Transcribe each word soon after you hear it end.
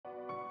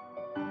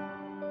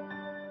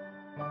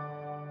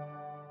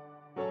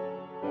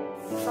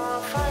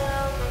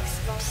Fire makes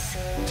no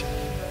city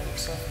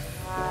looks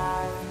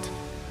alright.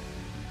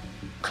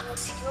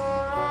 Close your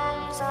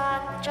eyes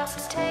and just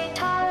stay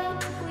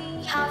tight.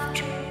 We have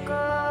to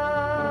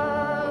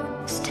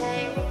go.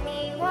 Stay with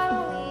me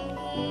while we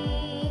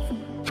leave.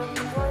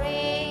 Don't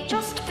worry,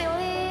 just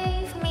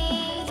believe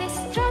me. This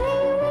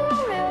journey will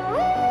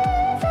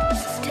relieve us.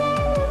 Stay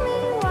with me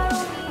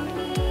while we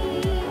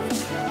leave.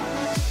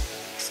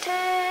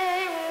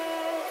 Stay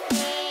with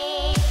me.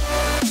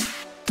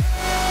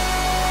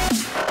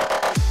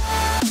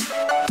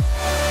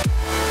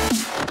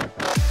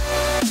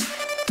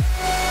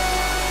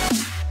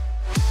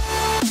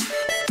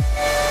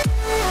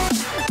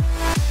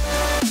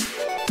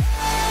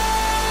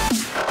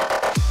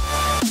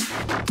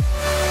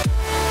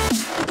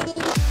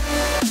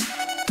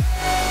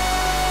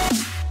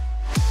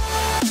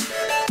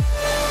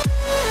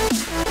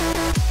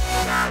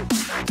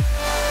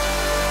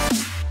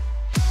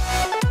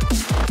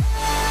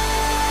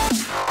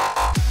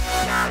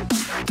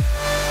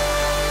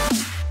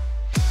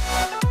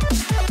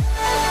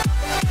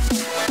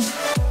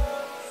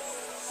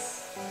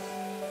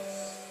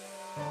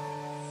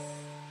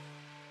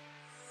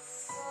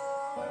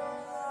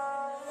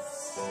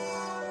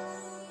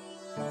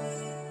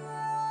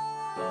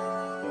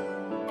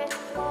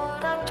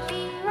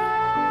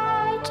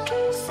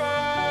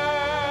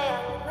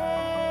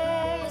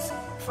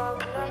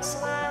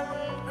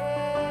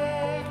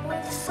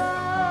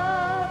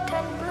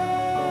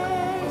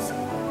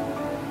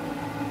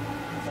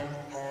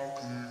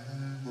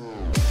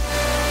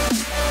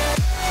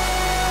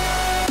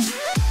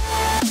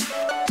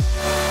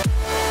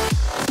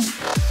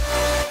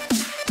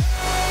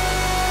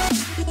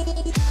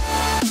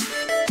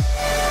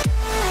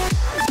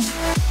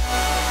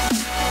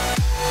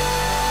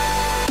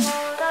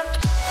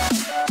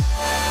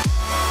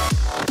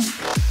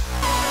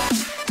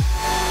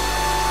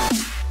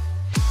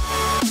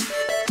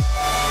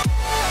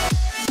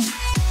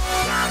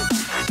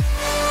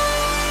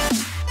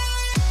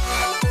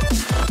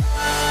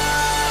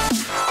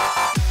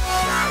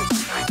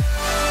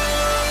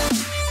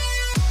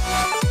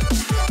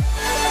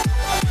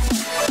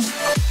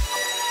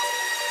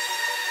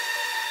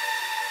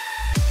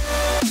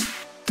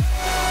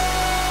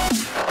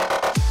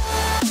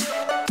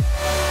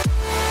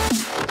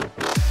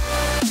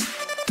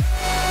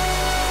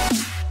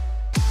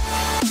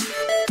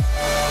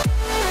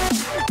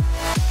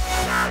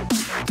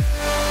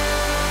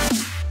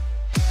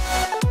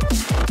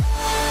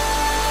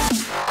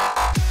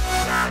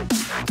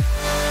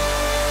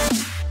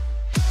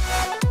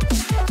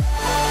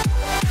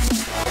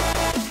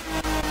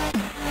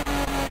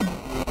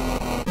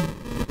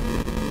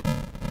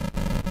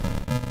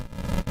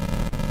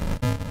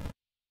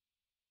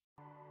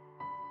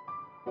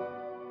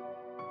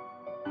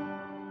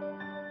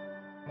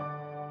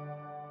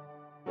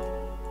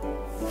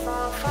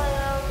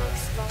 Fire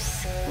makes no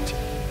city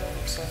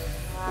looks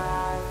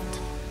alright.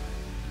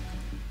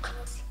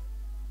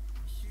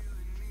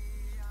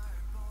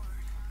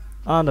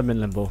 And I'm in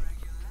limbo.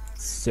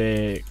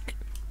 Sick.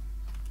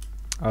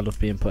 I love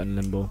being put in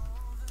limbo.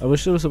 I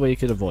wish there was a way you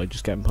could avoid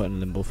just getting put in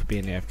limbo for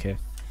being AFK.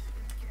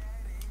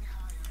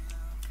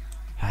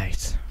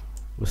 Right,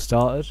 we're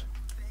started.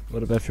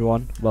 What up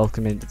everyone?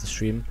 Welcome into the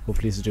stream.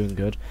 Hopefully you're doing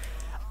good.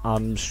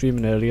 I'm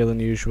streaming earlier than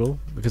usual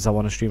because I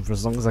want to stream for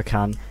as long as I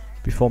can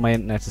before my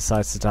internet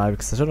decides to die,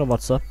 because I don't know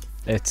what's up.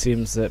 It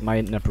seems that my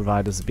internet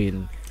providers have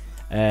been,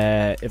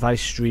 if I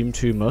stream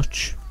too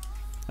much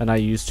and I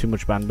use too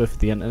much bandwidth for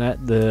the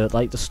internet, they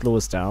like to slow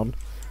us down.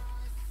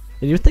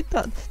 And you'd think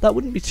that that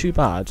wouldn't be too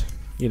bad,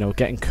 you know,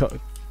 getting the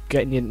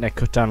internet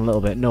cut down a little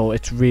bit. No,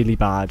 it's really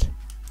bad.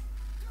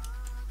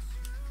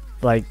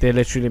 Like, they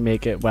literally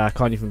make it where I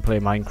can't even play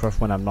Minecraft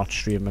when I'm not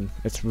streaming.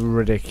 It's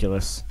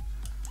ridiculous.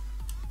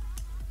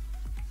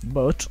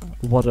 But,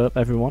 what up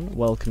everyone,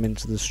 welcome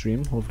into the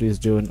stream, hopefully it's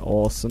doing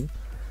awesome.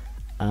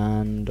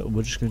 And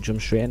we're just going to jump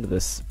straight into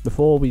this.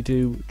 Before we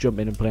do jump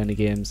in and play any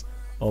games,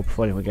 or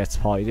before anyone gets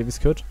partied, if you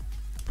could,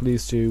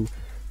 please do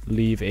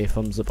leave a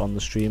thumbs up on the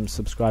stream,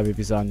 subscribe if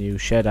you are new,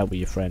 share it out with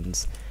your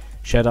friends.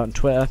 Share it out on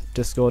Twitter,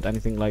 Discord,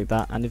 anything like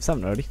that, and if you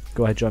haven't already,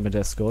 go ahead join my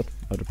Discord,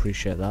 I'd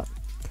appreciate that.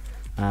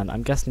 And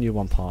I'm guessing you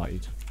want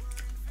partied.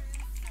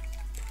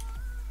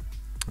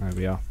 There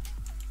we are.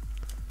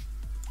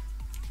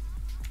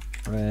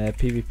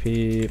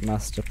 PvP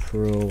Master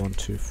Pro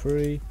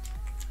 123.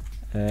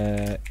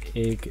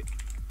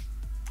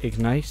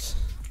 Ignite.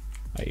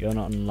 Right, you're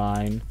not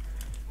online.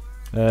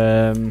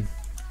 Oh,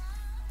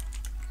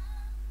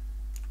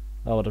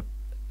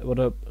 what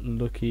up,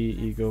 Lucky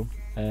Ego.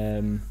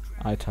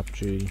 I tap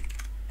G.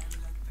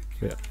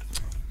 Yeah.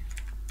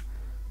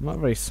 I'm not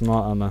very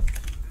smart, am I?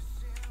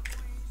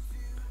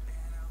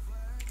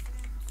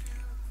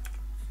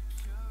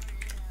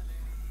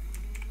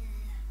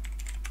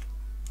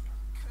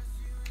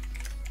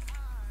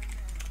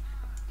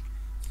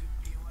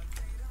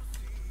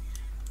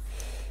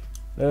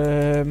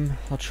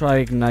 I'll try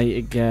Ignite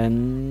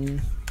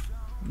again.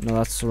 No,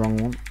 that's the wrong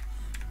one.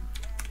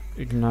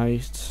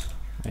 Ignite.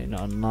 Right,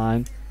 not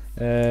online.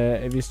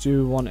 If you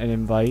do want an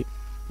invite,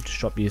 just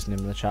drop your username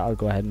in the chat. I'll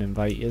go ahead and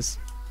invite you.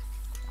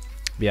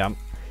 Yeah,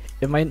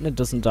 if my internet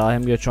doesn't die,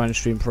 I'm going to try and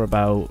stream for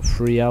about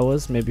 3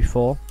 hours, maybe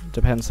 4.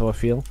 Depends how I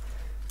feel.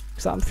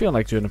 Because I'm feeling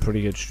like doing a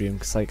pretty good stream.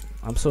 Because like,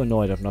 I'm so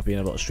annoyed I've not been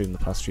able to stream the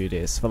past few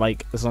days. For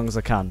like, as long as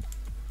I can.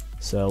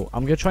 So,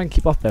 I'm going to try and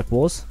keep off Bed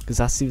Wars. Because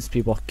that seems to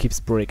be what keeps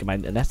breaking my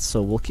internet.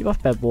 So, we'll keep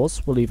off Bed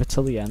Wars. We'll leave it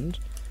till the end.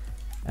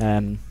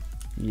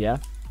 Yeah.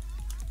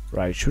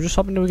 Right, should we just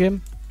hop into a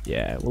game?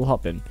 Yeah, we'll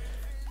hop in.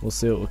 We'll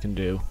see what we can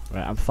do.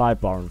 Right, I'm 5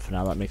 barring for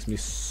now. That makes me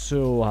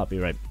so happy.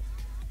 Right.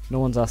 No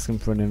one's asking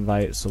for an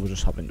invite, so we'll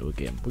just hop into a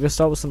game. We're going to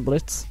start with some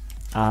Blitz,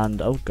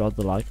 and oh god,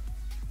 the lag.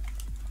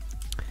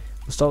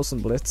 We'll start with some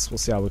Blitz, we'll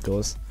see how it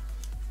goes.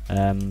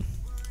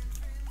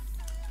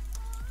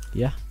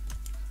 Yeah.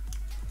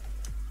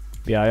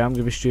 Yeah, I am going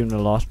to be streaming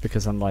a lot,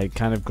 because I'm like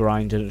kind of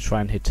grinding to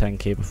try and hit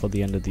 10k before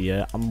the end of the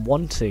year. I'm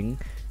wanting,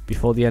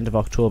 before the end of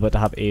October, to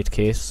have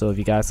 8k, so if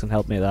you guys can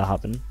help make that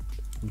happen,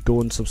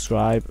 go and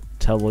subscribe,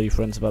 tell all your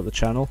friends about the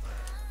channel,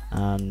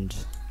 and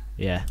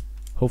yeah.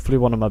 Hopefully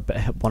one of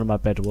my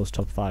Bed Wars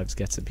top 5s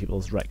gets in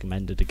people's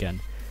recommended again.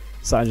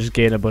 So I just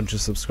gain a bunch of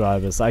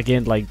subscribers. I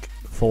gained like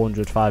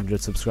 400, 500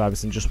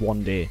 subscribers in just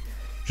one day.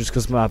 Just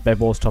because my Bed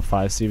Wars top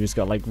 5 series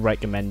got like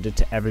recommended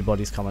to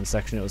everybody's comment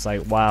section. It was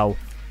like, wow.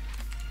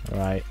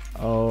 Alright.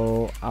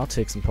 Oh, I'll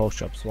take some post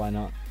shops, why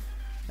not?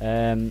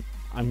 I'm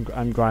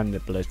grinding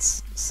at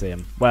Blitz.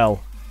 Same.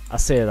 Well, I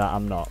say that,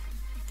 I'm not.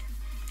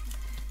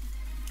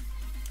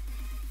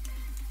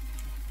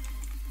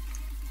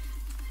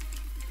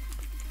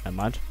 Never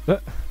mind.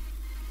 That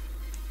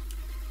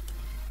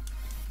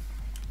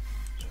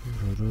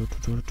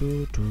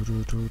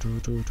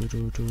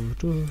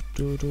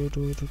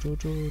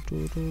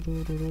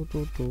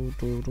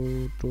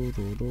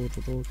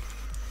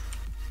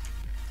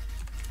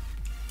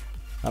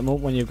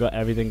moment when you've got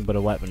everything but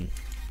a weapon.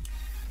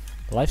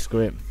 Life's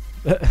great.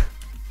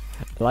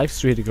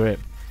 Life's really great.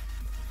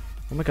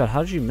 Oh my god,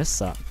 how did you miss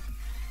that?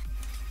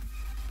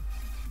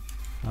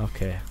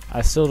 Okay,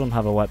 I still don't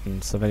have a weapon,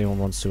 so if anyone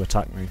wants to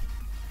attack me.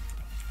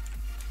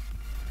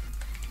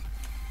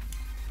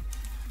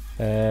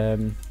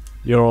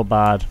 You're all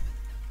bad.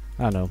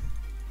 I know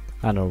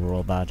we're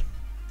all bad.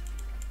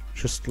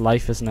 Just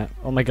life, isn't it?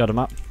 Oh my god, I'm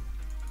up.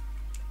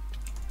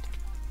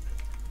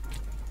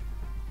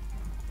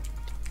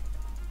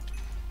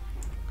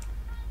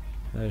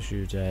 There's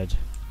you dead.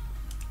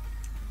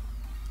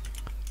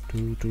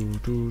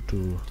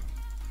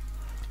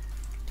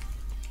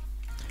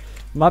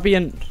 Might be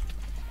in.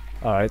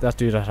 Alright, that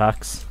dude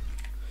attacks.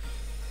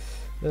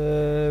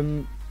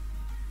 It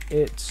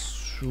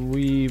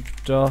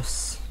sweeped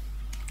us.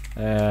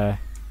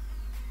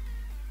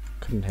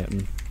 Couldn't hit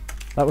him.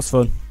 That was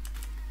fun.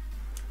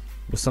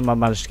 But somehow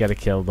managed to get a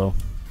kill though.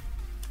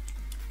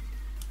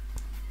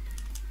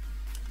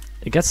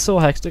 It gets so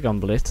hectic on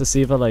Blitz. It's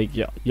either like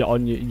you're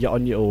on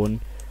your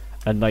own,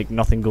 and like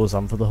nothing goes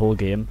on for the whole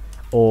game,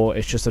 or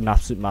it's just an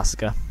absolute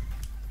massacre,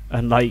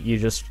 and like you're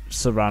just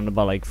surrounded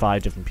by like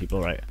 5 different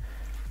people, right?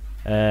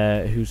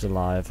 Who's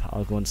alive?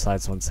 I'll go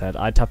inside someone's head.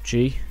 I tap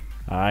G.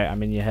 Alright,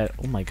 I'm in your head.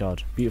 Oh my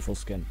god, beautiful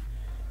skin.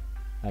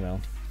 I know.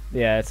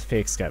 Yeah, it's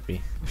fake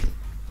Skeppy.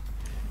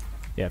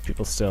 Yeah,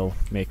 people still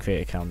make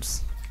fake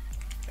accounts.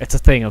 It's a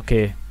thing,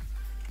 okay?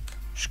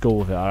 Just go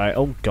with it, alright?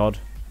 Oh god,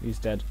 he's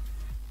dead.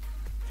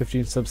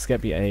 15 subs,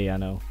 Skeppy A, I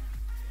know.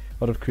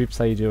 What up, Creeps?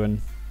 How you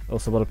doing?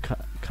 Also, what up,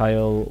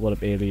 Kyle? What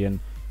up, Alien?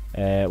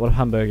 What up,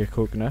 Hamburger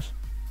Coconut?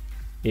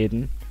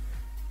 Aiden.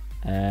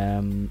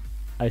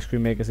 Ice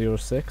Cream Maker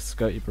 06.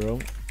 Got you, bro.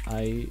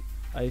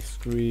 Ice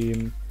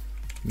Cream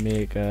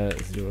Maker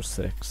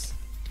 06.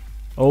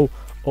 Oh,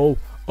 oh,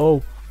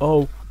 oh,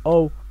 oh,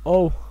 oh,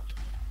 oh,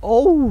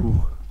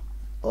 oh,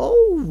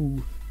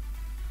 oh,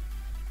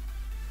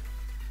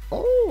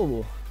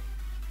 oh.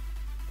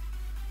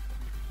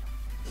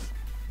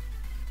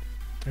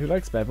 Who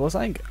likes Bed Wars?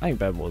 I think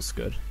Bed Wars is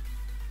good.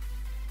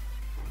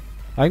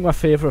 I think my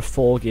favourite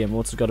 4 game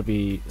modes have got to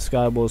be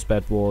Sky Wars,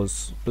 Bed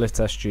Wars, Blitz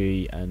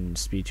SG, and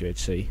Speed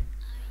UHC. I'm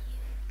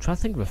trying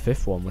to think of a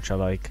 5th one which I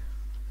like.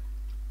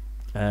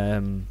 I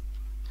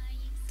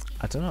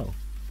don't know.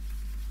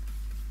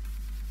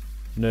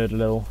 Nerd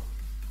Lil.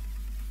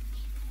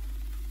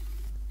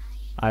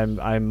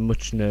 I'm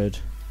much nerd.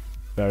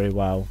 Very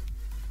well.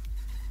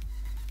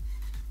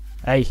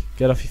 Hey,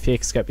 get off your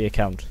fake Skeppy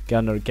account. Get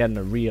on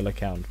a real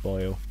account,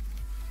 boyo.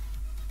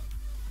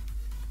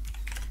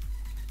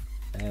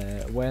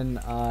 When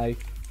I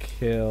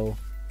kill,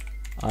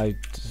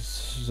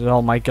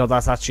 oh my god,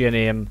 that's actually a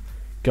name.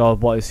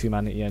 God, what is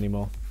humanity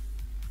anymore?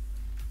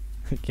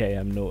 Okay,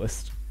 I'm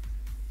noticed.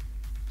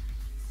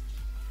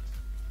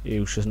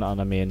 Ew, she's not on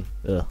a main.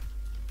 Ugh.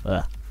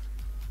 Ugh.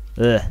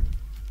 Ugh.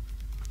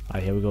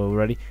 Alright, here we go. We're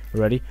ready.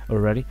 We're ready. We're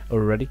ready.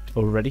 We're ready.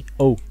 We're ready.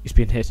 Oh, he's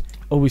been hit.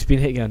 Oh, he's been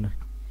hit again.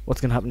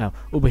 What's gonna happen now?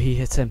 Oh, but he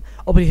hits him.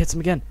 Oh, but he hits him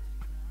again.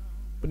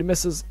 But he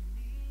misses.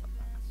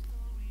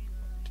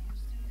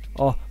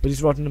 Oh, but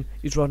he's rodding him.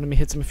 He's rodding him. He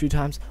hits him a few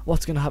times.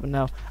 What's gonna happen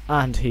now?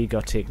 And he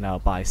got taken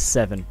out by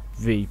 7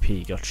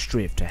 VP. Got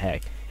straight to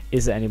heck.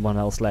 Is there anyone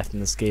else left in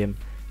this game?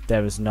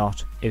 There is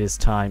not. It is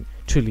time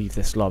to leave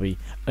this lobby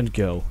and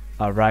go.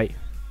 Alright?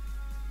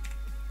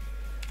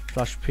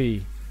 Flash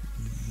P.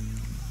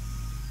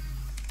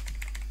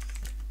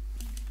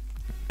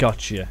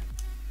 Gotcha.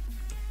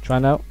 Try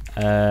now.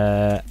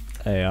 There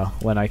you are.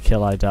 When I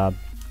kill, I dab.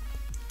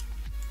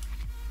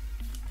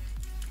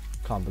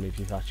 Can't believe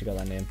you've actually got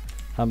that name.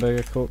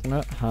 Hamburger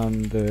coconut.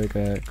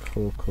 Hamburger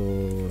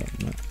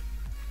coconut.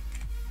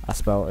 I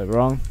spelled it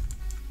wrong.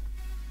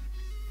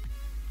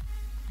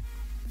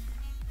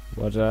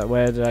 Where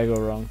did I go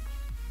wrong?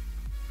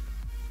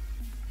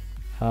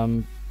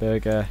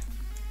 Hamburger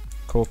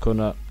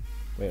coconut.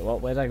 Wait,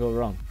 what? Where did I go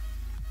wrong?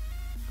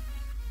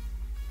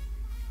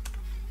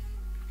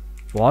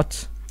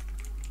 What?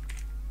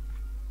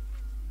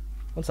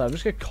 One second, I'm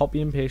just gonna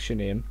copy and paste your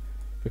name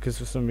because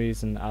for some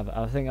reason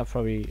I think I've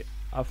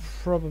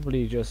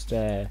probably just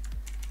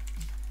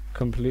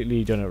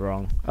completely done it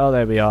wrong. Oh,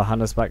 there we are.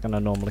 Hannah's back on a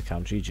normal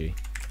account. GG.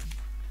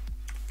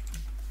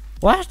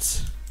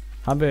 What?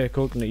 Hamburger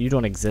coconut, you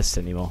don't exist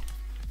anymore.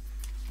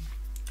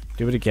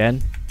 Do it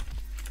again.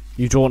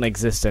 You don't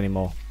exist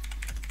anymore.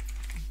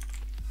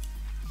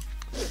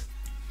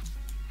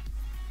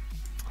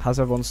 How's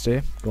everyone's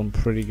day? Going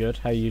pretty good.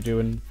 How you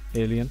doing,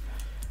 Alien?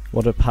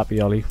 What up, Happy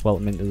Ollie?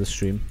 Welcome into the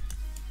stream.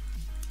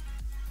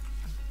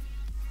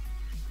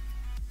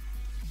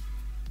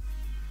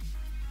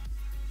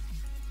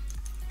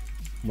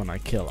 When I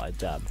kill, I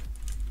dab.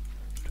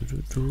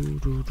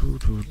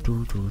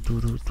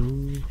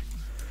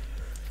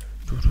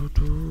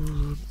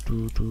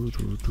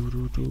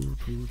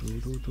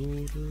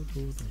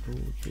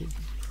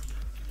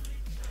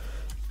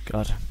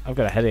 God, I've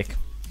got a headache.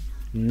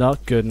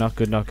 Not good, not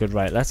good, not good.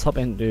 Right, let's hop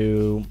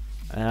into...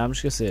 I'm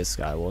just gonna say it's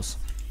Skywars.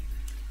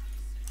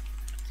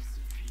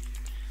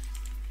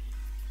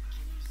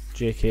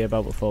 JK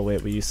about before,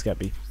 wait, were you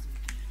Skeppy?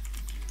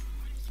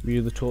 Were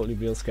you the totally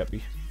real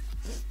Skeppy?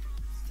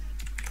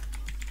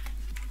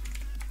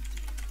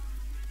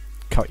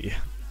 Got you.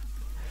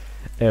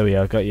 There we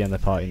are, got you in the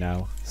party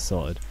now.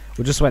 Sorted.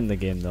 We just went in the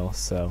game though,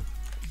 so...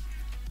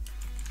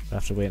 I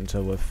have to wait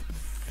until we've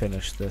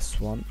finished this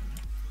one.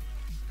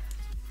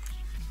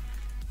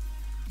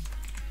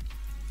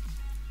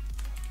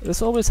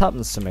 This always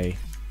happens to me.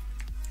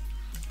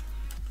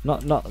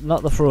 Not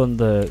the throwing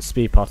the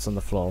speed pots on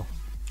the floor.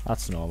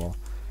 That's normal.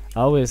 I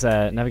always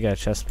never get a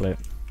chest plate.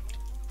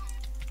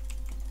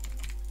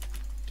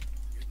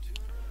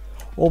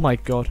 Oh my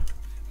god.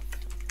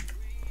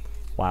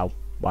 Wow.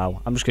 Wow.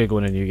 I'm just gonna go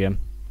in a new game.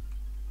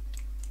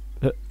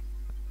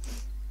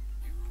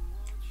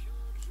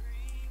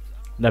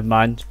 Never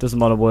mind. Doesn't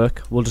want to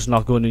work. We'll just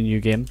not go in a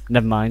new game.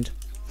 Never mind.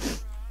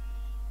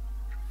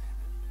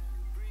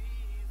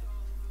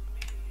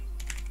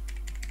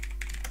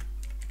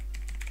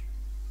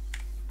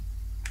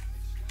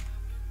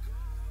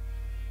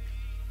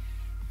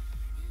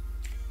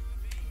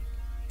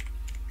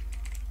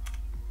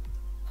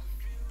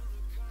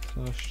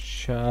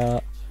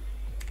 Chat.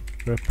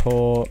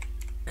 Report.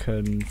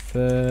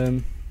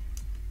 Confirm.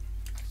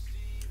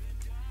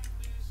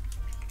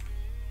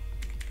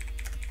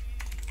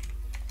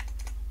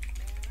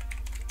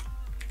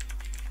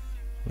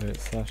 Wait,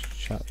 slash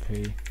chat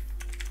P.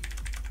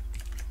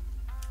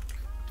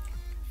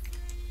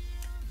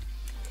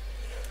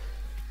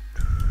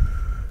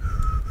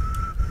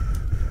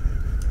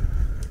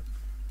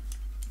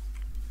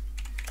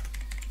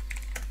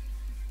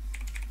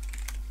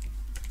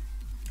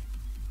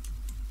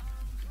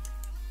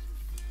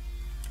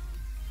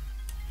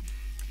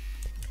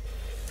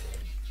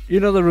 You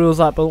know the rules,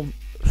 Apple.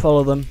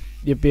 Follow them.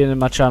 You've been in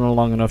my channel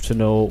long enough to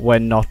know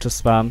when not to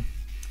spam.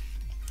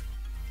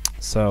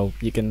 So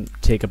you can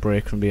take a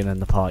break from being in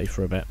the party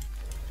for a bit.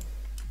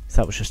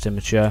 That was just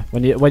immature.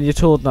 When you're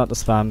told not to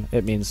spam,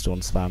 it means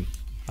don't spam.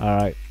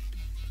 Alright.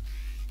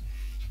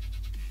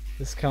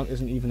 This account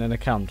isn't even an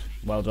account.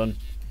 Well done.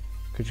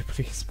 Could you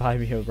please buy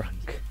me a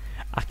rank?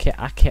 I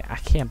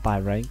can't buy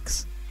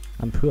ranks.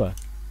 I'm poor.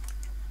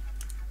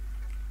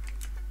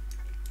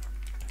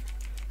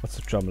 What's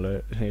the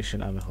drama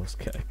nation? I'm a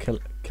host. Kill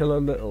a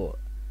little.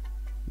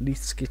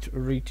 Let's get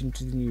right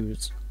into the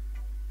news.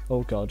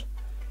 Oh god.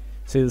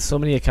 See, there's so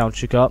many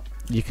accounts you got.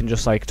 You can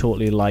just like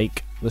totally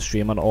like the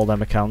stream on all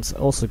them accounts.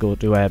 Also go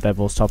to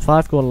Bevel's top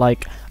 5. Go and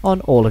like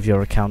on all of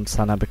your accounts,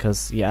 Hannah,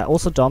 because yeah.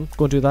 Also Dom,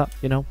 go and do that.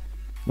 You know,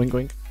 wink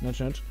wink,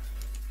 nudge nudge.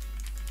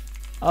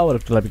 Oh, what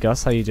up,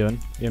 Lebigas? How you doing?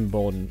 You're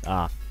bored and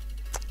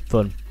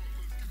fun.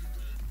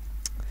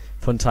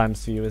 Fun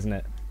times for you, isn't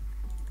it?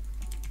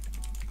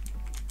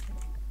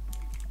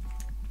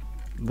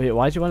 Wait,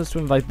 why do you want us to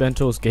invite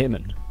Bento's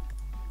Gaming?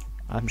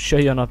 I'm sure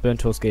you're not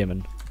Bento's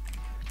Gaming.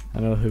 I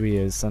know who he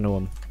is, I know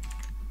him.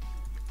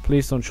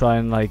 Please don't try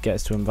and like get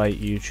us to invite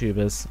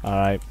YouTubers,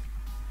 alright?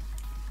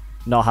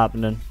 Not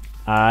happening.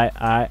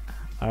 Alright.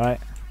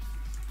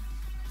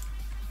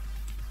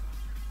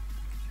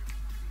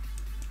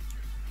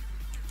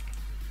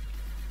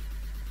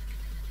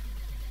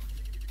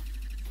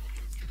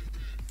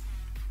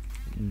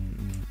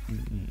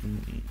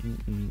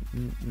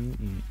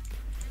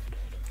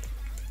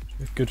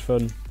 Good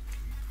fun.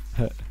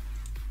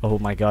 Oh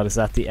my god, is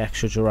that the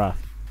extra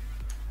giraffe?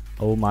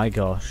 Oh my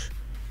gosh.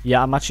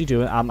 Yeah, I'm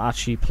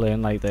actually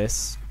playing like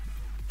this.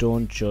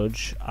 Don't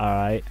judge,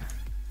 alright.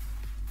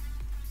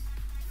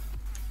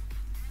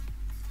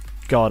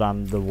 God,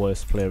 I'm the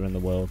worst player in the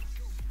world.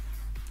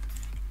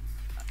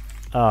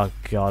 Oh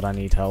god, I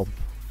need help.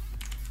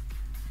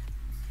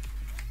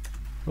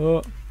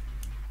 Oh.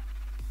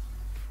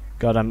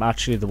 God, I'm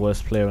actually the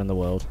worst player in the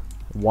world.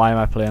 Why am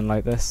I playing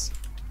like this?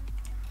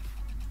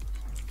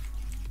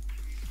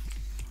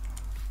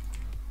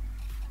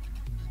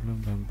 Bum,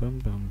 bum,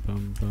 bum,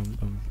 bum, bum,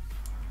 bum.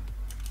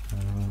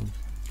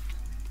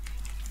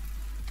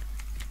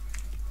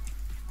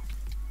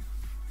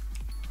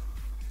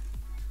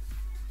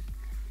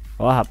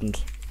 What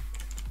happened?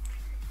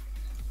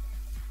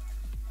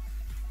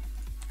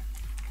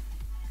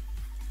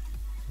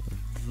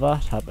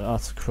 That happened. Oh,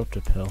 it's a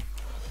corrupted pill.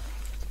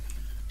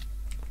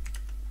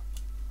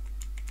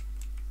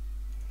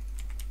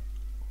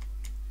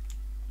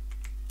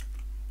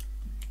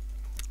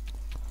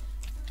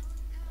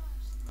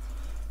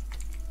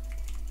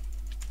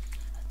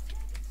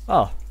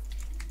 Oh.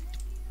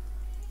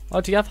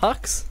 Oh, do you have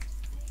hacks?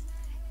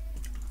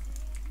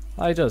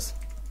 Oh, he does.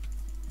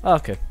 Oh,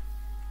 okay.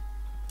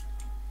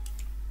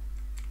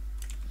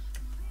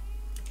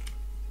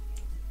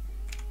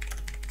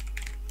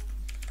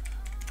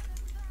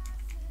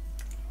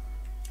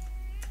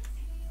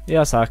 He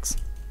has hacks.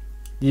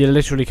 You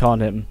literally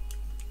can't hit him.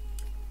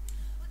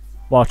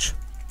 Watch.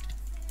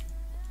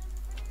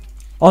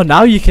 Oh,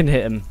 now you can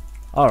hit him.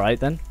 Alright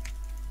then.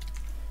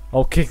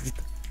 Okay.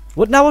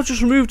 What? Now I've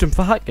just removed him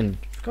for hacking.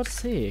 For God's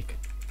sake.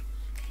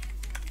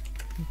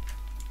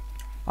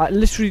 I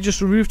literally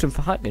just removed him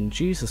for hacking.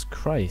 Jesus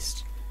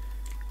Christ.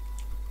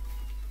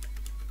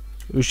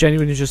 It was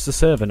genuinely just the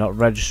server not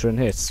registering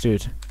hits,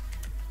 dude.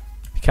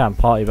 You can't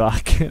party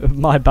back.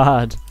 My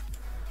bad.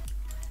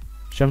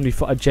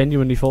 I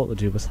genuinely thought the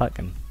dude was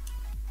hacking.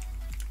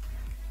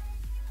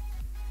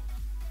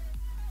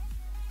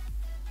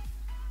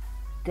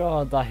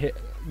 God, the hit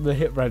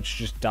reg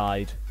just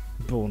died.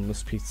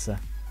 Boneless pizza.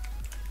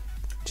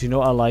 Do you know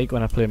what I like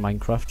when I play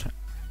Minecraft?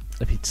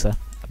 A pizza.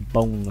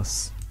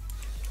 Boneless.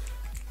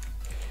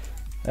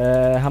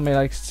 How many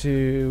likes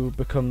to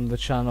become the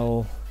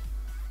channel?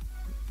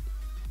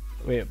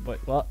 Wait,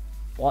 what?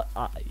 What?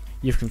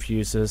 You've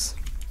confused us.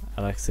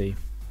 Alexi.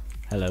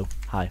 Hello.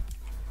 Hi.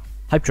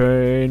 Hype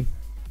train.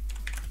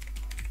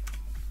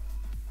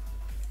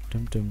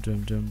 Dum dum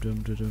dum dum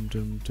dum dum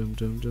dum dum dum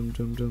dum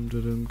dum dum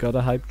dum. Got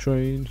a hype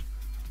train.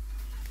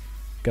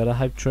 Got a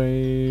hype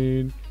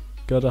train.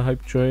 Got a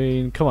hype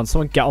train. Come on,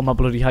 someone get on my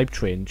bloody hype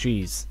train.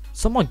 Jeez.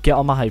 Someone get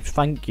on my hype.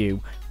 Thank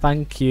you.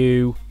 Thank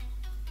you.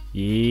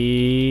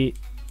 Yeet.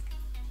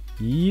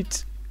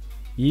 Yeet.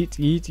 Yeet,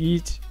 yeet,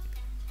 yeet.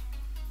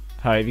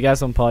 Alright, if you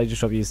guys want to play, just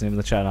drop your username in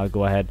the chat and I'll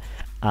go ahead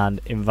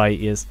and invite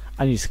you,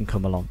 and you can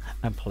come along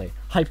and play.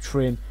 Hype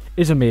train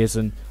is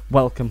amazing.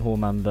 Welcome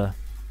home, Amber.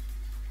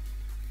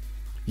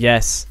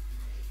 Yes.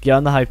 Get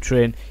on the hype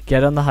train.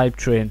 Get on the hype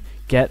train.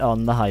 Get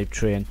on the hype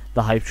train.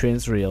 The hype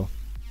train's real.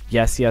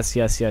 Yes, yes,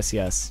 yes, yes,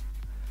 yes.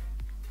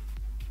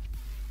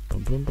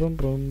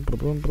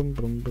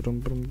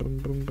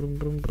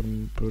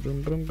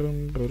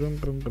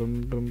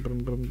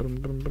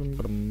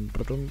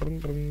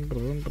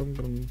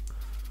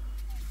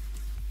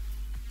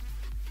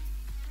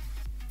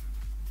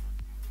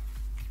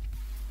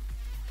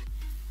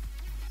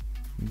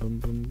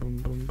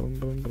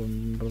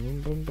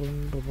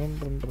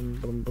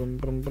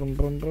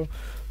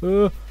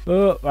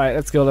 Right,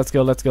 let's go, let's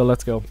go, let's go,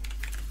 let's go.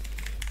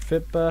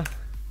 Fipper.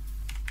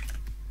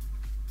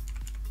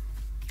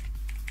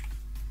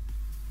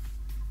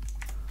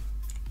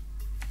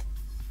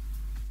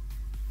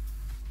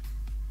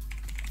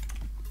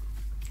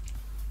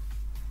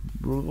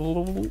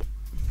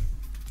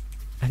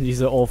 And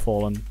these are all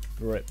fallen.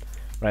 Right.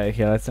 Right,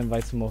 okay, let's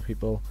invite some more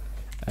people.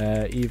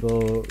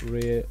 Evil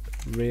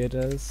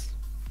Raiders.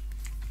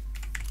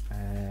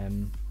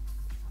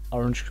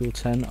 Orange Cool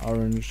 10,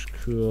 Orange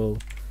Cool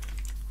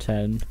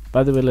 10.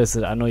 By the way,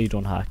 Lizard, I know you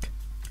don't hack.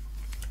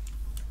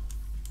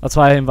 That's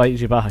why I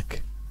invited you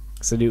back.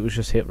 Because I knew it was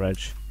just hit reg.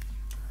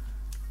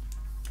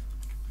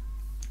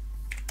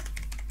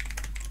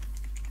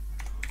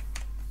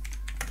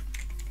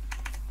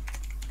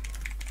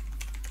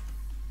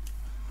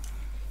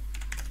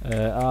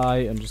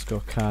 I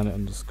underscore can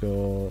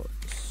underscore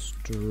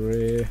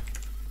stray.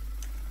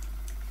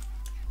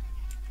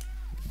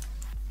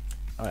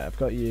 Alright, I've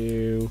got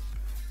you.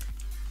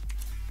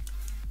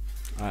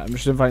 Alright, I'm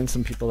just inviting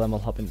some people, then we'll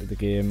hop into the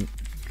game.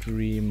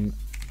 Dream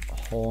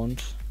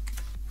Haunt.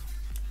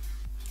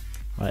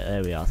 Right,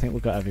 there we are. I think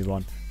we've got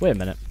everyone. Wait a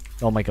minute.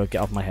 Oh my god,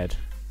 get off my head.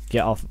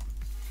 Get off.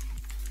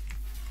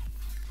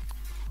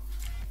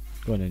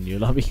 Go in a new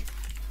lobby.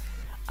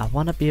 I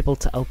want to be able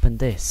to open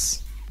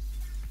this.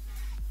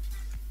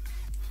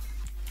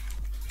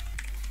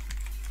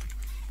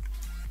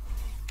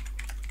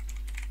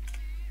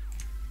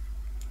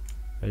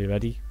 Are you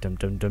ready? Dum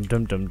dum dum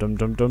dum dum dum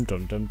dum dum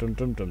dum dum dum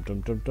dum dum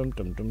dum dum dum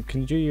dum dum.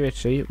 Can you do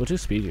UHC? We'll do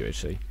speed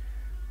UHC.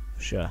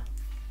 Sure.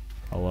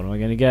 Oh, what am I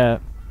gonna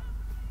get?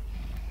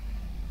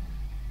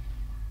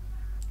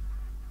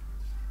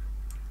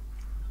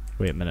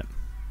 Wait a minute.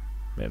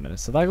 Wait a minute.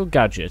 So if I go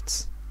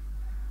gadgets.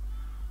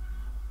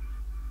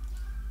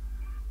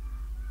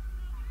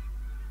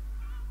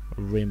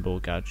 A rainbow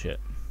gadget.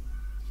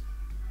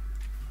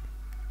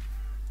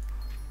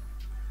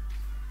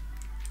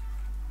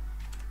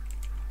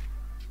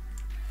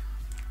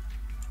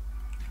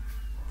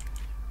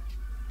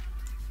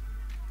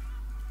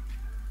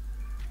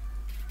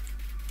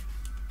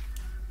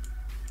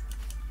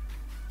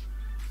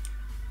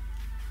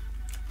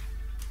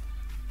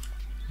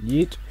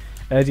 Yeet.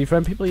 Do you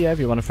friend people? Yeah, if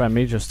you want to friend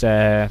me, just do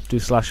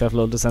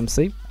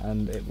 /LittleDoesMC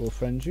and it will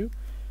friend you.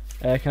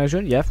 Can I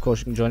join? Yeah, of course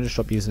you can join. Just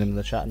drop username in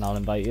the chat and I'll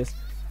invite you.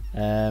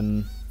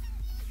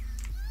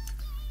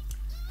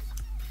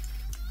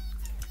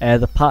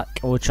 The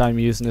pack which I'm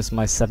using is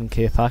my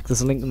 7k pack.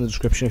 There's a link in the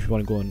description if you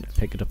want to go and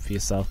pick it up for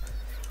yourself.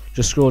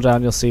 Just scroll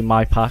down, you'll see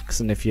my packs,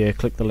 and if you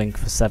click the link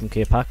for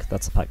 7k pack,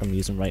 that's the pack I'm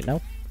using right now.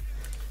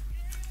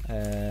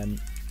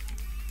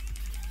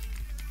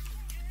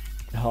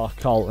 Oh,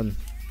 Carlton.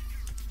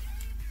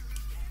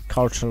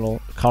 Carlton,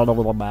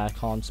 I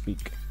can't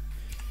speak.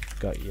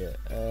 Got you.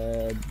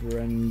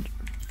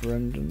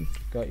 Brendan,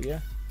 got you.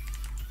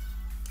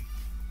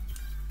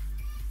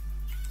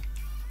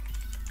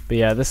 But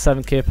yeah, this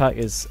 7k pack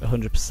is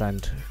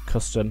 100%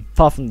 custom,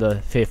 apart from the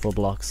faithful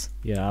blocks.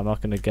 Yeah, I'm not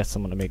going to get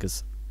someone to make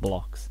us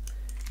blocks.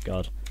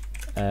 God.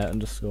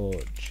 Underscore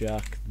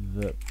Jack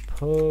the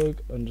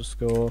Pug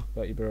underscore.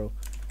 Got you, bro.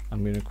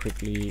 I'm going to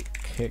quickly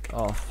kick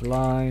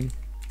offline.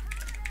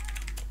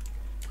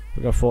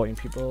 We got 14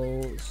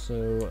 people, so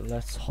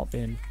let's hop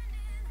in.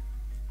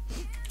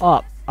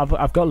 Oh,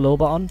 I've got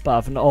Lilbot on, but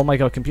I've oh my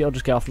god, computer,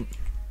 just get off.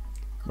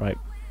 Right.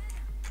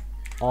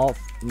 Off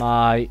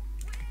my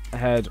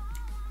head.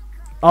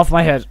 Off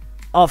my head.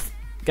 Off.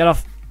 Get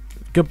off.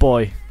 Good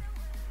boy.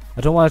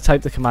 I don't want to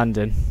type the command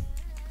in.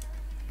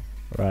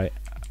 Right.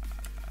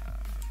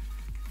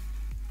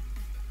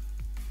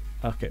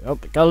 Okay. Oh,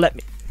 gotta let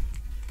me.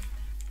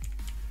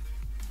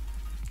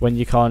 When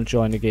you can't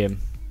join a game.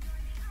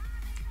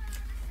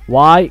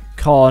 Why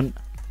can't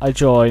I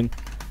join?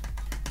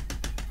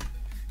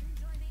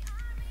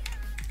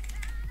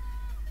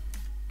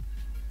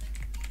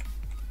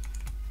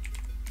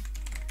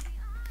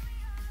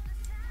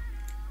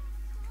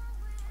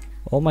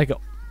 Oh my god.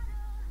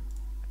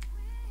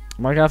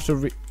 Am I gonna have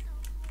to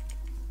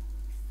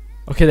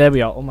Okay, there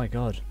we are. Oh my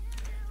god.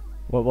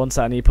 Well, one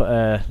second, I need to put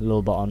a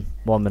little bit on.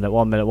 1 minute,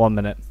 1 minute, 1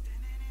 minute.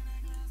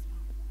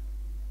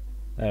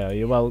 There,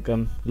 you're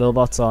welcome. Little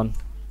bot's on.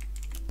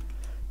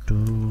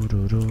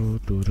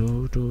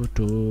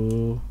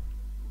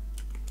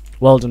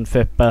 Well done,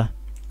 Fipper.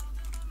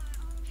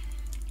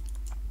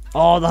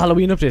 Oh, the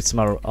Halloween update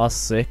tomorrow. Oh,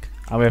 sick.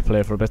 I'm gonna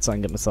play for a bit so I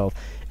can get myself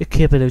a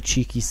couple of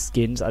cheeky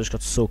skins. I just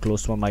got so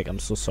close to my mic. I'm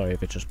so sorry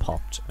if it just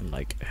popped and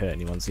like hurt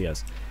anyone's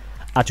ears.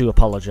 I do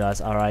apologise.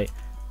 All right,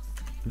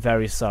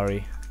 very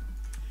sorry.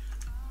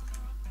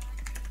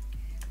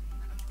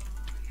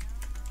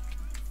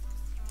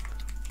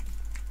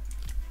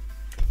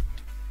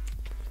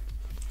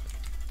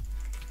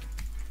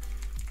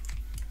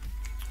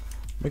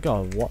 Oh my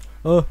god, what?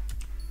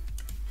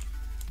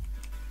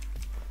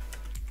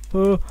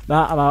 Oh,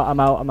 nah, I'm out. I'm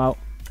out. I'm out.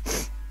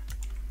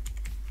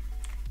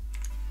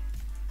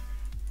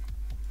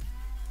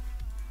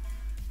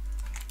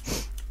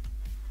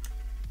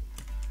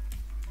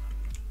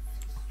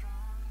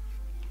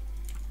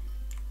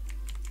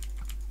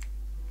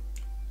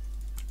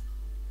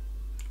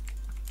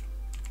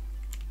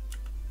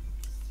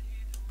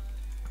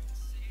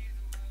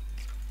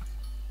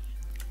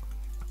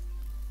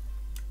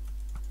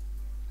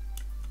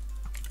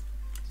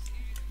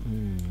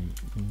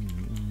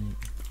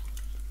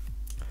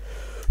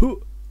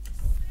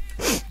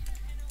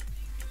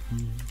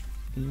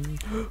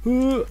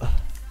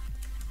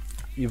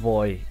 You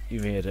boy, you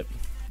made it.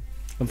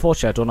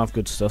 Unfortunately, I don't have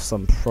good stuff, so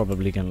I'm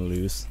probably gonna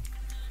lose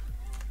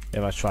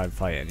if I try and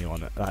fight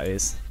anyone. That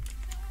is.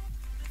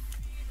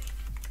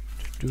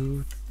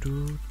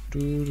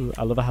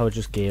 I love how it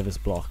just gave us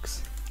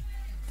blocks.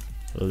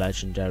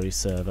 Legendary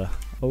server.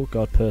 Oh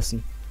god,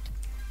 person.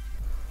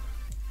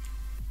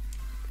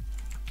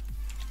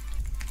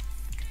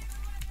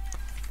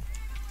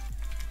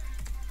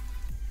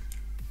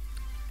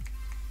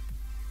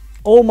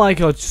 Oh my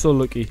god, so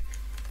lucky.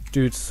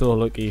 Dude, so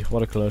lucky.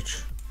 What a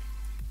clutch.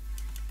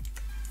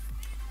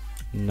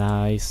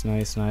 Nice,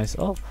 nice, nice.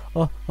 Oh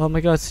my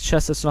god, it's a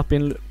chest that's not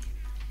been...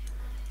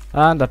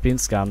 And I've been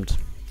scammed.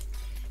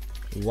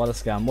 What a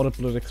scam. What a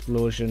blood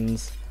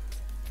explosions.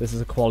 This is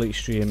a quality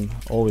stream.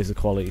 Always a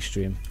quality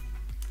stream.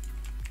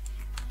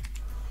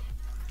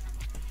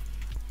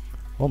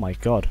 Oh my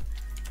god.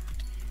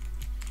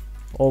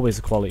 Always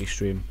a quality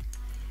stream.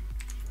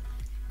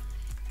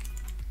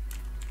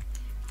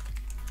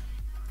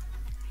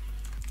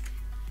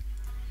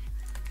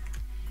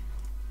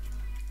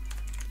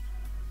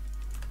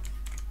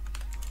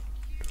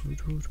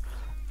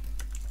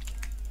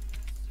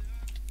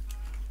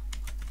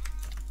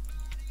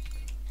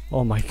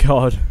 Oh my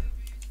god.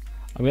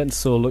 I'm getting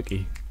so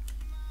lucky.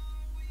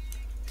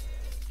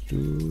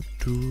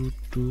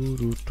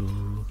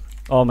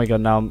 Oh my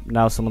god,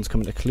 now someone's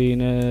coming to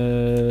clean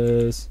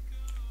us.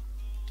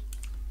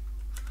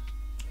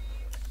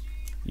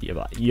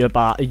 You're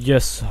bad.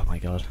 Yes. Oh my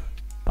god.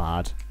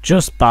 Bad.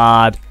 Just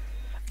bad.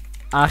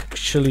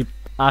 Actually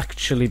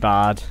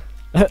bad.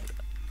 I'm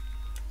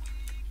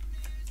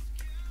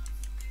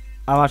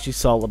actually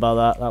salty about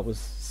that. That was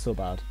so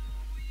bad.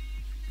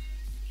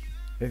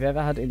 Have you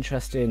ever had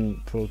interest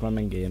in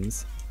programming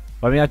games?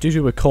 Well, I mean, I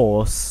do a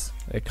course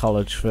at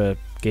college for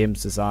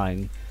games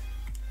design.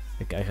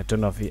 I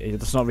don't know if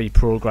it's not really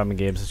programming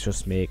games, it's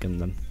just making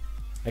them.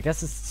 I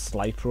guess it's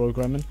slight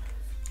programming.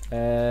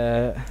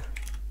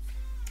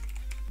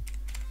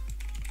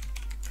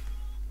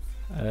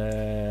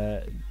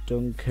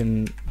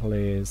 Duncan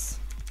plays.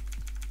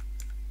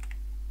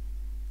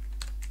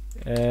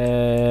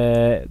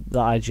 The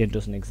IGN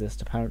doesn't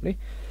exist apparently.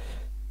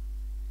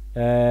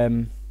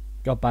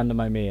 Got banned on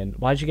my main.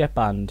 Why'd you get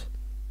banned?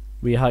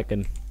 Were you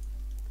hacking?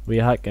 Were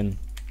you hacking?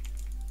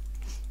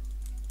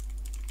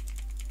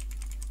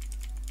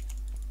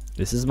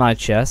 This is my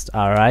chest.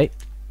 Alright.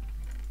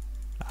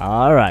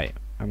 Alright.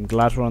 I'm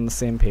glad we're on the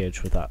same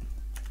page with that.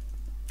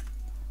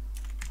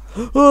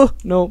 Oh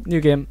no,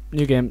 new game,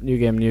 new game, new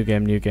game, new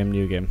game, new game,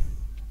 new game.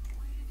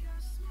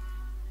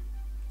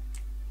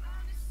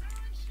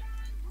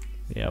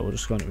 Yeah, we'll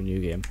just go into a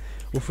new game.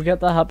 We'll forget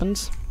that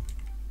happens.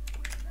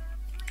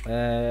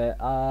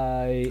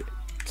 I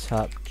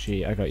tap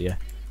G. I got you.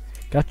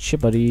 Gotcha,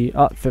 buddy.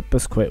 Oh,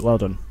 Fitbus quit. Well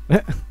done.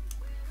 It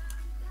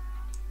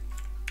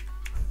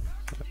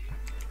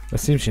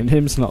seems your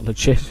name's not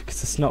legit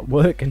because it's not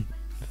working.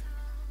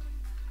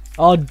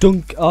 Oh,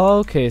 Dunk. Oh,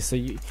 okay, so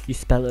you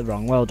spelled it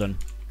wrong. Well done.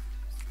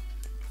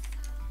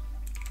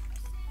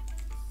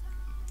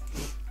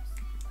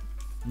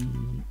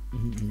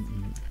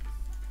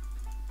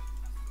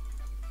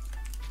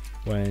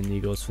 When he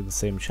goes for the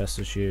same chest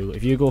as you,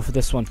 if you go for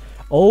this one,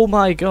 oh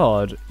my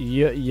god,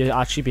 you're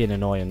actually being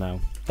annoying now.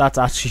 That's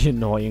actually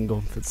annoying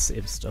going for the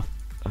same stuff.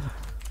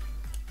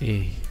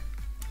 You've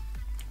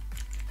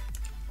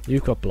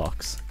got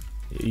blocks.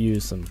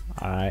 Use them.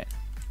 Alright.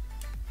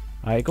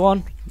 Alright, go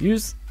on.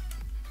 Use.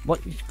 What?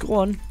 Go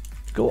on.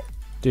 Go.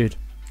 Dude,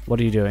 what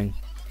are you doing?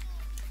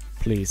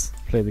 Please,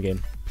 play the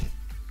game.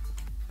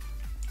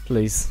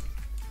 Please.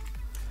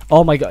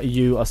 Oh my god,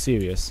 you are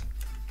serious.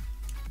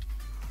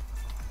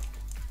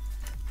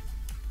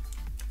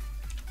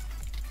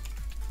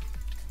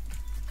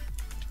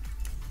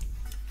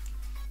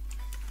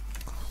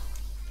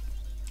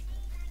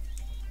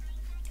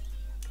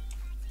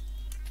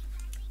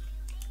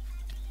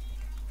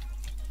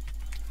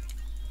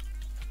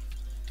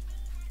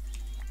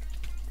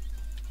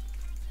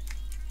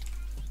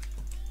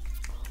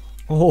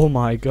 Oh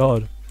my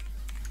god.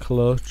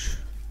 Clutch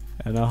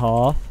and a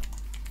half.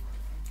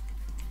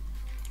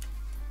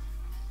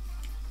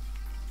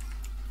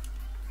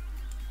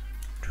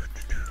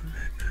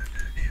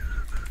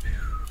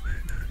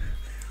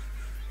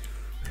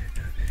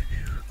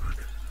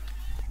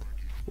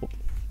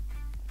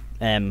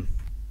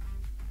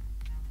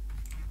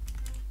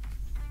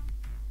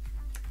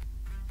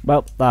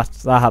 Well,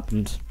 that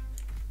happened.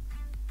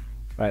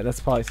 Right,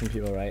 let's party some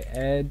people. Right,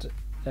 Ed,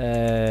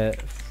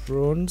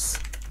 Frones,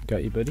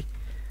 got you, buddy.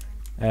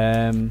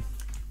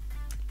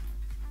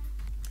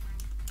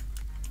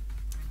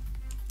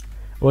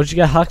 What did you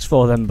get hacked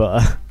for then,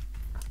 Butter?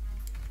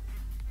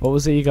 What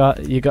was it you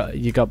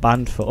got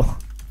banned for?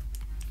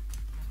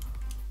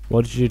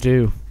 What did you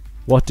do?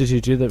 What did you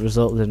do that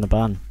resulted in a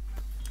ban?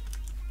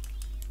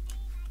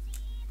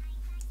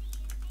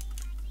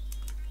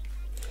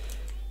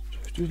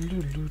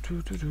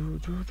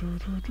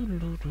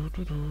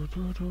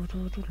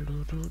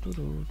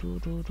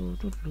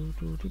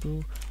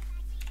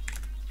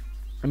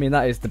 I mean,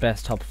 that is the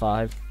best top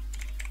 5.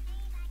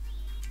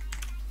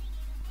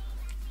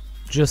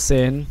 Just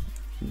saying,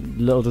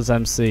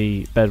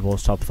 LittleDoesMC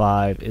Bedwars top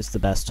 5 is the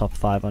best top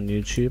 5 on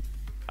YouTube.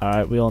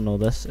 Alright, we all know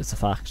this, it's a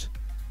fact.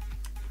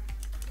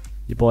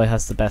 Your boy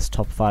has the best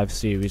top 5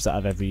 series out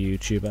of every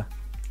YouTuber.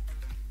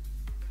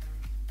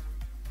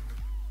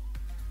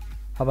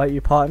 How about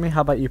you party me?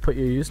 How about you put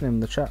your username in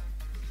the chat?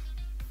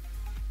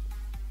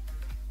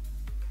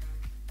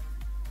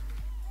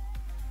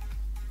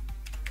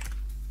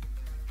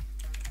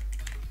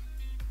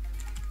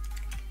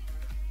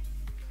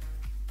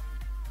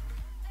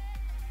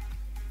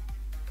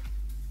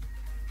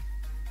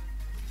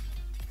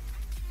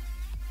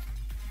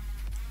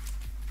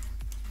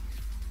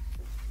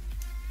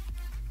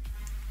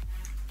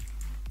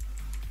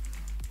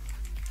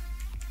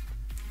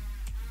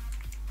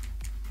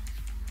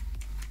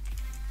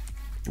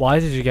 Why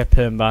did you get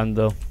perm banned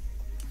though?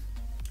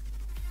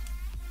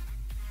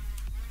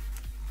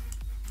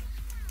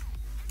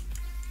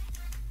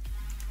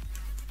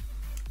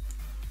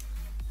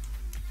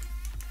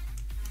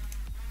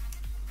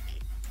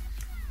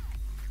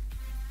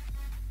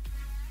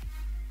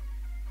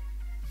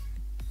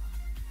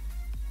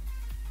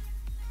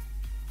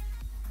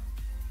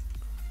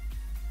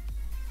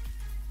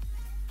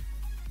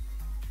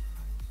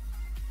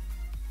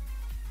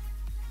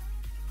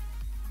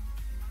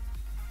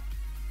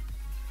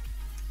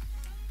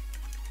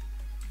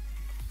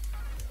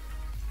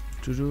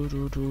 You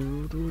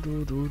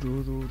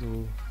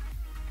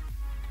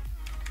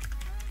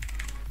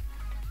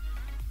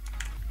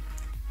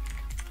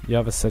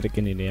have acidic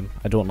in your name.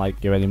 I don't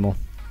like you anymore.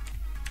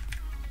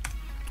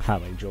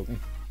 I'm joking.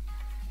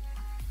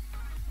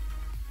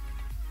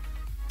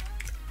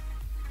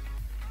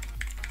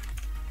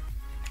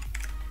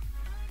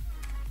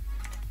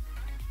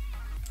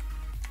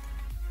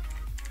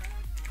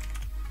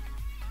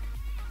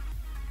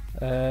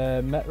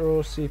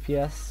 Metro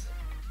CPS.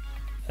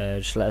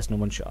 Just let us know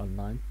once you're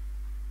online.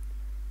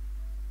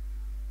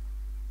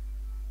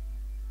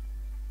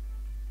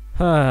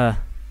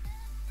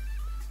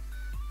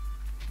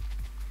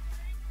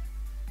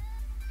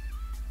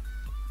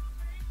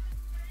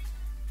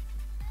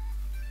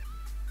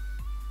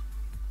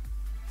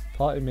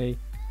 Pardon me.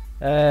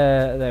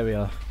 There we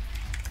are.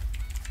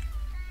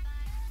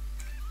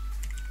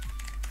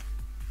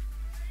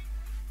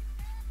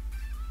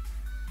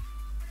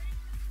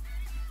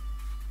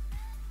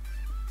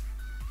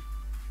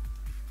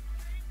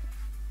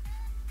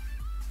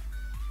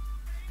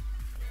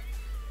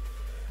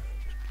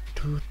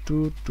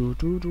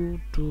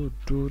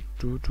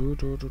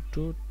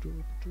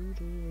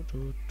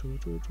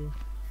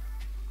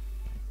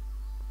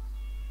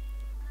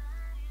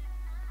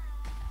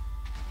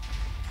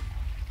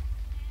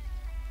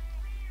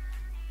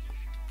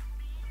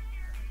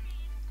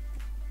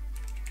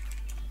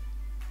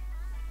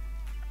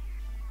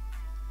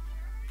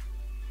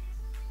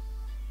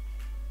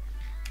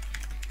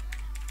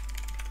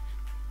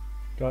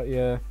 Got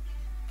you.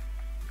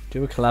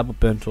 Do a collab with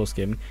Burnt Toast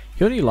Gaming.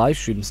 He only live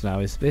streams now.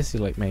 He's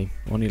basically like me.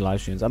 Only live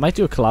streams. I might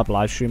do a collab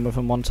live stream with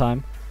him one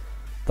time.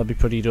 That'd be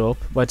pretty dope.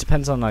 Well, it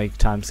depends on like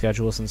time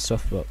schedules and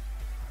stuff, but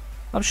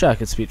I'm sure I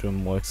could speak to him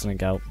and work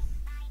something out.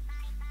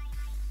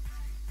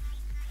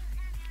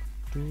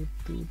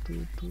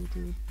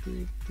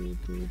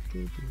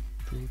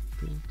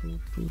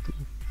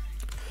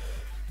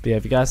 But yeah,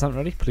 if you guys aren't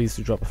ready, please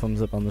do drop a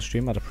thumbs up on the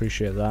stream. I'd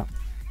appreciate that.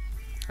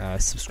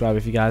 Subscribe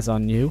if you guys are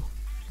new.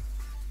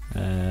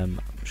 I'm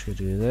just going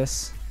to do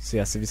this. So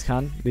yes, if you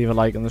can, leave a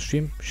like on the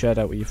stream, share it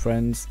out with your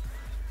friends,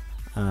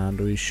 and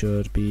we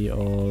should be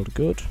all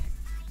good.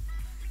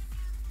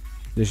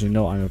 As you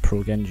know, I'm a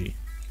pro Genji.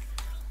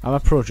 I'm a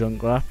pro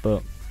Junkrat,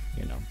 but,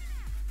 you know.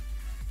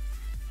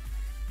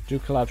 Do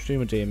collab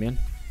stream with Damien?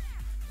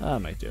 I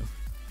might do.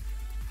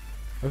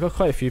 I've got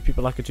quite a few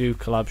people I could do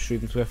collab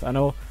streams with. I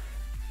know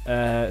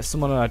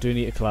someone I do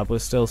need to collab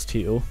with still is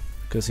Tito,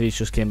 because he's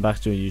just came back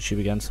doing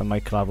YouTube again, so I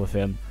might collab with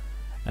him.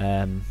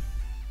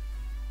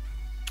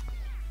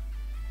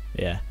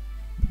 Yeah.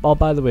 Oh,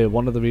 by the way,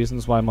 one of the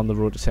reasons why I'm on the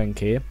road to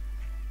 10k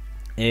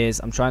is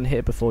I'm trying to hit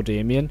it before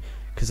Damien,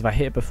 because if I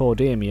hit it before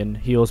Damien,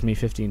 he owes me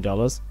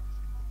 $15,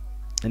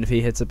 and if he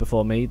hits it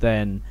before me,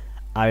 then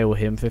I owe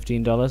him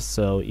 $15.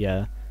 So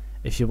yeah,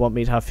 if you want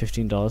me to have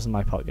 $15 in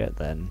my pocket,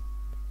 then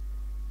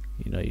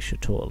you know you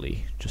should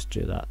totally just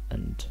do that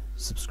and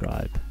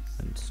subscribe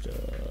and stuff.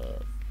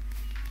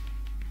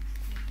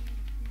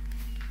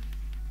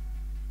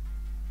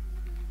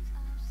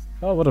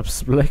 Oh, what up,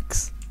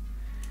 Splix?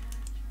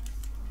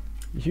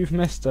 You've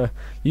missed a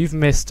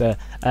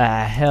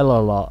hell a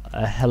lot,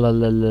 a hell a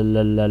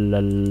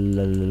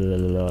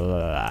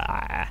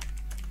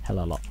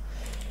lot.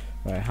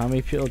 Right, how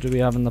many people do we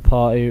have in the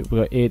party? We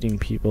got 18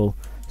 people.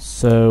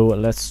 So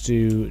let's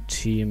do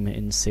Team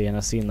Insane.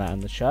 I've seen that in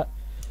the chat.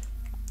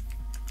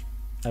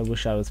 I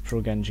wish I was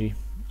pro Genji.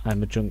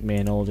 I'm a junk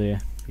main all day.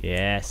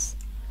 Yes.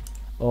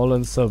 All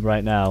unsub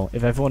right now.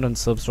 If everyone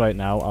unsubs right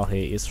now, I'll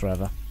hate you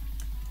forever.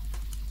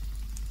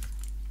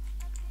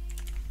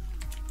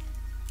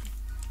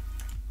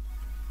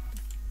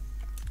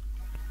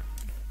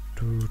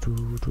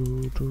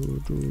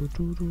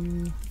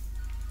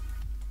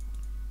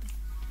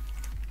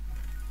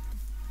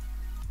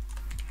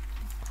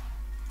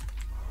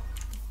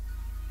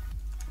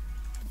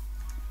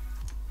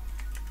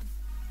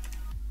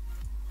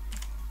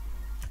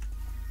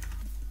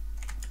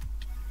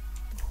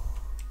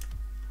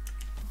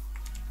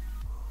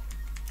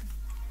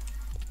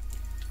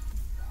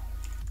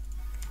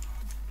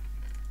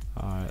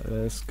 Alright,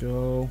 let's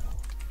go.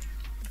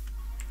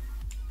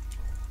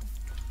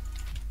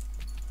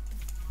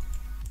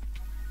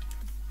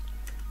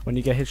 When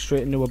you get hit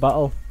straight into a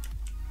battle.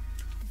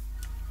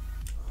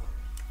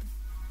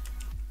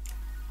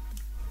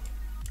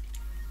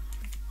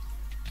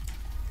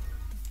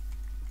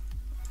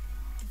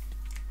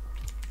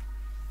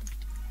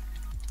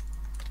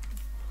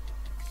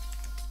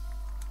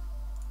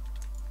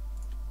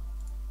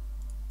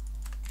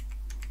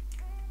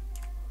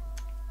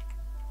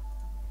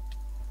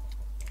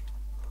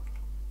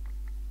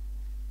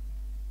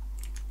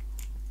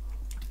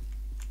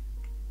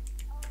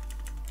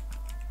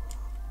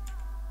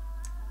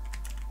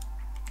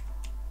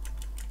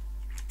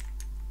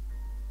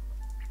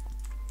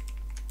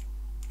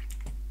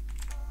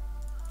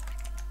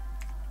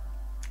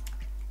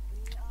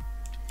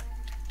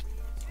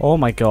 Oh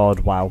my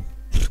god, wow.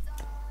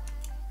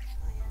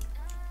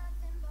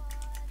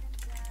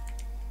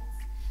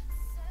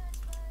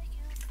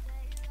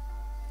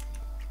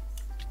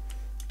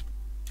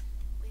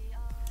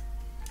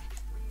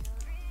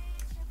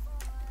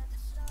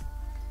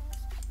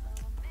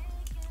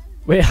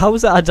 Wait, how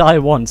is it I die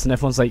once and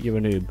everyone's like, you're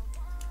a noob?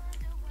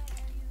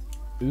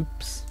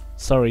 Oops.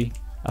 Sorry.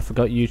 I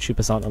forgot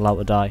YouTubers aren't allowed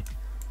to die.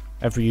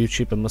 Every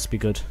YouTuber must be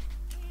good.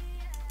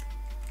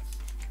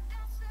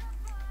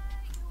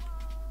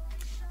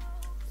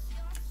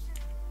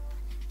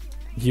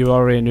 You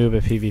are a noob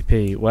at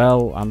PvP.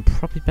 Well, I'm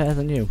probably better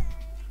than you.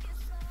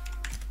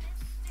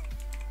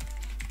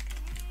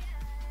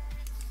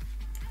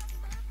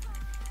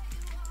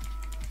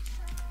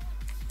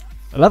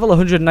 Level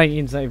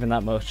 119 is not even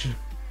that much.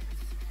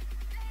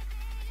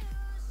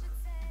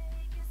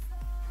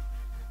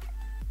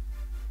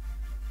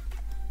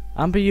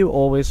 Amber, you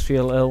always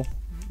feel ill.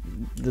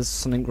 There's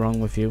something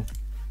wrong with you.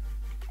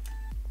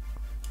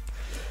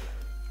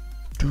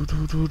 Come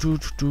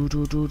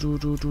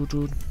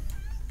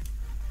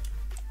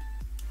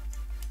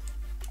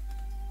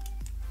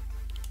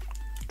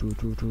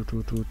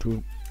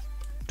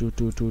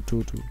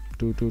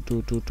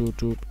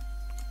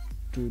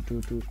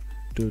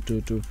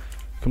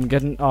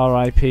get an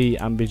RIP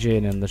Amber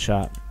Jane in the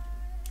chat.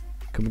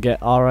 Come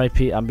get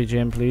RIP Amber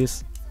Jane,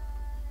 please.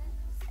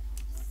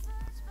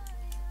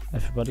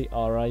 Everybody,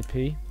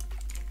 RIP.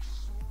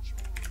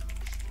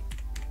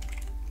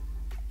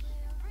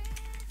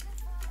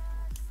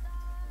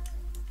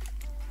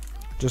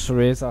 Just for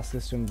Razer, ask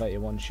this to invite you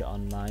one shot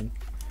online.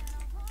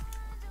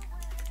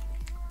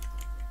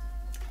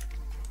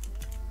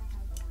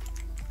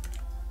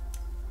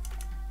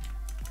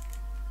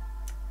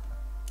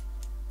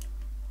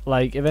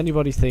 Like, if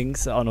anybody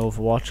thinks on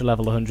Overwatch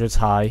level 100 is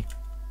high,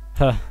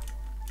 huh,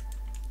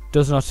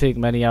 does not take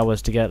many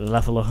hours to get to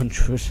level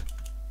 100.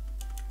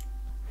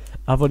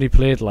 I've only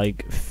played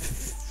like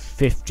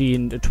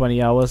 15 to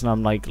 20 hours and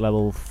I'm like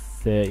level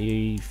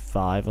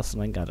 35 or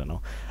something, I don't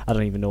know. I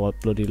don't even know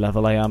what bloody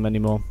level I am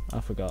anymore, I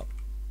forgot.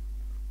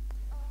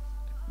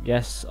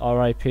 Yes,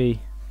 RIP.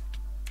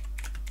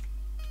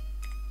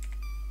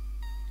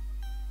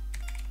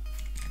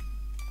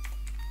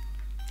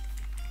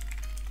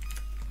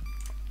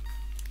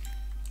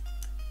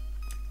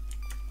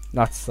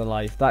 That's the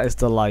life, that is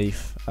the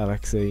life,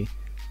 Alexei.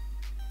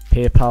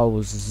 PayPal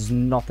was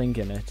nothing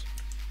in it.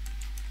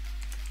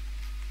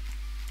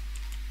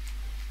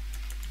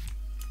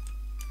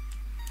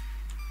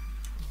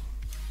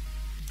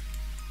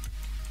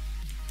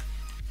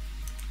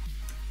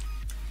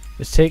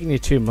 It's taking you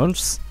 2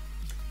 months.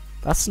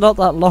 That's not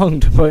that long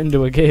to put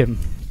into a game.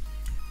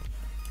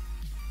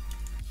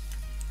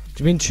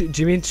 Do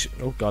you mean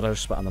oh god, I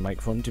just spat on the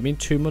microphone. Do you mean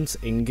 2 months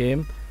in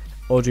game,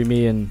 or do you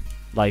mean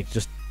like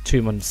just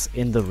 2 months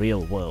in the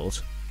real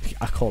world?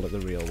 I call it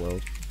the real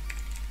world.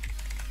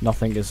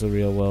 Nothing is the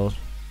real world.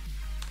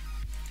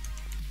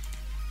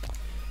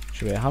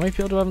 How many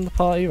people do I have in the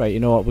party? Right, you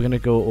know what? We're gonna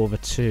go over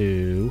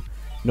to.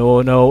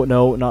 No,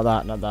 not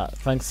that.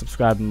 Thanks for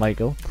subscribing,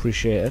 Michael.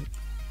 Appreciate it.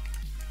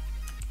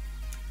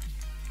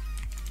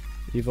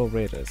 Evil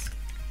Raiders.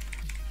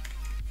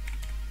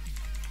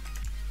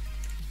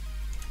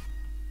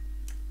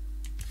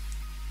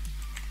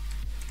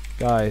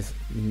 Guys,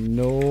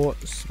 no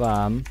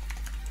spam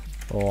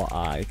or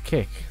I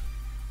kick.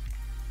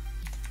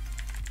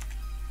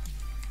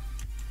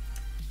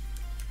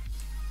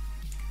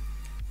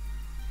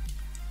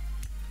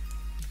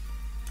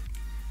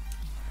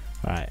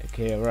 Right,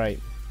 okay, right.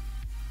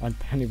 And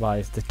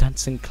Pennywise, the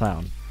dancing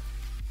clown.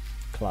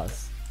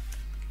 Class.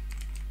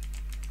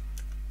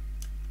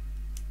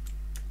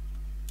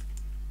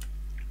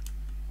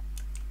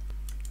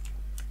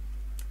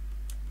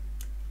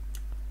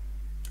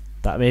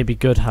 That may be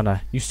good,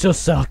 Hannah. You still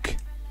suck.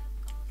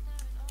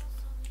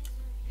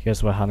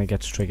 Here's where Hannah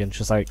gets triggered.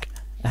 She's like,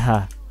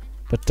 aha.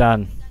 But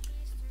Dan,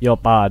 you're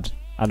bad.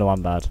 I know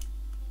I'm bad.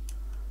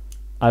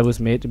 I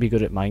was made to be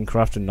good at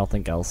Minecraft and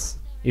nothing else.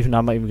 Even though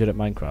I'm not even good at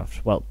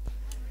Minecraft. Well,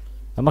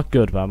 I'm not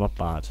good, but I'm not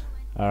bad.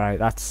 Alright,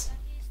 that's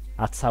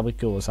how it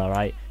goes,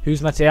 alright?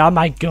 Who's my team? Oh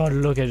my god,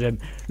 look at him.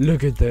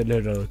 Look at the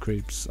little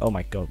creeps. Oh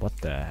my god, what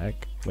the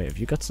heck? Wait, have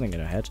you got something in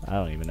your head? I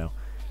don't even know.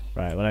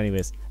 Right, well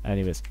anyways,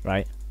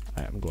 right?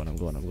 Alright, I'm going.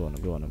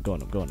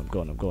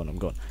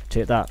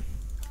 Take that.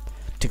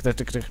 Take that.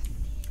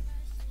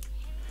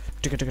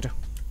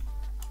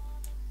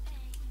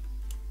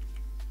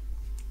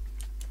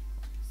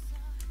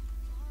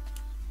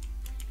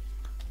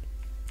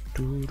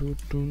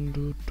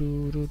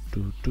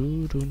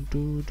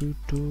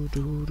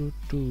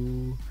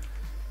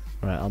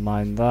 Right, I'll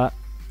mine that,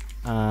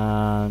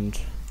 and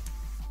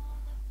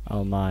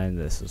I'll mine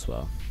this as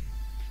well.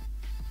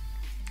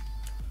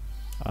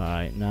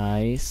 Alright,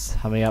 nice.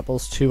 How many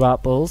apples? 2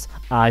 apples.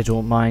 I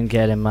don't mind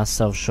getting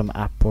myself some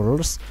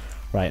apples.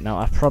 Right, now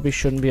I probably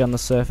shouldn't be on the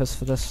surface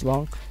for this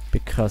long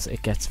because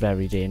it gets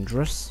very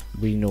dangerous.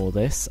 We know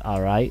this,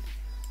 alright.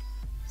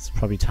 It's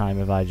probably time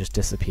if I just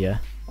disappear.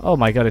 Oh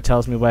my god, it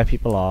tells me where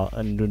people are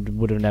and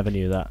would have never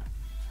knew that.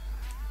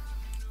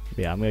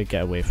 Yeah, I'm going to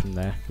get away from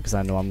there because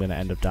I know I'm going to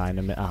end up dying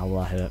a minute. Ah, will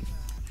I hit it?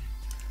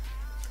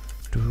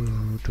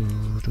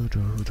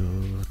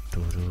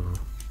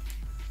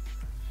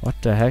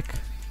 What the heck?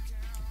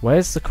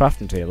 Where's the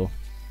crafting table?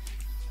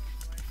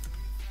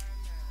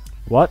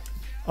 What?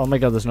 Oh my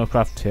god, there's no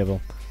crafting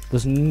table.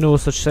 There's no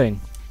such thing.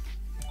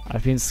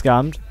 I've been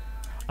scammed.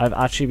 I've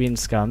actually been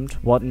scammed.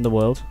 What in the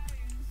world?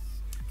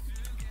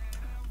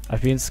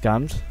 I've been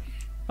scammed.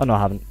 Oh no, I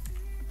haven't.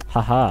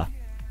 Haha.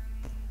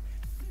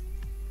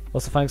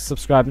 Also, thanks for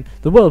subscribing.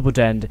 The world would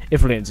end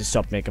if latency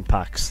stopped making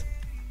packs.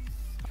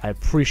 I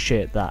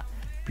appreciate that.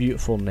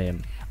 Beautiful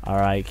name.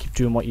 Alright, keep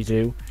doing what you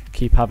do.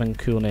 Keep having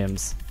cool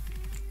names.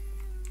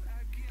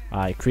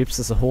 Alright, Creeps,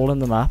 there's a hole in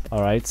the map.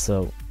 Alright,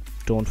 so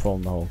don't fall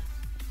in the hole.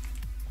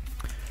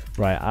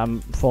 Right,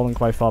 I'm falling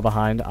quite far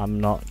behind. I'm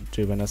not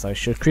doing as I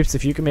should. Creeps,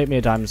 if you can make me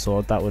a diamond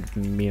sword, that would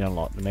mean a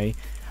lot to me.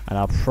 And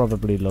I'll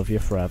probably love you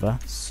forever.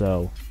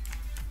 So...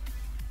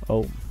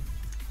 Oh.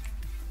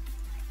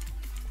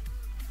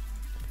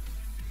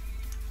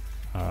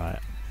 Alright.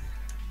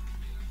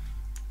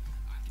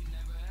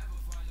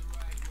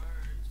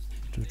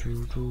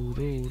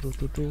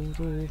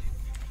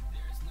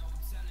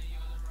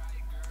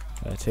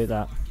 Take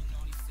that.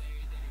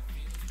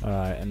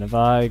 Alright, and if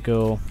I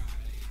go...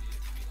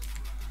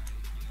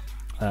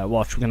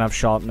 watch, we're gonna have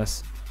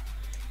sharpness.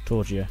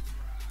 Told you.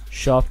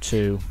 Sharp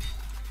 2.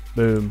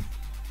 Boom.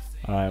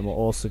 Alright, we're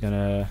also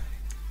gonna...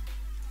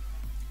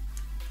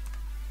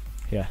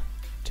 Yeah,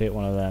 take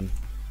one of them.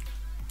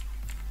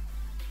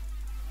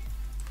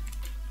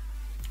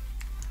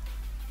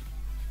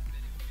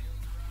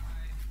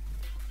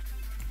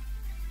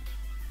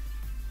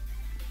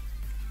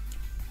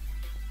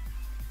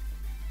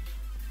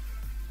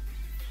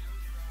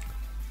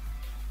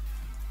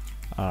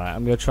 Alright,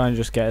 I'm going to try and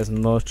just get as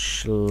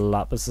much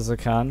lapis as I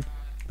can,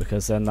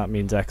 because then that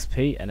means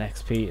XP, and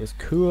XP is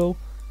cool.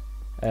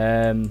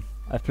 I've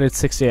played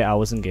 68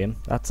 hours in game.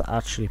 That's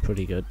actually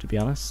pretty good, to be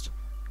honest.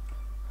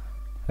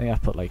 I think I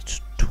put like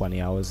 20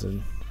 hours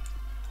in.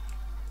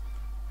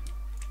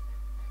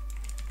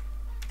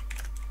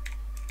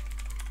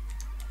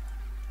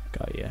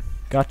 Got ya.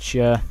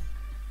 Gotcha.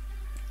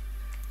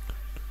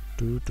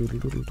 Come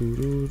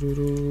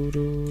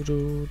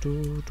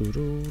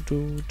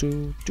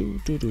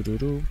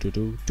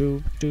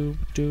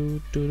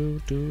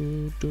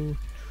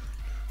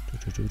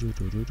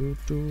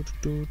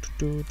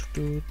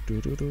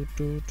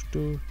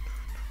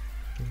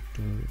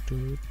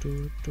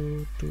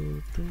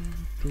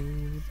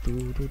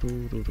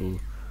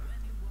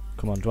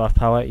on, do I have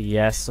power?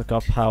 Yes, I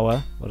got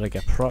power. What did I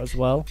get? Prot as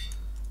well.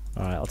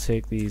 Alright, I'll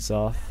take these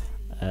off.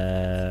 Throw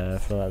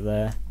that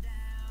there.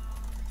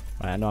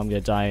 Right, I know I'm gonna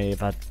die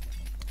if I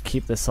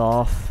keep this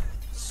off,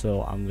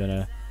 so I'm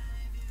gonna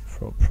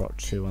throw Prot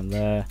 2 on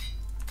there,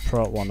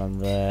 Prot 1 on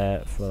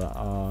there, throw that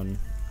on.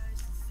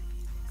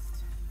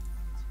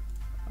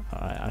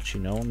 Alright, actually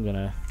no, I'm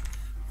gonna...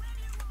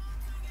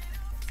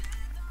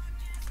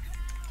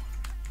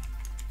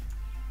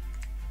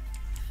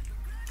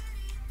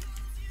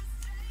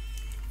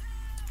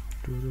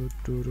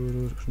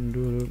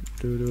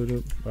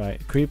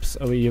 Right, Creeps,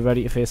 are you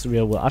ready to face the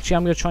real world? Actually,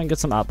 I'm gonna try and get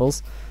some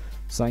apples.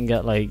 So I can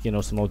get, like, you know,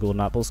 some more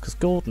golden apples, because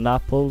golden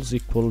apples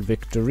equal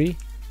victory,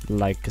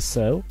 like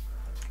so.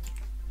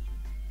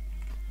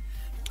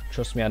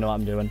 Trust me, I know what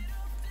I'm doing.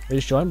 I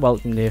just joined.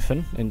 Welcome,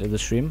 Nathan, into the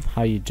stream.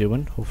 How you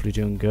doing? Hopefully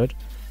doing good.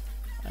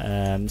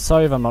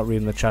 Sorry if I'm not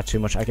reading the chat too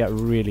much. I get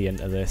really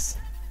into this.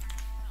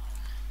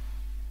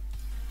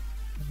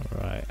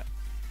 Alright.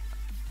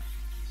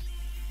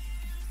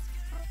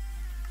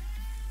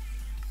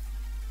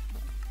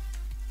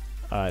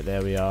 Alright,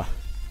 there we are.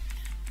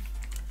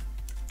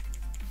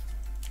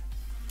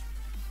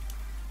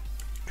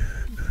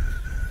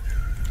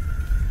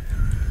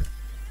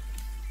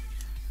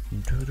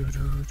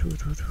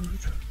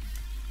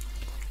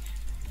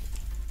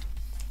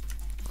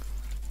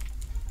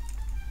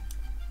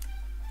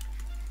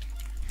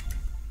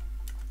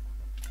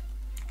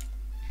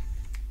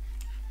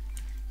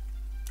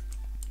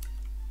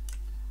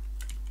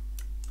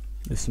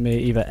 This may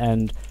either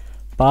end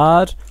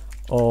bad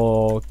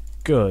or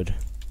good.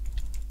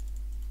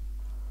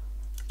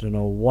 Don't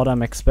know what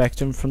I'm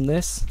expecting from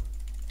this.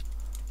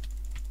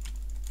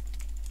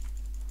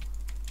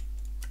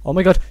 Oh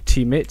my god,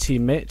 teammate,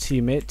 teammate,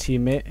 teammate,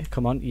 teammate.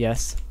 Come on,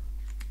 yes.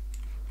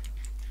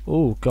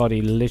 Oh god,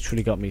 he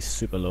literally got me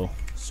super low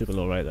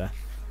right there.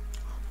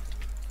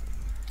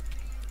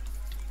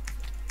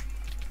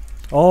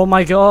 Oh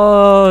my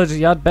god,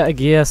 you had better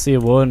gear, so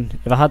you won.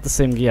 If I had the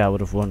same gear, I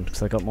would have won,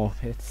 because I got more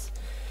hits.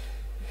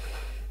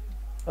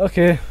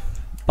 Okay,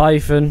 bye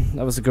Finn,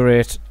 that was a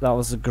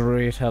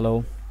great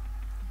hello.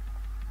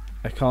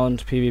 I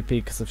can't PvP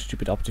because of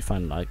stupid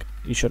Optifine lag.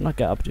 You should not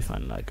get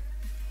Optifine lag.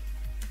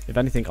 If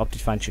anything,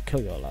 Optifine should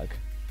kill your lag.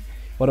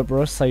 What up,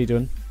 bros? How you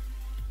doing?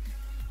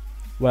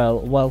 Well,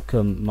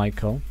 welcome,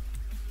 Michael.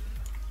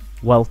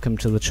 Welcome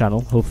to the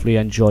channel. Hopefully you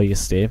enjoy your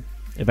stay.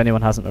 If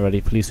anyone hasn't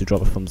already, please do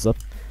drop a thumbs up.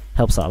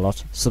 Helps out a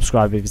lot.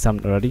 Subscribe if you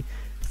haven't already.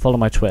 Follow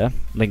my Twitter,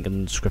 link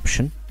in the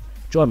description.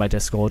 Join my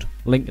Discord,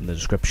 link in the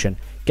description.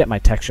 Get my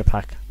texture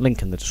pack,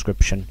 link in the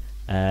description.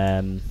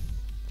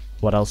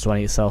 What else do I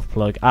need to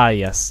self-plug? Ah,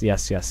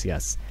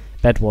 yes.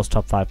 Bed Wars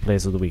top 5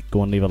 plays of the week.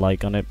 Go and leave a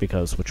like on it,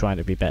 because we're trying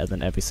to be better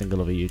than every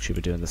single other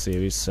YouTuber doing the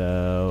series.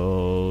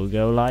 So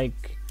go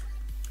like.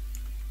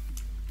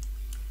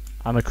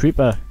 I'm a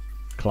creeper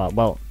cloud.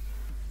 Well,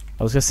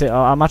 I was gonna say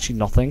I'm actually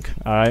nothing.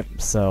 Alright,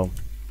 so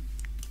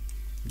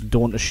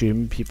don't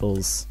assume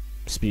people's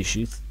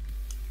species.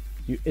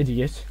 You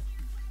idiot.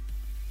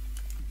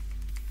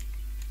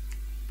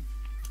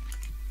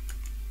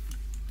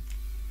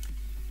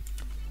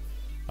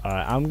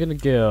 Alright, I'm gonna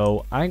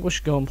go. I think we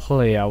should go and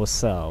play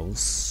ourselves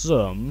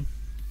some.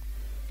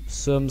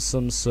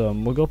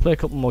 We'll go play a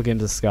couple more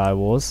games of Sky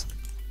Wars.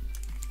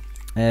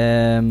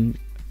 Did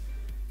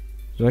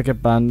I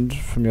get banned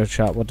from your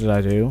chat? What did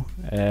I do?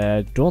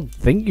 Don't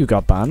think you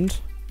got banned.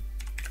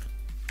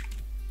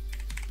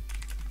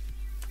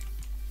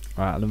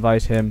 Alright, I'll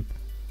invite him.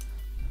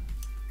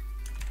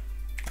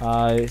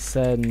 I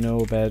said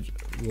no bed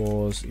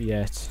wars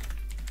yet.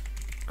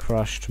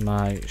 Crashed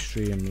my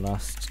stream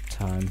last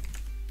time.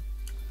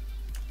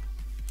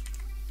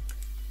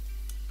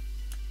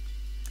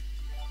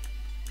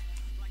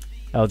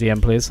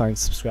 LDM please,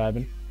 thanks for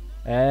subscribing.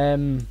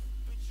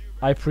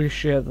 I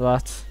appreciate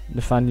that,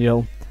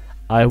 Nathaniel.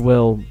 I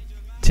will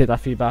take that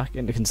feedback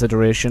into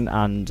consideration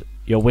and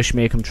your wish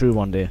may come true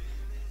one day.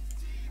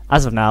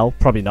 As of now,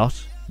 probably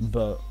not,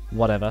 but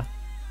whatever.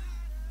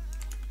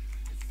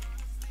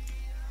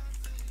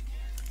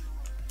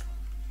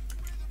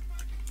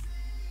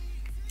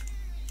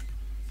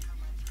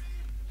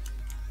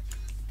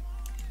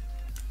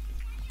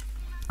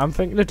 I'm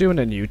thinking of doing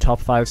a new top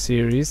 5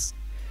 series.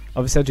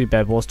 Obviously I do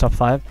Bed Wars top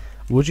 5.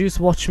 Would you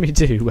watch me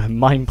do a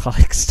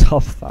Mineplex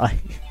top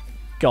 5?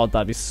 God,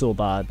 that'd be so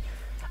bad.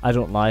 I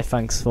don't lie.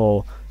 Thanks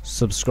for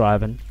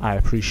subscribing. I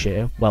appreciate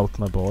it.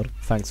 Welcome aboard.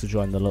 Thanks for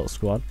joining the little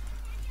squad.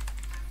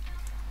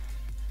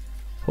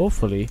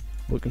 Hopefully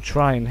we can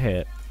try and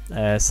hit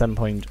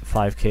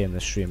 7.5k in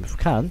this stream. If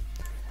we can,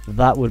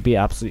 that would be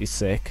absolutely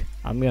sick.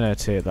 I'm gonna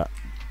take that.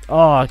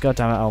 Oh god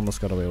damn it, I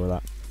almost got away with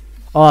that.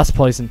 Oh, that's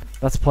poison.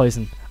 That's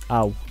poison.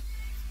 Ow.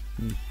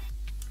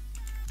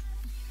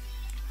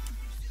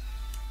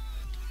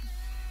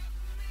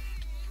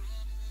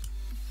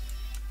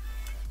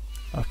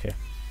 Okay.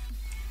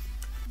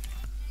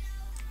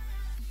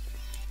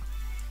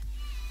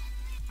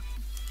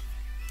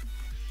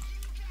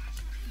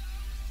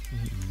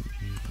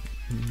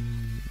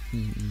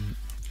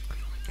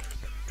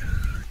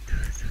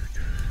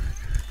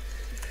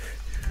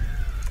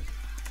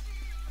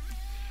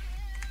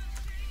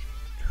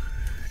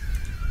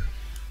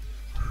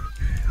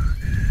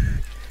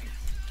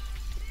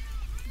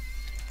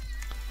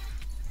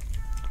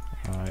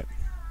 Alright.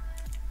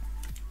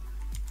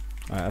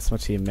 Alright, that's my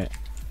teammate.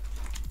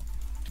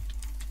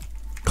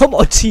 Come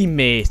on,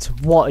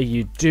 teammate! What are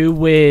you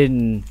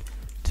doing?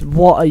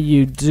 What are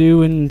you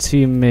doing,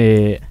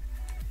 teammate?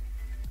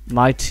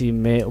 My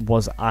teammate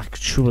was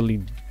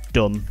actually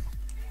dumb.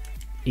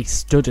 He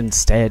stood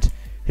instead,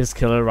 his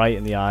killer right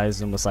in the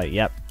eyes, and was like,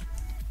 yep,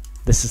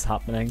 this is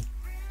happening.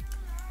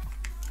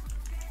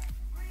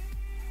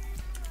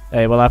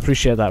 Hey, well, I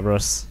appreciate that,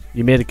 Russ.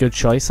 You made a good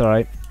choice,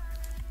 alright?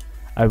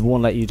 I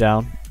won't let you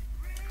down.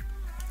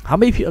 How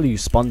many people are you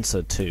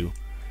sponsored to,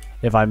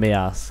 if I may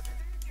ask?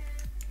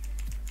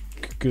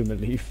 Gooma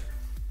leaf.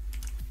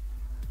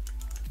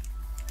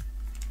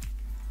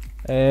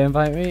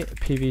 Invite me.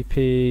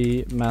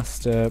 PvP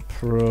Master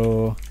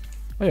Pro. Oh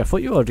yeah, I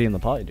thought you were already in the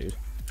party, dude.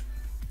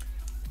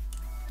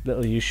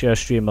 Little you sure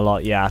stream a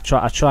lot. Yeah, I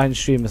try and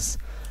stream as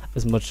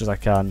much as I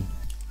can.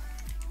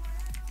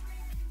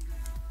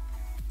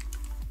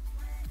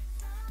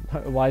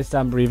 Why is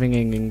Dan breathing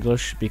in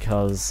English?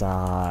 Because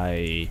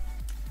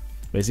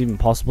it's even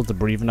possible to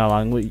breathe in our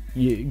language.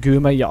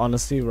 Gooma, you're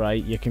honestly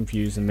right. You're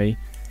confusing me.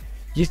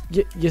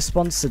 You're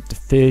sponsored to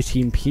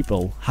 13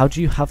 people. How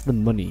do you have the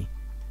money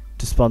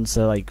to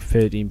sponsor like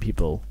 13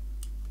 people?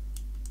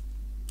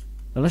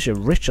 Unless you're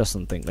rich or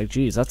something. Like,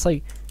 geez, that's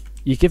like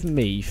you're giving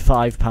me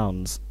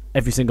 £5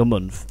 every single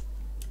month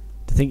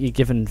to think you're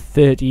giving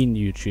 13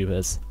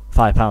 YouTubers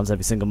 £5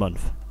 every single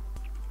month.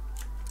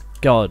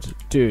 God,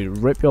 dude,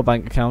 rip your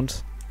bank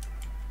account.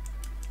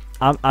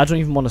 I don't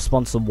even want to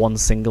sponsor one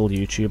single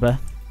YouTuber.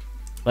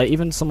 Like,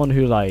 even someone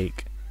who,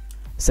 like,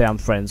 say I'm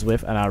friends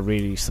with and I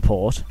really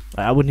support.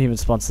 Like, I wouldn't even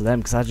sponsor them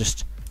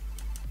because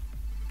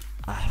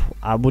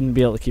I wouldn't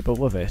be able to keep up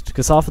with it.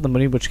 Because half of the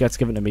money which gets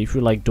given to me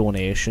through, like,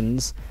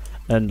 donations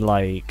and,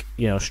 like,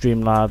 you know,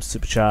 Streamlabs,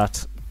 Super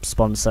Chat,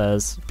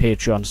 sponsors,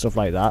 Patreon, stuff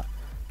like that,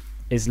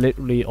 is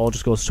literally all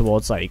just goes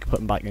towards, like,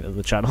 putting back into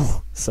the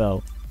channel.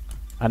 So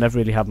I never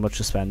really have much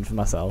to spend for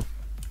myself.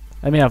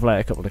 I may have,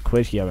 like, a couple of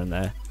quid here and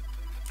there.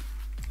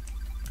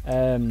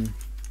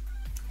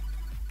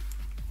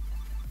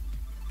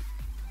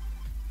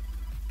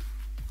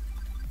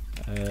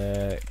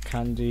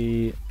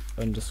 Candy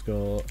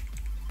underscore.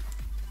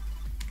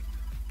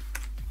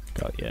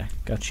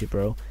 Got you,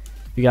 bro.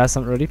 If you guys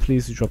haven't already,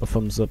 please do drop a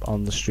thumbs up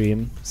on the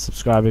stream.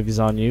 Subscribe if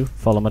you're new.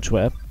 Follow my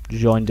Twitter.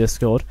 Join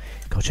Discord.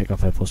 Go check out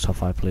Hypixel's top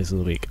 5 plays of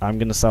the week. I'm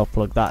gonna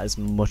self-plug that as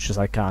much as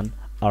I can.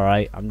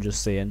 Alright, I'm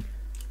just saying.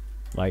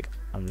 Like,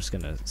 I'm just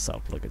gonna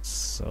self-plug it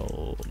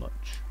so much.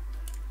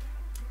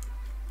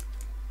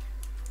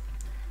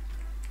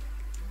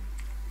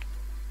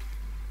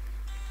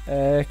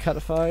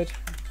 Catified.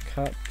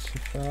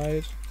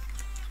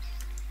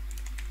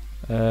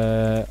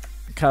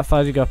 Can't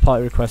find you got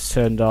party requests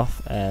turned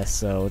off,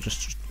 so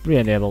just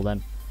re-enable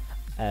them,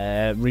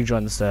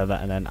 rejoin the server,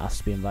 and then ask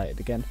to be invited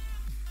again.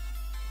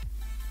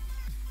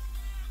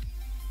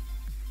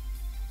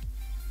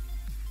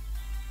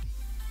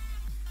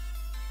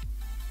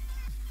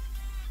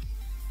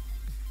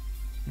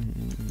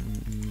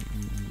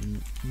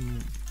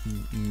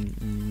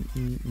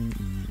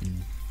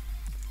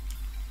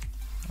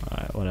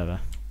 Alright, whatever.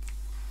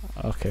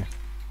 Okay.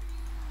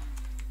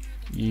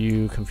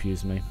 You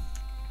confuse me.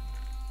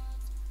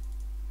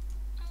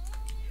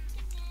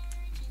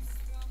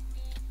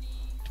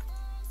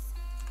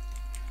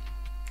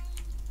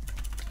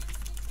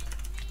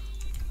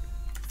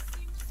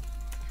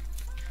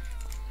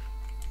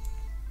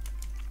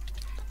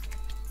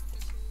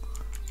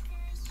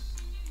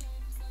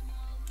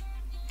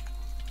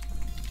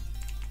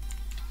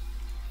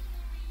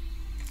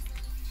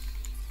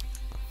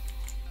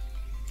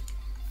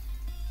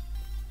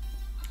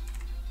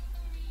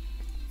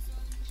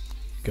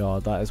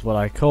 God, that is what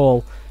I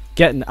call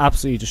getting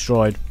absolutely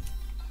destroyed.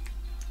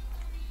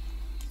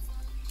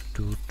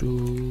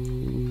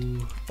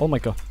 Oh my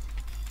god.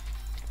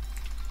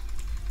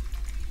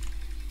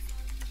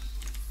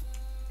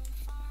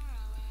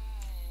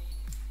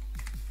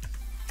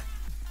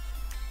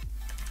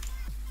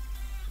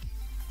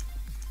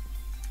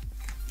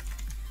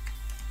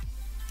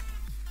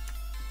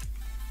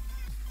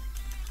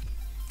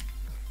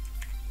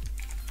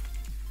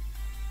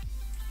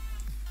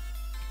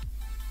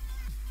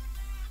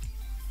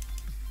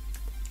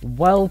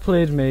 Well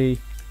played, me.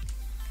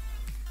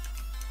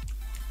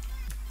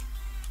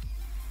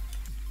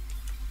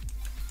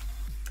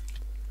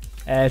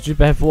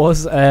 Bev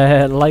was,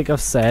 like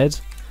I've said,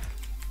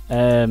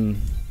 last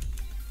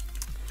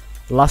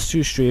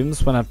two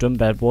streams when I've done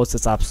bed wars,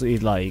 it's absolutely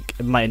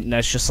like, my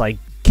internet's just like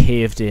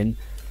caved in.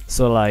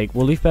 So like,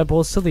 we'll leave bed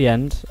wars till the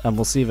end, and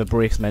we'll see if it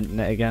breaks my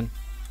internet again.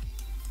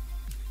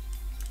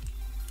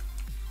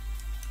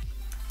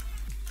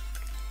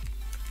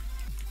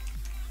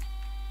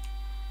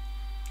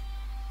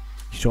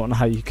 You don't know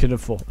how you can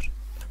afford.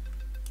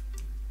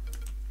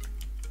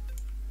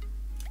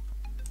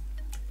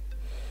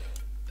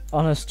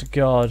 Honest to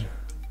God.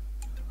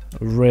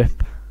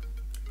 Rip.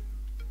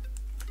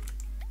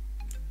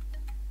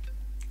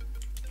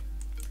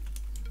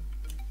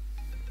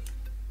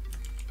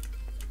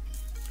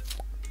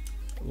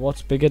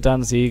 What's bigger,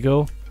 Dan's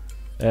ego?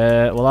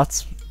 Well,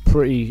 that's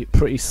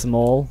pretty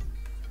small.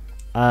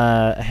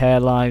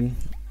 Hairline,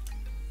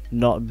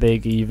 not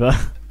big either.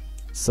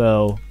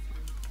 So,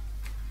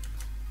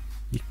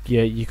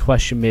 your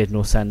question made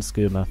no sense,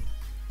 Goomer.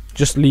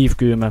 Just leave,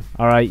 Goomer.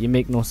 Alright, you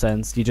make no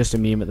sense. You're just a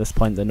meme at this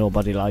point that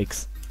nobody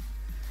likes.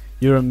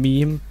 You're a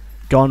meme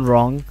gone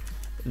wrong.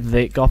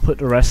 They got put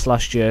to rest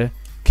last year,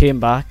 came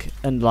back,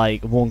 and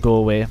like won't go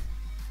away.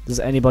 Does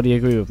anybody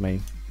agree with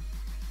me?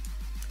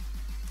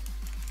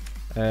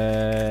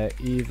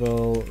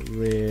 Evil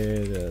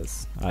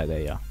Raiders. Alright,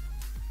 there you are.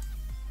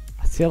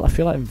 I feel like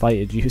I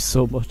invited you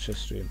so much this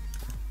stream.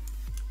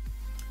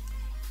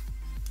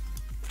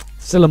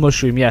 Still a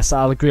mushroom, yes,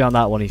 I'll agree on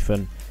that one,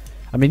 Ethan.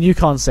 I mean, you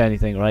can't say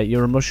anything, right?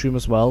 You're a mushroom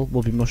as well.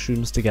 We'll be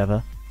mushrooms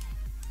together.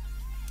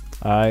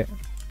 Alright.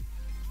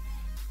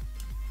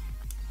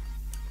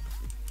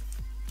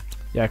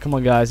 Yeah, come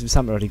on, guys. If you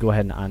haven't already, go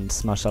ahead and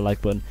smash that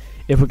like button.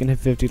 If we can hit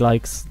 50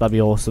 likes, that'd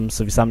be awesome.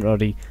 So if you haven't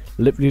already,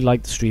 literally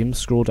like the stream,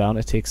 scroll down.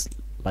 It takes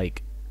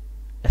like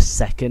a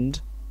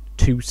second,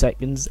 2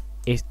 seconds,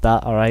 if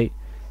that, alright?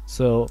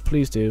 So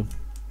please do.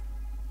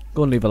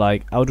 Go and leave a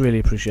like. I would really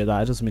appreciate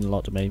that. It does mean a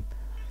lot to me.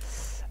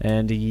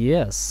 And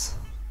yes.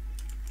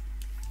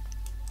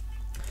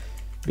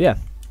 But yeah,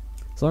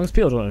 as long as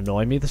people don't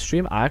annoy me the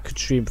stream, I could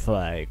stream for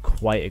like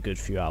quite a good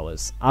few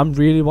hours. I'm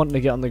really wanting to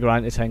get on the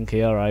grind to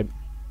 10k, alright?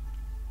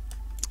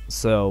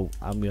 So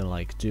I'm gonna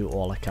like do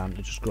all I can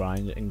to just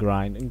grind and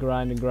grind and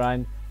grind and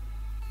grind.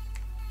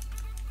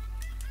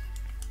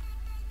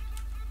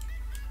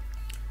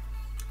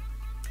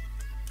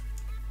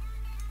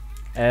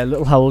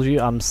 Little, how old are you?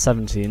 I'm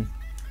 17.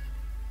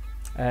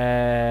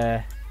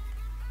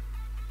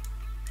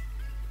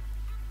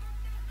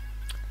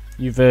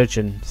 You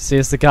virgin.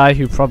 Says the guy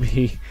who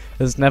probably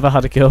has never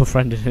had a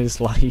girlfriend in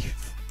his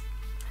life.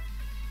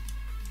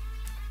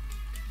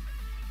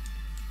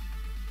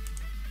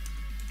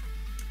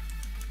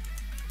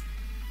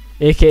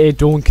 AKA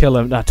don't kill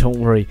him. Nah, don't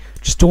worry.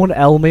 Just don't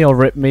L me or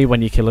rip me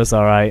when you kill us,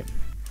 alright?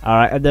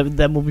 Alright, and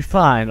then we'll be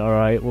fine,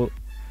 alright? Well,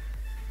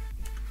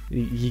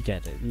 you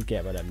get it. You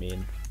get what I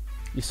mean.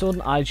 You saw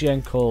an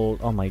IGN called...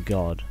 Oh my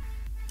god.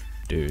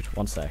 Dude,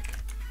 one sec.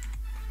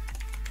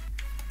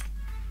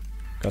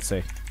 God's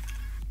sake.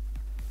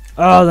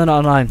 Oh, they're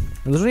not online.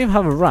 They don't even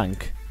have a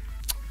rank.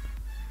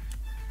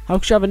 How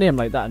could you have a name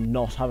like that and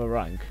not have a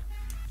rank?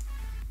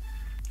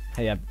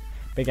 Hey, yeah,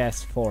 big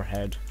ass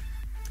forehead.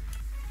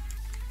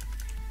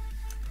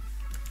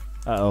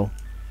 Uh oh.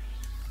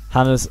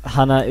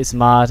 Hannah is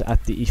mad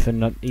at the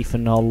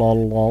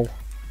ethanol.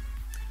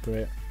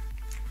 Great.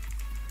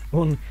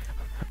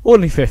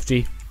 Only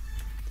 50.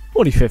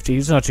 Only 50.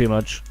 It's not too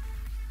much.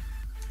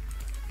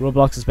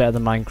 Roblox is better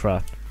than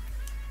Minecraft.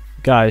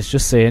 Guys,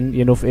 just saying,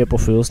 you know, for April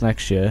Fools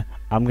next year,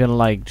 I'm gonna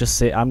like just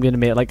say I'm gonna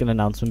make like an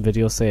announcement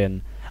video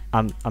saying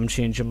I'm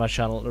changing my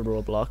channel to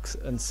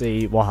Roblox and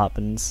see what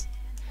happens.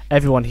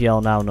 Everyone here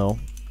will now know,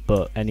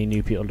 but any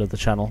new people to the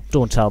channel,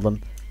 don't tell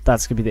them.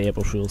 That's gonna be the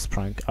April Fools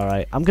prank.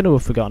 Alright, I'm gonna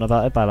have forgotten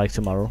about it by like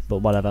tomorrow, but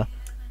whatever.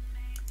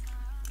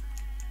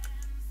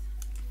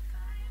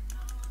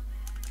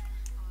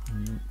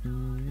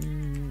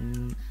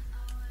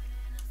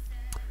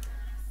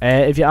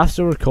 If you're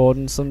after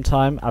recording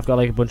sometime, I've got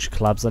like a bunch of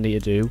collabs I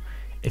need to do.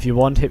 If you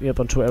want, hit me up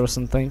on Twitter or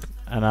something,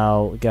 and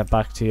I'll get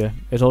back to you.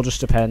 It all just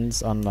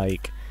depends on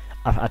like,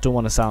 I don't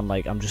want to sound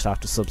like I'm just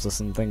after subs or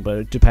something, but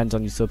it depends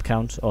on your sub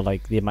count or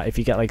like the amount. If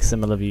you get like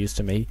similar views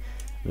to me,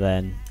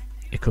 then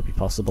it could be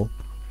possible.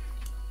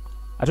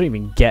 I don't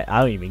even get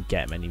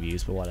many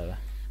views, but whatever.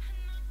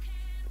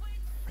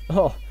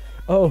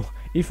 Oh,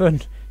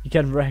 Ethan, you're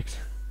getting wrecked.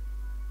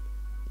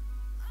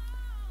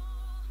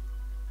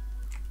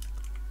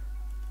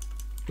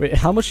 Wait,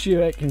 how much do you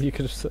reckon you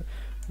could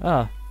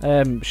have...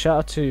 shout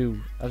out to...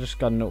 I just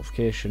got a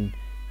notification.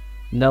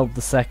 Neld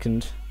the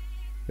Second.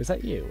 Is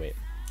that you? Wait.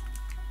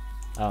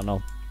 I don't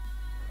know.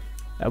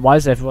 Why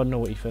does everyone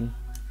know Ethan?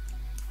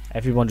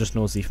 Everyone just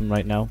knows Ethan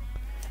right now.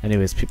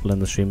 Anyways, people in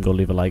the stream, go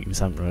leave a like if you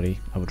haven't already.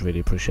 I would really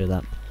appreciate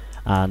that.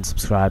 And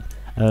subscribe.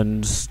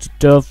 And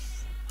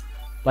stuff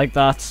like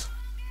that.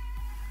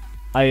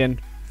 Ian,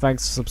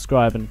 thanks for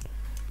subscribing.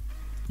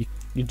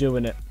 You're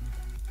doing it.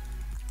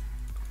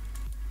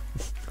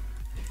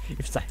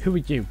 It's like, who are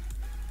you?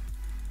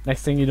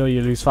 Next thing you know,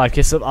 you lose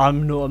 5k sub.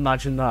 I'm not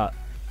imagine that.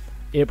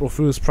 April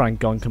Fool's prank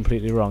gone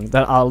completely wrong.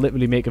 Then I'll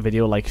literally make a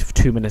video like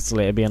 2 minutes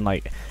later being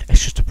like,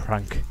 it's just a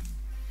prank.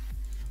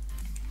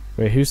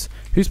 Wait, who's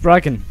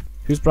bragging?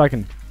 Who's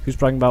bragging? Who's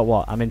bragging about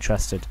what? I'm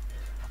interested.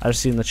 I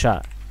just see in the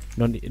chat.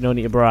 No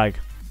need to brag.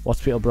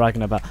 What's people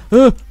bragging about?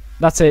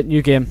 That's it.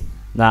 New game.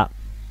 Nah.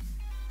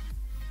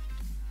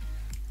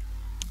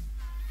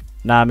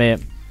 Nah,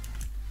 mate.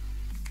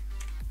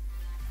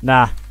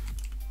 Nah.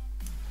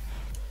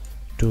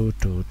 Shout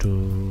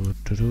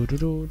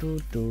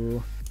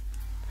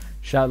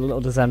out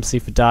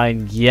LittleDoesMC for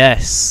dying.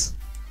 Yes.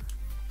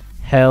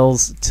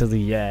 Hells to the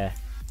yeah.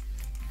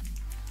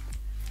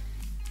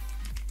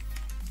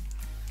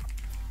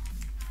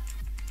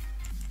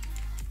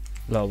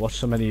 Look, watch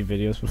so many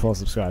videos before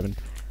subscribing.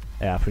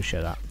 Yeah, I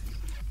appreciate that.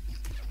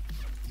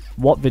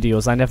 What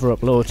videos? I never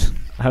upload.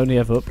 I only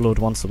ever upload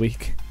once a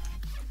week.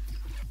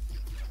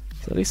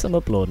 So at least I'm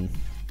uploading.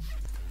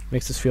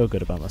 Makes us feel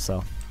good about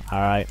myself.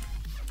 Alright.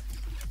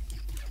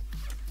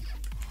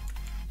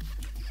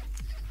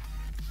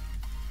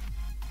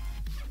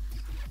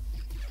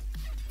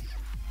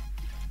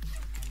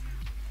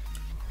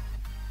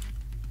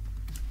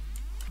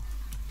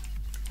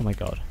 Oh my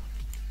god.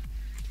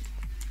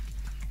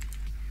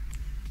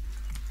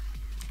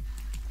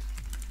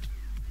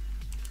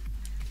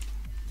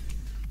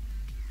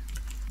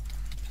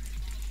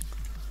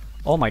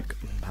 Oh my...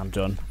 I'm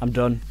done. I'm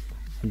done.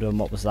 I'm done.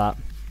 What was that?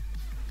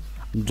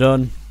 I'm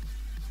done.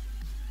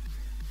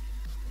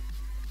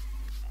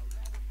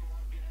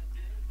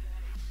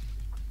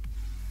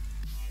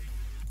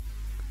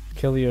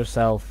 Kill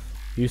yourself.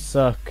 You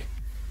suck.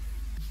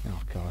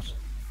 Oh god.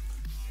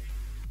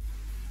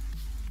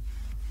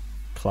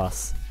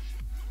 Class.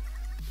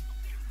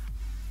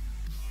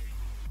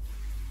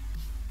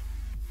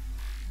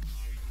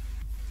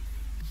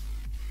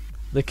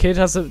 The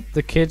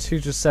kid who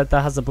just said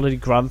that has a bloody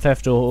Grand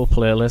Theft Auto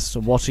playlist.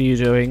 What are you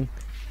doing?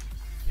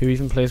 Who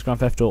even plays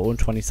Grand Theft Auto in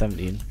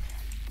 2017?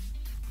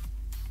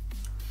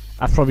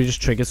 I've probably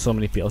just triggered so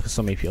many people because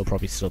so many people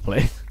probably still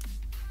play.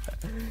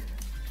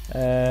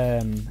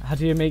 How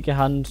do you make your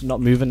hand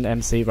not move in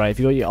MC? Right, if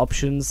you got your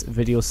options,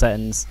 video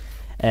settings,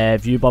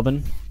 view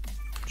bobbing,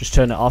 just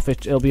turn it off.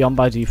 It'll be on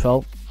by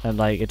default, and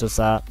like it does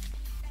that.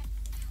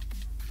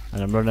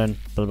 And I'm running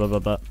blah blah blah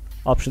blah.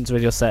 Options,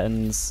 video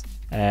settings,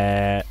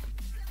 that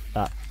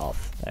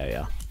off. There we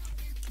are.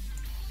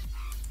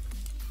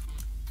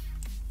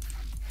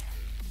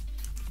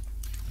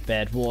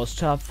 Bed Wars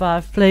top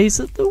 5 plays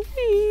of the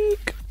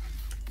week.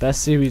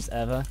 Best series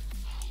ever.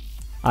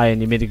 Ian,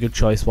 you made a good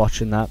choice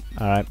watching that.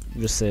 Alright,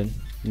 I'm just saying.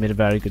 You made a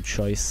very good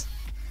choice.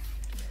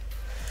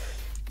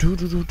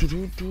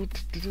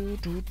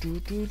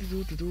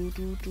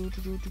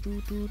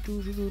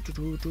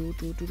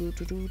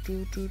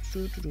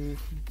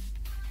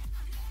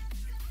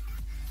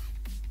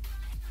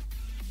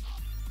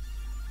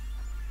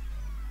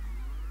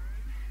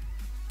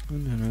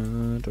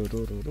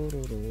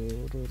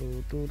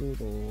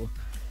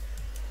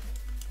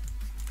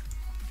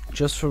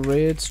 Just for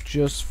raids,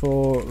 just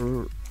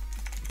for...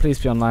 Please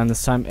be online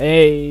this time.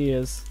 Hey,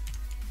 yes.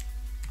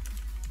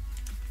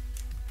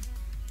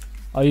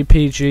 Are you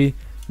PG?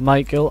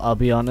 Michael, I'll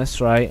be honest,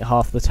 right?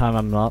 Half the time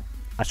I'm not.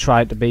 I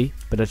tried to be,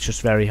 but it's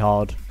just very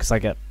hard because I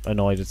get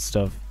annoyed at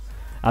stuff.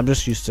 I'm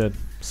just used to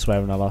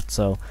swearing a lot,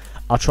 so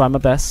I'll try my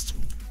best.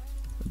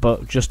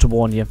 But just to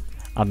warn you,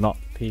 I'm not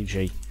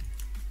PG.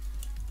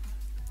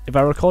 If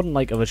I record on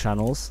like other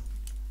channels,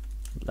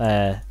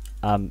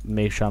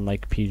 make sure I'm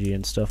like PG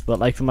and stuff. But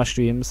like for my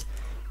streams,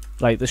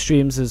 like the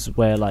streams is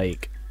where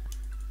like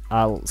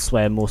I'll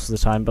swear most of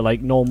the time, but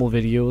like normal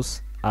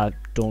videos I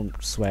don't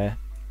swear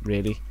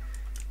really.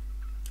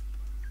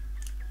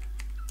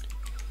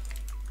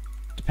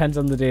 Depends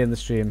on the day in the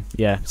stream.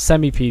 Yeah,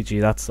 semi PG,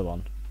 that's the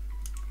one.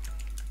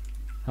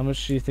 How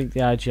much do you think the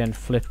IGN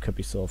flip could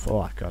be sold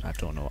for? Oh god, I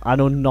don't know. I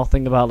know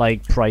nothing about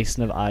like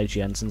pricing of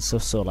IGNs and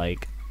stuff, so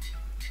like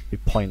it'd be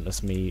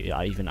pointless me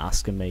even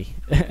asking me.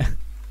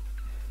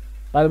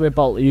 By the way,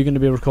 Bolt, are you going to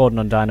be recording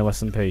on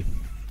DinoSMP?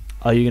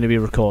 Are you going to be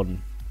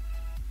recording?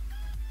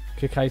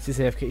 Kikai's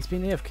AFK. He's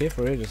been AFK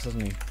for ages,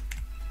 hasn't he?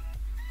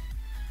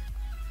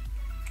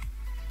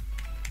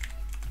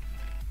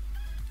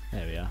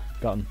 There we are.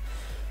 Got him.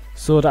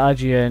 Soda,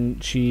 IGN,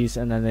 cheese,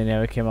 and then they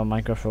never came on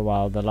Minecraft for a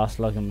while. The last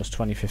login was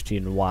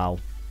 2015. Wow.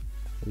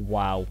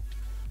 Wow.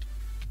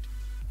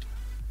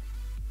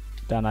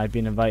 Dan, I've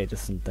been invited to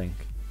something.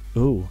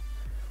 Ooh.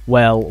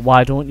 Well,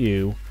 why don't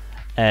you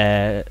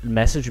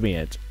message me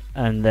it,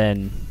 and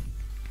then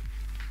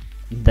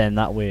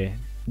that way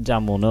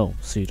Dan will know,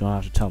 so you don't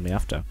have to tell me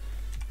after.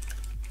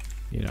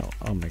 You know,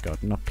 oh my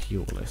god, not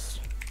pure list.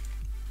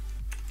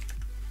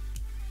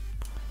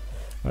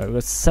 Right, we've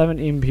got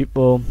 17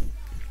 people.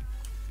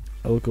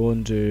 I'll go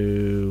and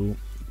do.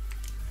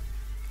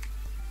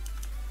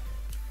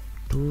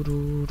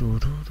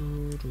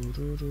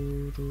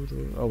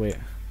 Oh wait,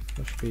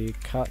 that should be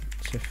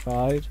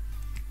catified.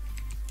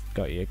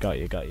 Got you.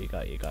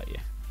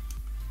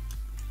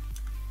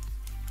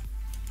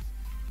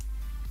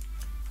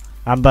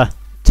 Amber,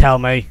 tell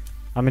me.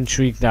 I'm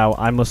intrigued now.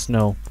 I must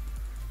know.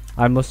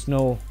 I must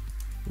know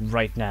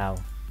right now.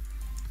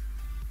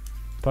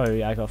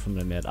 Probably I got from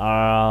the mid.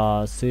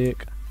 Ah,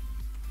 sick.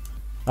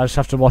 I just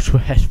have to watch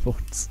with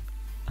headphones.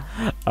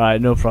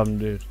 Alright, no problem,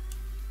 dude.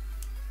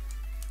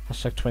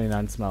 Hashtag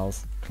 29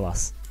 smells.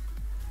 Class.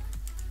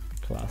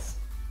 Class.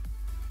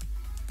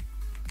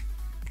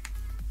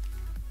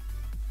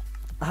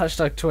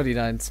 Hashtag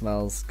 29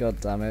 smells.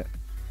 God damn it.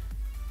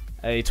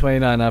 Hey,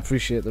 29, I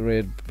appreciate the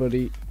raid,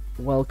 buddy.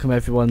 Welcome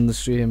everyone in the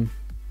stream.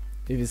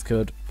 If you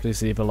could,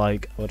 please leave a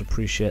like. I would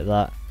appreciate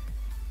that.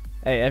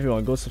 Hey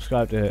everyone, go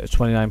subscribe to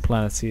 29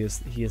 Planets. He is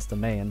the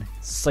man.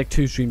 It's like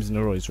 2 streams in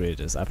a row he's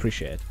raided. I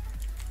appreciate it.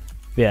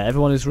 But yeah,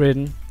 everyone is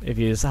raiding. If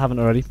you haven't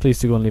already, please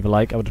do go and leave a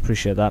like. I would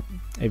appreciate that.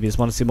 If you just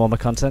want to see more of my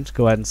content,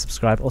 go ahead and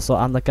subscribe. Also,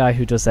 I'm the guy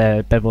who does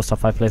Bedwars Top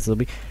 5 places. Will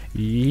be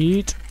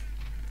yeet,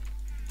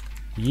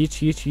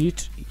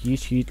 lit,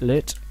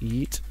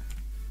 yeet.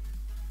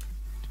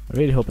 I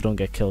really hope I don't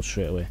get killed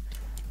straight away.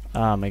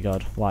 Oh my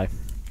god, why?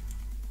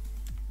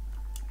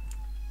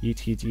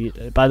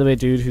 Yeet. By the way,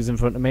 dude who's in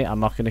front of me, I'm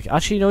not gonna.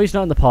 Actually, no, he's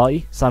not in the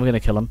party, so I'm gonna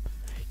kill him.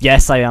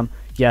 Yes, I am.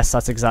 Yes,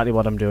 that's exactly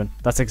what I'm doing.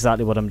 That's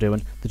exactly what I'm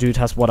doing. The dude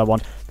has what I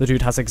want. The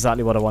dude has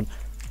exactly what I want.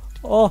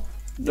 Oh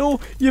no!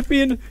 You've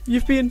been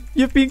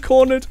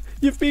cornered.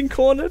 You've been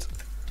cornered.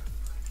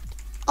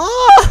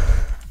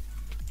 Ah!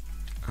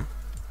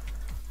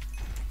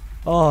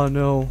 Oh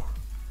no!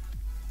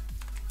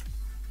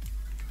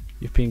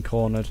 You've been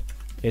cornered.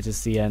 It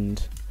is the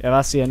end. If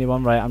I see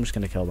anyone, right, I'm just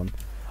gonna kill them.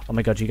 Oh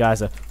my god, you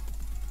guys are.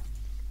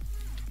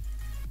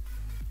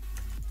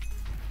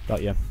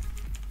 Got you.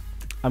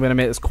 I'm gonna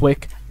make this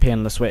quick,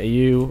 painless way to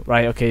you.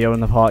 Right, okay, you're in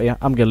the party.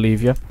 I'm gonna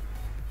leave you.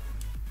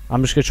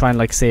 I'm just gonna try and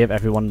like save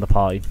everyone in the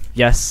party.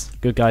 Yes,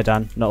 good guy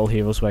Dan. Not all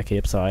heroes wear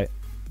capes, alright.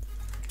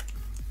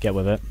 Get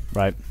with it.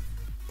 Right.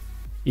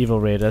 Evil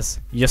raiders.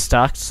 You're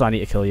stacked, so I need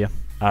to kill you.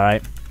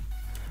 Alright.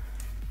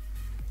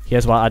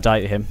 Here's why I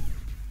die to him.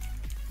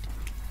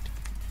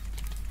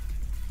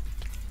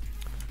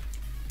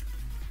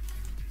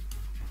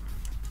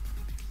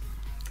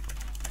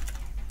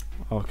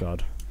 Oh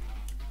god.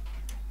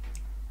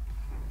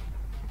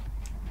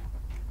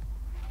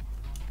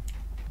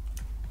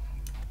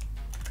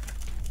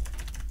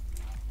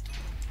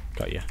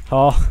 Got you.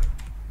 Oh.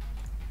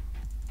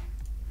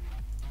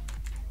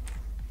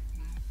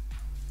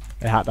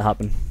 It had to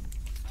happen.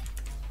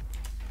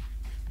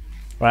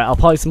 Right, I'll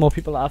probably some more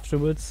people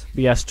afterwards.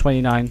 But yes,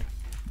 29.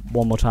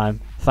 One more time.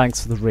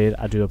 Thanks for the raid.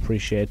 I do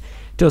appreciate it.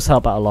 It does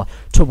help out a lot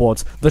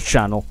towards the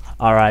channel.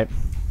 Alright.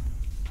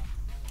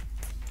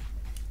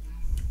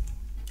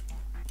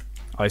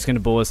 Oh, he's going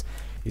to bore us.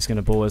 He's going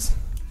to bore us.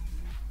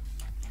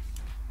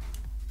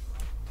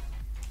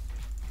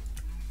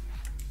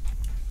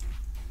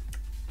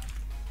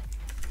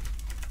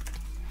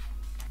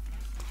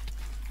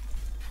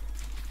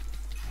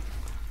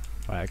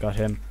 Right, I got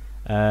him.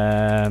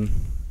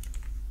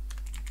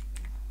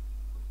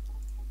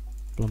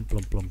 Blum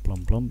blum blum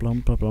blum blum blum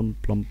blum blum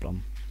blum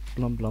blum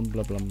blum blum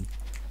blum blum.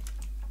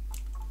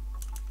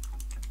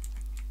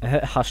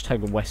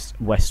 Hashtag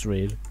West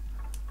raid.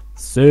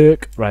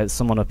 Sick. Right,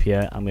 someone up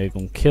here. I'm gonna go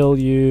and kill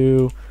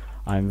you.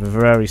 I'm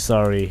very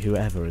sorry,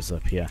 whoever is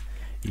up here.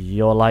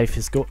 Your life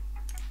is go.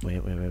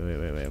 Wait.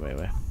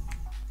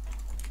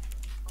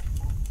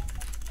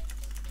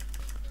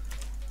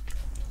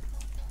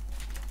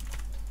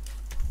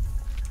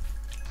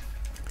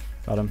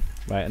 Got him.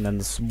 Right, and then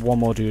there's one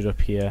more dude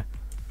up here.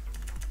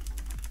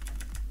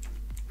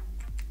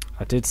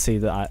 I did see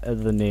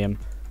the name.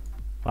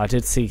 I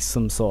did see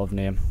some sort of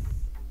name.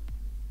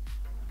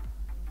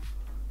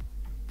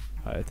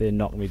 Alright, they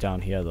knocked me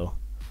down here though.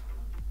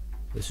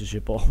 This is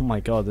your ball. Oh my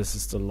god, this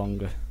is still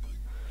longer.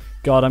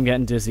 God, I'm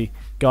getting dizzy.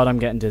 God, I'm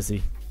getting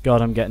dizzy.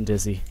 God, I'm getting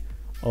dizzy.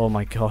 Oh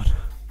my god.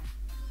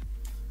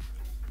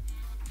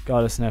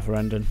 God, it's never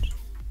ending.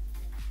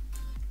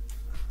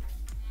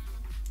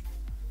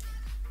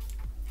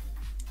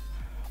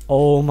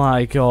 Oh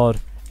my god.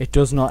 It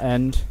does not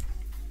end.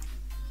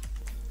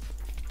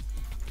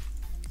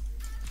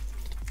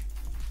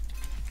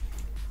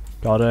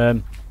 Got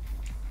him.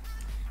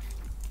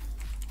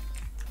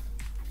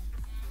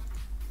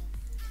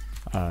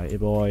 Alright,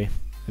 boy.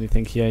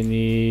 Anything here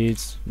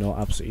needs? No,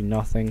 absolutely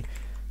nothing.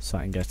 So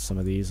I can get some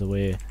of these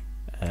away.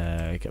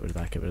 Get rid of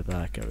that, get rid of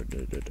that, get rid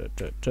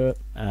of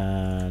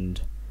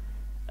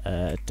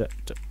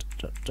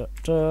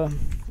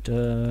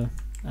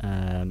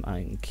and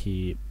I can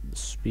keep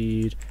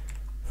speed,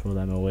 throw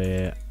them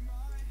away.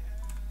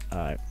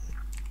 Alright.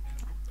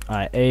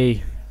 Alright,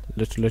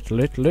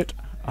 lit.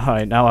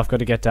 Alright, now I've got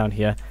to get down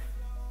here.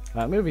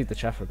 I'm gonna read the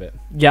chat for a bit.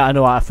 Yeah, I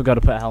know, I forgot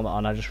to put a helmet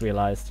on, I just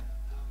realised.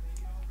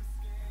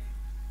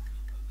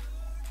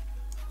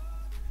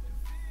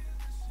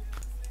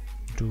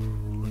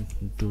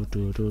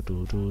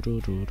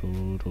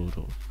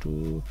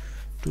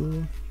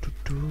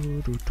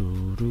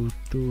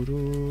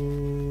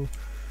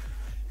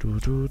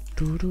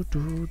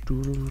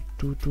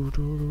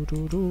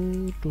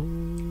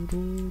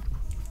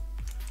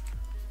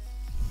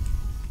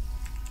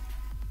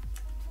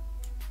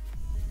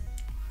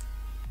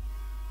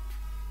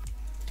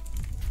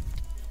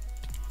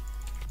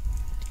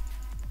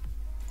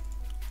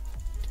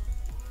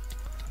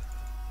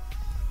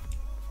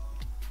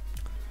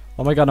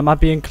 Oh my god, am I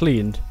being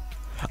cleaned?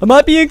 Am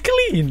I being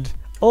cleaned?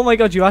 Oh my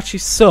god, you actually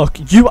suck.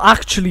 You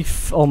actually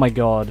oh my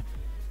god.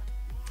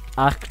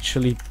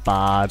 Actually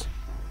bad.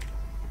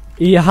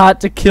 He had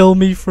to kill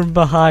me from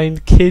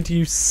behind. Kid,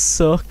 you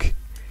suck.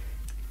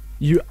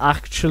 You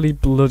actually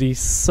bloody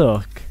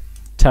suck.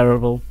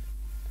 Terrible.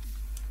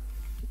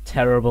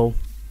 Terrible.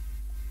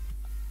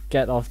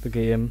 Get off the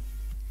game.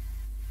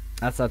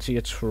 That's actually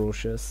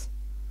atrocious.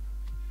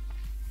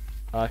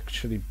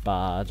 Actually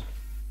bad.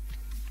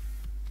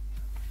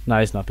 No,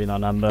 he's not been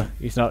on Amber.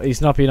 He's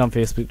not been on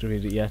Facebook to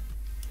read it yet.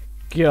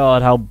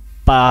 God, how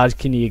bad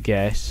can you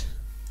get?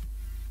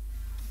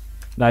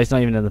 No, he's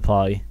not even in the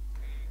party.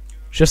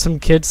 Just some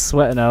kids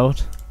sweating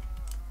out.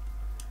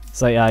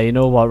 It's like, yeah, you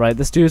know what, right?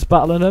 This dude's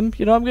battling him.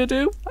 You know what I'm gonna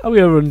do? I'm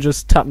gonna run and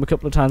just tap him a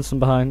couple of times from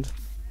behind.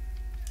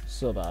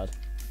 So bad.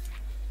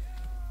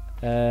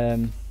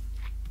 Well,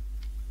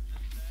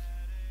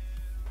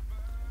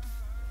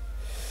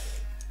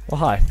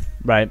 hi.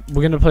 Right,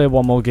 we're gonna play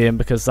one more game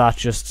because that's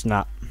just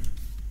not.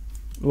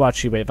 Oh,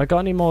 actually, wait, have I got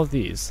any more of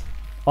these?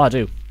 Oh, I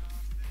do.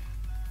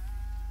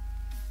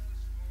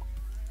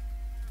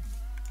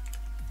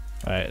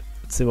 Alright,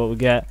 let's see what we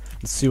get.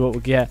 Let's see what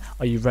we get.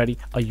 Are you ready?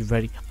 Are you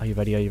ready? Are you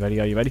ready? Are you ready?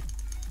 Are you ready?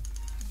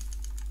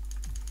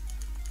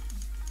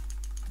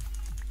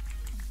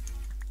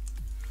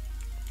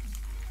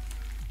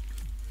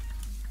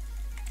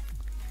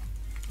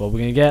 What are we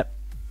gonna get?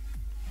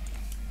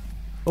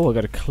 Oh, I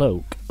got a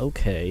cloak.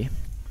 Okay.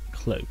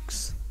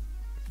 Cloaks.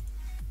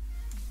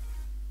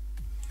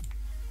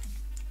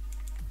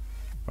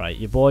 Right,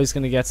 your boy's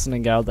gonna get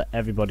something out that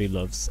everybody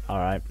loves.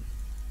 Alright.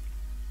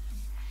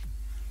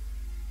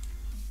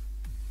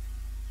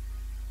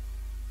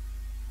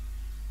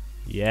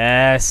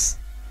 Yes!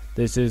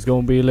 This is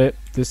gonna be lit.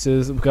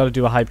 We've gotta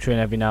do a hype train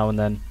every now and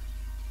then.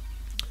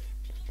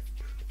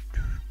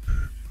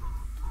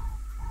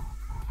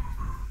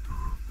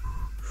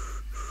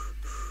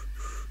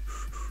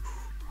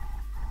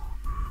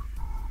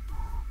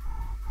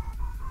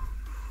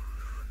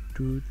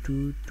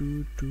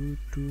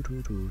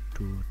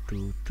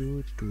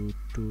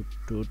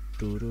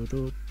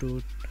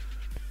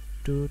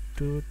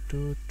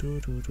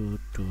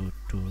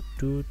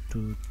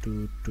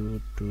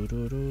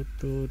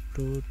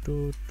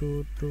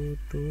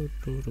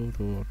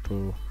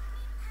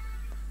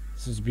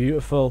 This is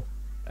beautiful.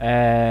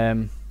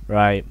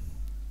 Right.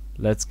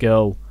 Let's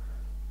go.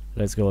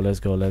 Let's go. And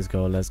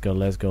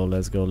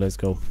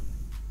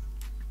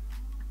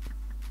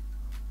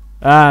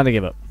I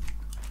give up.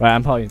 Right,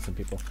 I'm partying some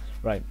people.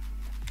 Right.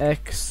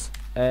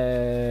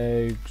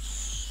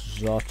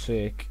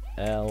 Exotic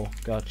L.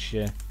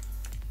 Gotcha.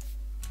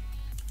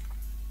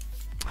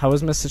 How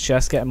is Mr.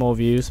 Chess getting more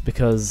views?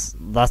 Because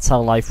that's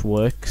how life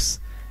works.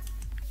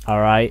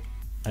 Alright.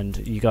 And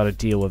you gotta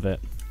deal with it.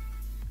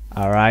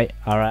 Alright.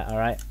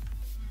 I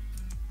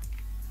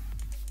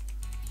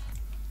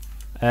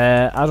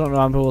don't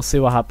know, but we'll see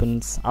what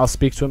happens. I'll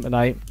speak to him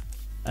tonight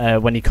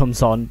when he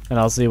comes on, and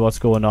I'll see what's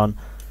going on.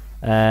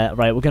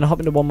 Right, we're gonna hop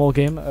into one more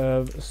game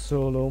of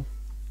solo.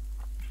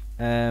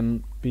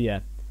 But yeah,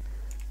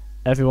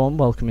 everyone,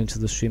 welcome into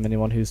the stream.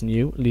 Anyone who's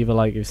new, leave a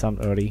like if you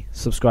haven't already.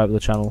 Subscribe to the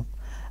channel.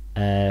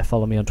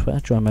 Follow me on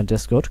Twitter. Join my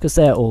Discord because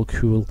they're all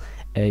cool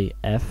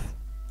AF.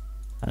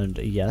 And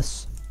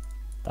yes,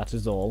 that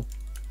is all.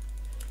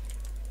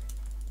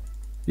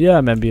 Yeah, I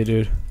remember you,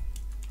 dude.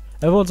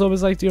 Everyone's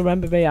always like, do you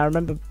remember me? I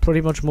remember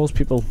pretty much most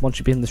people once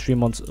you've been in the stream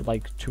once,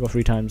 like 2 or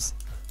 3 times.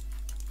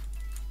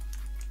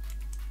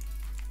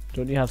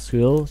 Don't you have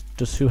school?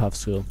 Does who have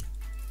school?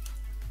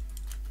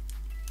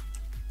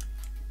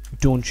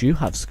 Don't you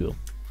have school?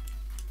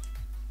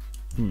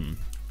 Can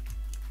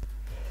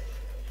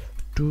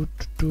we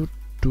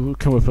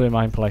play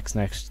Mindplex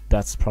next?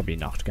 That's probably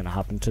not gonna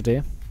happen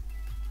today.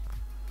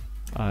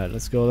 Alright,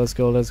 let's go, let's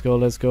go, let's go,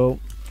 let's go.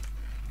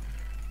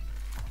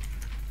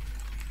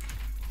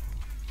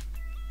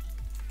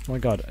 Oh my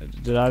god,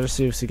 did I just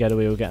seriously get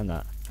away with getting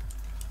that?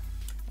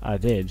 I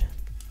did.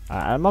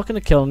 I'm not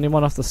gonna kill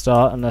anyone off the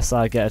start unless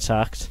I get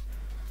attacked.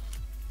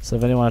 So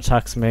if anyone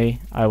attacks me,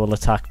 I will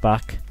attack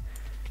back.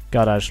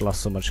 God, I just lost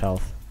so much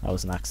health. That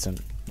was an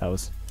accident. That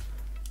was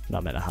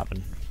not meant to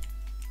happen.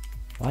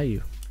 Why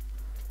you?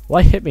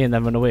 Why hit me and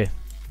then run away?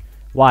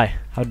 Why?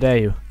 How dare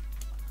you?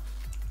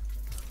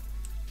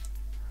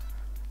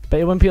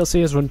 But when people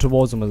see us run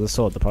towards them with a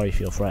sword, they'll probably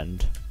feel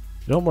threatened.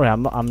 Don't worry,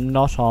 I'm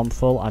not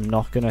harmful. I'm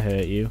not gonna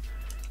hurt you.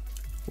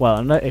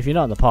 Well, if you're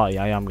not in the party,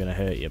 I am gonna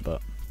hurt you.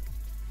 But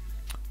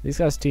these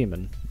guys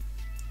teaming.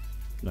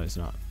 No, he's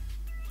not.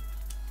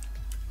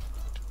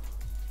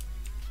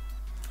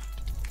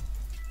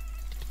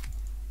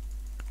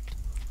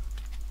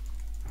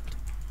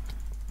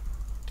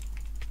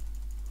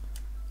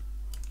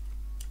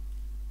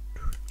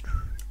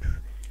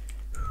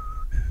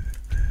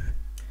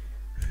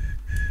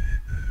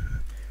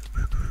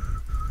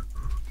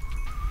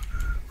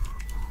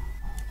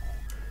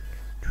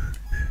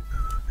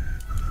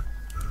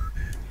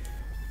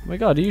 Oh my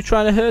god, are you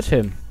trying to hurt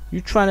him?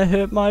 You trying to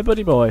hurt my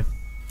buddy boy?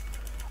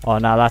 Oh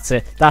no, that's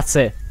it. That's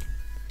it.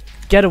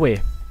 Get away.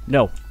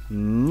 No.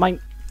 Mine.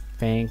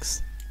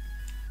 Thanks.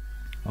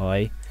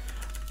 Oi.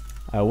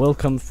 I will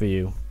come for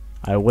you.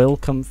 I will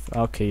come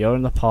okay, you're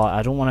in the party.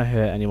 I don't want to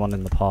hurt anyone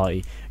in the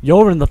party.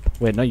 You're in the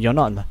wait, no, you're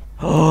not in the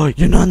oh,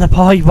 you're not in the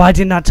party. Why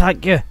didn't I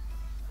attack you?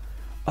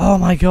 Oh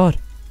my god.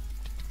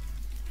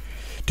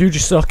 Dude, you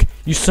suck.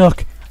 You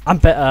suck. I'm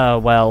better.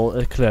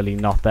 Well, clearly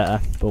not better,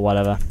 but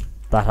whatever.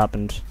 That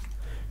happened.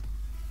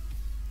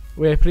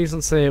 Wait, please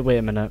don't say wait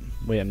a minute.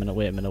 Wait a minute,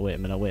 wait a minute, wait a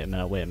minute, wait a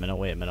minute, wait a minute,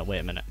 wait a minute, wait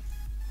a minute.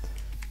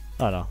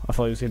 I don't know. I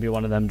thought he was gonna be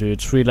one of them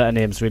dudes. 3-letter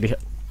names really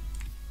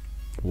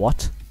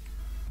what?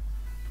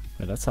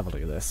 Wait, let's have a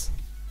look at this.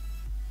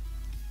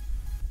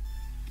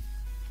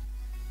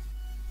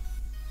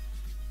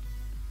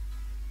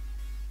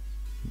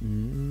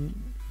 Do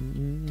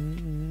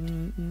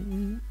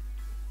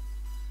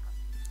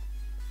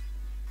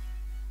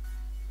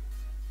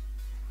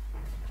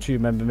you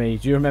remember me?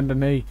 Do you remember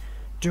me?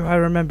 Do I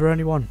remember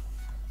anyone?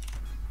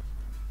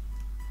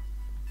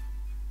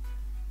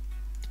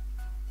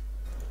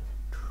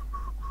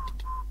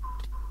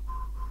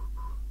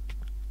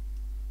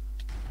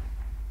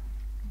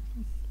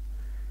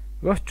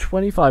 We've got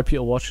 25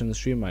 people watching the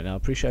stream right now.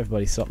 Appreciate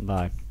everybody stopping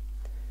by. If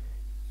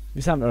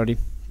you haven't already,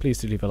 please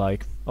do leave a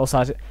like. Also,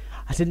 I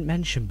didn't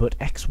mention, but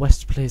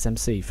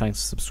LittleDoesMC,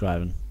 thanks for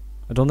subscribing.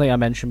 I don't think I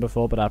mentioned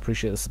before, but I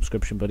appreciate the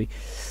subscription, buddy.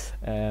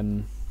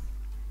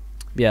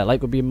 Yeah,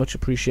 like would be much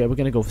appreciated. We're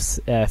gonna go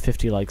for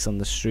 50 likes on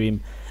the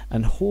stream,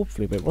 and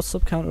hopefully, wait, what's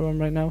sub count we're on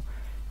right now?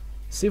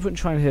 See if we can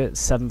try and hit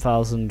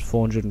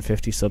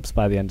 7,450 subs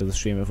by the end of the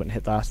stream. If we can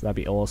hit that, that'd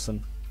be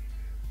awesome.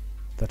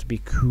 That'd be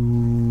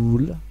cool.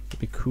 That'd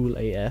be cool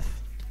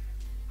AF.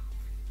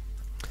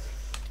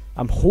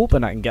 I'm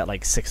hoping I can get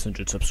like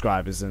 600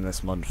 subscribers in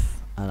this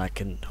month, and I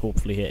can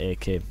hopefully hit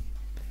 8k.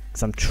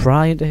 Because I'm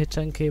trying to hit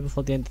 10k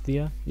before the end of the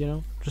year, you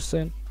know? Just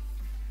saying.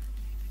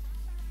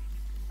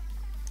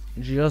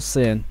 Just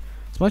saying.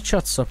 Does my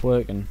chat stop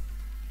working?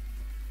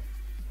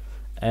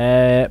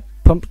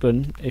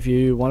 Pumpkin, if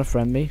you want to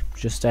friend me,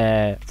 just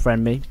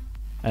friend me,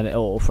 and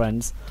it'll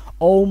friends.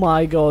 Oh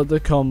my god,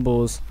 the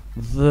combos.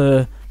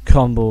 The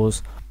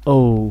combos.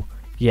 Oh,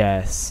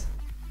 yes.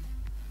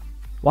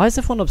 Why is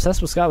everyone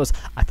obsessed with Skywars?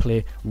 I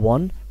play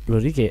one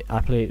bloody game. I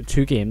play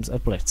 2 games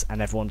of Blitz,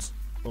 and everyone's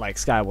like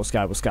Skywars,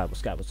 Skywars,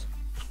 Skywars, Skywars.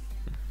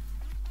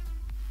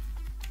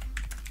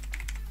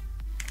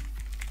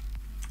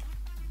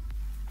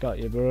 Got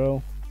you,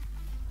 bro.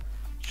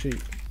 Cheap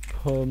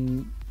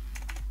pum.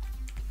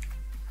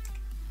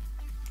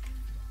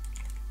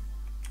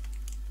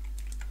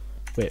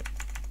 Wait,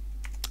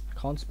 I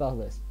can't spell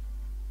this.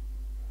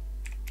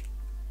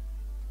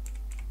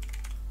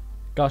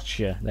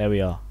 Gotcha. There we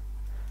are.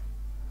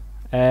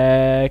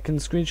 Can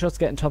screenshots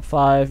get in top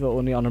 5 or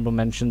only honorable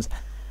mentions?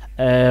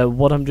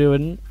 What I'm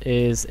doing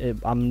is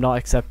I'm not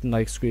accepting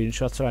like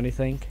screenshots or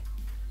anything.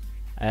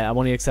 I'm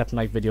only accepting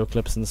like video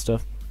clips and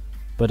stuff.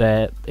 But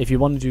if you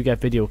want to get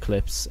video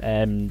clips,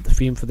 the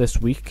theme for this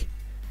week,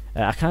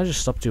 I kind of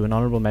just stopped doing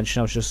honorable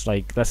mention. I was just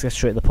like, let's get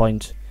straight to the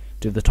point,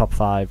 do the top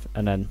 5,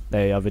 and then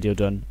there you are, video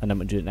done, and then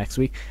we'll do it next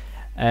week.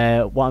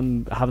 What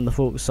I'm having the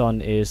focus on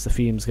is the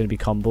theme's going to be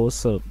combos,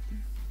 so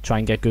try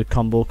and get good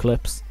combo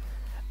clips.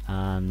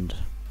 And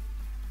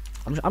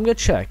I'm going to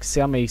check,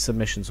 see how many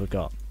submissions we've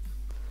got.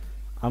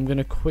 I'm going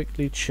to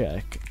quickly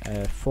check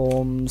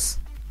forms.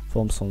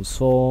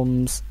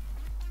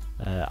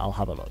 I'll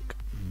have a look.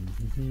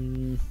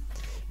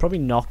 Probably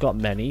not got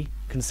many,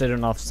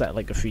 considering I've set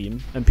like a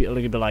theme, and people are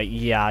gonna be like,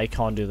 yeah, I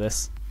can't do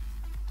this.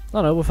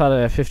 No, we've had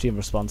a 15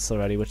 response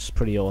already, which is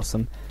pretty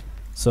awesome.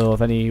 So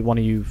if any one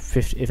of you,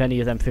 if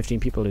any of them 15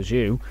 people is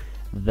you,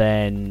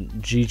 then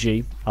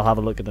GG. I'll have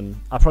a look at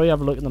them. I'll probably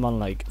have a look at them on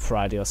like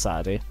Friday or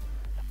Saturday,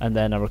 and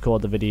then I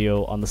record the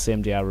video on the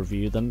same day I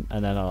review them,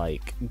 and then I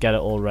like get it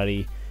all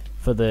ready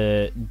for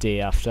the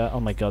day after. Oh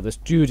my god, this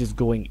dude is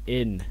going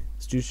in.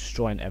 This dude's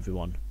destroying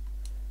everyone.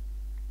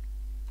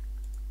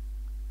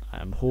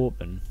 I'm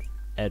hoping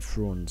Ed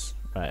Thrones.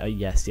 Right,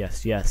 yes.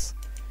 Yes.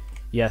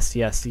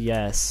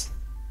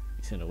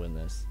 He's gonna win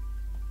this.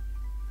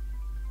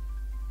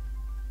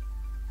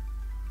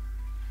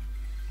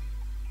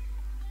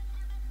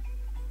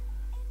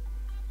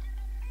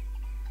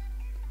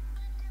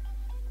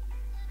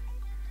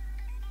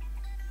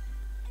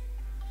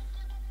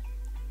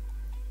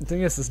 The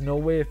thing is, there's no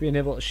way of being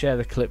able to share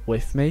the clip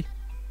with me,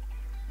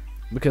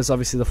 because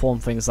obviously they form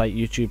things like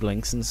YouTube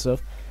links and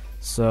stuff.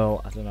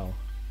 So I don't know,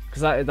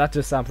 because that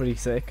does sound pretty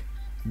sick,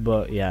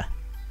 but yeah.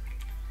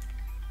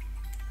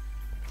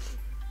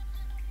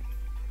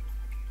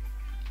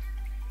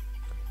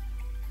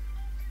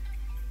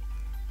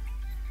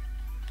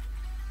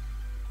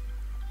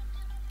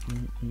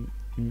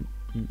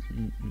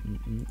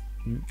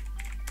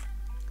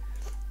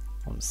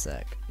 One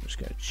sec, I'm just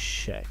gonna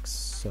check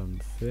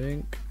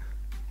something.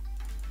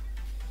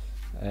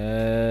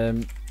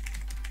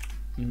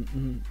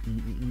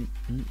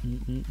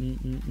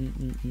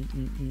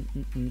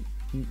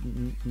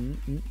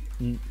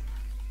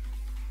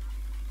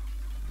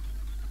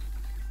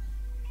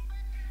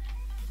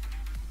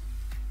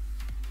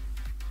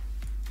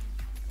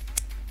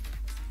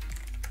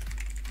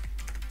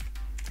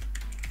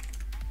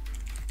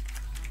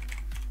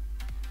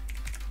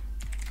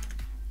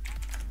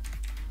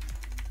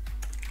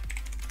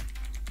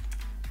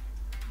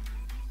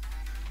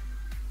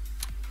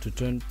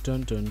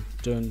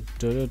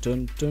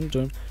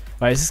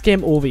 Right, is this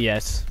game over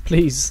yet?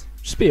 Please,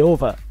 just be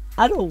over.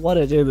 I don't want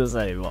to do this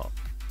anymore.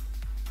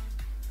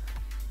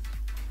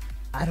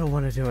 I don't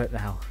want to do it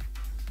now.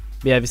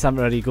 But yeah, if you haven't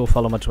already, go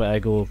follow my Twitter,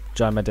 go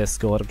join my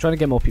Discord. I'm trying to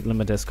get more people in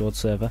my Discord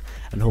server,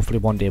 and hopefully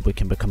one day we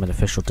can become an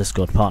official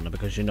Discord partner,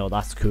 because you know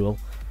that's cool.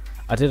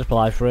 I did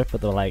apply for it,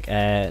 but they're like,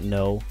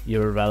 no,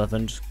 you're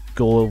irrelevant,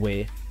 go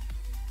away.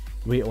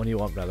 We only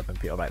want relevant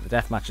people. Right, the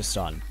deathmatch is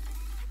starting.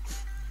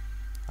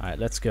 Alright,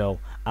 let's go.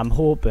 I'm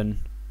hoping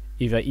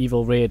either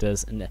Evil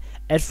Raiders and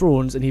Ed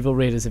Thrones and Evil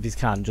Raiders, if he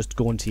can, just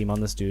go and team on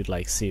this dude,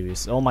 like,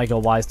 serious. Oh my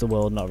god, why is the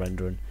world not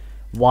rendering?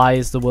 Why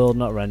is the world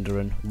not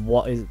rendering?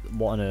 What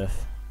on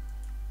earth?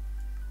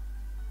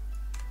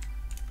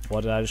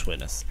 What did I just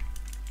witness?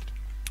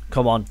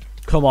 Come on,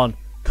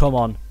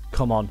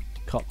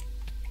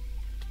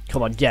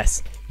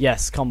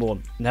 yes, combo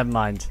him. Never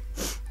mind.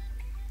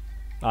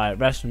 Alright,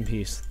 rest in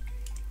peace.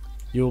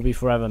 You will be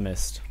forever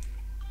missed.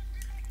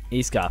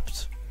 He's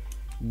capped.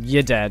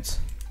 You're dead.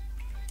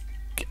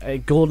 A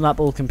golden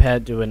apple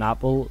compared to an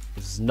apple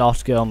is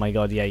not good. Oh my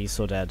god, yeah, he's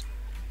so dead.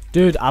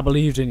 Dude, I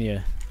believed in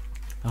you.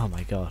 Oh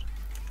my god.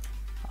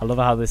 I love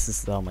how this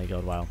is. Oh my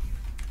god, wow.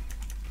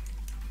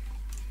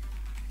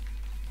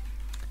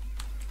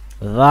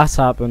 That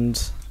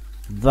happened.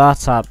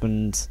 That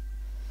happened.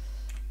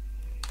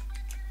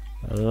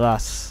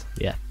 That's.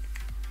 Yeah.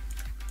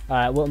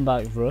 Alright, welcome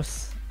back for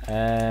us.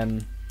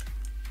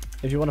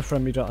 If you want to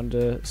friend me just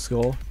do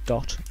 /F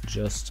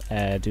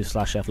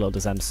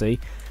LittleDoesMC.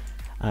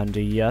 And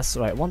yes,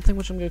 right, one thing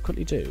which I'm going to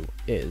quickly do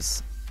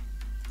is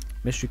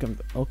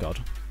oh god,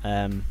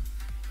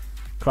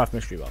 craft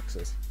mystery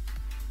boxes.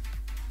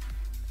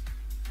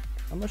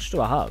 How much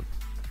do I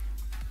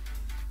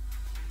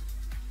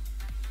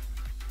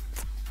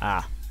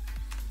have?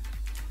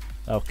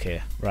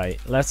 Okay, right,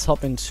 let's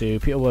hop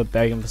into, people were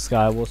begging for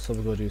Skywars, so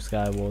we'll go do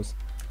Skywars.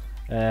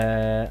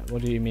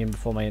 What do you mean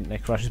before my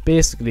internet crashes?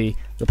 Basically,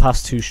 the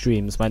past 2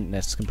 streams, my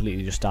internet's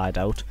completely just died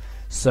out.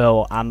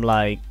 So I'm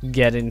like,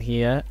 get in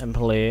here and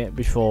play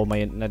before my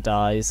internet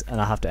dies,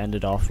 and I have to end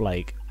it off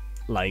like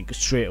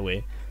straight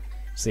away.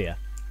 So yeah.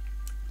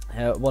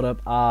 What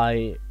up,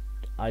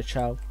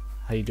 Chow?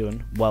 How you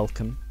doing?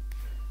 Welcome.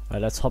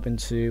 Alright, let's hop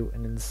into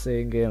an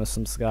insane game of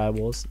some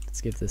Skywars.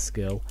 Let's give this a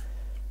go.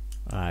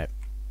 Alright.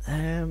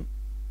 Kinda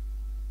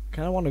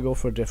want to go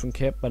for a different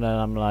kit, but then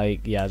I'm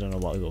like, yeah, I don't know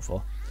what to go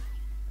for.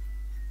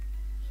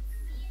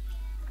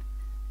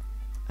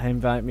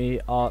 Invite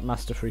me, Art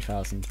Master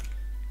 3000.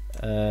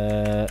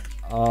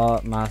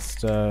 Art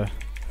Master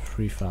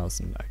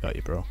 3000. I got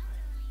you, bro.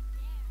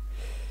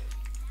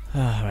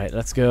 Alright,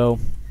 let's go.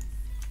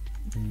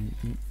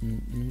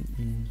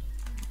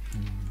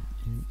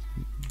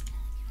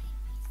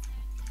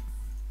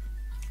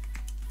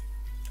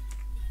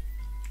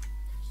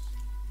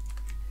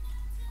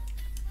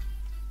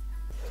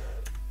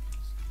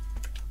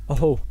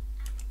 Oh.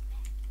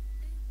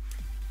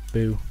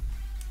 Boo.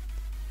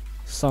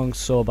 Song's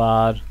so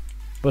bad,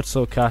 but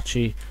so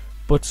catchy,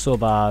 but so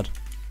bad.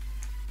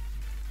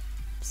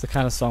 It's the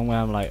kind of song where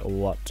I'm like,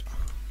 what?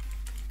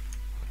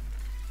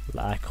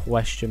 Like, I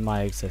question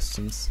my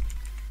existence.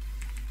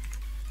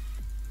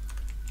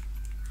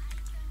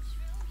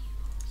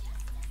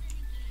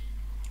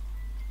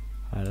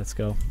 Alright, let's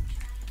go.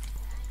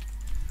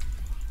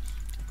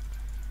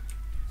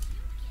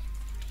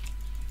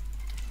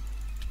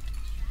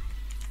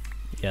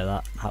 Yeah,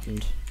 that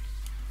happened.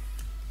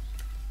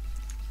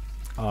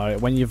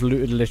 Alright, when you've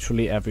looted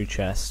literally every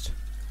chest,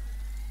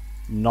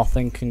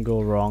 nothing can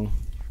go wrong.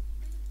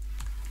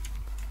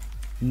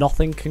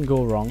 Nothing can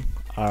go wrong,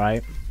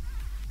 alright?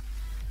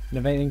 And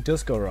if anything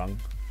does go wrong,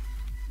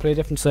 play a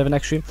different server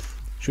next stream.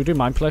 Should we do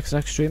Mindplex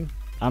next stream?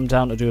 I'm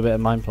down to do a bit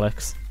of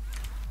Mindplex.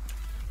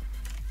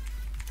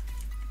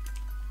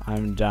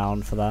 I'm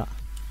down for that.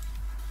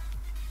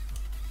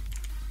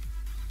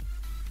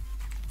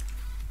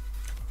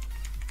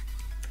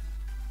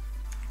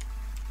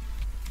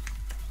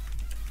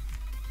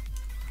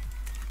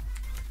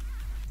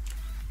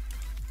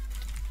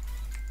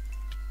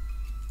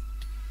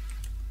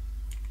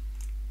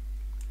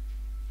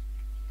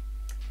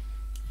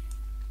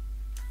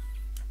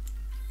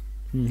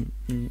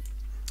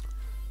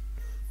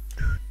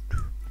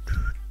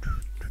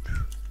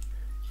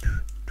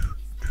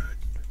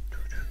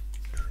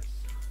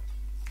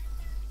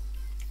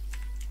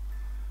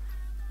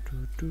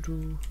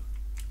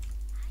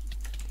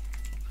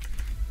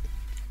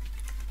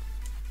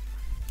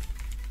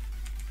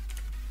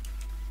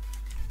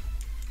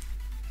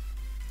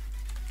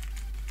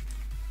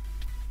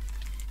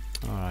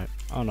 Alright.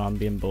 Oh no, I'm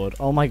being bored.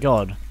 Oh my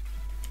god.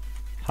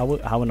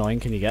 How annoying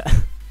can you get?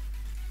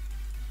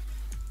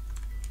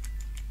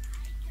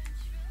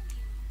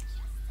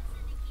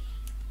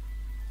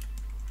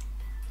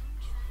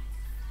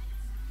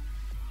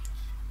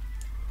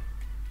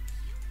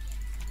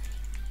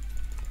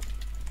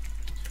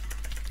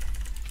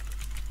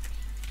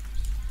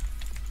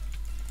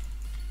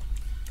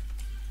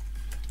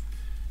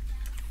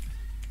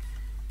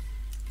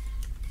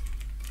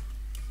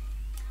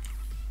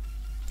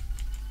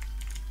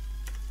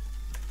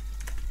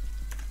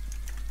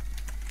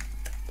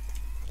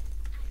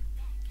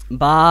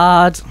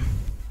 Bad.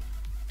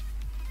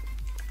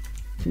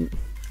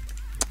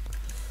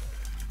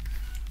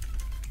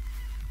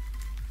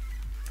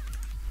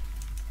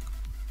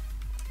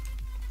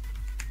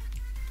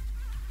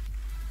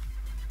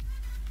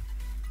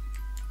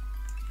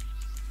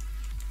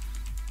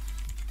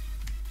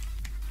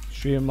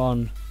 Stream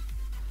on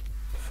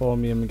before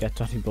me and get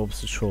Daddy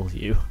Bubs to troll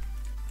you.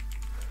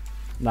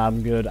 Nah,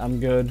 I'm good. I'm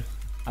good.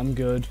 I'm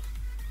good.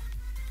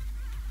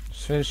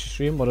 Just finished the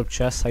stream. What up,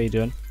 Chess? How you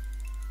doing?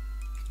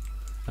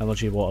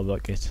 MLG water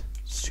bucket.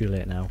 It's too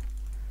late now.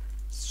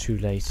 It's too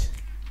late.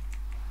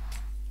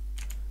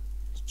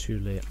 It's too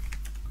late.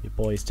 Your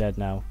boy's dead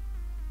now.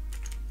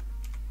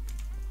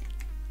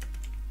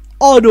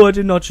 Oh no, I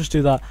did not just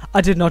do that.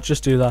 I did not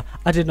just do that.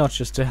 I did not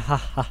just do. Ha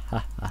ha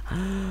ha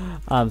ha.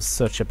 I'm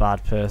such a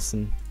bad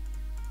person.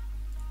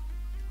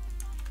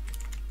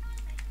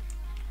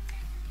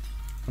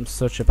 I'm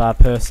such a bad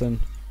person.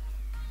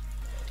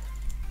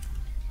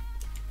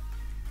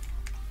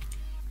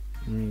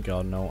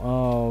 God no.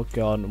 Oh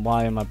god,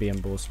 why am I being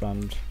bull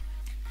spammed?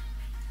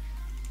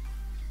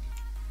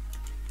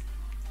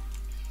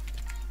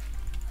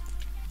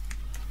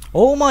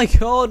 Oh my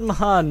god,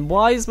 man,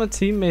 why is my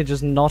teammate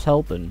just not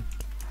helping?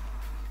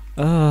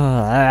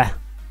 Why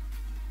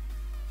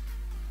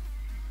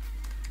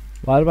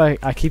do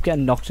I keep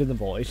getting knocked in the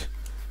void?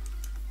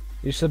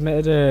 You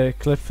submitted a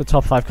clip for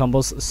top 5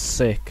 combos.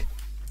 Sick.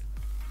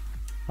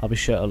 I'll be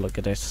sure to look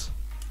at it.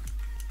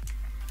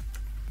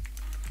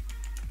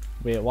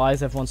 Wait, why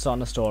is everyone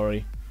starting a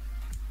story?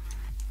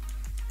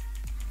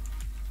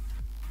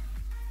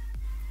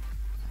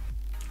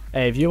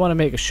 Hey, if you want to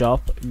make a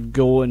shop,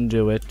 go and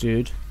do it,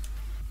 dude.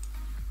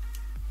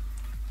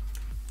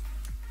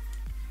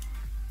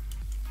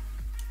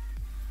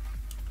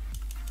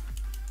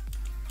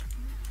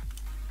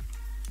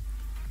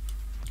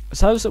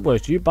 So how does it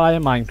work? Do you buy a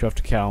Minecraft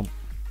account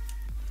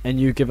and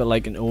you give it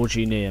like an OG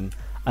name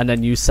and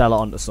then you sell it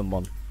onto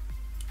someone?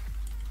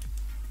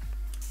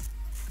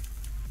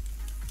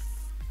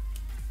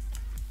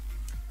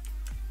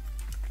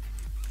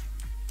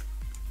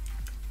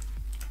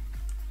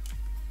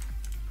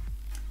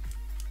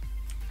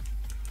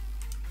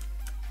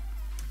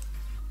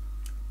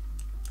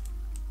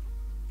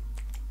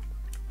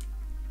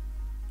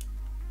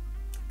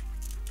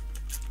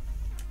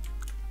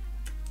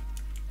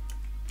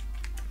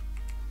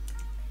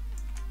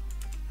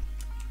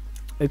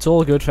 It's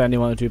all good for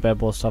anyone to do Bed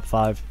Wars top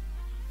 5.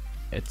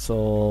 It's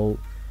all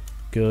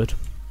good.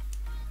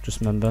 Just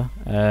remember,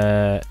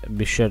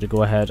 be sure to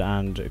go ahead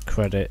and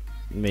credit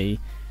me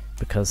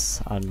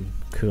because I'm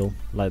cool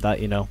like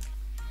that, you know.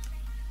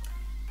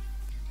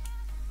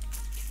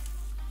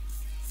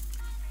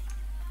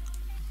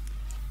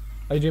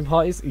 Are you doing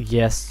parties?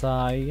 Yes,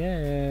 I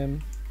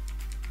am.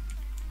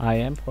 I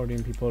am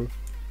partying, people.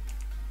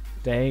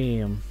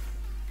 Damn.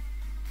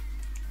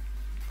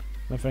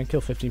 My friend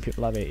killed 15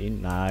 people out of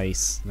 18.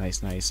 Nice,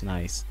 nice, nice,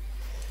 nice.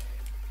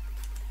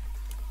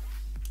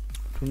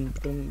 Dum,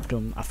 dum,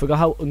 dum. I forgot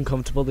how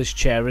uncomfortable this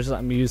chair is that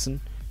I'm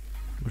using,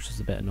 which is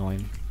a bit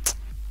annoying.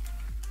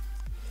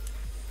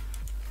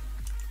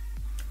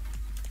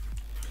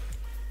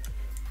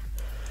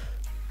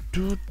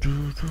 Do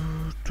do do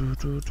do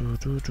do do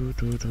do do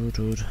do do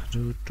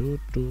do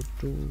do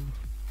do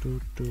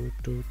do do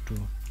do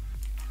do.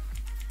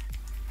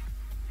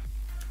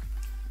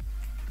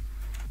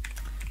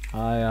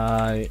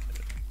 Aye,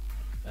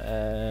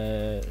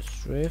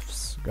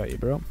 Strafes, got you,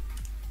 bro.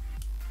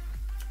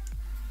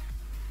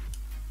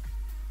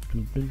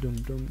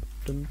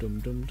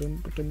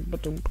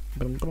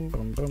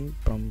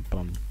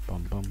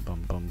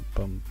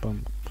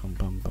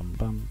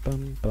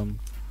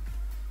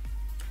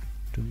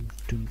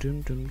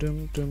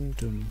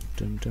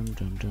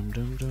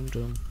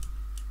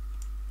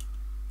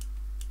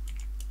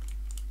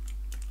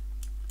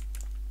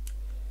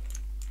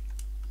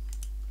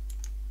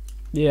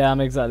 Yeah,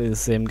 I'm exactly the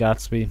same,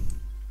 Gatsby.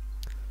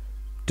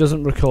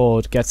 Doesn't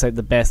record, gets out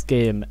the best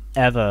game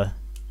ever.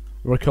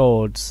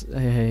 Records.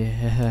 We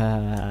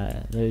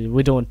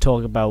don't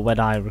talk about when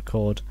I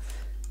record.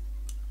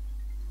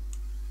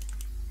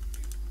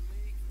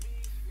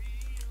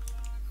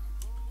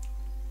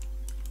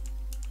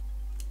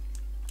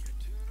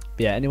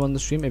 Yeah, anyone on the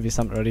stream, if you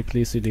haven't already,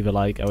 please do leave a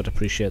like. I would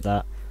appreciate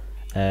that.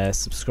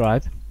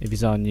 Subscribe if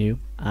you're new,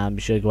 and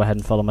be sure to go ahead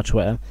and follow my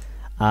Twitter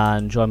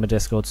and join my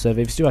Discord server.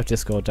 If you do have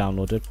Discord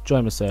downloaded,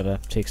 join my server.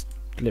 It takes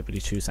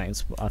literally 2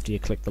 seconds after you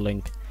click the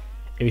link.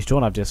 If you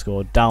don't have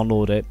Discord,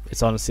 download it.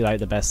 It's honestly like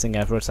the best thing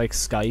ever. It's like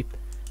Skype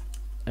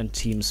and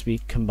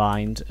TeamSpeak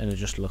combined, and it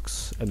just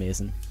looks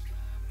amazing.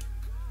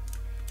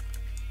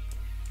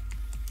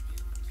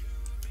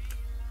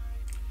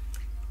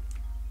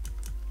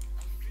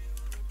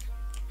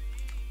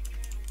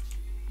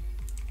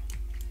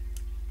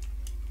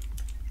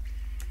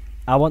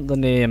 I want the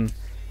name.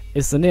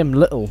 Is the name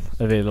Little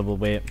available?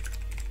 Wait.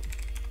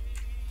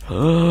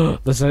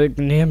 There's a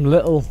name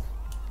Little.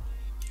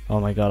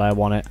 Oh my god, I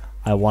want it.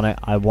 I want it.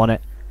 I want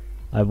it.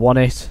 I want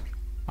it.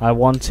 I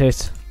want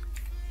it.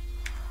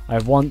 I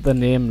want the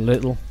name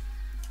Little.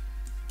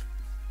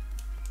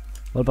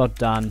 What about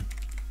Dan?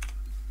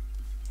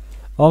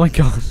 Oh my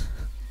god.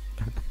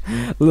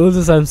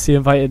 LittleDoesMC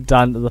invited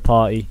Dan to the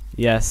party.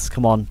 Yes,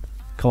 come on.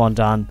 Come on,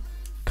 Dan.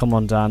 Come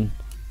on, Dan.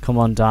 Come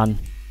on, Dan.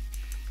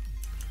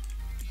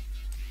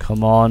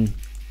 Come on.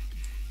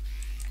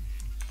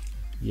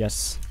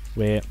 Yes.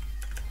 Wait.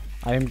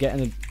 I am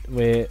getting a...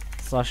 Wait.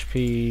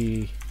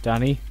 /P...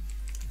 Danny?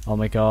 Oh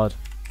my god.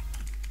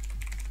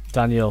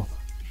 Daniel.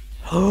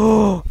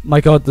 Oh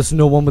my god, there's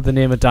no one with the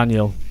name of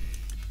Daniel.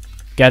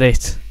 Get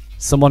it.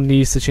 Someone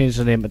needs to change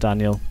the name to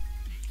Daniel.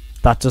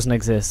 That doesn't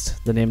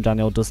exist. The name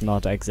Daniel does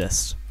not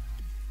exist.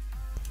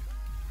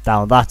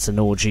 Now that's an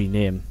OG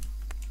name.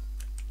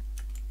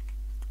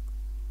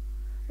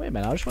 Wait a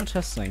minute, I just want to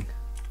test something.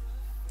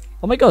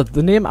 Oh my god,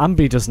 the name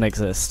Ambi doesn't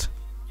exist.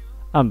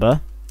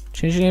 Amber,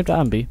 change your name to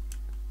Ambi.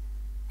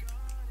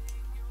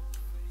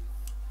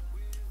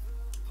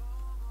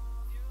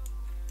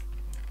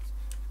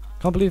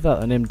 Can't believe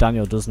that the name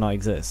Daniel does not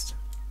exist.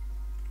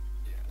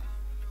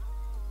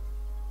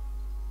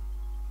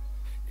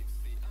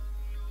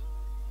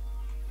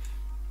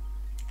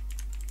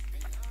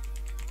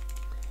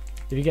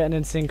 If you get an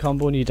insane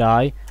combo and you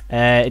die,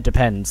 it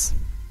depends.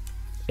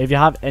 If you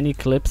have any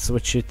clips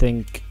which you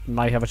think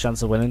might have a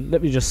chance of winning,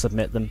 let me just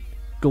submit them.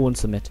 Go and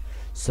submit.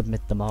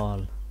 Submit them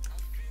all.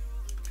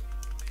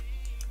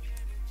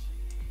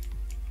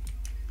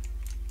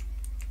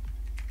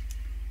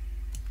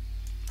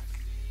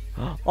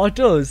 Oh, it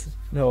does.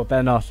 No, it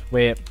better not.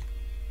 Wait.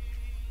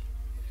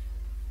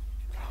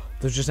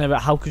 There's just never.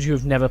 How could you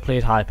have never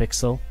played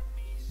Hypixel?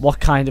 What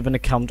kind of an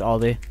account are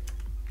they?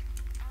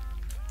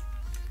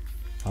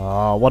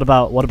 Oh, what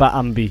about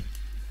Ambi?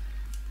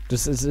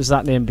 Is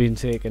that name being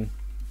taken?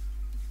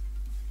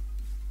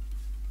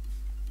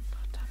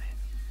 God damn it!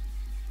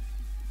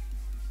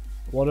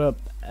 What up?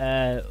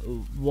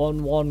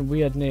 One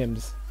weird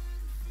names.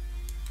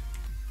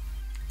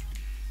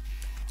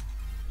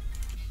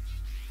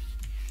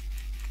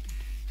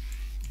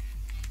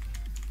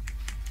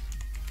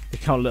 The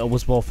account Little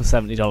was bought for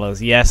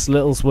 $70. Yes,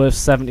 Little's worth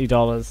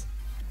 $70.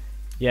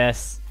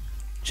 Yes.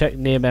 Check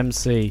name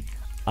MC.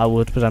 I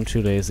would, but I'm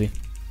too lazy.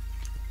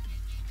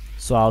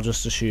 So I'll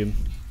just assume.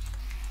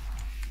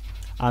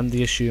 I'm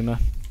the assumer.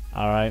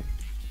 Alright.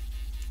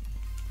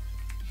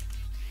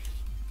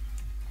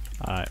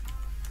 Alright.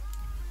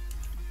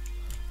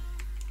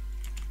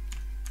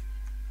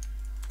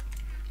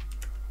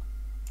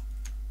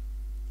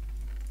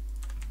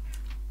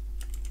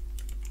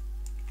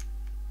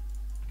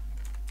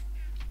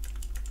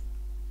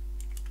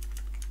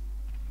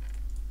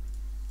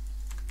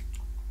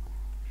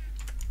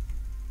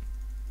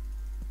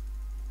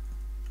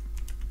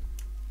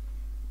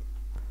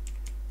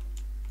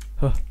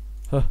 Huh,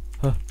 huh,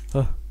 huh,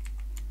 huh.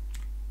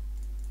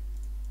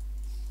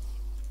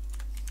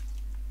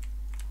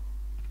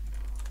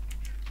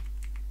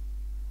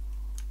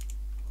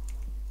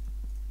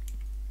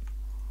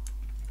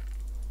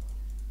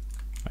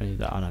 I need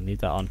that on, I need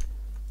that on.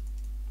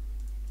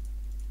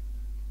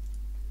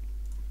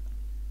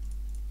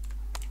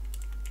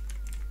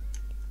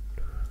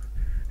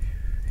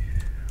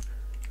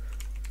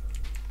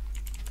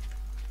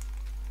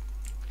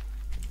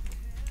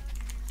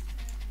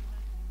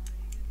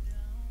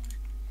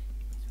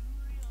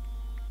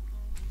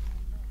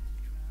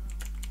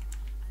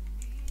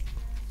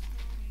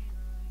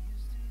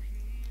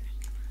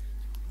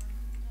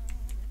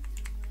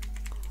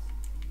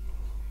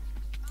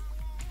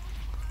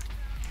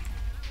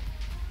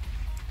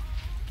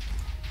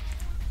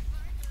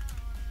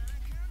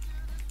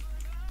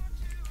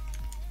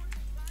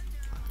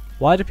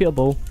 Why do people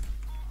bow?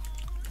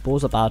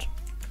 Bows are bad.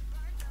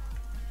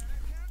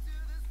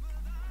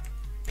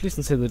 Please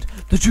don't say that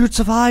the dude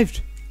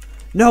survived.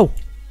 No.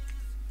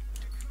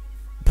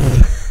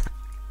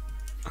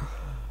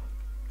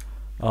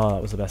 Oh,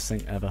 that was the best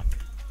thing ever.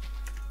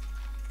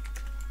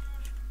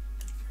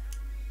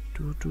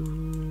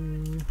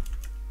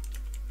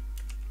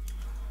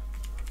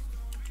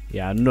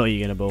 Yeah, I know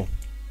you're gonna bow.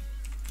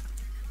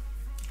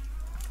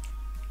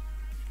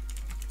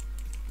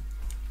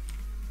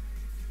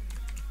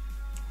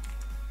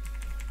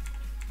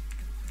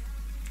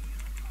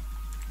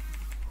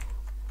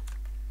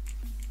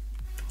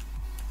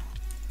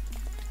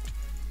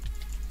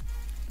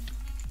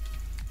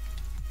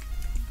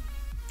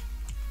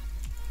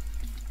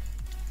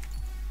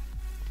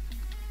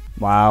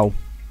 Wow.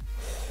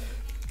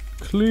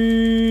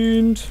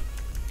 Cleaned.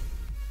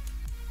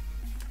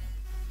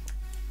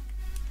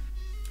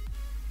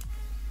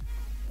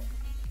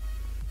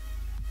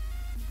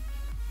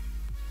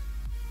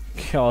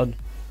 God.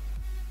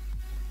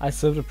 I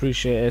still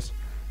appreciate it.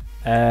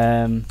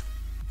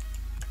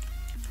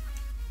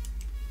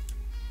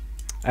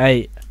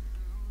 Hey,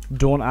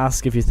 don't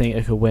ask if you think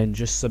it could win,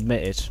 just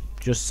submit it.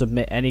 Just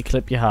submit any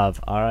clip you have,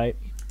 alright?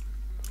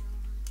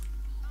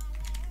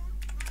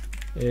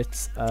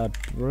 It's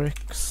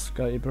bricks.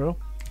 Got you, bro.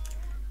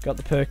 Got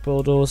the perk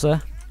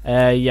bulldozer.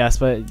 Yes,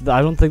 but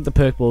I don't think the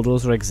perk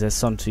bulldozer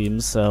exists on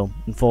teams, so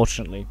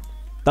unfortunately,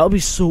 that would be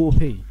so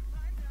OP.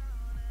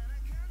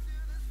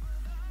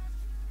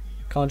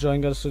 Can't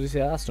join, gotta study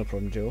here. That's no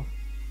problem, Joe.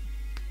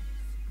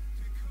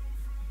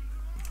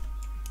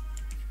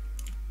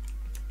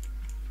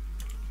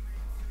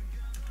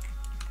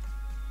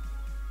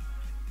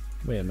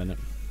 Wait a minute.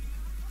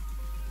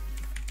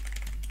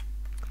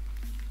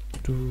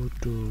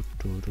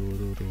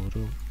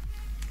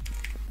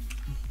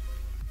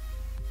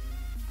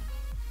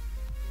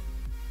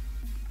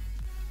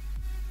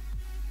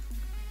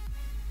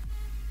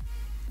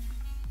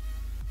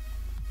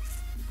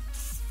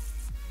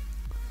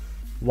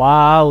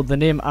 Wow, the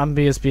name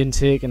Ambi has been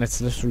taken. It's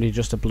literally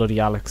just a bloody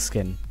Alex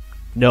skin.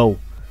 No,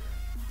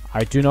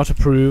 I do not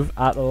approve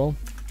at all.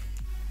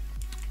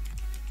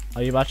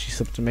 Are you actually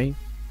sub to me?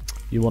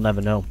 You will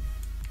never know.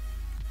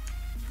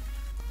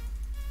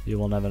 You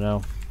will never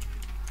know.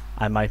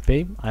 I might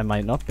be, I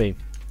might not be.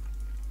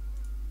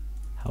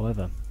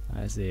 However,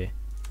 that is a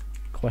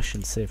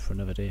question saved for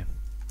another day.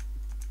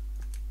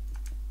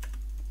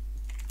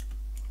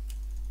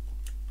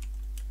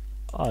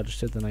 Oh, I just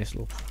did the nice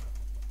little...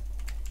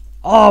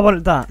 Oh, I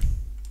wanted that!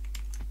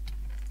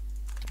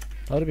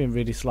 That would have been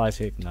really sly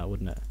taking that,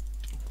 wouldn't it?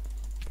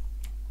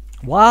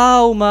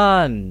 Wow,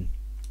 man!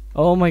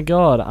 Oh my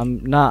god,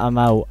 I'm out,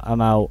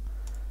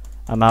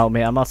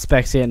 mate. I'm not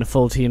spectating a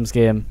full team's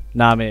game.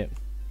 Nah, mate.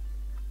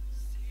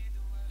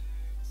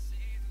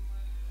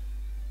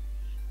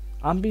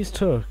 Ambi's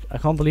took. I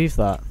can't believe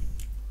that.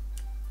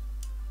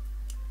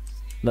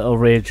 Little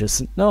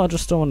rages. No, I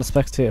just don't want to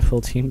spectate a full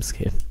team's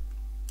game.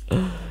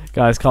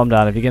 Guys, calm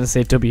down. If you're going to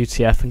say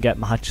WTF and get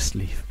mad, just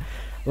leave.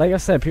 Like I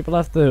said, people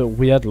have the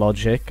weird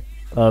logic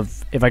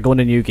of if I go in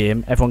a new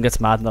game, everyone gets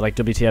mad and they're like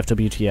WTF,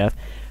 WTF.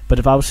 But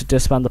if I was to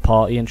disband the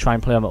party and try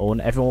and play on my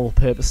own, everyone will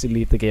purposely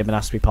leave the game and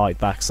ask to be partied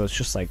back. So it's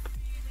just like,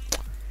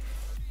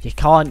 you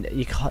can't,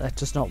 it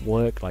does not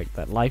work like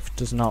that. Life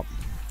does not,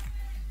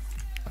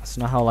 that's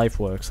not how life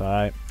works,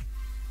 alright?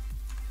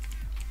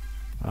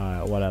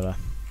 Alright, whatever.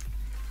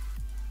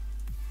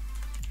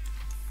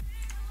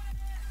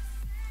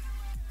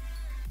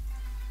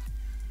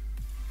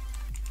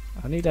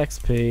 I need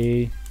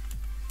XP.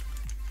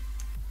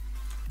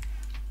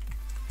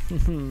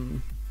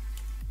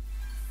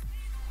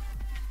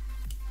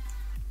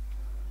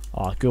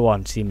 Oh, go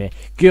on, teammate.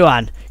 Go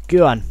on,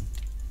 go on.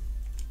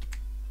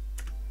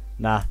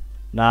 Nah,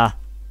 nah.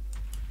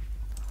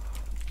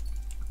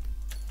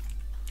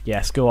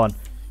 Yes, go on,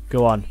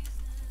 go on.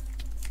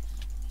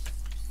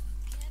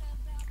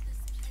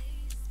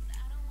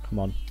 Come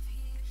on.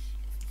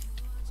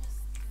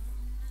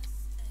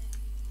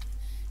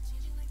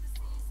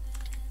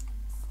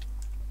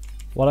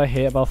 What I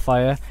hate about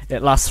fire,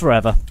 it lasts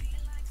forever.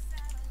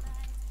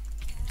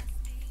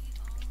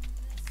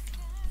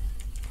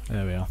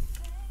 There we are.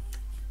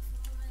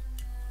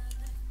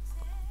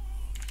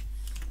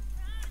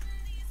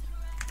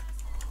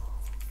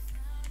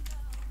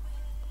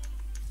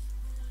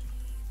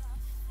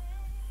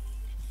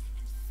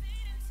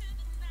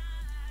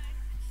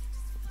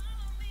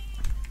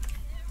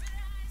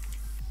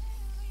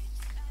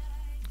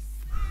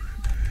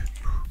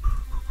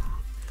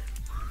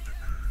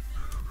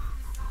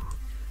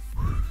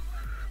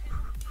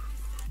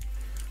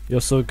 You're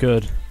so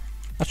good.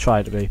 I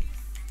try to be.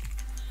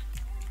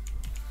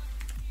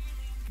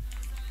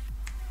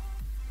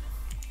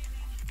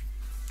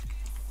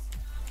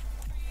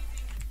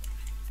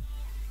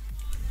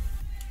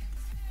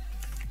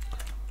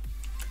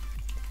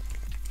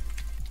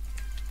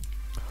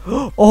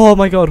 Oh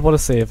my god, what a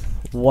save.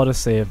 What a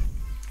save.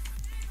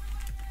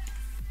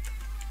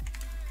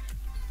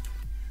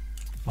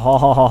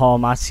 Oh,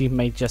 my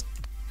teammate just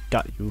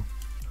got you.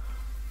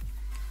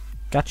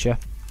 Gotcha.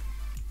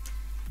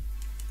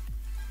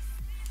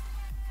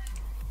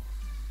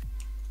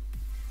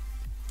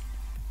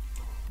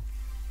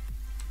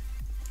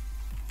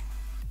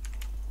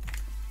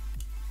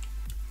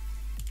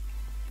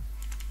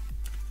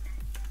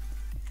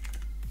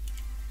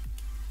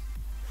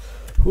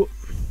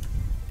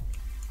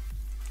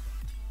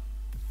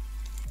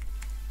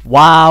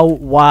 Wow,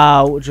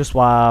 wow, just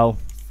wow.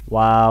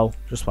 Wow,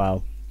 just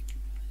wow.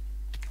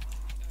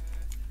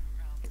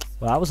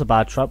 Well, that was a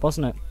bad trap,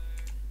 wasn't it?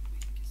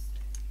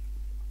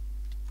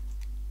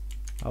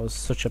 That was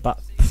such a bad...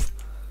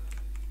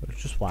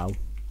 Just wow.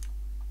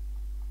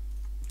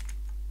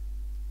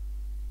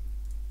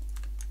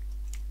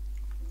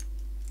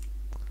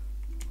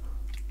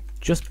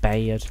 Just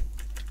bad.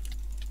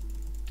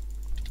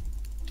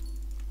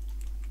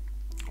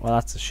 Well,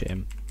 that's a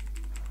shame.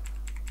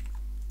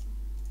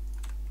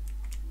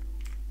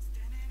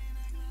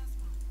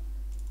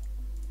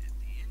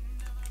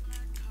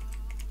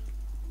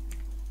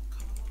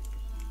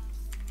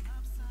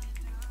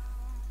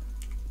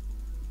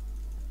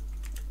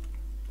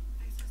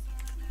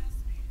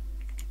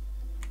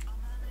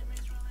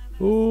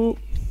 Ooh.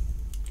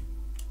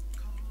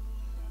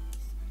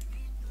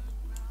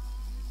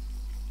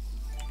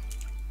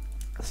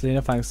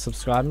 Selena, thanks for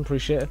subscribing,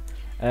 appreciate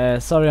it.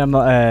 Sorry I'm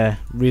not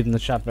reading the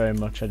chat very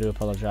much, I do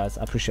apologise.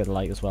 I appreciate the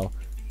like as well.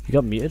 You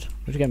got muted?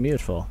 What did you get muted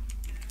for?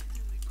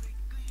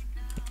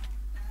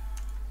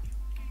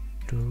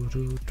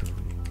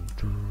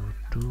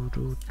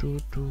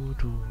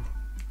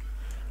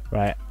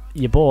 Right,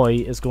 your boy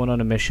is going on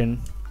a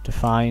mission to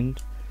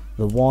find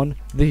the one,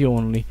 the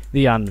only,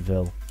 the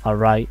anvil.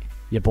 Alright,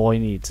 your boy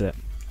needs it.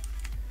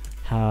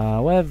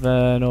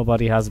 However,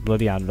 nobody has a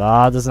bloody anvil.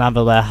 Ah, there's an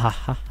anvil there, ha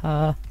ha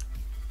ha.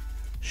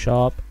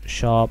 Sharp,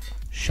 sharp,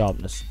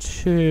 sharpness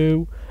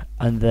 2,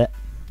 and the...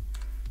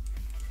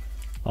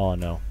 Oh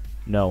no,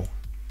 no.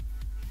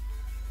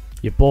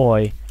 Your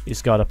boy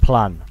has got a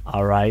plan,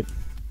 alright?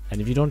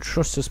 And if you don't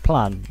trust his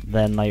plan,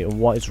 then like,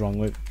 what is wrong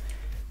with...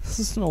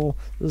 There's no...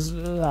 There's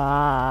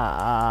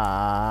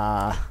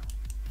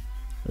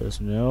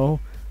no...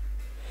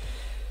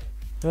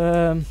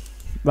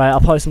 Right,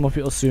 I'll probably some more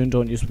people soon,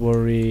 don't you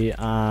worry.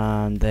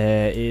 And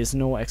there is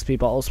no XP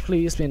bottles.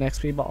 Please be an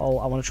XP bottle.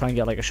 I want to try and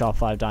get like a sharp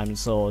 5 diamond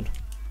sword.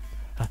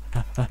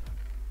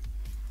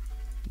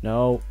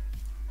 No.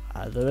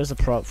 There is a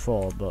prop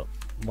 4, but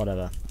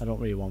whatever. I don't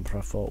really want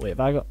prop 4. Wait, have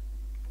I got...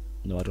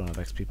 No, I don't have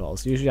XP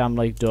bottles. Usually I'm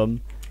like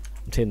dumb.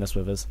 I'm taking this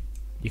with us.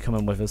 You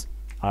coming with us.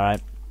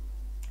 Alright.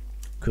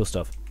 Cool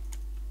stuff.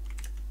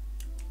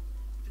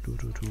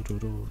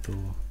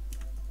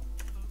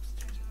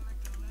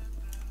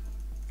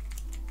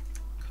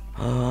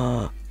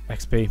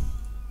 XP.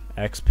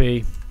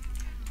 XP.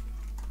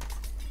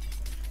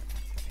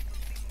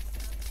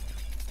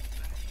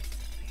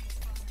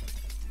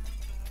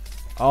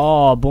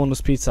 Oh, bonus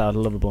pizza. I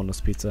love a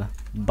bonus pizza.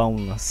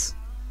 Boneless.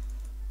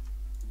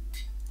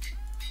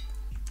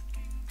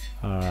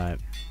 Alright.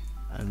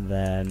 And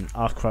then...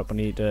 Oh crap, I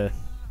need to...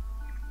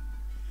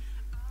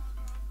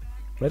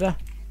 Where?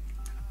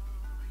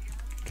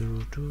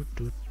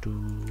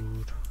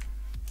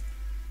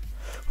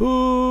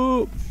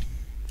 Ooh!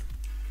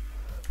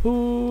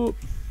 Ooh.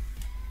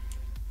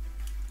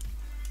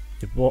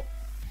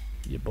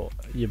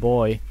 Your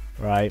boy,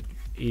 right?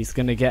 He's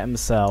gonna get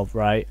himself,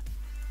 right?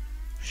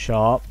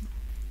 Sharp.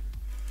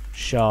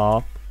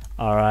 Sharp.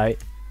 Alright.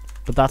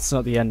 But that's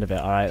not the end of it,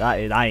 alright?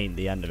 That ain't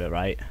the end of it,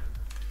 right?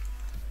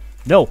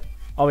 No!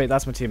 Oh wait,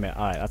 that's my teammate.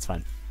 Alright, that's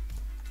fine.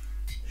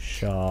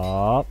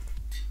 Sharp.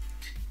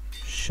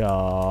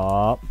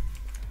 Sharp.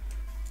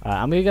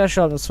 Alright, I'm gonna get a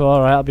sharpness 4,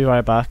 alright? I'll be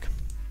right back.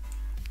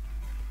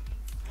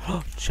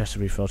 Chest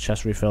refill,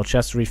 chest refill,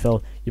 chest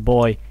refill. Your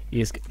boy,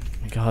 he is... Oh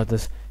my god,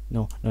 this...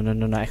 No, no, no,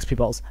 no, no. XP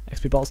bottles,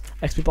 XP bottles,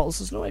 XP bottles.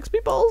 There's no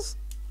XP bottles.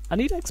 I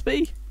need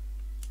XP.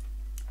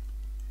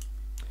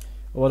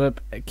 What up,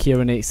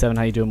 Kieran87?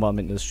 How you doing? Welcome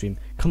into the stream.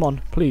 Come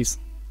on, please.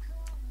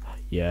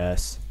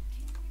 Yes.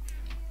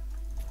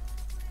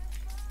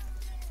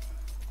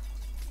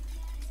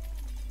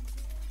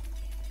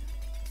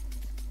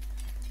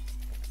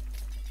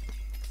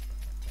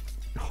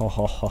 Ho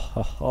ho ho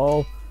ho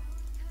ho.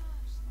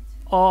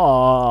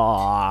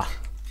 Oh.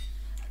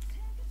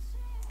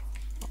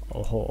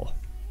 Oh.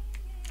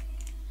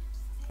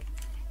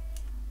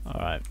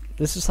 Alright.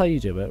 This is how you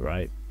do it,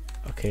 right?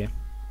 Okay.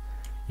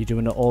 You're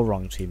doing it all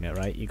wrong, teammate,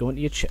 right? You go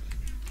into your chip.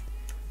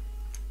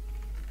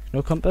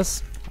 No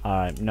compass?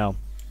 Alright, no.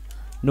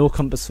 No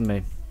compass for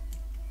me.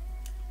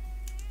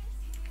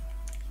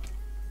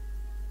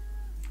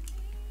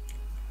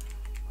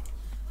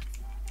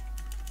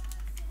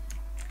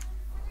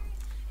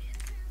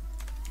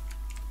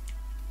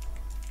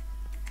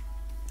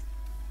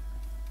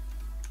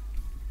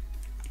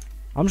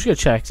 I'm just gonna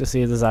check to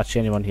see if there's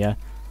actually anyone here.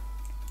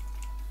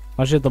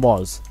 Imagine if there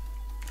was.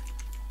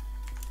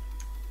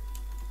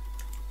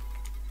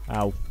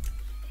 Ow.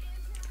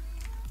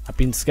 I've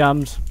been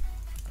scammed.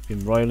 I've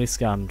been royally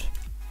scammed.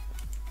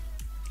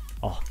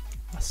 Oh,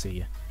 I see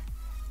you.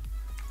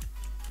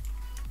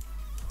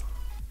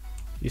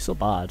 You're so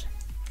bad.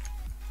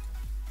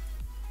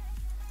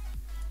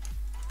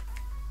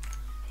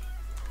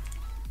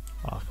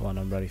 Oh, come on,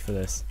 I'm ready for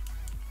this.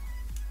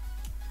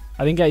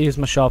 I didn't get to use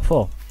my sharp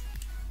 4.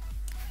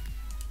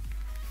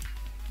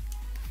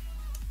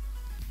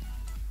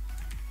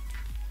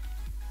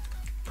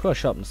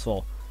 Crush sharpness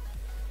 4.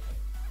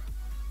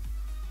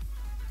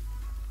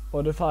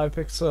 What if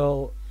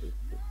Hypixel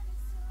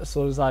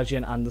so does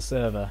IGN and the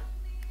server.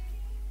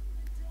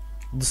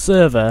 The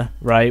server,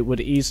 right, would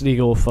easily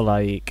go for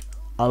like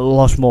a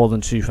lot more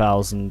than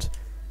 2,000.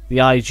 The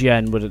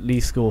IGN would at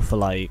least go for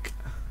like,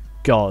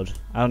 God,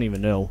 I don't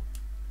even know.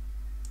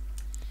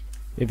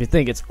 If you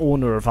think it's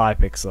owner of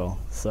Hypixel,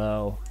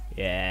 so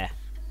yeah,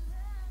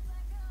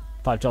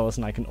 $5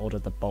 and I can order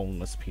the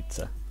boneless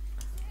pizza.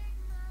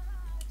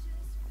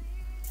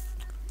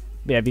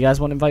 But yeah, if you guys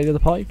want to invite to the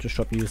party, just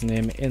drop your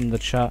username in the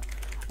chat.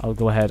 I'll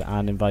go ahead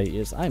and invite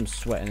you. I'm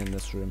sweating in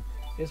this room.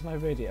 Is my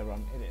radiator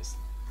on? It is.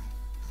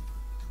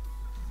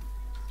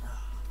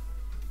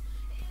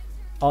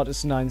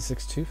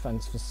 Artist962,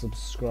 thanks for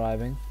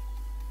subscribing.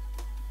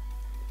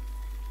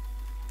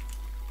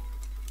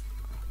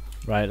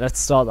 Right, let's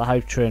start the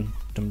hype train.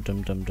 Dum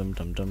dum dum dum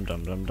dum dum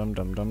dum dum dum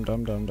dum dum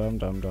dum dum dum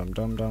dum dum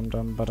dum dum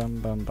dum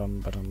ba-dum bum bum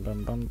ba-dum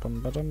bum bum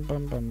bum ba-dum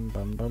bum bum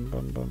bum bum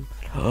bum bum.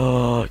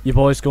 Oh, your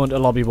boy's going to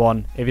lobby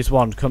 1. If it's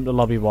 1, come to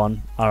lobby 1.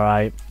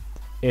 Alright.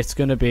 It's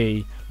gonna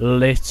be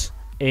lit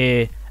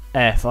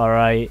AF,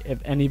 alright.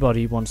 If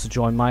anybody wants to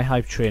join my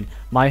hype train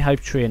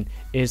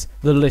is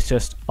the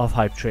littest of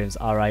hype trains,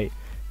 alright.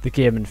 The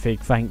Gaming Fig,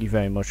 thank you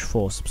very much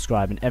for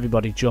subscribing.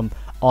 Everybody jump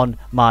on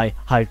my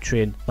hype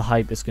train. The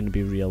hype is going to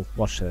be real.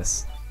 Watch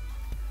this.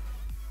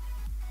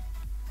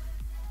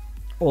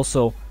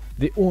 Also,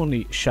 the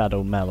only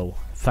Shadow Mellow,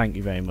 thank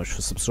you very much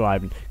for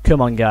subscribing.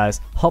 Come on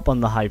guys, hop on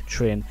the hype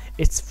train.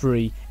 It's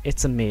free,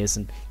 it's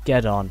amazing.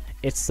 Get on,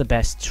 it's the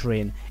best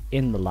train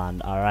in the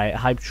land, alright.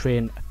 Hype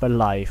train for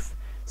life.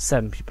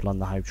 7 people on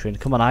the hype train.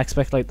 Come on, I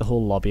expect like the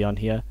whole lobby on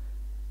here.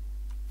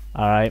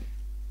 Alright.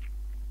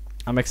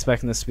 I'm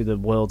expecting this to be the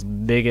world's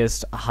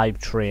biggest hype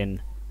train.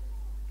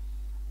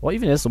 What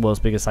even is the world's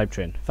biggest hype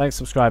train? Thanks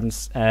for subscribing,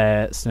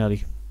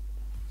 Snurly.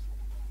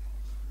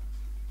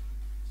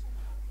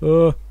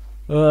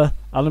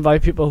 I'll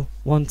invite people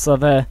once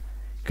I've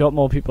got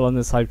more people on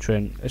this hype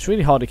train. It's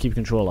really hard to keep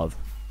control of.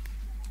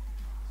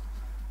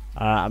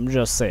 I'm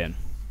just saying.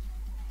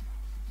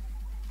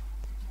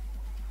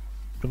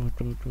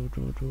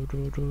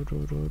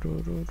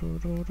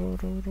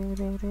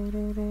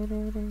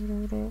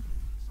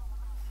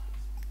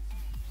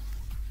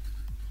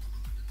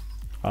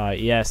 Alright,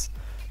 yes.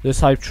 This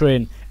hype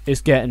train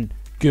is getting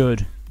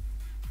good.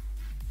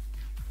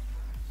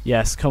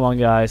 Yes, come on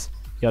guys.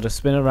 You gotta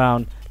spin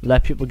around,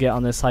 let people get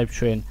on this hype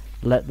train,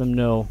 let them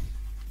know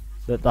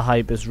that the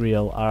hype is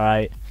real,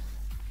 alright?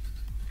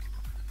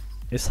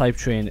 This hype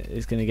train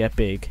is gonna get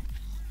big.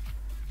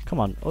 Come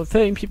on,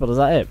 13 people, is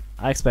that it?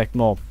 I expect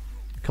more.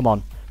 Come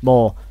on,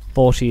 more.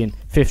 14,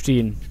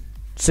 15,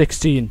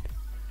 16,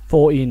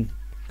 14,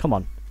 come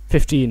on,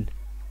 15,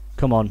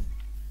 come on.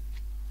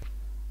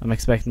 I'm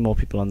expecting more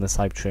people on this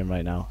hype train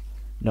right now.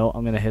 No,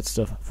 I'm gonna hit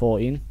stuff.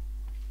 14.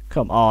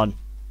 Come on.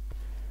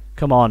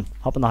 Come on,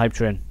 hop on the hype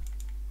train.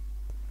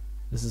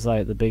 This is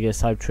like the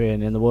biggest hype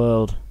train in the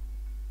world.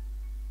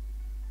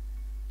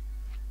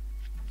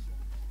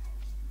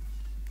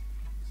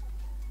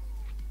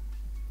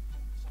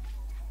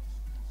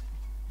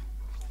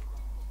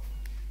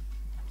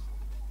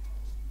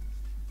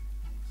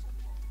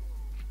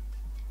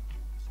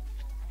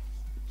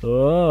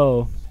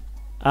 Oh,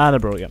 and I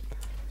broke it.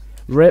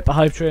 Rip a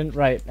hype train.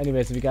 Right,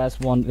 anyways, if you guys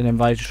want an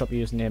invite, just drop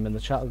your username in the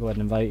chat. I'll go ahead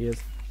and invite you.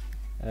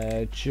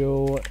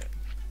 Joe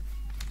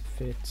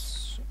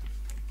Fitz.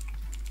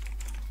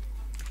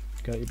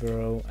 Got you,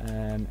 bro.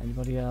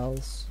 Anybody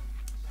else?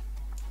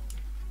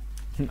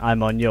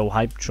 I'm on yo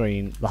hype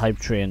train. The hype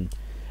train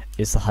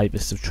is the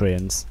hypest of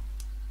trains.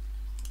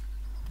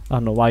 I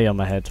don't know why you're on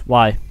my head.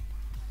 Why?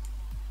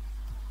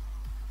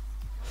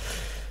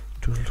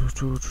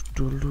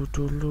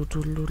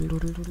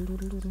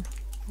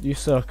 You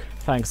suck.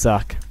 Thanks,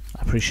 Zach.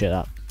 I appreciate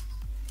that.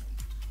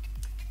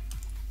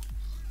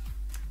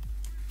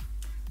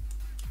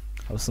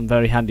 That was some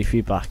very handy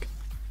feedback.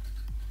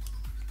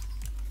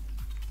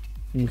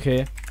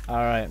 Okay.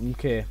 Alright,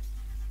 okay.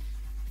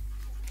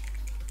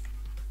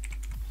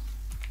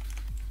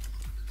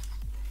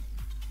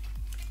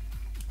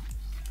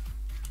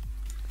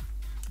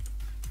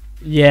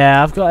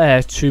 Yeah, I've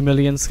got 2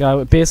 million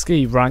Sky.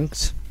 Basically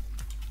ranked.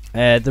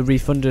 They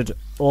refunded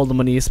all the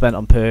money you spent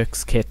on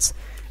perks, kits,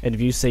 and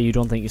if you say you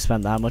don't think you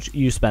spent that much,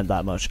 you spent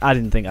that much. I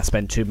didn't think I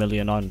spent 2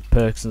 million on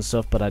perks and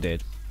stuff, but I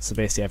did. So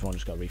basically everyone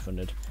just got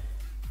refunded.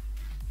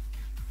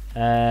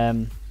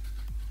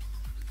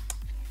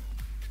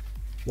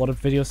 What a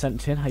video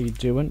sent in, how you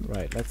doing?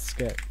 Right, let's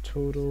get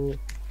total.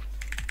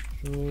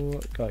 Oh,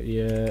 got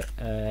you.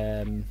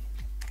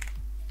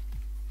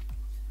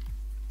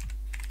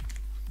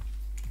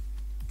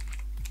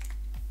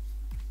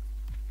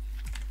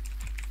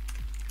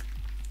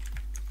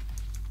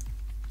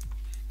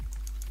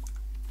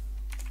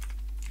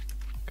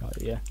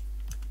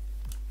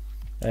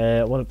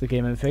 Yeah. What up the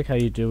Gaming Fig? How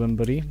you doing,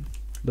 buddy?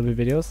 Love your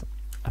videos.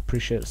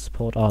 Appreciate the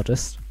support,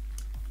 artist.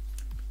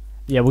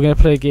 Yeah, we're gonna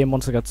play a game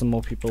once I got some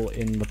more people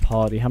in the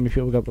party. How many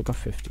people we got? We've got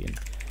 15.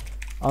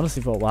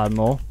 Honestly thought we had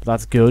more, but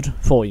that's good.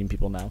 14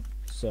 people now.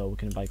 So we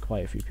can invite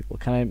quite a few people.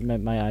 Can I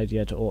amend my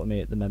idea to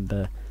automate the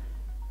member?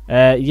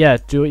 Yeah,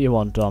 do what you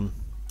want, Dom.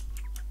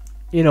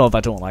 you know, if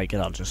I don't like it,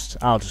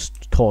 I'll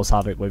just cause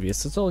havoc with you.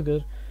 So it's all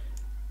good.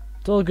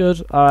 It's all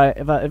good. All right.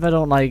 If I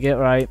don't like it,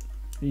 right,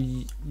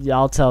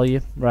 I'll tell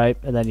you, right,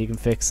 and then you can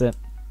fix it.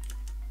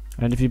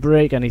 And if you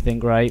break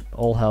anything, right,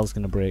 all hell's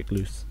gonna break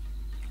loose.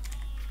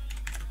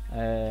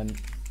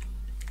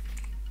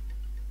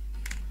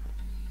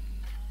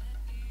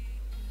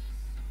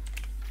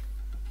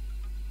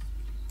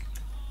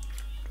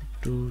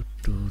 Do.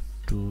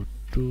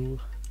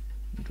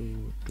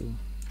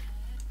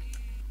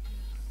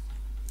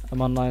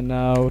 I'm online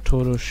now.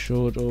 Total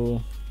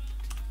Shoto.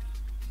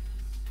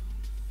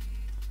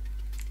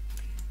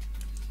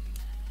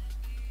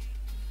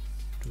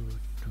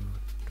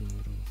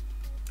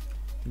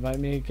 Invite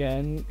me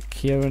again.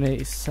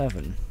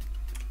 Kieran87.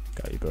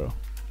 Got you, bro.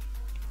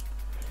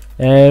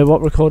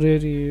 What recorder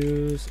do you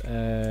use?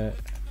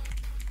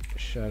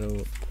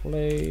 Shadow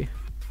Play.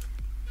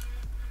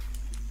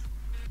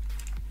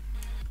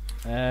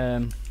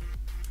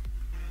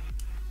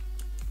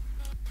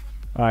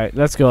 Alright,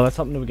 let's go. Let's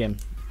hop into a game.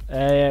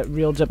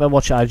 Real Dipper,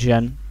 watch your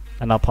IGN,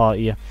 and I'll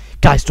party you.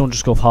 Guys, don't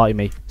just go party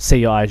me. Say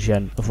your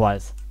IGN,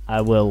 otherwise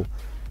I will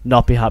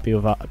not be happy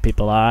with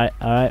people. Alright,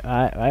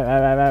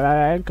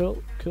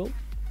 cool.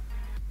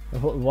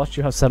 Watch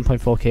you have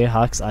 7.4k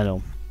hacks. I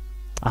know.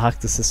 I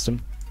hacked the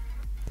system.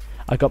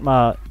 I got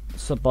my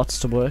sub-bots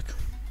to work.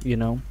 You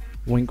know.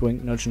 Wink,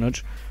 wink, nudge,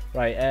 nudge.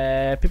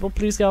 Right, people,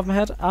 please get off my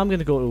head. I'm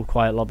gonna go to a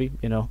quiet lobby,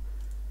 you know.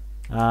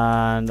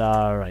 And,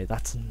 alright,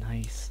 that's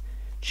nice.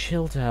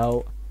 Chilled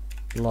out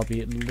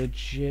lobby.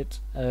 Legit,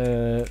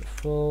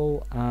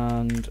 full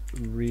and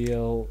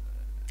real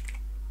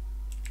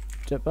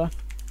Dipper.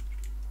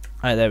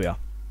 Alright, there we are.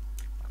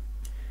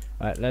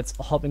 Alright, let's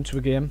hop into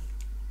a game.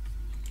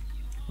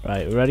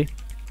 Right, we ready?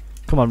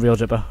 Come on, real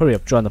Dipper, hurry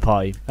up, join the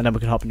party, and then we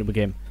can hop into a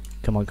game.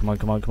 Come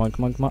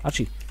on.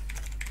 Actually,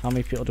 how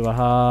many people do I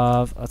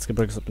have? That's gonna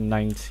bring us up to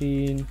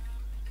 19.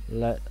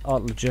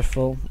 Legit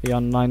full. Are you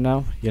online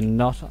now? You're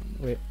not.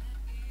 Wait.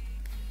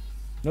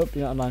 Nope,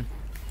 you're not online.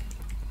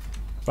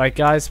 Right,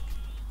 guys,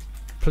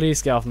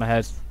 please get off my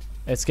head.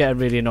 It's getting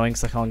really annoying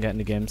because I can't get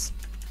into games.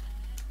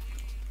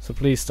 So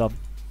please stop.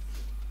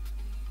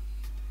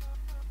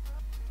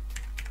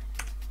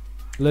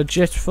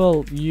 Legit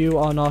full, you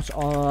are not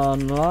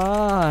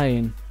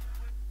online.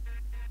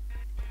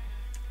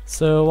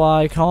 So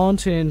I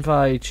can't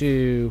invite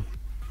you.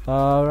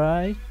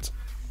 Alright.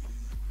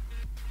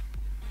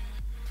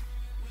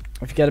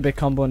 If you get a big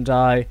combo and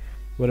die,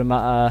 wouldn't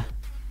matter.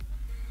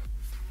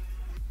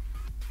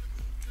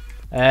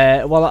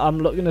 Well, I'm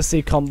looking to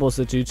see combos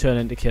that do turn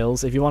into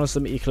kills. If you want to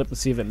submit your clip and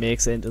see if it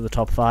makes it into the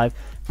top 5,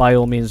 by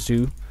all means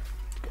do.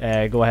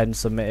 Go ahead and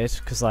submit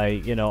it, because,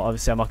 like, you know,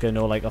 obviously I'm not going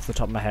to know, like, off the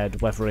top of my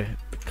head whether a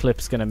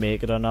clip's going to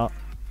make it or not.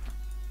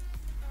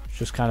 It's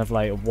just kind of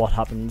like what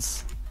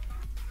happens.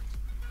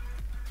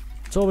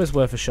 It's always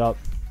worth a shot.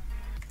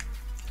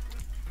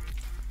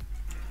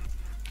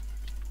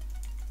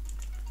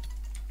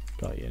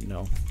 Got you,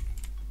 no.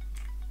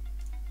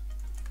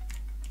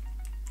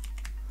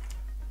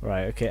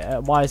 Right, okay,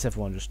 why is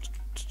everyone just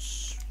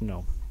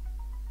no.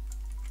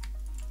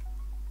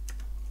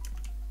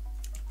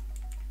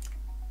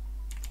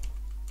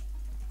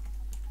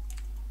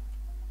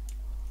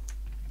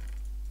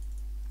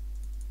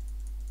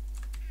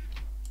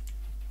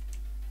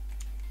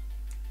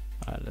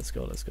 Alright, let's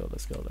go.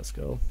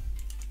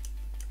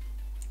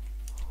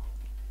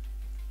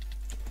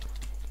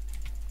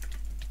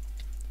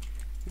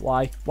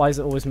 Why? Why is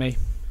it always me?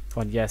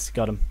 Come on, yes,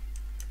 got him.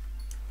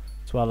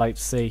 That's what I like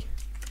to see.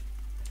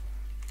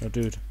 No,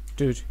 dude,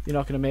 you're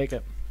not gonna make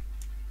it.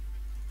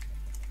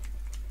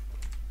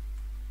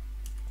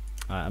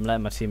 Alright, I'm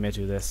letting my teammate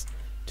do this.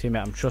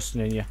 Teammate, I'm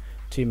trusting in you.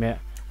 Teammate,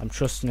 I'm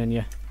trusting in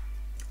you.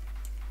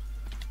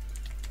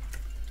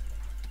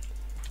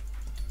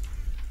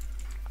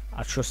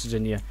 I trusted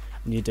in you,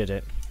 and you did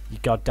it. You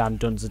goddamn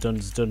duns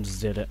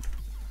did it.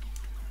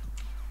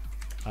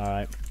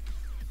 Alright.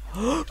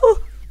 God,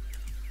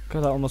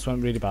 that almost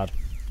went really bad.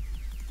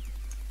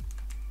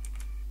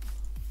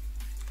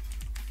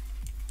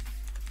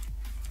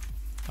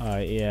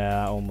 Alright, yeah,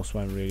 that almost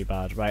went really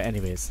bad. Right,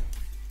 anyways.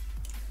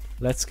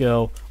 Let's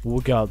go.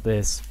 We got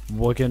this.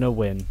 We're gonna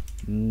win.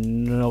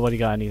 Nobody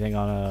got anything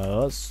on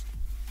us.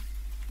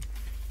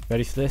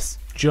 Ready for this?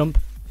 Jump.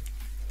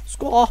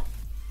 Score!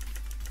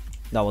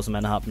 That wasn't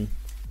meant to happen.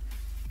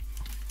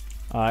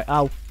 Alright,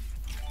 ow.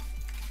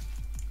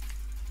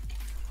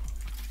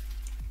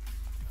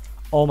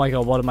 Oh my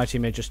god, what did my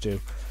teammate just do?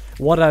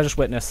 What did I just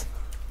witness?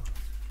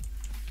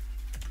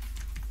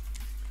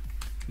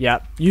 Yeah,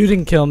 you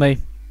didn't kill me.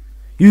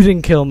 You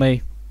didn't kill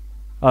me.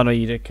 Oh no,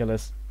 you did kill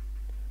us.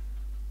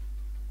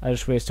 I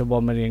just wasted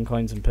 1 million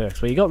coins and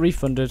perks. But you got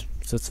refunded,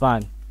 so it's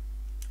fine.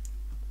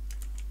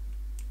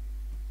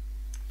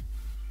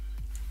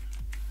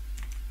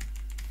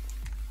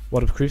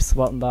 What up, Chris?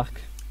 Welcome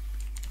back.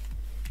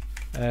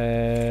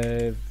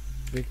 Vicky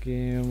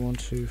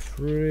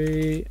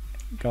 123.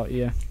 Got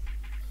you.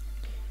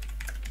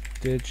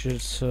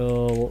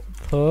 Digital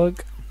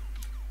Pug.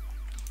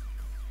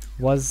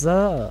 What's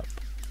up?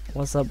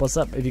 What's up, what's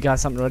up? If you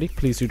guys haven't already,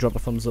 please do drop a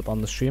thumbs up on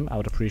the stream. I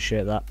would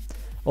appreciate that.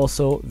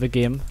 Also, the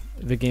game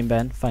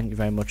Ben, thank you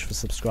very much for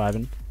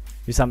subscribing.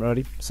 If you haven't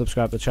already,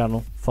 subscribe to the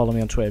channel. Follow me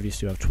on Twitter if you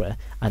still have Twitter.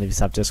 And if you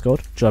have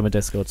Discord, join my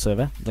Discord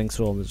server. Links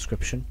are all in the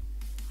description.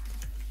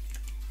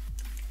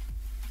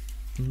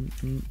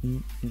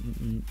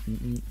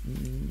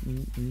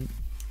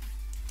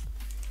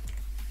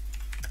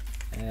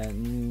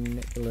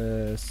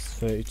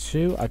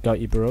 Nicholas32, I got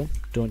you, bro.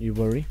 Don't you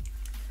worry.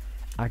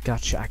 I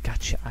got you, I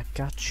got you, I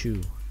got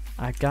you.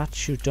 I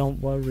got you, don't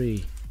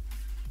worry.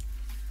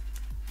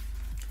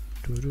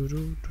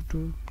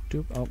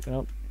 Oh,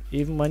 no.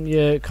 Even when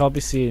you can't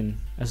be seen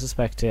as a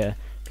spectator,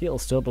 people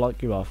still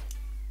block you off.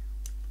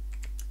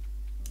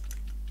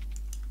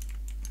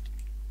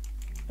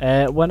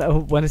 When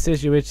it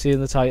says UHC in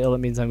the title, it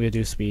means I'm going to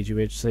do speed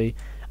UHC.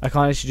 I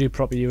can't actually do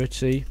proper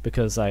UHC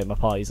because my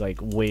party's like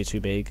way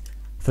too big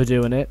for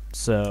doing it.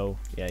 So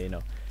yeah, you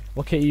know.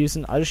 What kit are you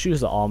using? I just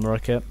use the armor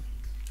kit.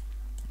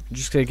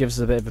 Just gonna give us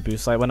a bit of a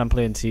boost. Like when I'm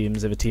playing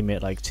teams, if a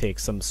teammate like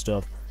takes some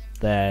stuff,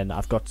 then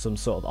I've got some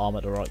sort of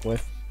armor to rock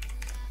with.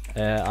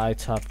 I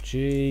tap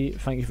G.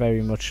 Thank you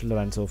very much,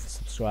 Lorenzo, for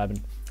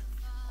subscribing.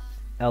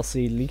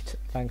 LC Leet,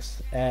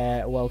 thanks.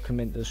 Welcome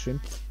into the stream.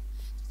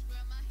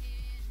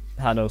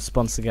 I know,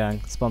 sponsor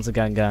gang,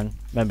 gang.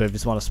 Remember, if you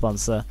want to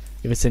sponsor,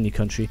 if it's in your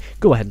country,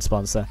 go ahead and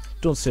sponsor.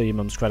 Don't steal your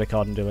mum's credit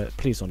card and do it.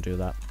 Please don't do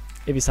that.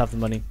 If you have the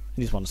money and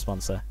you just want to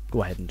sponsor,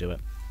 go ahead and do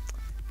it.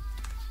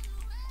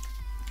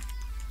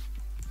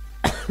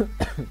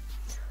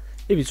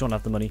 If you just don't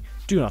have the money,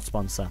 do not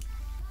sponsor.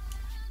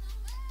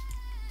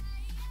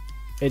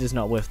 It is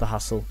not worth the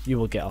hassle. You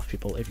will get off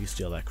people if you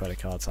steal their credit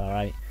cards,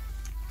 alright?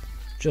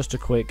 Just a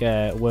quick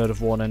word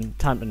of warning.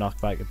 Time to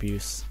knock back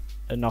abuse.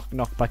 Knock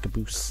back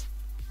abuse.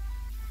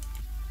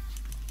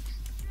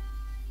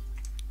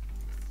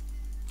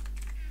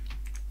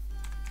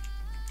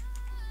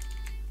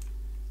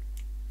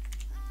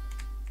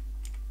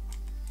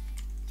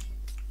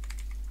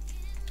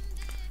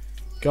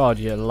 God,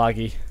 you're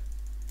laggy.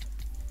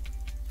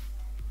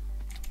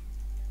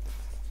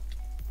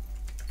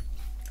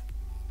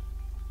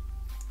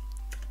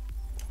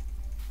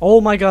 Oh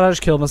my god, I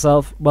just killed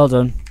myself. Well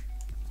done.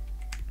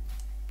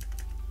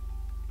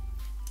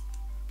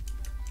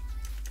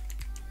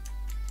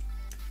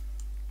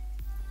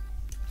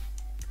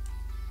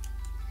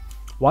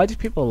 Why do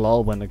people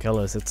lol when they kill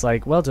us? It's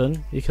like, well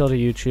done, you killed a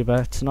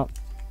YouTuber. It's not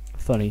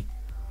funny.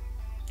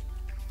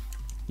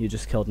 You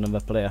just killed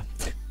another player.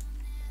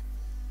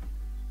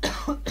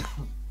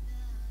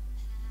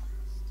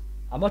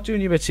 I'm not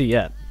doing UHC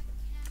yet.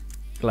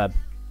 Gleb.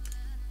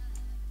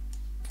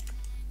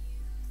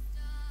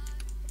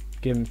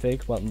 Give him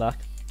fig, welcome back.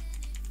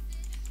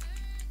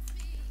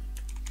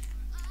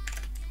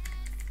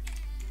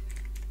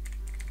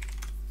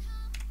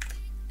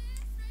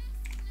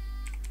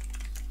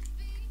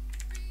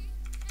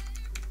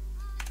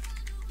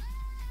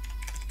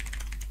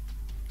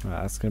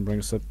 Right, that's going to bring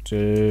us up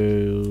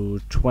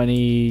to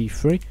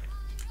 23.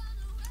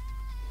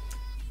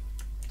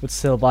 Would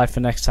still buy for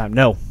next time.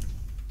 No,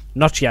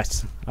 not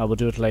yet. I will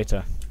do it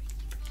later.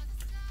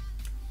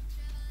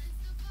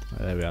 Right,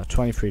 there we are,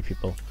 23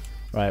 people.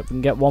 Right, we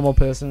can get one more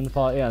person in the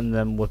party and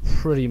then we're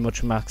pretty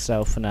much maxed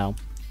out for now.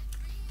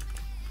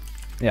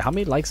 Yeah, how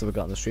many likes have we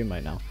got on the stream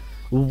right now?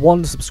 We're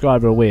one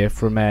subscriber away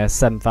from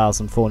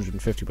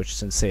 7,450, which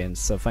is insane.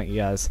 So thank you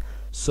guys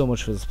so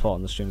much for the support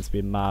on the stream. It's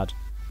been mad.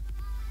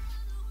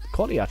 The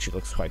quality actually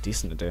looks quite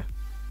decent today.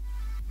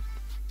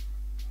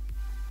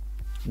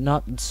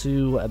 Not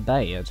too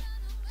bad.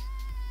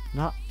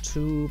 Not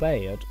too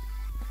bad.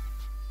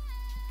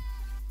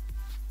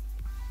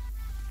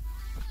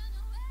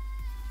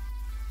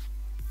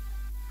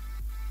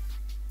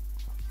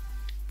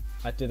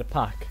 I did a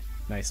pack.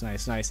 Nice,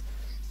 nice, nice.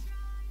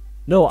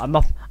 No, I'm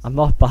not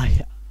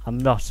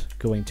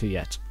going to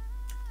yet.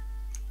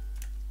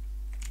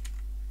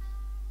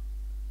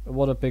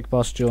 What a Big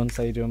Boss Jones,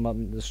 how you doing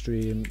on the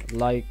stream?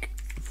 Like,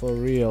 for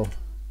real.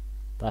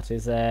 That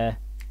is that's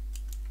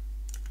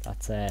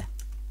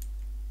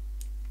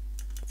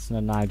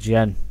not an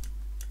IGN.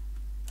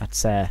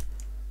 That's you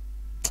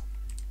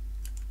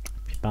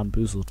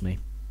bamboozled me.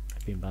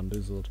 I've been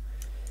bamboozled.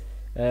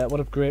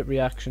 What up, great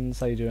reactions,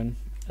 how you doing?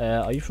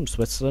 Are you from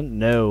Switzerland?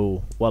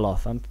 No. Well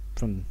off. I'm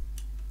from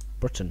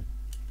Britain.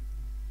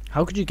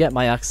 How could you get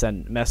my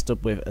accent messed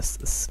up with a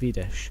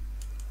Swedish?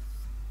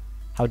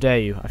 How dare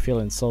you? I feel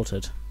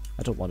insulted.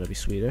 I don't want to be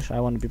Swedish. I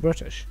want to be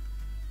British.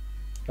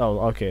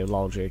 Oh, okay.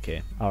 Lol,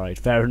 JK. Alright,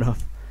 fair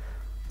enough.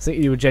 I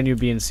think you were genuinely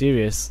being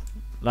serious.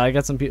 Like, I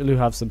got some people who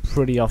have some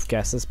pretty off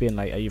guesses, being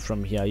like, are you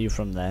from here? Are you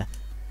from there?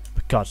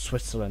 But God,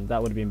 Switzerland.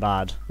 That would have been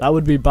bad. That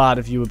would be bad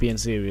if you were being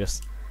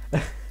serious.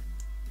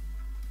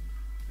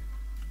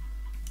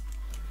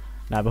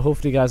 Nah, but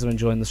hopefully you guys are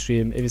enjoying the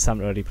stream. If you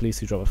haven't already, please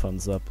do drop a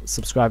thumbs up.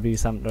 Subscribe if you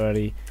haven't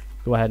already.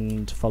 Go ahead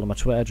and follow my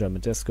Twitter, join my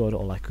Discord,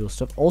 all that cool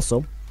stuff.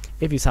 Also,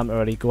 if you haven't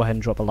already, go ahead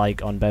and drop a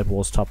like on Bed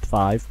Wars Top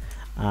 5.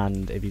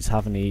 And if you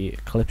have any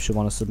clips you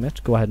want to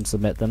submit, go ahead and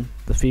submit them.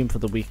 The theme for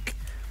the week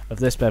of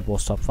this Bed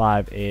Wars Top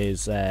 5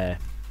 is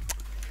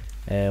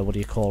what do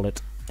you call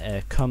it,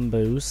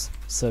 combos,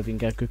 so if you can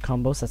get good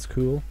combos, that's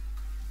cool.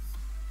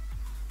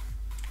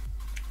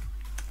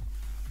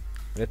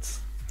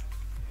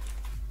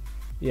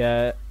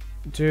 Yeah,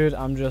 dude,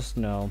 I'm just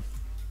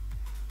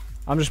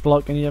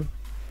blocking you.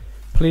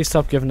 Please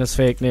stop giving us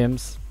fake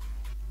names.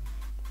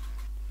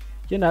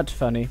 You're not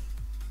funny.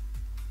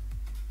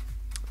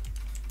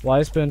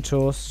 Wise burnt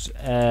toast, YT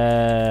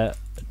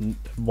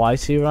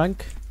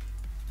rank.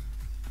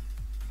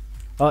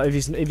 Oh, if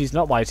he's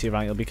not YT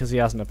rank, it'll be because he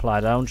hasn't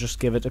applied. I don't just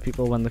give it to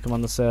people when they come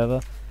on the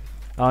server.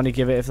 I only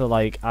give it if they're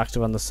like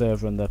active on the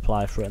server and they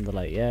apply for it and they're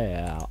like,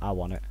 yeah, I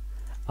want it.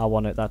 I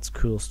want it, that's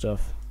cool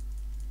stuff.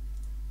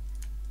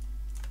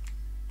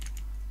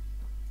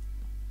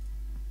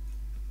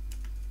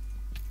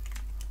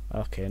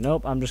 Okay,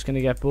 nope, I'm just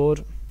gonna get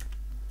bored.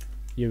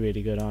 You're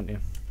really good, aren't you?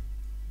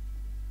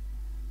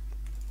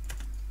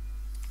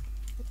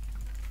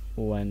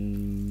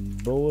 When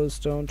bows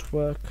don't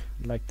work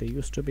like they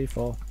used to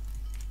before.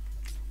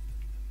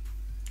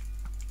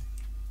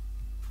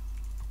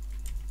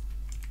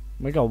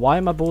 Oh my god, why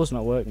are my bows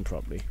not working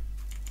properly?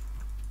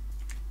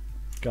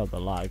 God, the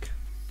lag.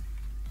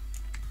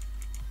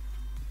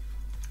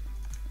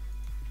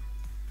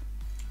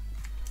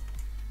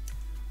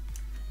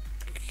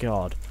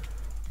 God.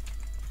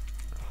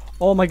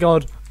 Oh my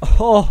god.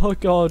 Oh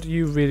god,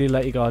 you really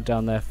let your guard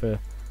down there for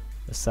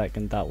a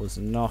second. That was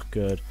not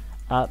good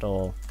at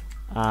all.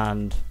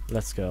 And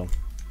let's go.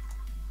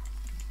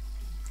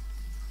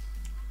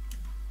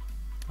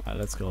 Alright,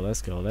 let's go,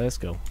 let's go, let's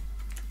go.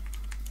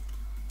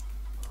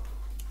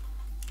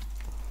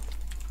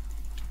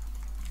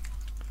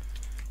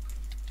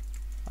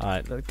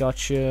 Alright,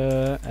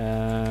 gotcha,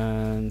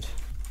 and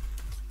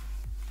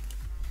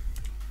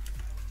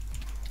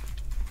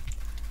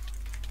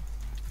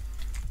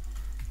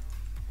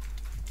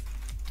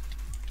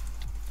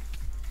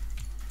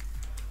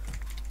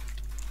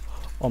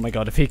oh my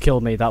god, if he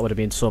killed me, that would have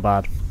been so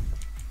bad.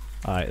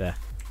 Alright, there.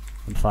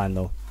 I'm fine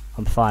though.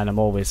 I'm fine, I'm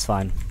always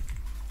fine.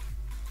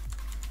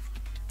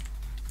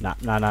 Nah.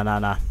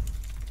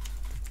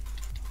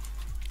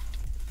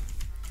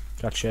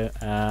 Gotcha,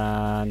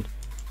 and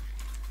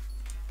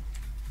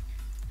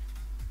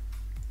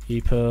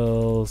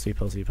E-pills,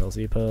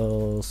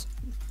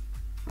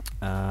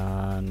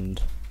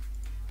 and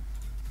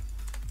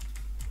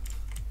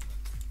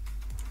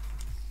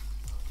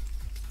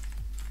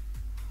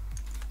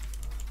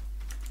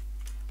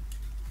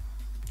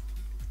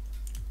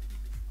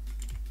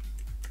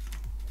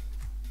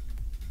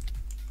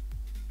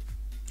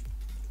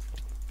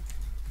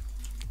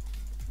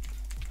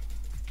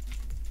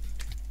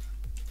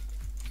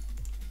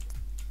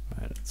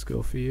alright, let's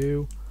go for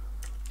you.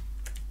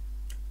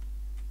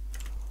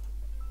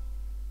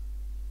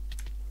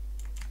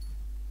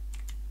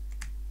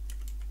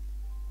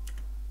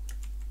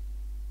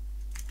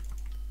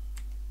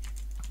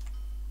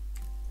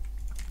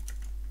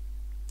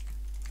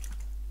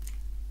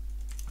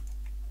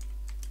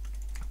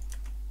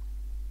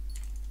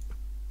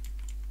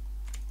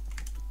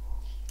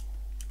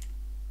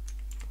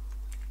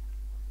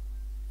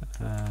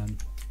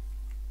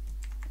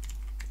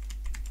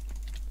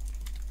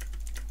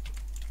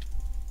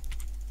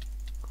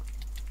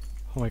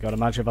 Oh my god,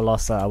 imagine if I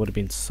lost that, I would have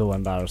been so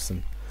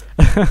embarrassing.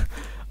 Alright,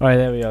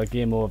 there we are,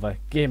 game over.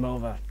 Game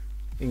over.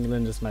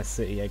 England is my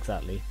city,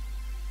 exactly.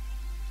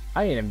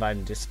 I ain't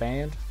invited to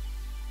disband.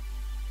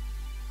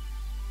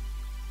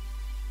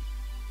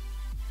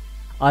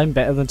 I'm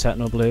better than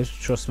Technoblade,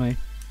 trust me.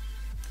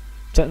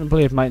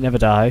 Technoblade might never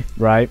die,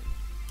 right?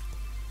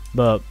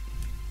 But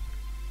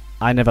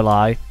I never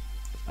lie,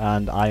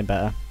 and I am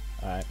better.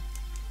 Alright.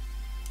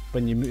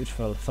 When you muted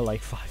for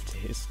like 5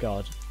 days,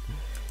 god.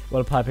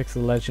 Well,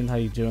 Hypixel Legend, how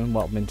you doing?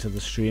 Welcome into the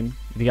stream.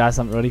 If you guys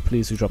haven't already,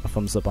 please do drop a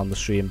thumbs up on the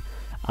stream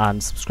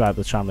and subscribe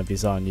to the channel if you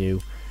are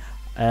new.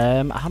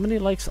 How many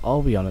likes are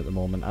we on at the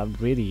moment? I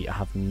really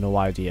have no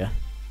idea.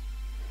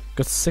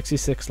 Got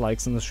 66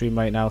 likes on the stream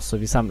right now, so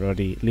if you haven't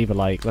already, leave a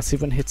like. Let's see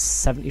if we can hit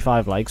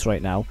 75 likes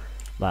right now.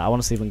 Like, I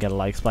want to see if we can get a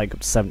like spike up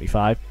to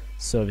 75.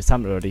 So if you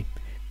haven't already,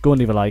 go and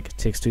leave a like. It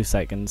takes 2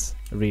 seconds.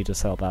 Really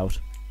does help out.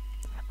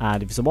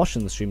 And if you're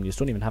watching the stream and you just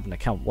don't even have an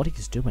account, what are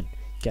you doing?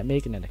 Get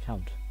making an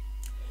account.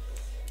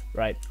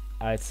 Right,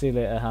 alright, see you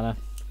later, Hannah.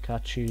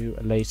 Catch you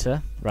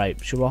later.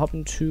 Right, should we hop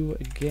into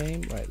a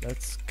game? Right,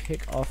 let's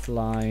kick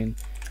offline.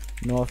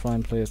 No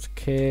offline players to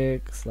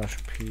kick,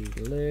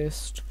 /p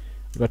list.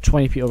 We've got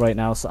 20 people right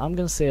now, so I'm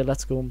going to say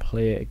let's go and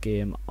play a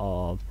game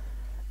of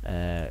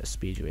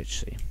Speed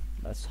UHC.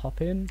 Let's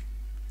hop in.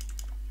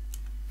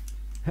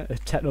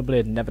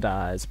 Technoblade never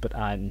dies, but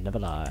I never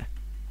lie.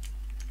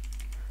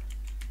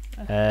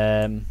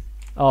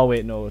 Oh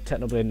wait, no,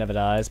 Technoblade never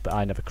dies, but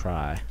I never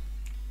cry.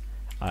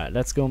 Alright,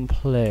 let's go and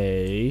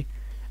play.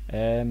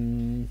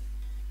 Alright,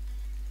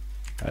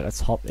 let's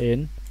hop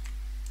in.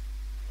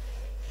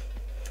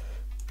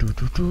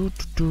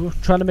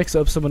 Trying to mix it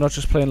up so we're not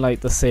just playing like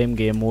the same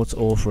game modes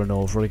over and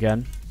over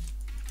again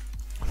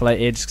for like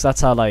ages, because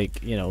that's how,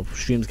 like, you know,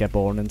 streams get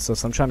boring and stuff.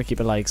 So I'm trying to keep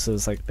it like so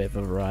there's like a bit of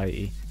a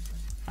variety.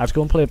 I have to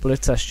go and play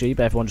Blitz SG,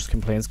 but everyone just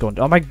complains, going,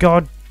 "Oh my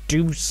god,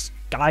 do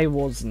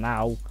Skywars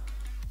now.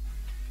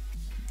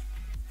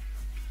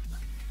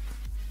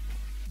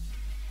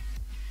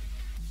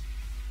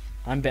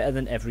 I'm better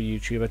than every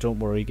YouTuber, don't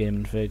worry,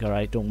 Gaming Fig,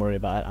 alright? Don't worry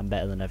about it, I'm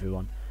better than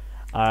everyone.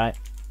 Alright,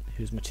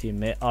 who's my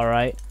teammate?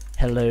 Alright,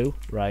 hello,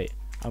 right.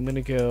 I'm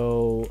gonna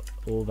go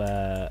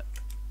over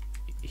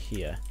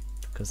here,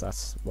 because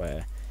that's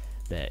where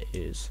there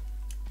is.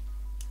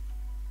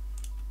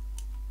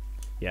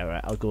 Yeah,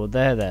 right, I'll go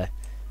there.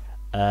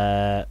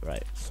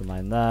 Right, so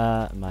mine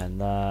that.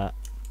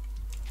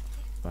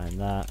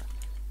 I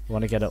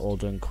want to get it all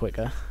done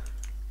quicker.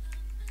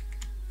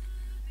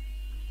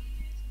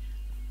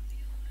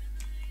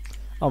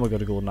 Oh, we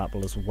got a golden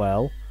apple as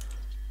well.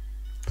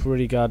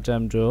 Pretty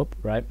goddamn dope,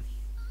 right?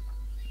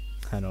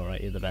 I know, right?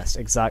 You're the best.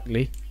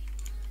 Exactly.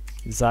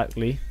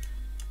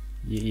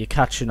 You're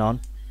catching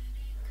on.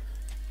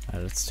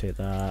 Right, let's take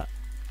that.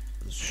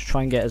 Let's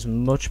try and get as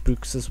much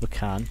books as we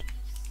can.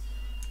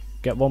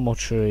 Get one more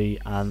tree,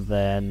 and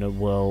then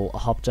we'll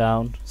hop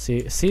down. See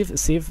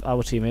if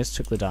our teammates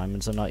took the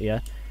diamonds or not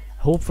yet.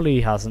 Hopefully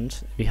he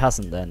hasn't. If he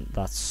hasn't, then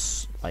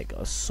that's like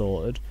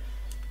sorted.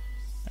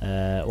 What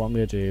I'm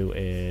gonna do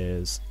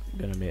is I'm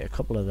gonna make a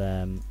couple of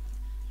them.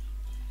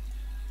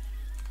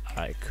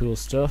 Alright, cool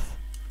stuff.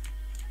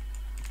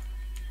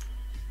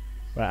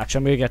 Right, actually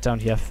I'm gonna get down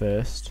here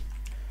first.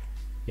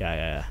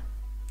 Yeah.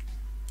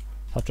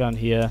 Hop down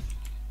here.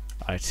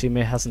 Alright,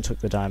 teammate hasn't took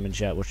the diamond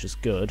yet, which is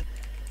good.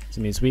 So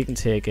it means we can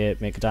take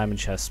it, make a diamond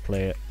chest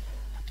plate,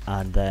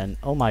 and then,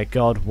 oh my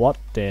god, what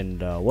in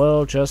the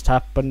world just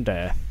happened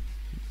there?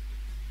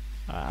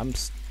 I'm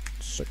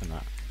stuck in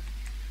that.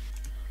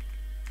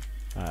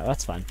 Alright,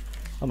 that's fine.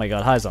 Oh my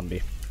god, hi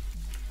zombie.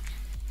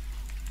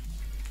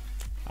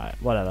 Alright,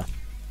 whatever.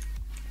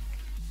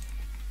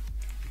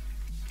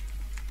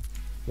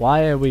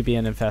 Why are we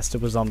being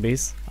infested with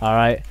zombies?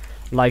 Alright,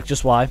 like,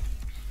 just why?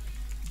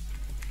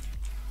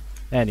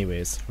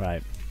 Anyways,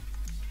 right.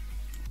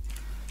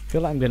 I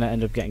feel like I'm gonna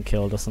end up getting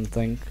killed or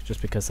something,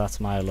 just because that's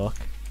my luck.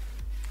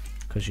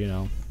 Because, you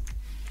know.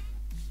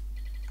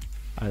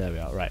 Oh, there we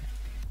are, right.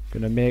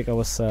 Gonna make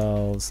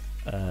ourselves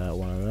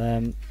one of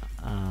them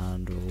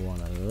and one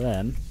of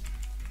them.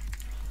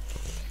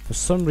 For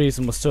some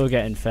reason we're still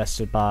getting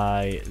infested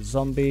by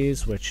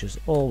zombies, which is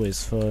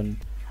always fun,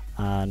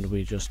 and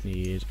we just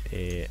need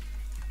a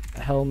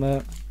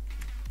helmet.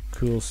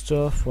 Cool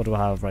stuff. What do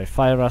I have? Right,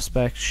 fire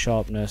aspect,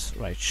 sharpness.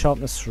 Right,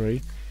 sharpness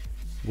 3.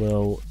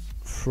 We'll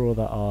throw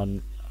that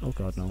on. Oh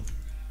god, no.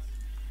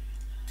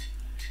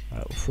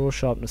 Right, we'll throw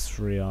sharpness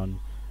 3 on.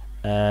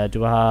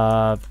 Do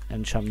I have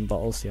enchantment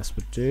bottles? Yes,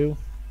 we do.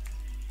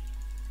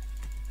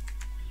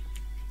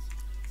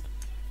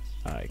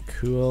 Alright,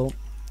 cool.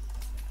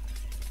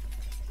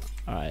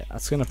 Alright,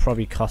 that's gonna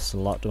probably cost a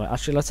lot.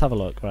 Actually, let's have a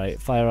look. Right,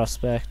 fire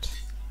aspect.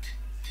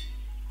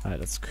 Alright,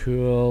 that's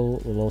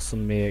cool. We'll also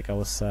make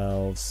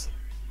ourselves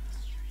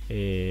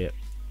a...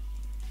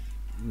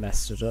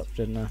 Messed it up,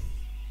 didn't I?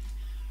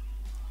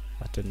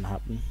 That didn't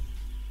happen.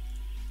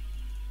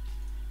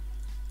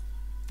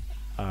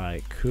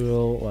 Alright,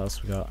 cool. What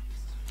else we got?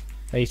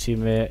 Hey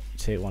teammate,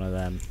 take one of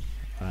them.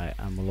 Alright,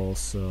 and we'll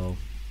also...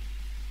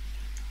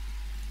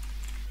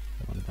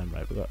 One of them,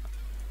 right, we've got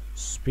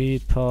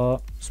speed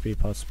pot.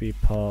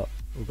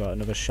 We've got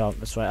another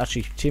sharpness. Right,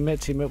 actually,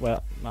 teammate,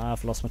 well,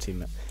 I've lost my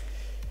teammate.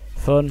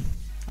 Fun.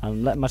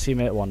 I'm letting my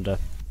teammate wander.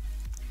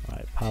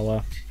 Right,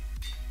 power.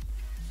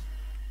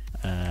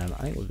 I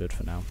think we're good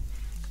for now.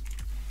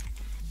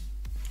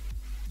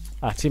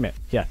 Ah, teammate,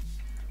 yeah.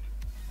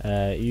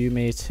 You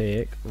may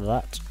take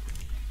that.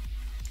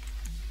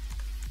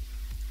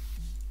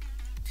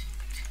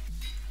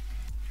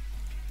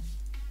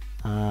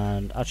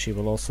 And actually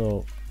we'll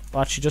also...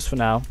 Actually, just for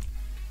now.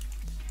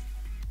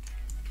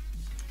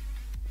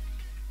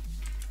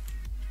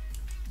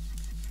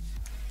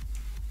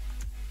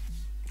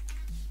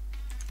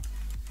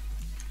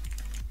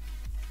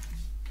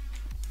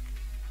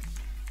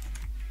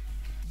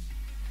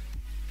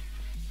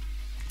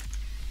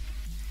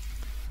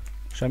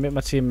 Should I make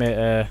my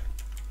teammate,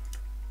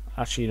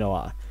 actually, you know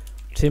what?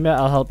 Teammate,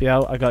 I'll help you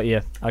out. I got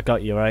you,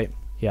 right?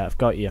 Yeah, I've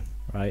got you,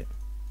 right?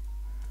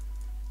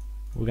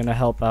 We're gonna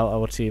help out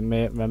our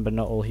teammate. Remember,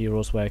 not all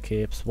heroes wear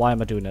capes. Why am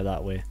I doing it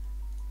that way?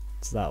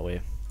 It's that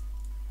way.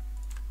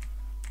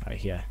 Right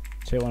here.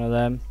 Take one of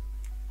them.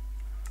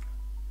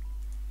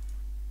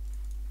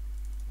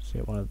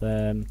 Take one of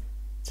them.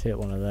 Take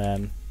one of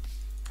them.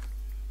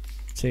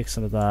 Take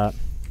some of that.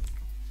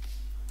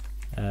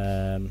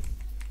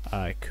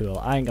 Alright, cool.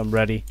 I think I'm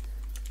ready.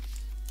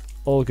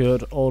 All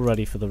good, all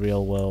ready for the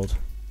real world.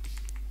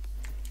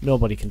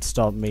 Nobody can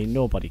stop me,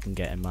 nobody can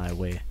get in my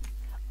way.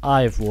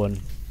 I've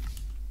won.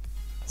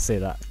 Say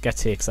that.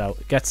 Gets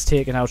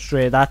taken out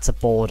straight. That's a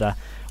border.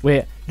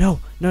 Wait, no.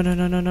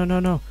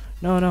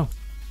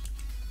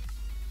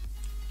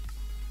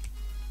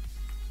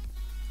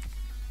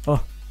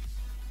 Oh.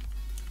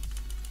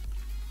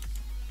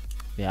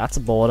 Yeah, that's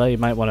a border. You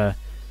might want to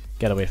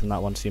get away from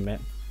that one,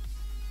 teammate.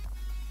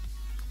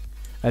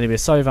 Anyway,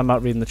 sorry if I'm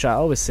not reading the chat. I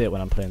always say it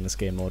when I'm playing this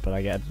game mode, but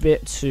I get a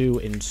bit too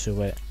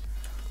into it.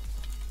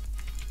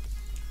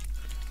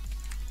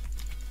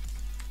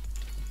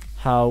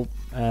 how,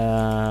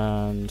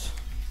 and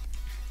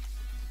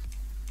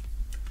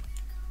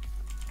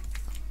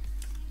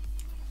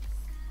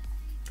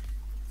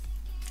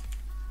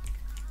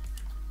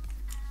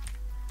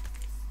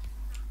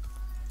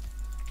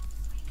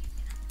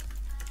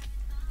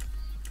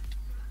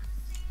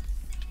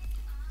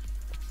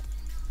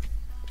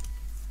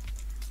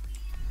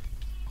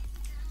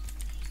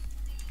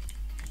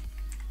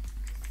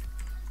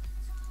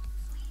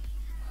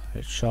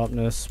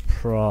sharpness,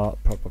 what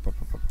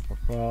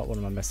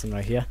am I missing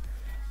right here?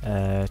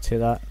 Take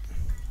that.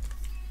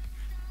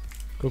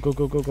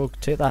 Go,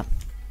 take that.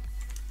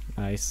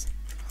 Nice.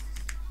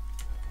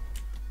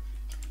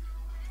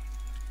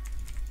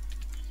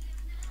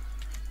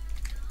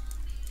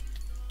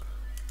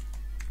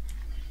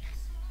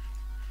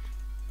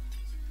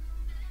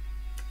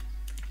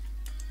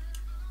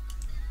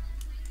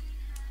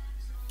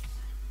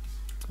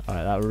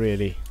 Alright, that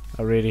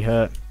really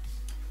hurt.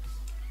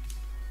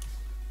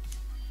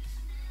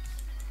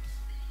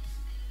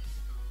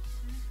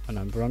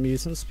 Remember, I'm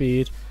using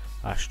speed.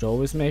 I should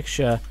always make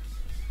sure.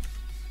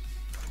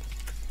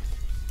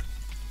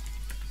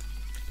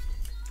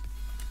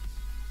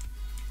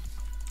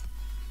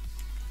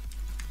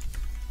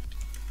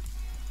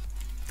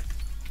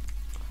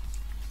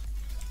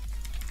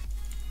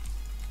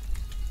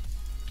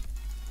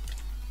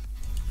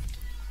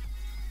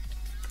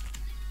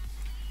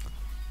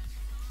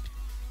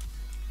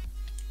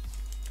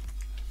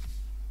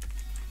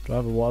 Do I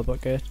have a water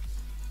bucket?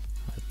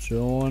 I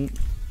don't.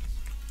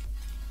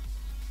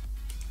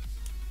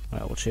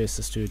 Right, we'll chase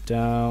this dude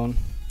down.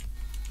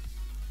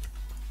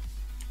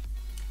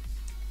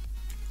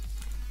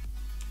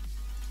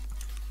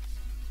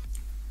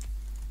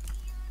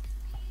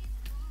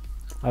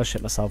 I'll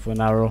shit myself with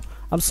an arrow.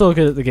 I'm so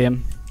good at the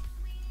game.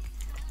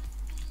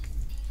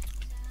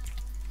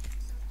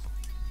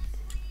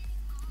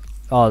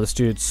 Oh, this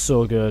dude's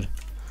so good.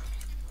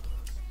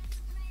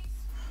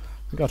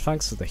 God,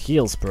 thanks for the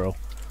heals, bro.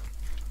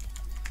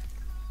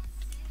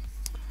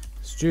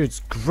 This dude's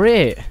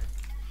great.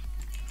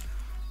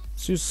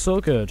 This dude's so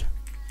good.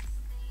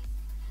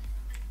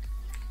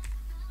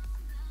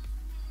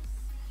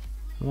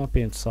 I'm not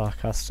being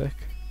sarcastic.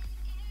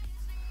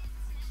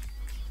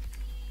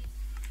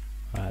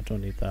 I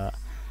don't need that.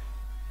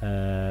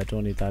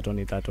 Don't need that. Do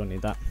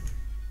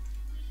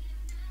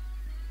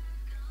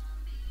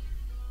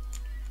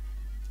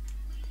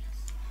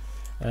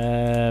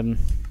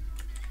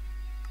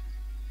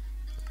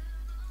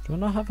I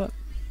not have it?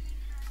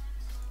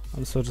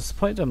 I'm so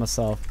disappointed in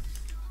myself.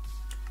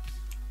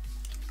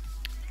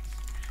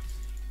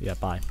 Yeah,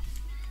 bye.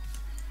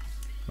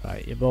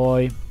 Right, your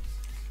boy.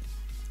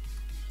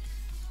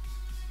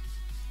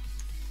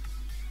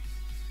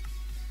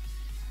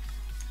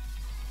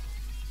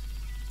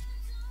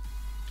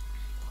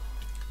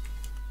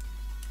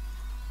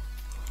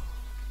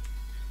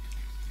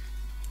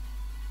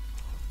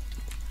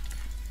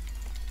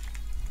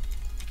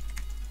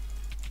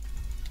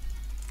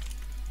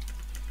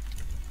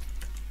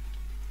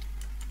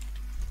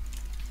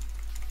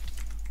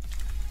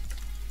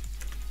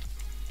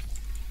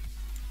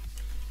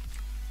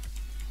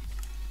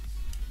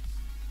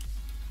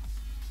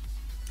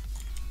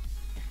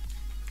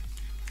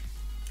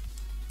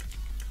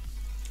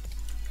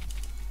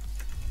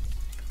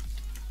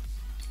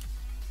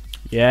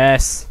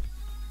 Yes.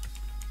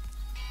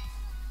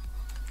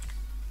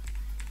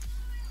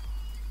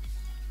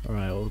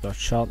 Alright, well, we've got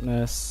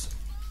sharpness.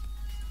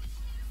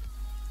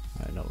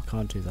 Right, no, we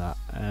can't do that.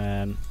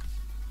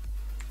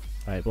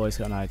 Right, boy's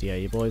got an idea.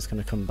 Your boy's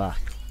gonna come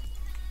back.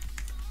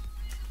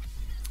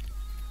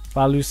 If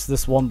I lose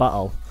this one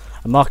battle,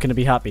 I'm not gonna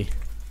be happy.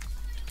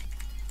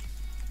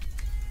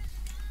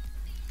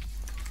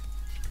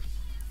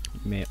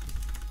 Mate.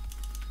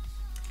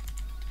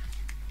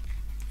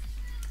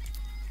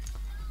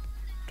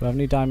 Do I have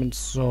any diamonds?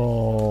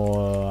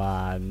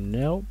 So,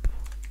 nope.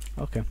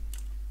 Okay.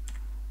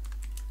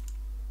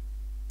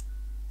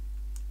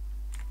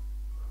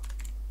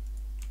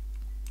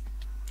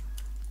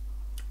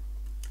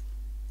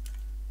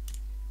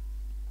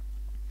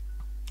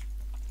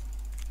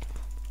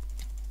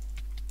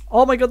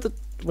 Oh my god,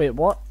 wait,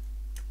 what?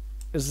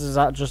 Is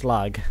that just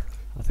lag?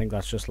 I think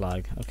that's just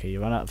lag. Okay,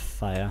 you run out of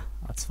fire.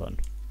 That's fun.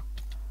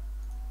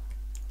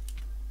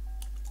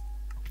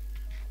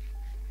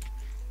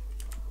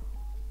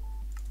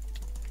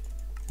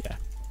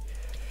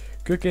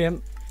 Good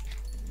game.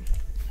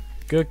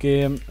 Good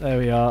game. There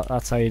we are.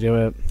 That's how you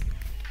do it.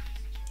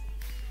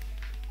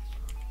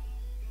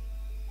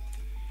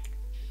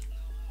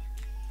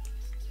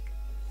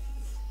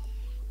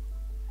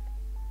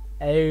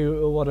 Hey,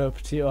 what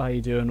up, Tito? How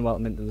you doing?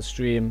 Welcome into the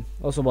stream.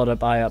 Also, what up,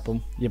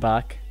 iApple? You're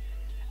back.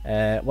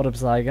 What up,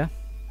 Zyga?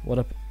 What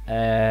up,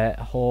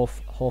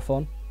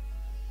 Hawthorne?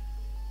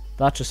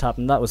 That just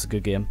happened. That was a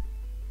good game.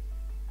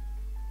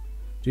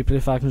 Do you play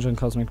Falcons on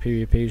Cosmic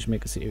PvP? You should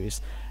make a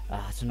series.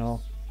 I don't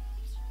know.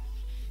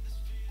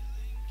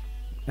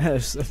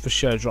 It's for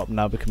sure drop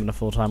now, becoming a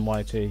full-time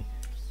YT.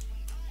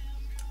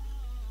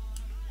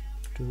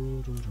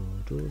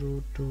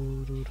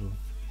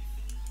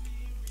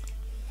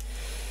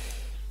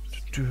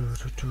 Right,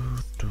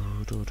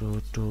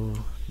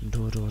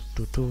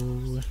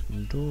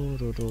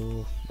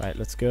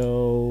 let's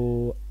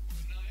go.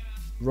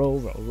 Roll,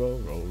 roll, roll, roll,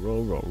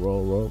 roll, roll,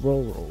 roll, roll, roll,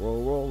 roll,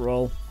 roll, roll,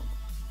 roll.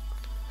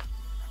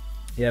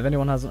 Yeah, if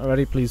anyone hasn't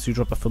already, please do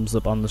drop a thumbs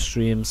up on the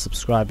stream.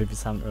 Subscribe if you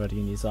haven't already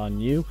and you are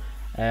new.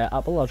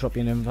 Apple, I'll drop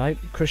you an invite.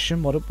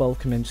 Christian, what up?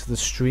 Welcome into the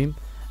stream.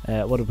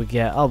 What did we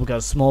get? Oh, we got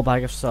a small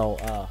bag of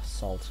salt.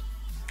 Salt.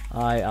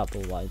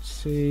 Apple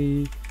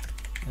YT.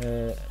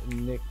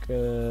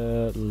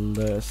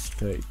 Nicholas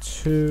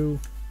 32.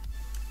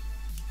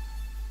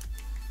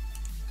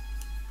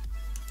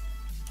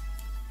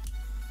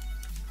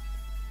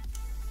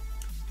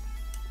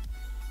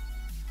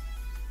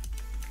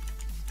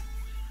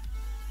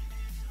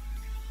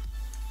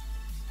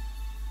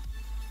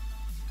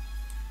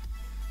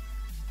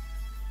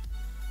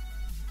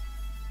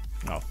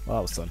 Oh, well,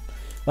 that was fun.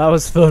 That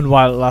was fun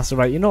while it lasted.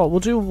 Right, you know what? We'll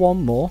do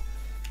one more.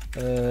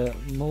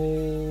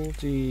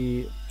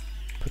 Moldy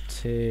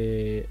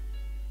potato.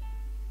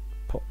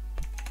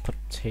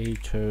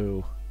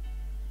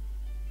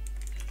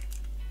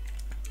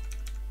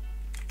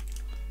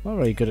 Not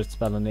very good at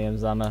spelling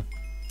names, am I?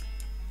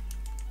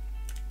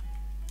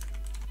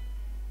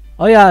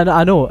 Oh yeah,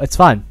 I know. It's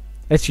fine.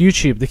 It's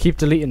YouTube. They keep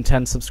deleting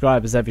 10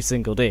 subscribers every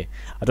single day.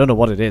 I don't know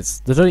what it is.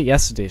 They done it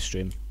yesterday's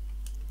stream.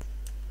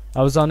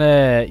 I was on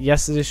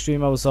yesterday's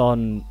stream. I was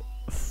on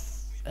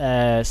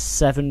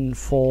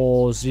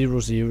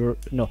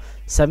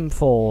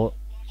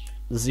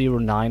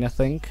 7409 I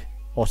think,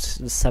 or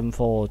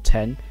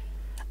 7410,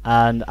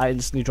 and I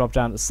instantly dropped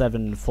down to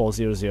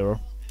 7400.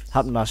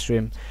 Happened last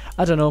stream.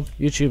 I don't know.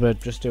 YouTube are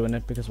just doing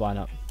it because why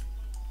not?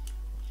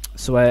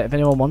 So if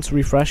anyone wants to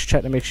refresh,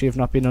 check to make sure you've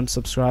not been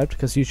unsubscribed,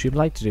 because YouTube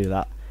like to do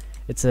that.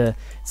 It's an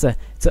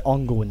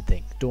ongoing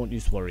thing. Don't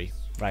you worry.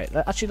 Right.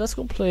 Actually, let's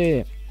go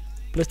play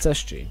Blitz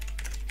SG.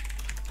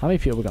 How many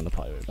people we got on the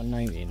party? We've got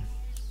 19.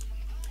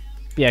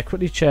 Yeah,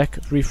 quickly check,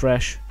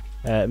 refresh,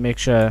 make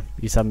sure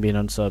you haven't been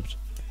unsubbed.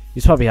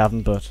 You probably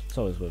haven't, but it's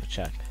always worth a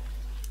check.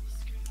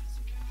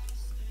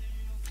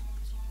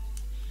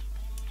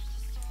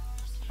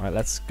 Alright,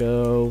 let's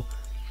go.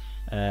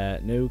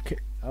 No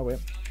kick. Oh, wait.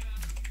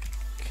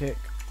 Kick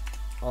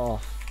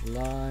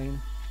offline.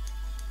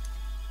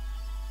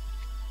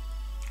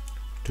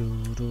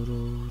 Do do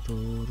do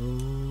do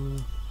do.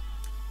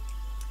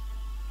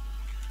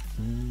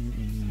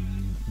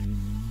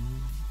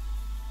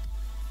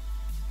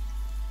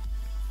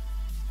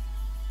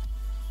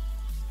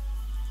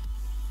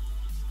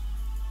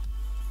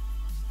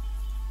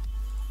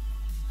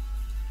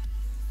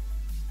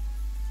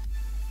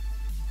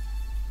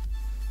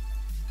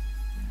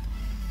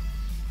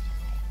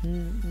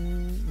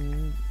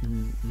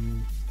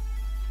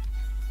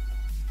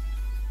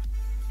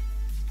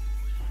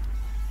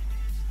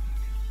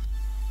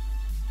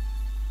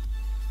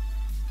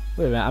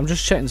 Wait a minute, I'm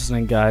just checking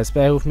something, guys.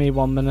 Bear with me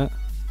 1 minute.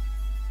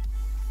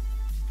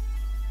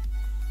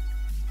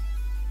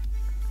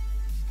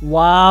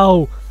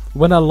 Wow!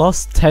 When I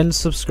lost 10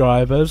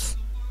 subscribers,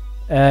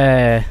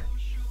 it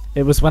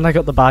was when I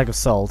got the bag of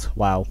salt.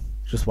 Wow.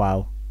 Just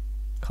wow.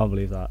 Can't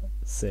believe that.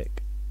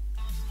 Sick.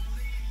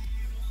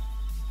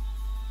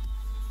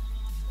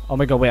 Oh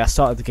my god, wait, I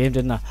started the game,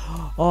 didn't I?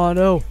 Oh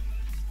no!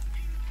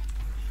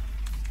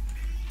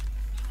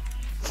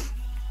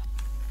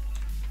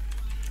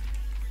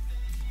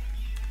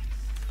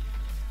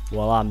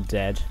 Well, I'm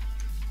dead.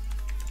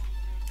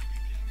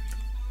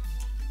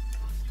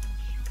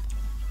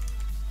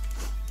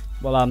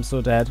 Well, I'm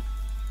so dead.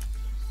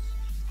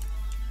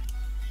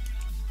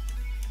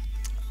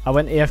 I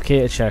went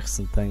AFK to check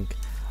something,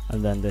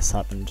 and then this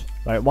happened.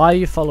 Right, why are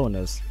you following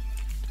us?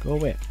 Go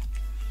away.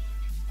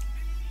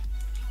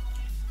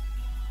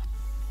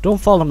 Don't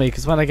follow me,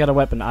 because when I get a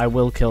weapon, I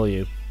will kill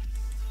you.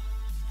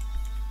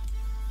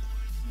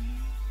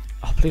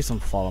 Oh, please don't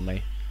follow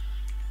me.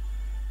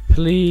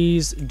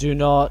 Please do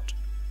not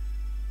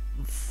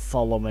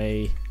follow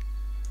me.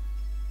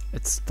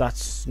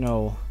 That's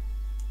no.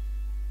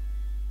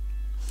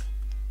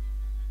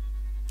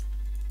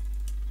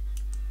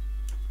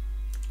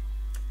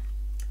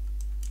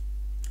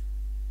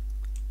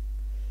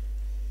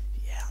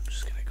 Yeah, I'm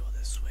just gonna go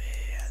this way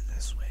and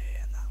this way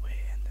and that way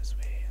and this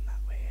way and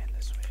that way and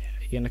this way.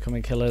 Are you gonna come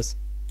and kill us?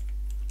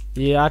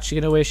 You're actually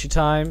gonna waste your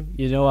time?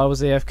 You know I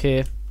was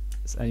AFK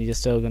and you're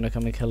still gonna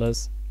come and kill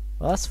us?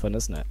 Well, that's fun,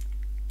 isn't it?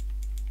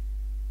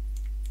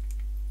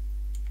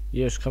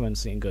 You just come and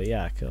see and go,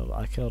 yeah, I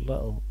killed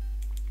Little.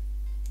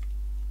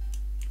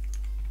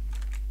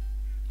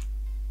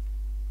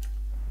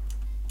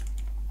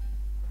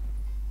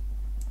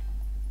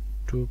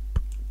 Doop,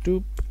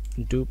 doop,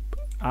 doop.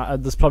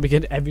 There's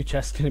probably every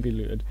chest gonna be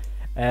looted.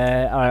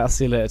 Alright, I'll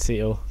see you later,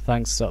 Tito.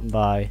 Thanks for stopping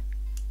by.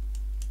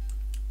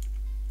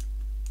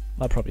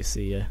 I'll probably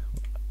see you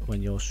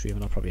when you're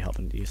streaming. I'll probably hop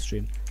into your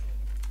stream.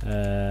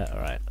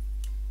 Alright.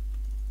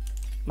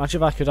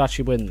 Imagine if I could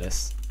actually win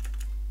this.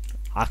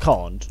 I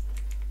can't,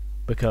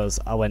 because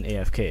I went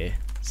AFK,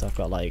 so I've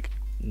got like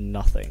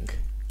nothing.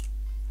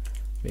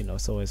 But, you know,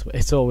 it's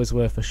always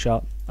worth a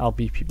shot. I'll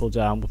beat people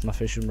down with my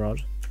fishing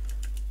rod.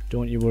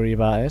 Don't you worry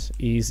about it.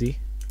 Easy.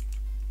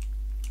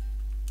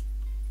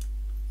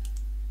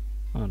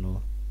 Oh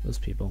no, those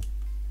people.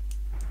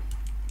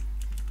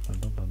 Bum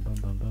bum bum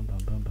bum bum bum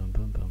bum bum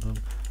bum bum bum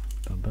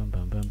bum bum bum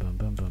bum bum bum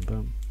bum bum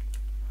bum.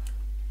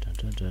 Dun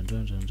dun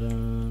dun dun dun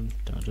dun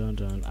dun dun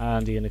dun.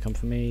 And you gonna come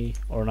for me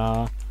or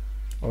nah?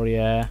 Or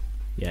yeah?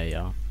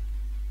 Yeah.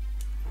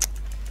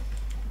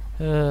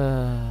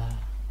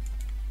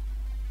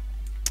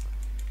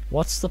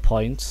 What's the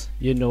point?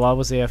 You know I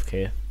was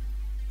AFK.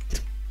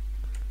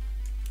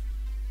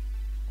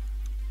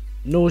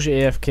 Knows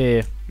you're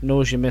AFK,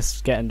 knows you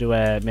missed getting to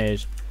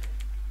mid,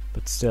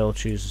 but still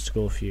chooses to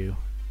go for you.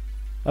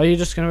 Are you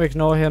just gonna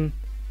ignore him?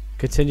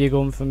 Continue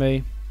going for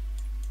me?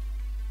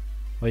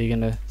 Or are you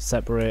gonna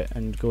separate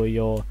and go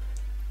your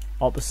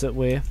opposite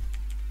way?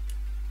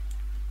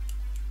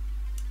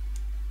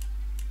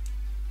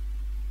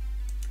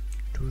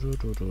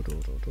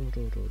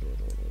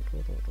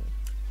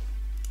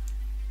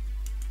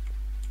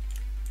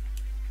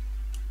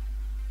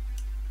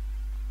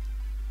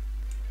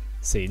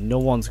 See, no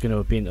one's going to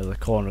have been to the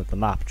corner of the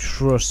map.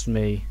 Trust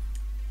me.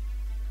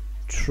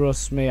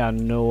 Trust me, I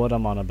know what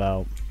I'm on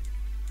about.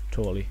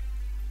 Totally.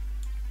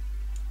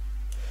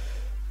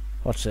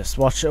 Watch this.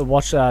 Watch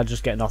I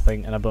just get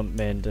nothing and I bump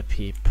into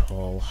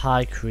people.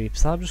 Hi,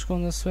 creeps. I'm just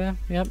going this way.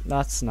 Yep,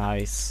 that's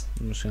nice.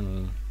 I'm just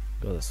going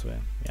to go this way.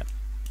 Yep.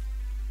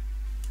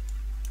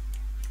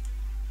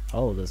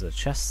 Oh, there's a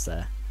chest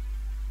there.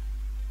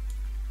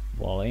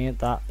 Well, ain't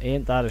that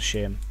a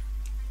shame?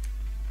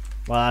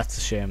 Well, that's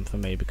a shame for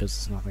me because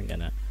there's nothing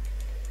in it.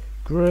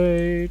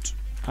 Great.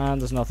 And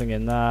there's nothing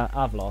in there.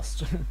 I've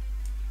lost.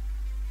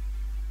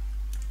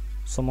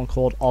 Someone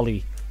called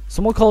Ollie.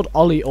 Someone called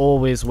Ollie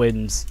always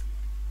wins.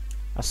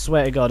 I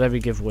swear to God, every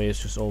giveaway is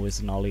just always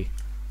an Ollie.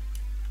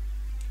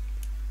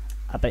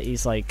 I bet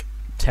he's like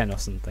 10 or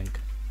something.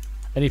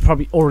 And he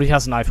probably already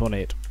has an iPhone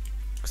 8.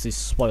 Because he's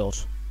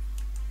spoiled.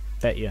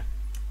 Bet you.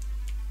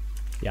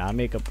 Yeah, I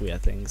make up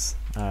weird things.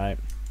 Alright.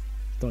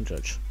 Don't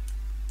judge.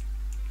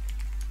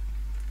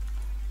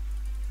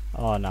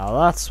 Oh, now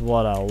that's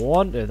what I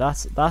wanted.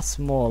 That's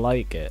more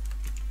like it.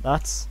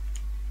 That's...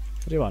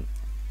 What do you want?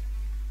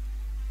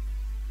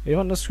 Are you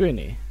wanting a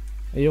screeny?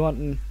 Are you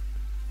wanting...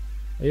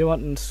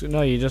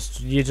 No, you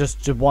just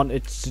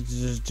wanted to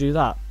just do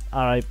that.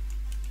 Alright.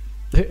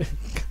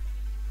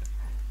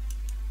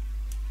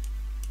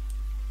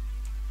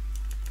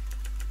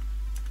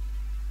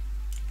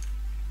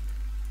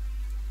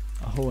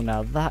 Oh,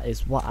 now that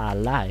is what I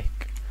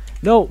like.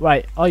 No,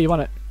 right. Oh, you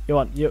want it.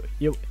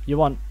 You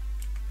want.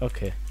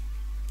 Okay.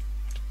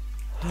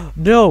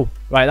 No!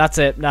 Right, that's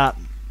it. Nah.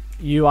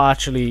 You are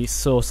actually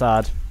so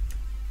sad.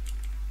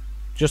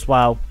 Just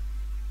wow.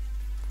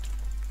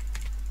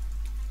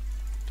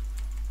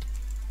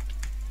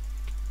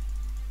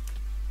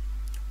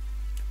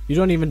 You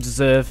don't even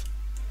deserve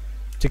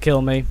to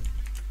kill me.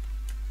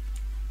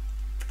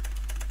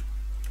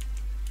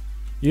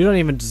 You don't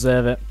even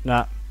deserve it.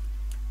 Nah.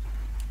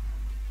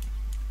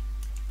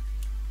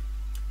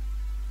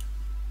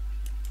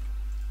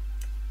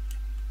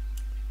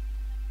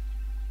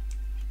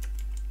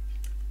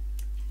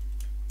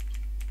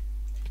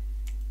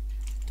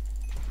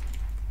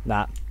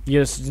 Nah,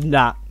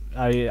 nah.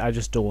 I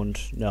just don't.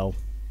 No.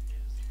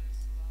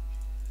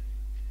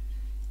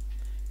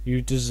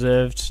 You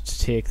deserved to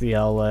take the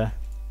L there.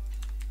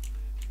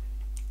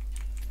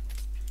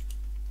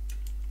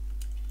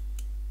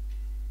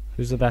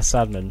 Who's the best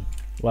admin?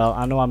 Well,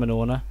 I know I'm an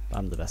owner, but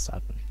I'm the best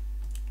admin.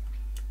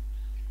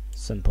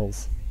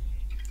 Simples.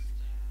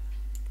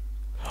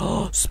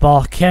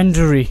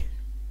 Sparkendery!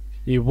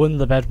 He won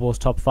the Bed Wars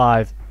top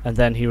 5, and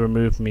then he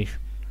removed me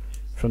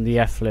from the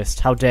F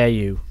list. How dare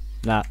you?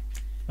 Nah,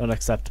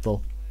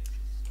 unacceptable.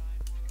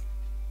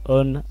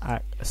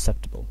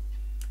 Unacceptable.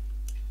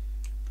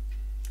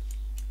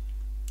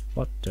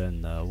 What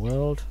in the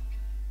world?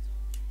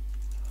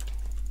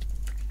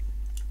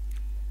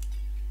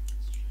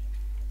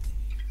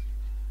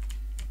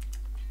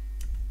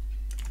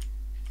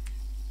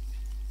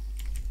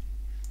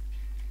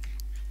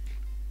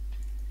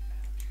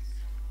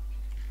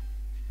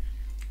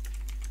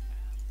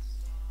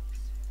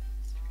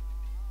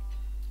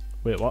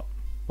 Wait, what?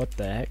 What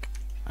the heck?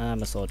 My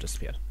sword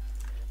disappeared,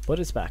 but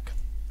it's back.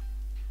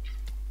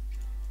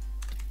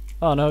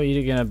 Oh no,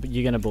 you're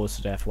gonna boast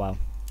to death. Wow.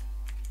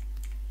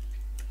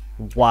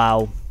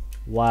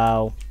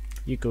 Wow.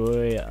 You're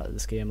great at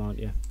this game, aren't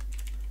you?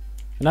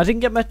 And I didn't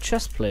get my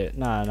chest plate.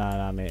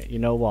 Nah, mate. You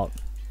know what?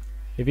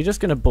 If you're just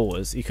gonna bow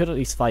us, you could at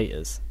least fight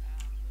us.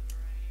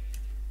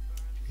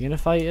 You gonna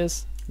fight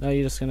us? No,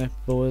 you're just gonna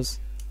bow us.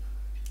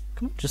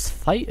 Come on, just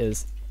fight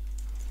us.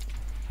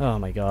 Oh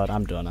my God,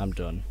 I'm done. I'm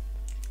done.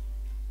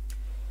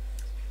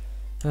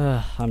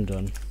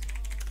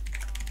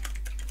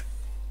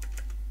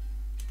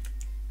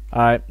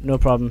 Alright, no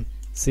problem.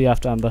 See you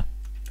after Amber.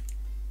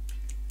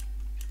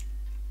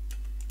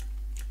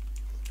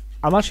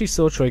 I'm actually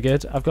so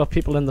triggered. I've got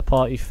people in the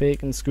party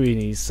faking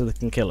screenies so they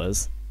can kill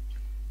us.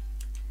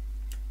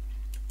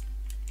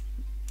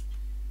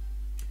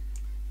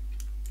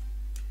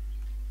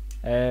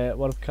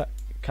 What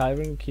if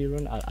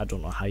Kieran, I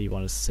don't know how you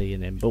want to say your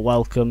name, but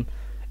welcome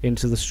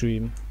into the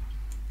stream.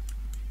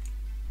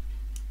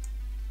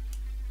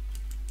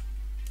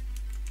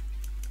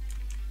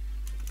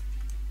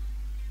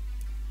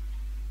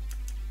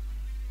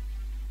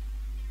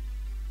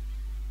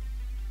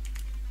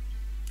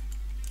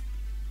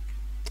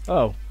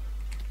 Oh,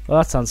 well,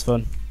 that sounds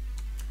fun.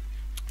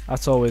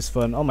 That's always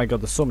fun. Oh my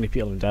god, there's so many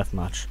people in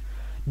deathmatch.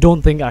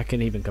 Don't think I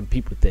can even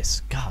compete with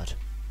this. God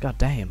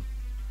damn.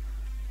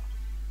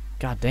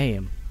 God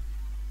damn.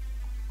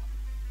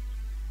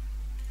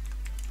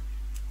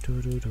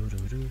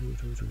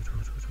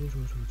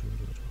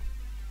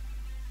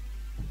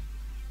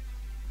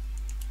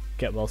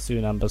 Get well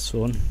soon, Amber's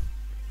phone.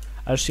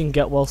 I just seen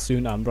get well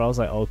soon, Amber. I was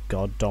like, oh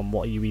god, Dom,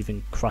 what are you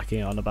even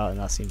cracking on about in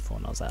that same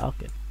phone? I was like,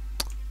 okay.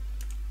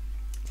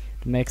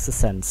 It makes a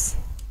sense.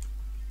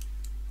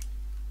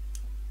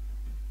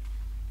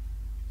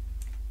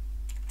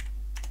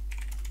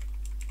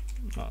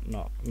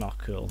 Not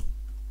cool.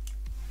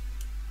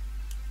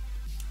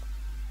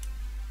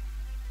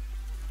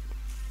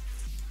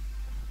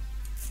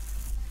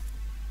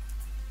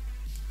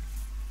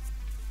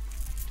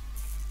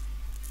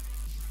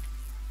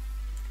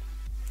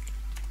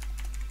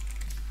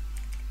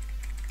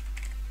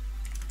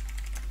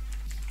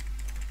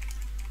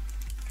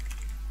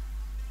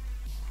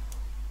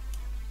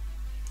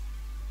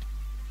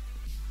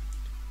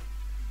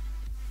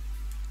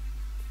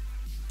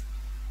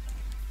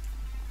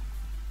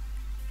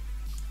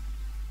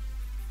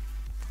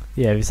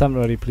 Yeah, if you haven't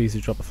already, please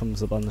do drop a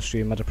thumbs up on the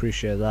stream. I'd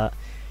appreciate that.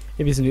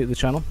 If you're new to the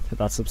channel, hit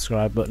that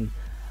subscribe button,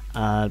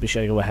 and be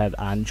sure to go ahead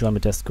and join my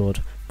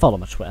Discord, follow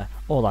my Twitter,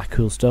 all that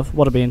cool stuff.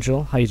 What up,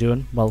 Angel? How you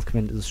doing? Welcome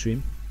into the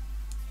stream.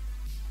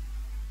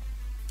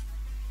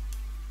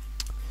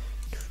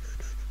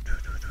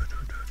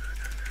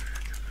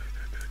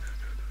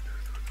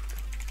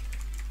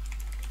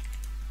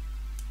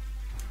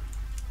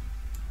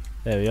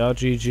 There we are,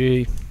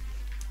 GG.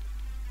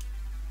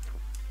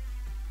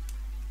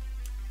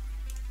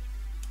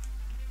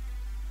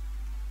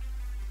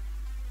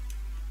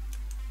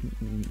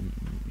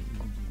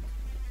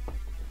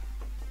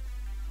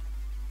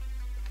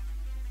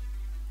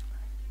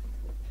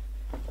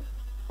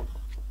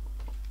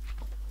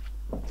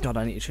 God,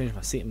 I need to change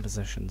my seating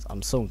positions.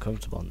 I'm so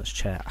uncomfortable in this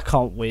chair. I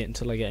can't wait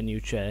until I get a new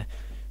chair.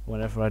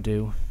 Whenever I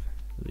do,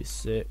 it'll be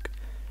sick.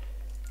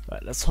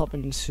 Right, let's hop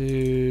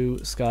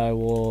into Sky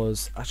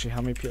Wars. Actually,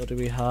 how many people do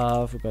we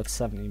have? We've got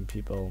 17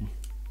 people.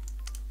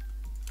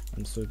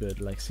 I'm so good,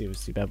 like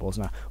seriously, Bed Wars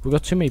now. We've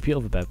got too many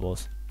people for Bed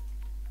Wars.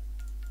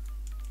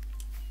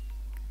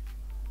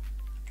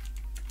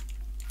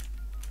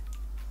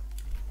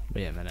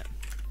 Wait a minute.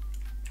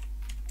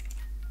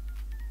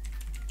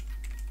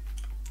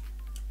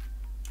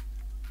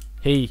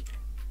 He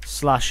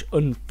 /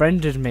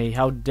 unfriended me.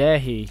 How dare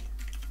he?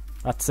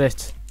 That's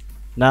it.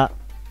 Nah.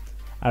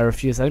 I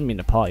refuse. I didn't mean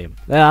to party him.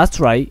 Yeah, that's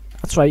right.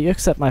 That's right. You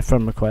accept my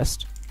friend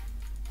request.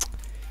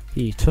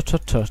 He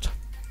tut.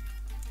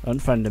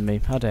 Unfriended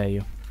me. How dare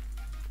you?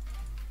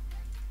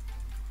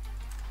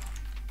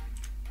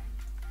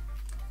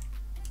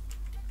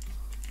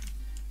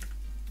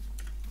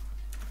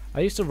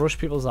 I used to rush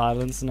people's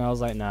islands and I was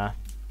like, nah.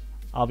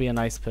 I'll be a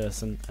nice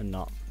person and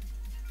not.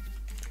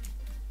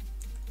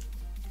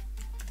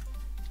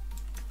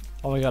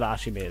 Oh my god, I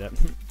actually made it.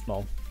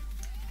 Lol.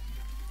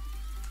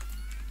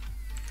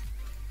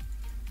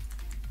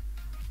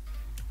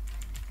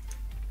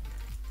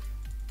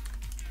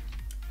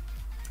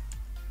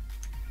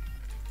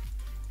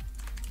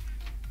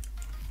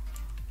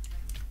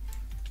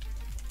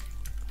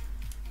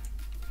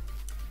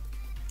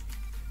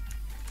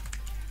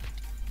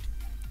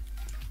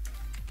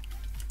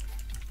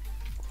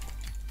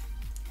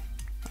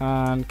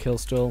 And kill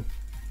still.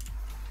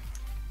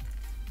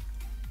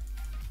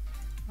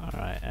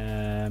 Alright,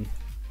 I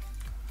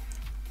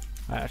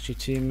actually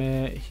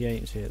teammate, he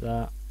ain't take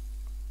that.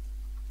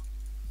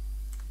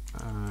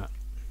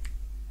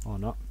 Or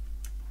not.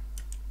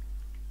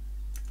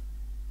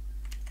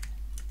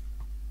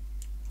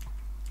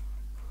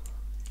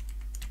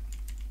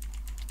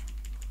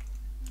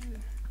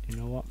 You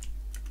know what?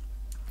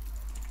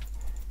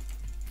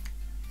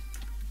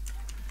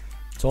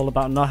 It's all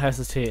about not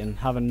hesitating,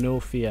 having no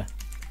fear.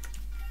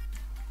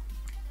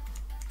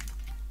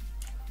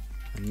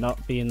 And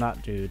not being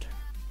that dude.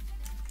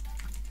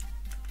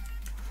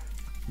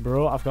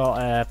 Bro, I've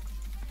got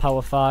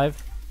power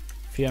 5.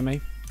 Fear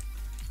me.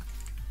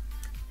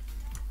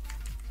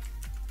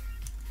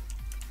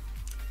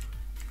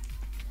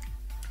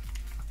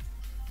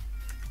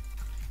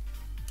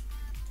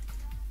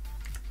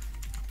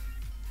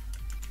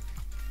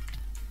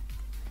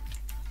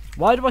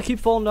 Why do I keep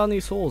falling down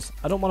these holes?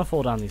 I don't want to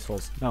fall down these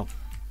holes. No.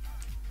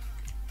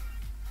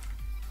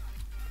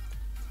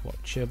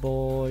 What your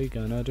boy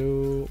gonna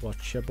do?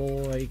 What your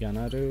boy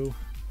gonna do?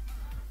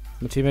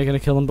 Is my teammate gonna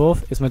kill them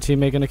both? Is my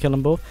teammate gonna kill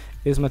them both?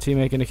 Is my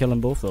teammate gonna kill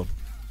them both though?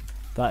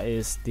 That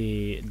is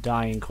the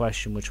dying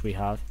question which we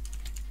have.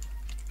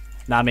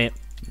 Nah, mate.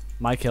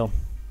 My kill.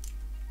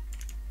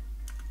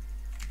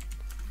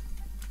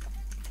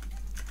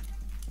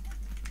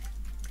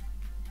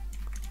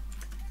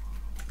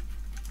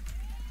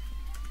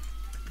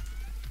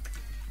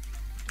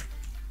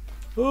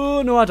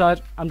 Oh no, I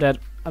died. I'm dead.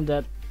 I'm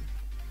dead.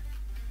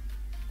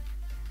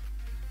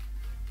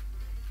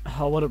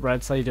 Oh, what up,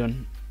 Reds? How you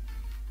doing?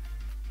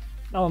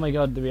 Oh my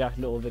god, the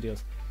reacting to all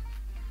videos.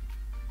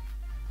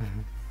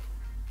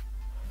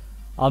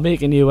 I'll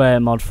make a new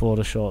mod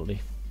folder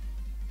shortly.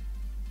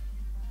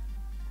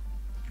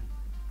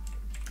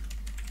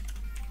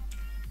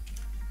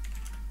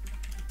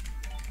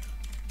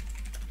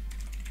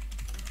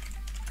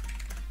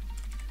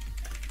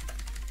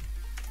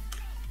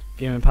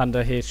 Gaming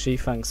Panda HG,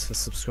 thanks for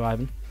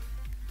subscribing.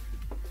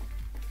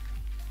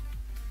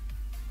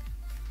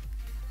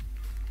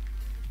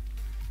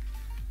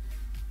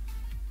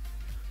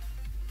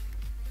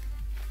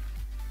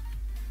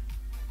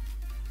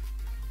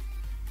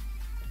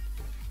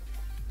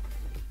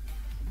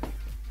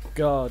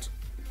 God.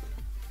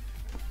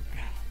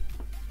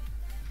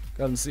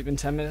 God, I'm sleeping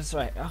 10 minutes.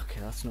 Right, okay,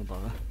 that's no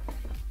bother.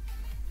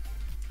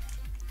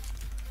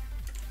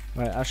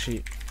 Right,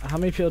 actually, how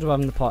many people do I have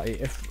in the party?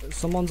 If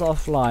someone's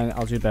offline,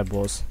 I'll do bed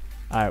wars.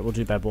 Alright, we'll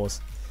do bed wars.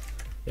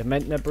 If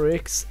internet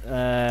breaks,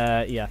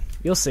 yeah,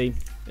 you'll see.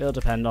 It'll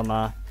depend on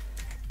my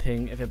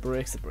ping. If it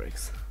breaks, it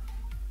breaks.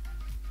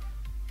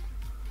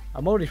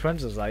 I'm already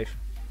friends with life.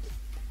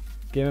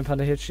 Gaming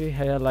Panda HG,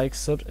 hey, like,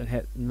 sub, and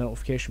hit the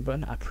notification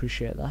button. I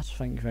appreciate that.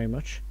 Thank you very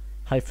much.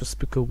 Hi for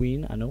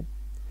Spookoween, I know.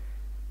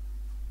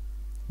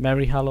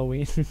 Merry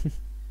Halloween.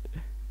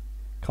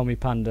 Call me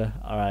Panda.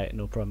 Alright,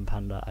 no problem,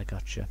 Panda. I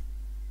gotcha.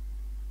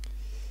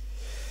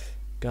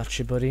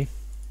 Gotcha, buddy.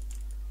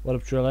 What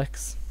up,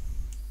 Drillex?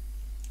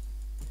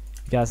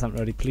 If you guys haven't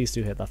already, please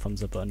do hit that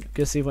thumbs up button.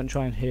 Gonna see if we can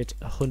try and hit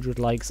 100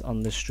 likes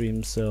on this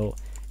stream, so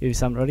if you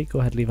haven't already, go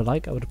ahead and leave a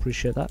like. I would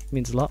appreciate that. It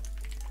means a lot.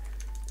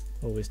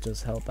 Always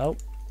does help out.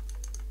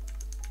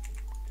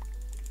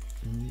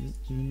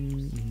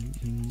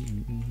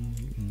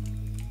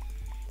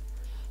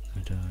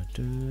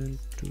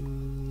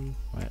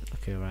 Right,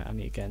 okay, right. I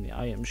need to get in the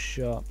item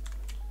shop.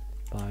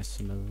 Buy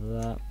some of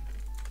that.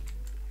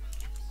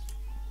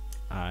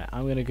 Alright,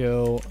 I'm gonna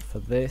go for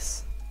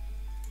this.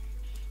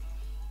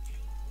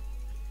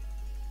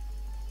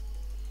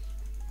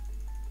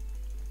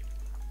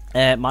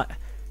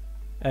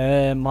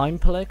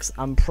 Mineplex.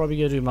 I'm probably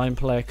gonna do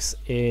Mineplex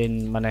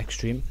in my next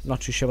stream.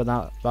 Not too sure when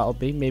that'll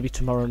be. Maybe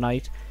tomorrow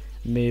night,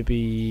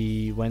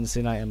 maybe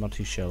Wednesday night. I'm not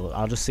too sure.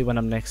 I'll just see when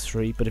I'm next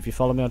free. But if you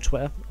follow me on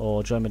Twitter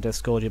or join my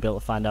Discord, you'll be able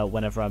to find out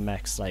whenever I'm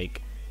next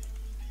like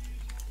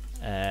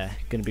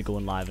gonna be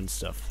going live and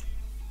stuff.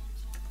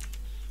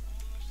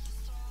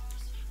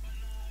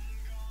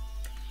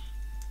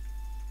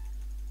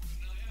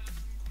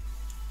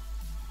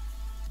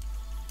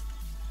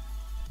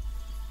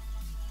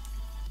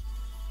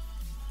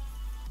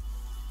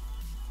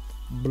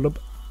 Blub.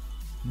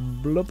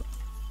 Blub.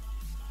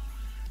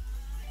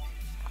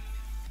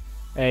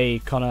 Hey,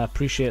 Connor,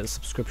 appreciate the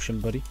subscription,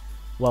 buddy.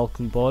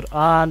 Welcome aboard.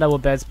 And our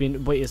bed's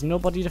been... Wait, is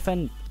nobody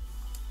defend...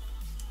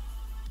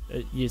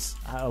 yes,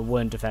 I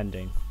weren't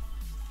defending.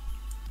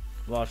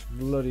 Well, that's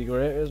bloody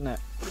great, isn't it?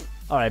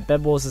 Alright,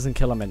 bed wars isn't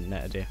killing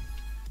internet today.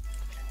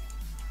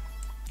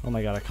 Oh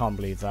my god, I can't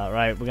believe that.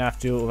 Right, we're gonna have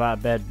to do it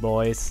without bed,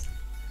 boys.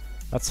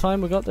 That's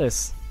fine, we got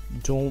this.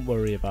 Don't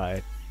worry about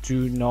it.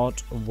 Do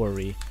not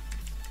worry.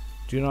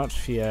 Do not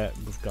fear,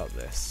 we've got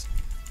this.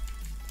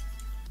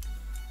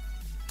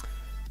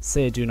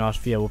 Say do not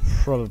fear, we're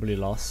probably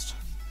lost,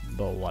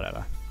 but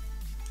whatever.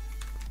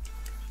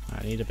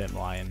 I need a bit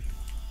more iron.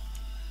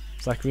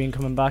 Is that green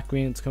coming back?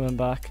 Green's coming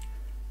back.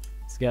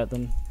 Let's get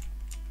them.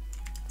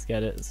 Let's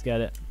get it, let's get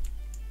it.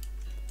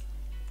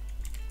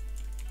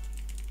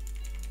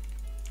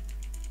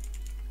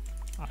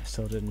 I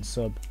still didn't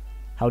sub.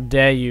 How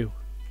dare you?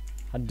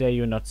 How dare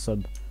you not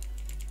sub?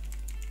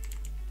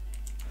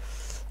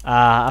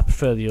 I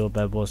prefer the old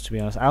bed wars, to be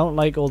honest. I don't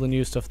like all the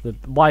new stuff.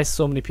 Why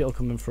so many people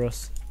coming for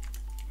us?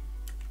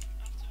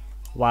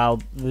 Wow,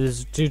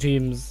 there's two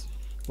teams.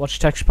 Watch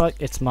texture pack.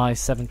 It's my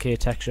 7K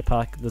texture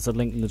pack. There's a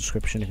link in the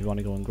description if you want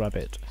to go and grab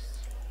it.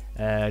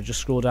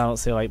 Just scroll down and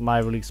say like my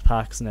release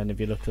packs, and then if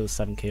you look for the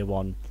 7K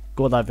one,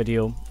 go to that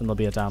video and there'll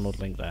be a download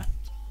link there.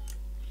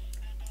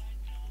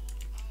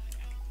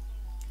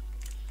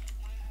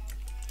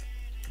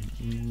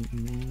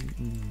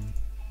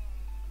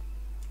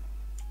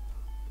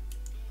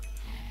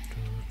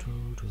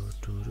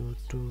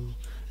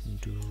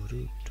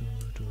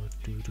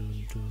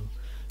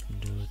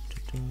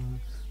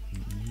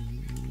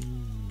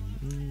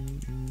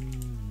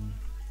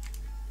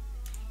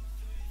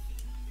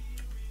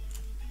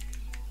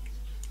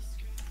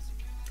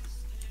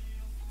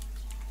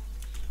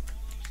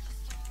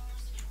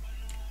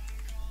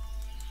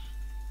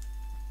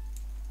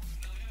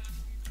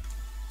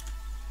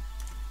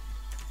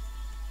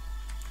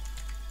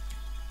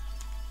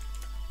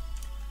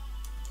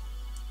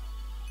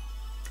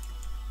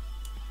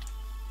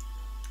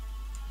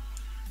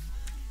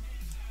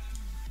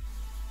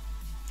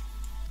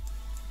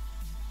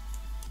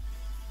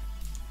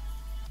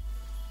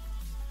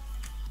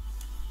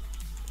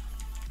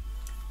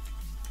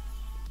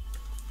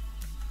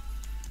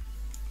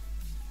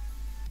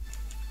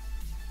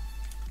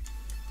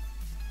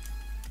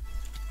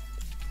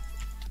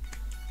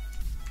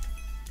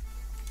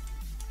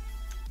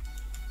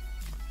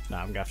 Nah,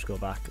 I'm gonna have to go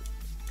back.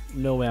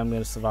 No way I'm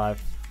gonna survive.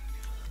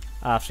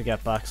 I have to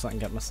get back so I can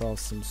get myself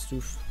some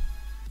stuff.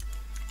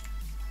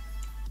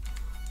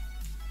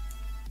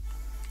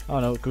 Oh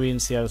no,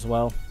 green's here as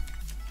well.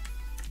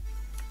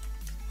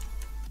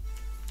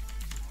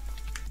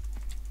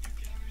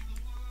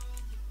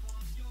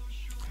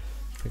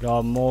 We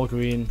got more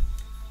green.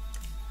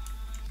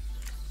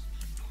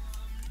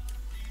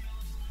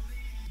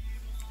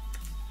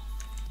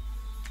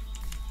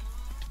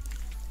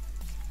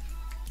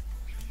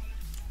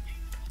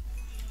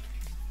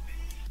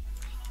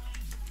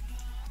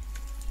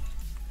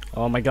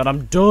 Oh my god,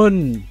 I'm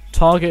done!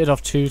 Targeted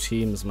off 2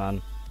 teams,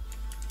 man.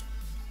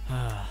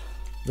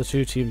 The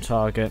 2-team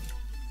target.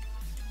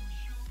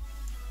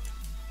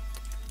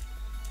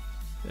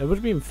 It would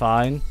have been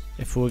fine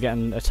if we were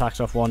getting attacked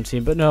off 1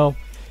 team, but no.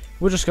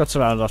 We just got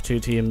surrounded off 2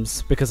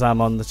 teams because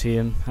I'm on the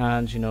team,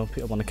 and you know,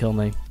 people want to kill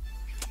me.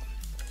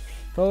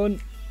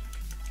 Phone.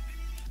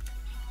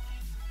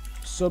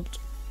 Subbed.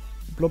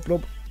 Blub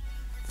blub.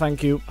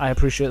 Thank you. I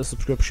appreciate the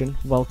subscription.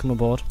 Welcome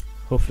aboard.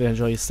 Hopefully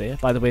enjoy your stay.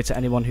 By the way, to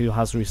anyone who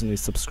has recently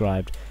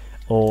subscribed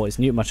or is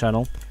new to my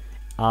channel,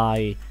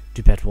 I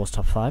do Bed Wars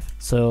Top 5.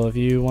 So if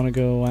you want to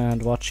go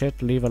and watch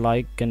it, leave a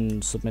like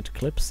and submit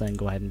clips, then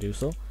go ahead and do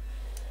so.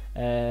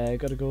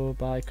 Gotta go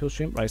by cool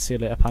stream. Right, see you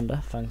later,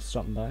 Panda. Thanks for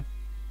stopping by.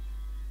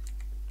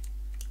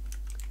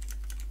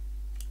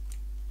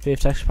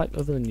 Favourite texture pack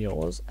other than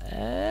yours?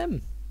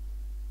 I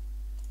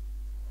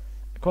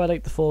quite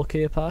like the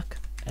 4K pack.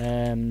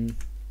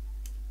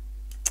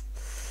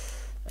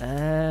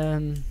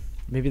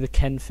 Maybe the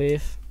Ken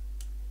Faith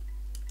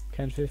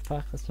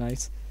pack, that's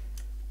nice.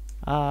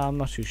 I'm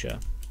not too sure.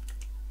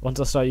 Once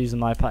I start using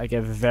my pack, I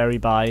get very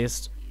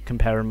biased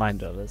comparing mine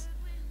to others.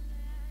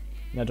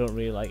 And I don't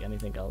really like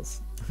anything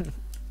else.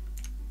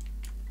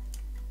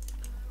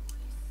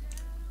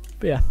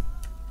 But yeah.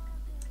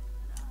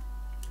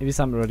 If you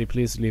haven't already,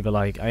 please leave a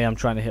like. I am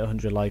trying to hit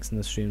 100 likes in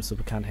the stream, so if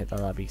we can hit that,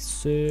 that'd be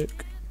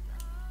sick.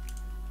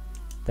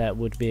 That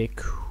would be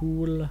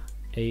cool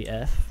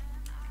AF.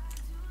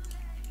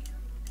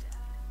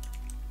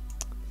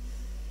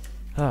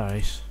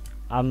 Alright.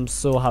 I'm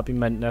so happy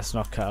Maintenance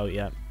not cut out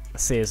yet.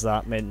 Says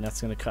that,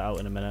 Maintenance gonna cut out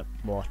in a minute.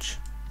 Watch.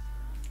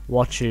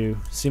 Watch you.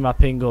 See my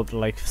ping go up to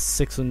like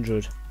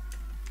 600.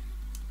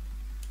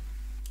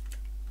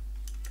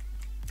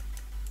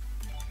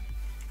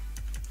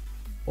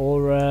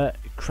 Or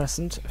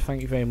Crescent,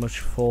 thank you very much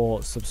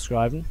for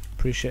subscribing.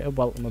 Appreciate it.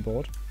 Welcome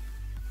aboard.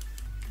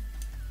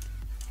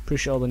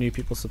 Appreciate all the new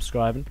people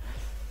subscribing.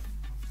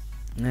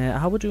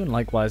 How we're doing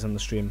likewise on the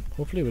stream.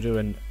 Hopefully we're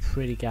doing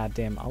pretty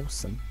goddamn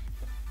awesome.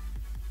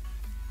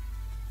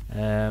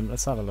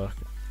 Let's have a look.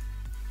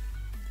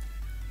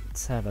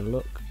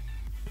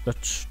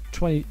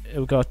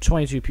 We've got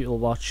 22 people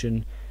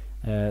watching,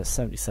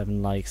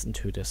 77 likes and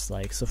 2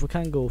 dislikes. So if we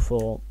can go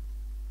for,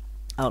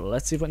 I don't know,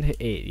 let's see if we can hit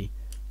 80.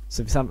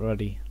 So if you haven't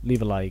already,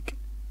 leave a like.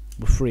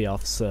 We're free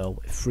off, so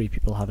if 3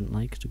 people haven't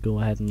liked, go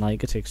ahead and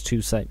like. It takes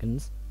 2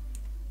 seconds.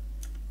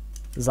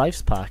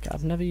 Zyph's pack.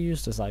 I've never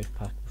used a Zyph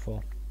pack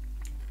before.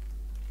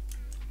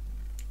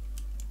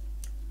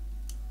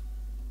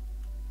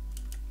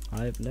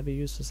 I've never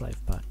used a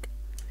Zyph pack.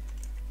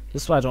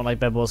 This is why I don't like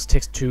Bed Wars. It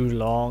takes too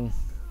long.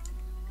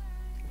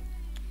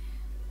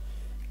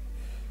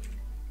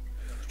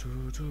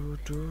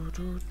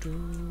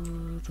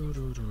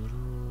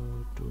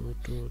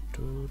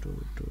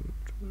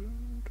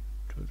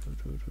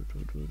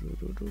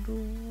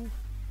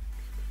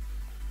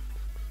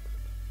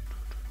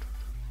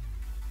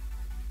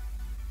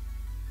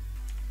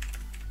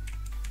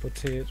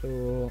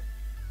 Potato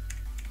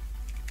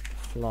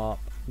flop.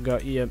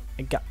 Got you.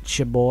 I got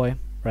you, boy.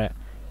 Right.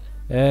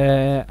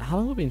 How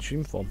long have we been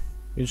streaming for?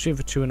 We've been streaming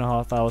for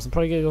 2.5 hours. I'm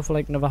probably gonna go for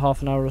like another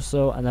half an hour or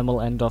so, and then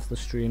we'll end off the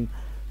stream.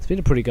 It's been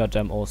a pretty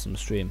goddamn awesome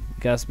stream.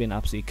 You guys have been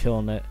absolutely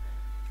killing it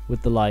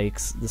with the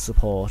likes, the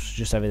support,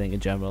 just everything in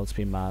general. It's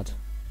been mad.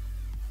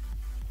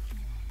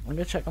 I'm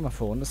gonna check on my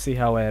phone to see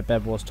how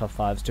Bed Wars Top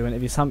 5 is doing.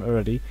 If you haven't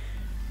already,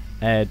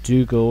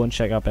 do go and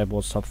check out Bed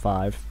Wars Top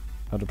 5.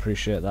 I'd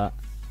appreciate that.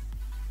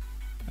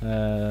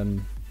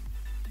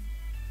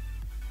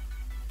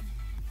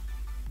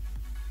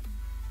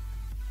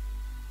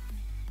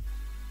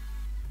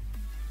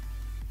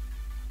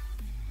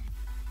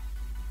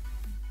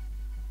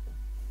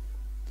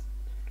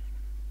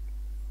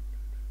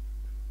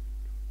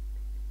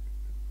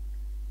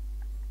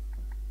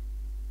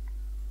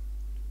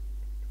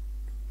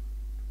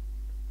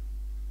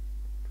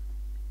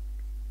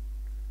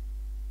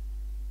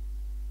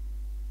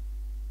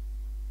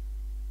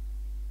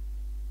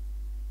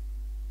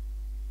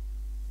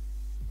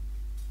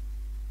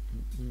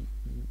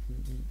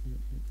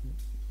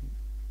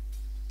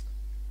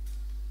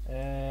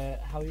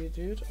 How are you,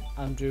 dude?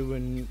 I'm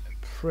doing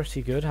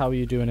pretty good. How are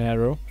you doing,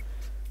 Aero?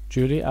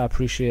 Julie, I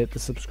appreciate the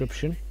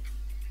subscription.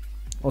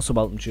 Also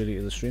welcome Julie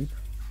to the stream.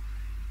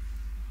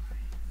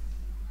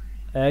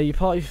 Your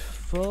party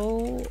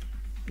full?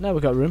 No,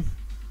 we got room.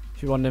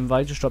 If you want an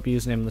invite, just drop your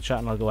username in the chat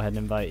and I'll go ahead and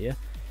invite you.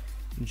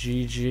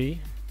 GG.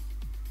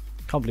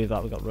 Can't believe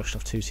that we got rushed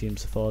off 2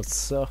 teams before. It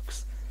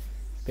sucks.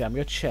 But yeah, I'm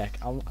gonna check.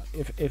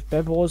 If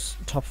Bebo's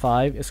top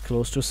 5 is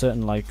close to a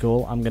certain like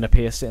goal, I'm gonna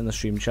paste it in the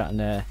stream chat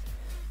and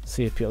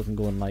see if people can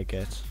go and like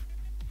it.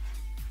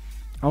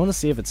 I want to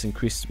see if it's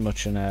increased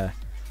much in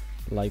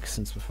like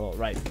since before.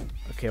 Right.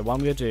 Okay. What I'm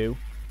gonna do,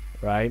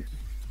 right?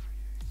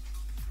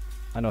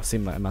 I know I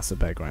seem like a massive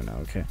beg right now.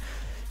 Okay.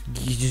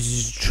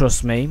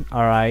 Trust me.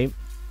 All right.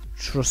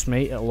 Trust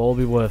me. It'll all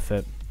be worth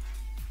it.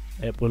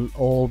 It will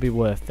all be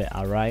worth it.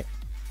 All right.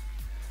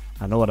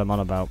 I know what I'm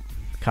on about.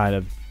 Kind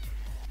of.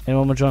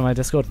 Anyone want to join my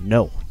Discord?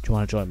 No. Do you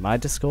want to join my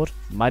Discord?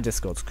 My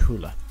Discord's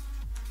cooler.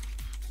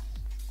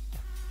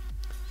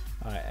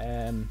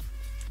 Alright,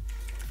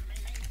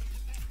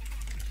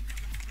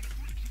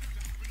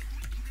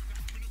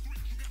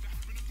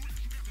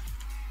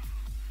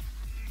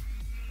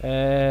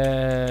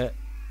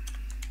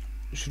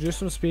 should we do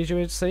some speed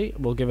UHC?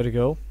 We'll give it a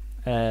go.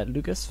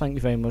 Lucas, thank you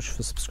very much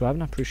for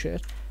subscribing. I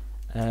appreciate it.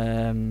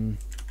 Right,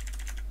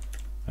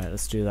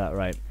 let's do that.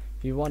 Right.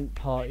 If you want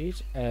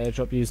partied,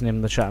 drop username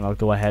in the chat and I'll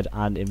go ahead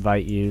and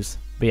invite yous.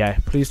 But yeah,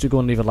 please do go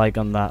and leave a like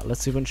on that.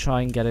 Let's see if we can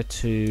try and get it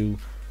to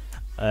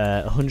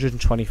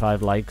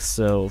 125 likes.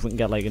 So if we can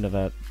get like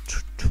another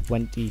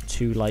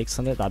 22 likes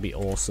on it, that'd be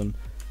awesome.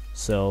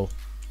 So,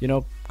 you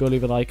know, go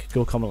leave a like,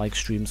 go comment like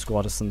Stream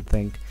Squad or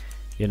something.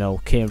 You know,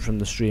 came from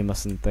the stream or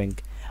something.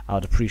 I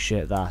would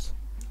appreciate that.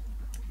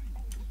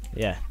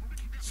 Yeah,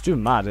 it's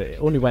doing mad. It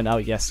only went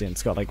out yesterday and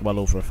it's got like well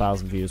over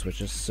 1,000 views,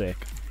 which is sick.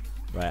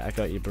 Right, I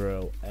got you,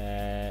 bro.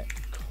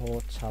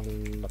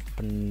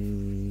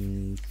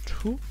 Cortalapin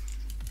 2.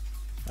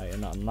 Right, you're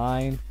not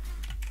online.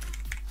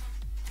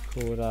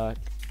 Kodak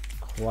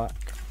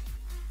Quack.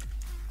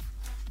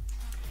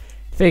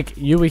 Think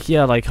you were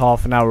here like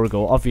half an hour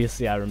ago.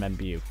 Obviously, I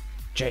remember you.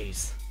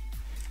 Jeez.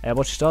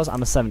 What's your stars?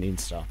 I'm a 17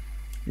 star.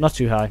 Not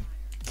too high.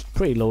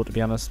 Pretty low to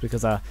be honest,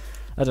 because I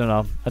don't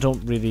know. I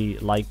don't really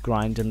like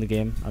grind in the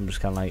game. I'm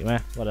just kind of like, meh,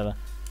 whatever.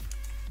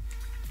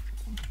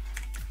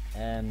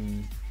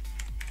 /p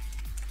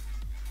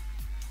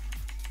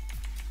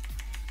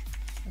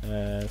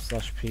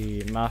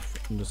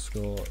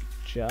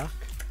math_jack.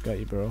 Got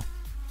you, bro.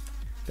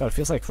 God, it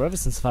feels like forever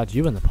since I've had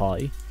you in the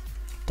party.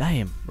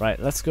 Damn. Right,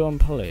 let's go and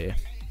play.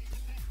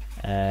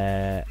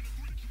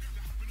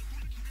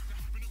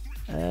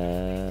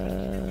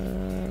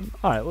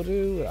 Alright, we'll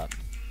do that.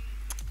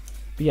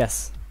 But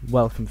yes,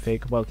 welcome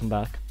Fig, welcome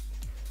back.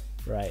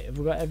 Right, have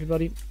we got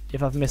everybody?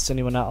 If I've missed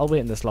anyone out, I'll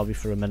wait in this lobby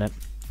for a minute.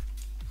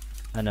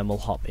 And then we'll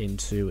hop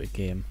into a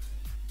game.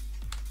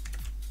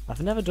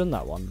 I've never done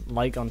that one,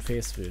 like on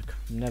Facebook.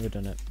 Never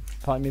done it.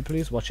 Pardon me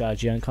please, watch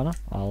IGN Connor.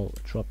 I'll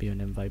drop you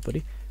an invite,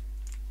 buddy.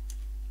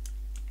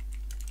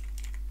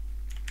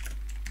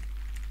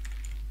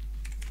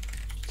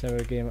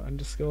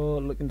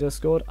 TerraGamer_, look in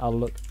Discord. I'll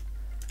look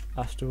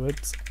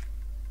afterwards.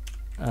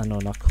 No,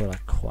 not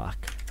Kodak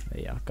Quack.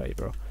 Yeah, got you,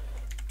 bro.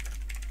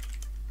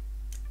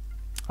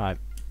 Alright.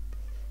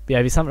 But yeah,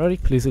 if you haven't already,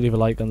 please do leave a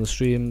like on the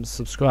stream,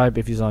 subscribe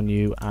if you're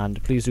new,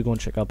 and please do go and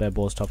check out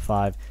Bearbo's top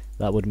 5.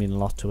 That would mean a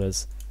lot to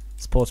us.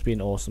 Support's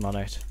been awesome on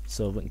it,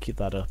 so if we can keep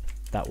that up,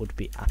 that would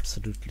be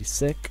absolutely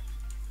sick.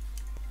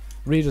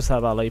 Really does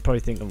help out. Like, you're probably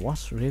thinking,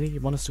 what? Really?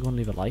 You want us to go and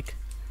leave a like?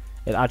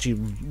 It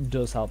actually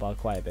does help out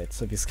quite a bit,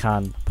 so if you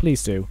can,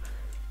 please do.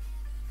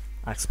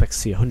 I expect to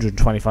see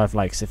 125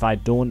 likes. If I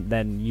don't,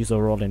 then you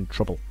are all in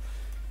trouble.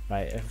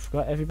 Right, I've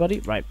got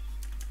everybody. Right,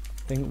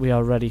 I think we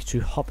are ready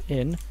to hop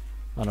in.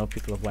 I know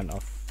people have went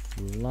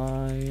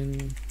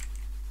offline.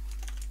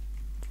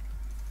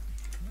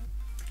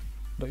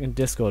 Look in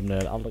Discord,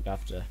 nerd. I'll look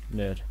after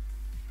nerd.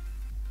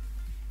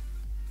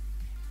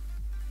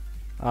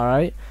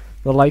 Alright,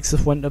 the likes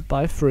have went up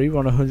by 3. We're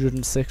on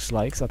 106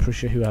 likes. I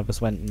appreciate whoever's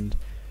went and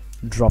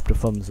dropped a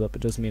thumbs up.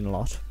 It does mean a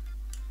lot.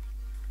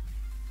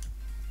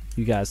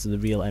 You guys are the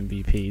real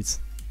MVPs.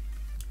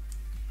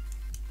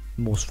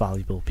 Most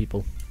valuable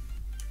people.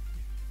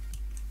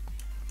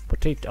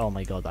 But oh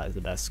my god, that is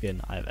the best skin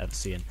I've ever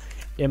seen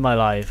in my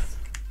life.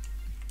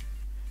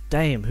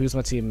 Damn, who's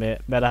my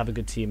teammate? Better have a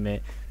good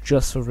teammate.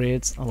 Just for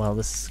raids? Oh well,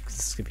 this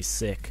is gonna be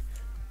sick.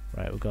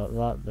 Right, we've got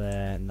that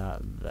there and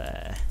that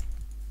there.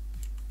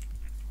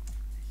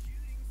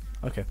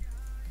 Okay.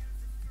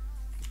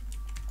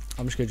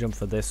 I'm just gonna jump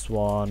for this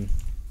one.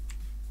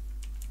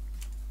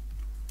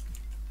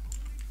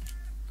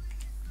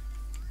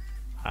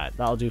 Alright,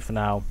 that'll do for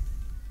now.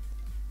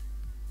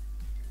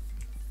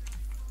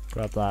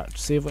 Grab that.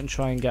 See if we can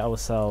try and get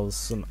ourselves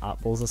some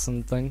apples or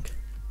something.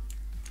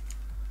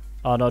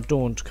 Oh no,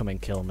 don't come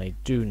and kill me.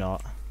 Do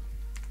not.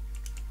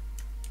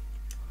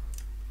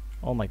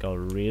 Oh my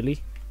god,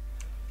 really?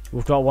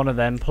 We've got one of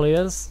them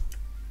players.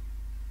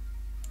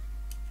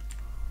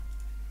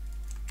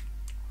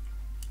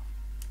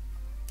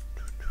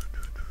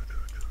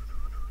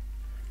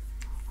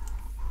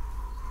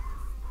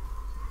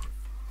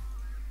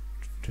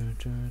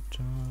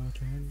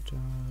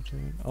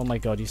 Oh my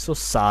god, you're so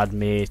sad,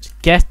 mate.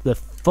 Get the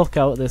fuck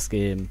out of this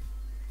game.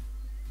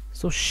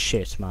 So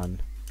shit,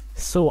 man.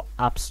 So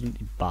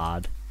absolutely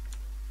bad.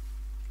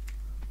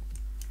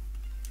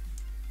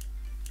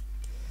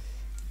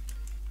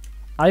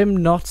 I am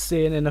not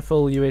staying in a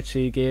full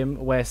UHC game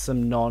where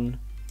some non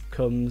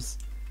comes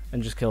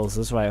and just kills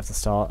us right off the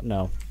start.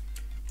 No.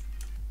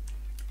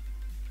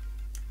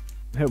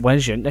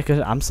 When's your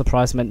internet? I'm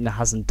surprised my internet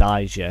hasn't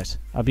died yet.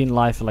 I've been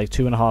live for like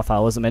 2.5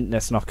 hours and my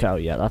internet's not cut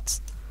out yet.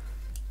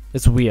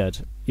 It's weird.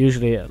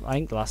 Usually, I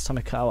think the last time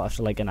it cut out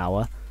after like an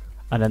hour,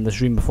 and then the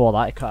stream before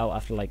that it cut out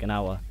after like an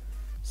hour.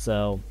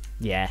 So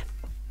yeah.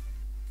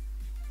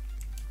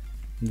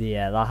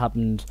 Yeah, that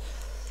happened.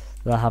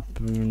 That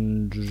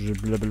happened.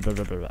 Blah, blah, blah,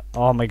 blah, blah.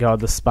 Oh my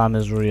god, the spam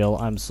is real.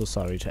 I'm so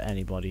sorry to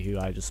anybody who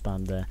I just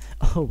spammed there.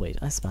 Oh wait,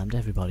 I spammed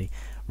everybody.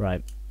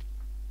 Right.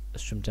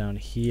 Let's jump down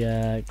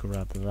here,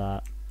 grab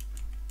that.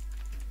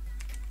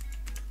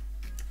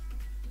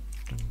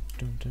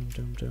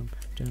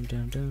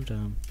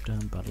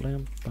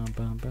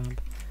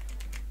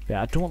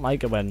 Yeah, I don't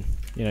like it when,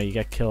 you know, you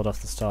get killed off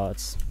the start.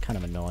 It's kind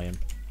of annoying.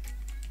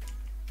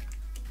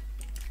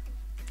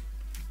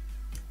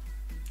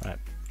 Right.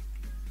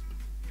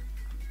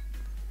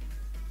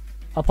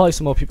 I'll play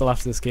some more people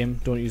after this game,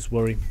 don't you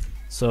worry.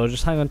 So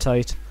just hang on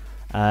tight,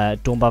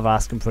 don't bother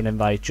asking for an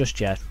invite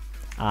just yet,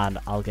 and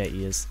I'll get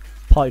yous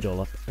partied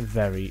all up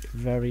very,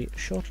 very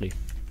shortly.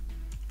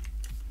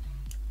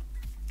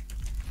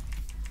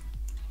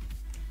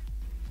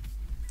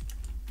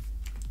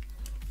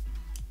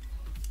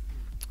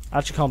 I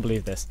actually can't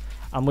believe this.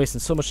 I'm wasting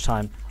so much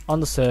time on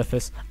the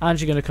surface,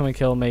 and you're going to come and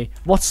kill me.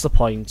 What's the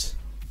point?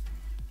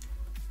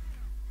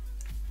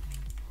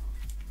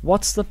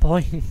 What's the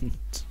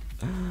point?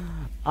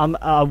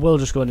 I will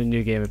just go in a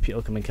new game if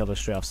people come and kill us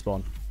straight off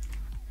spawn.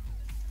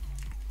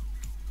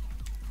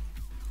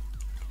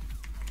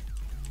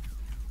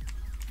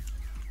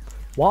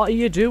 What are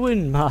you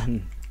doing,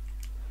 man?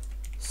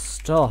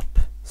 Stop.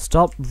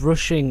 Stop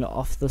rushing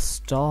off the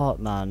start,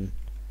 man.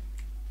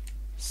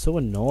 So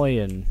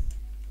annoying.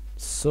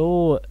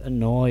 So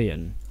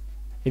annoying.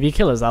 If you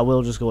kill us, I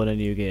will just go in a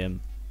new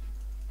game.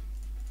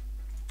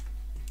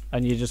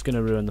 And you're just going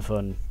to ruin the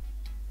fun.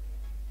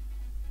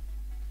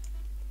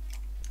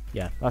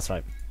 Yeah, that's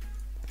right.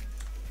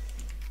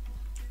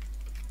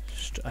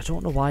 I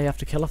don't know why you have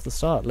to kill off the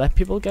start. Let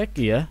people get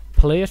gear,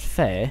 play it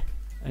fair,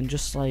 and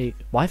just like,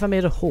 why have I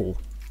made a hole?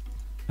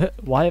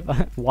 why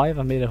have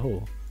I made a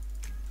hole?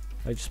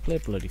 I just play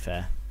it bloody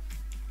fair.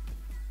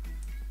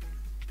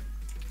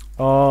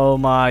 Oh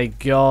my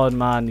god,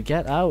 man,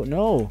 get out!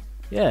 No,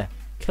 yeah,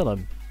 kill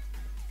him.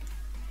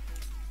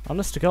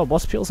 Honest to God,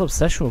 what's people's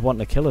obsession with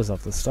wanting to kill us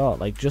off the start?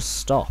 Like, just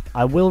stop.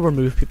 I will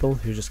remove people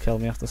who just kill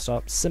me off the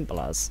start.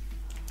 Simple as.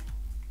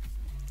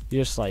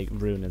 You're just like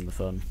ruining the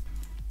fun.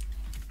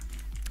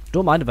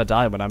 Don't mind if I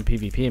die when I'm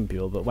PvPing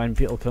people, but when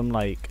people come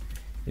like,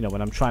 you know, when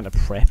I'm trying to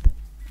prep,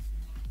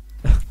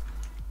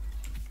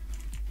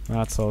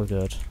 that's all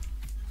good.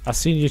 I've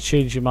seen you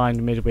change your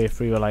mind midway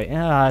through. You're like,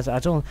 yeah, I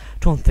don't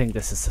think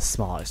this is the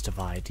smartest of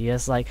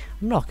ideas. Like,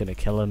 I'm not gonna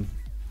kill him.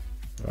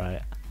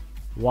 Right?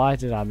 Why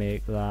did I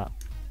make that?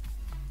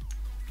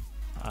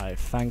 Alright,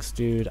 thanks,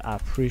 dude. I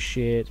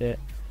appreciate it.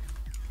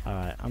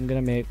 Alright, I'm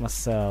gonna make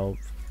myself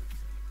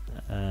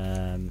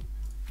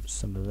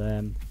some of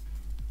them.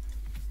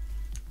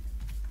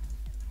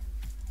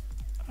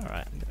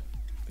 Alright, I'm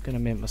gonna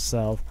make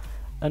myself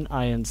an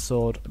iron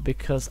sword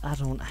because I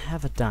don't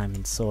have a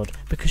diamond sword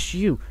because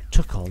you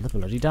took all the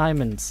bloody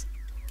diamonds.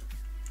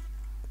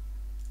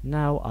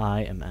 Now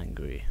I am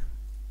angry.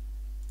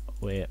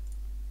 Wait.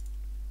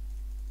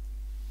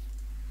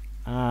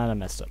 And I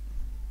messed up.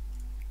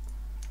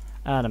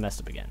 And I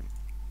messed up again.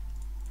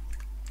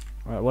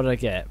 Alright, what did I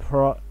get?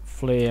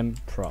 Flame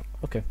prop.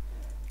 Okay.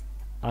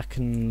 I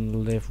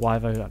can live. Why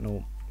have I got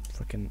no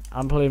freaking...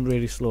 I'm playing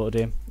really slow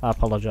today. I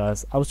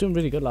apologise. I was doing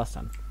really good last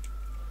time.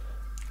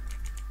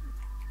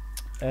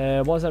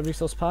 What was that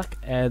resource pack?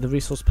 The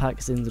resource pack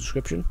is in the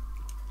description.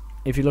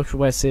 If you look for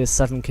where it says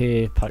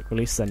 7k pack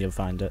release, then you'll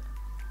find it.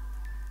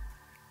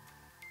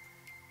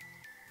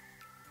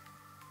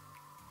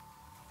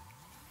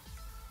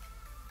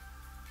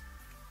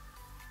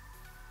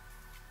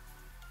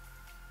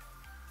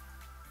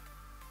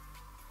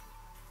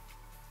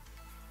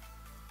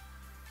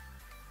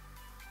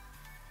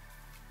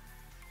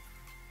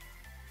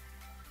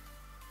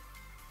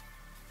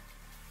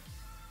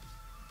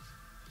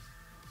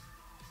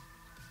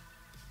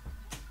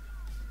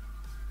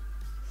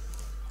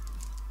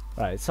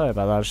 Right, sorry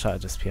about that, I just had to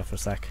disappear for a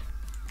sec.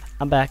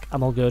 I'm back,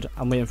 I'm all good,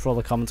 I'm waiting for all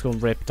the comments going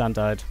rip, Dan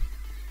died.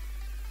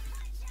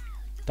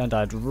 Dan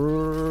died,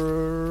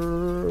 rip.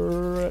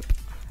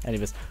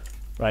 Anyways,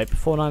 right,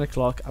 before 9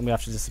 o'clock, I'm gonna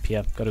have to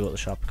disappear, gotta go to the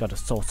shop, gotta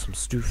sort some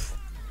stuff.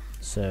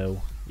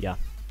 So, yeah.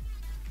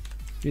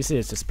 You see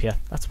it disappear,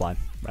 that's why.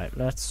 Right,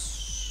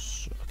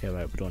 let's... Okay,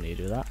 right, we don't need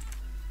to do that.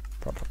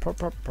 Prot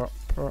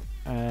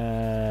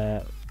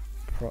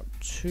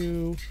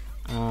 2...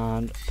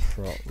 and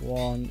prot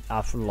 1.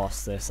 I've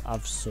lost this.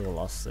 I've so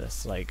lost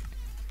this. Like,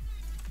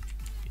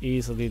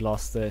 easily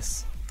lost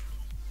this.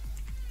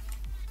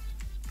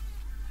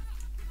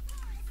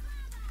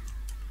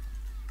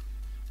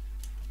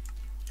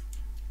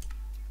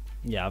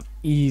 Yeah, I've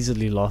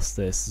easily lost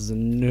this. There's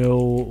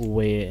no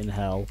way in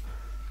hell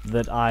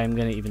that I'm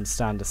gonna even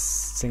stand a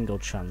single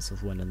chance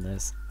of winning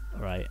this.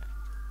 Right.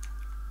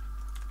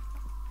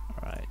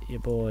 Alright, your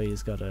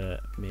boy's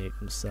gotta make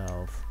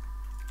himself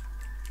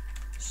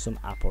some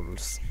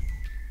apples.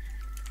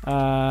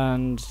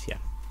 And yeah.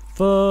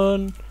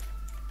 Fun.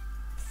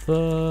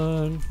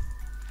 Fun.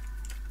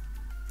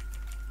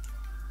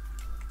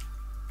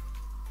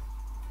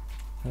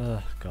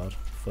 Oh god,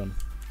 fun.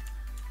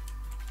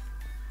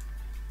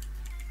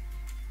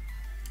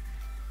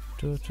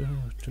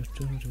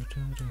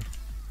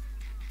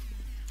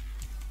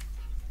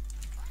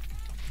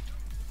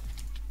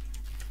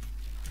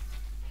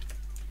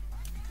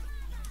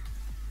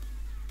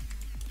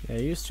 Yeah,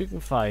 you two can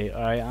fight.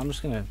 Alright, I'm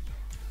just gonna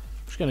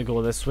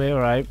go this way,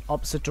 alright?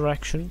 Opposite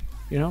direction.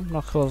 You know,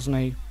 not causing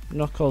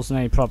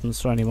any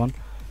problems for anyone.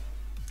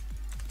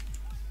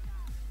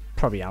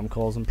 Probably am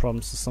causing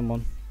problems to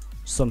someone.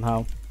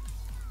 Somehow.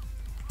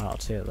 I'll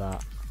take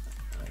that.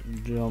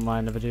 Don't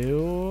mind if I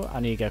do. I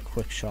need to get a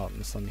quick shot in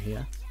the sun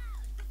here.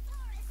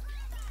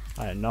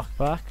 Alright,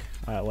 knockback.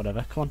 Alright,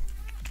 whatever. Come on.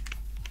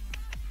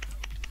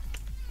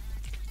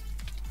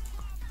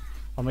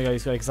 Oh my god,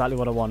 he's got exactly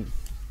what I want.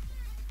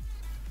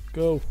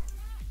 Go.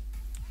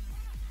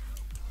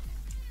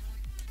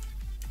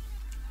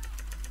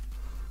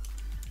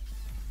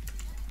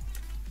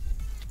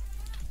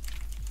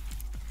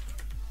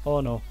 Oh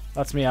no,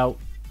 that's me out.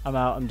 I'm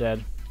out, I'm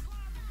dead.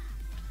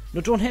 No,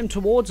 don't hit him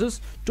towards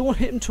us. Don't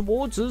hit him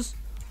towards us.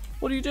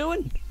 What are you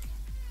doing?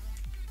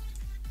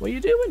 What are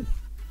you doing?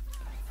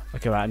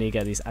 Okay, right, I need to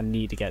get these. I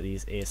need to get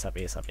these ASAP,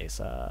 ASAP,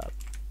 ASAP.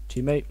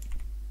 Teammate.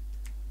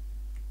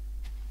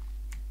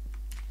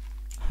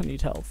 I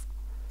need health.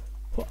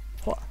 What?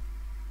 What?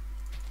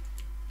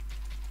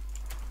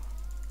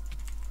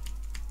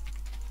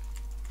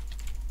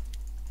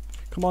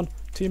 Come on,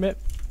 teammate.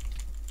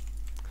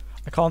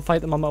 I can't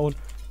fight them on my own.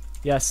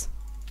 Yes.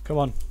 Come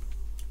on.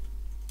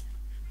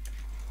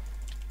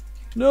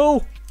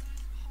 No!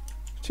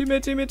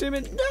 Teammate, teammate,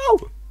 teammate.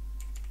 No!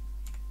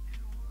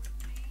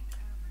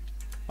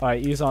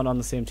 Alright, you're on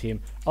the same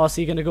team. Oh,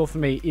 so you're gonna go for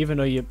me, even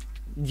though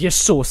you're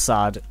so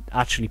sad.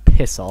 Actually,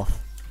 piss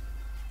off.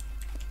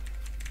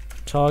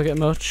 Target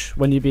much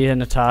when you're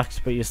being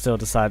attacked, but you still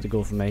decide to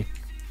go for me.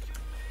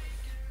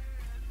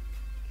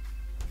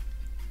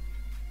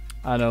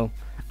 I know.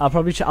 I'll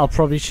probably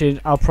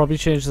change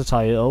the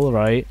title,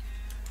 right?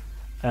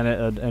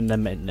 And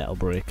then it'll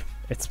break.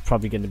 It's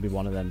probably going to be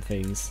one of them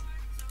things.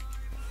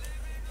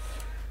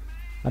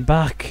 I'm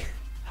back.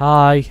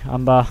 Hi,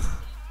 I'm back.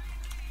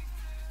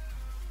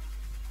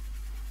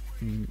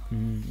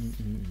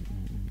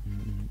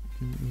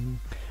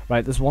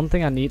 Right, there's one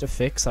thing I need to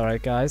fix. All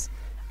right, guys.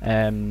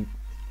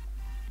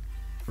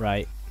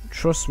 Right,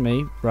 trust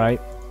me.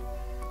 Right,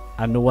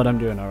 I know what I'm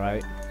doing. All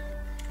right.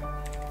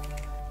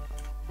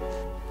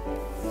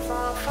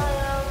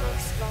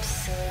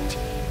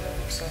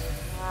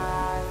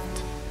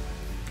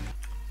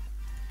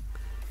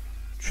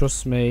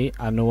 Trust me,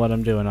 I know what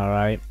I'm doing,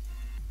 alright?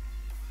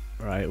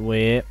 Right,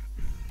 wait.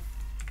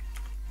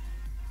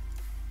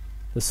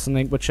 There's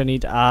something which I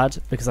need to add,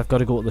 because I've got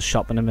to go to the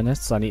shop in a minute,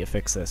 so I need to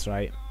fix this,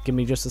 right? Give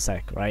me just a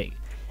sec, right?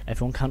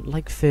 Everyone count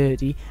like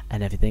 30,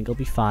 and everything will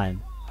be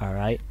fine,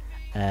 alright?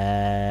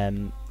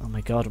 Oh my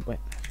god, wait,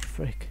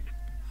 frick.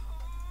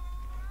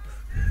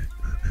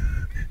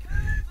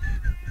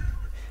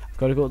 I've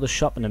got to go to the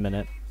shop in a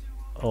minute,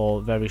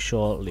 or very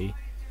shortly.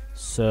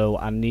 So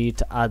I need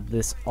to add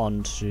this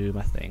onto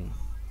my thing.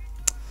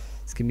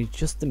 Just give me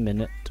just a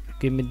minute.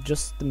 Give me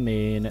just a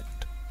minute.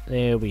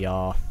 There we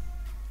are.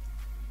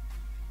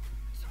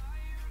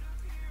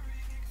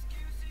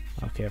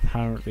 Okay,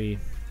 apparently.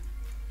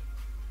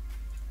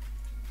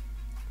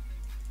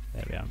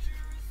 There we are.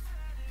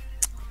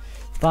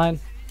 Fine.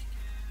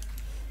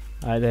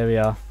 Alright, there we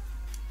are.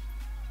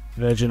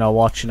 Virgin are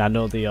watching, I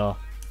know they are.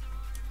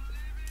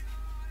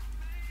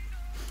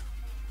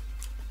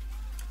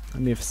 I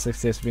mean, for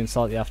 6 days to be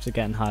insulted after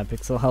getting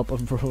Hypixel help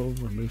and bro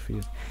remove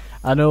you.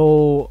 I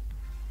know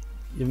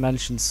you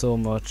mentioned so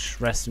much.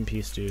 Rest in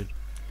peace, dude.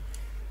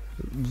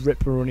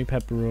 Ripperoni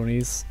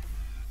pepperonis.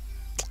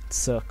 It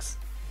sucks.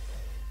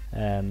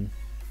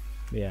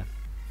 Yeah.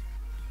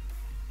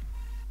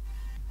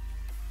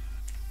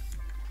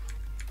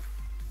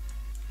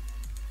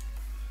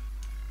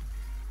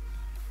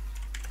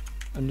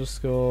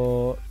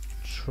 Underscore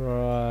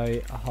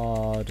try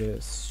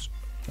hardest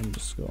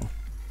underscore.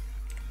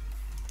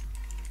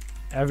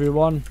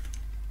 Everyone,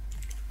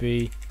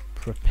 be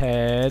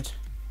prepared.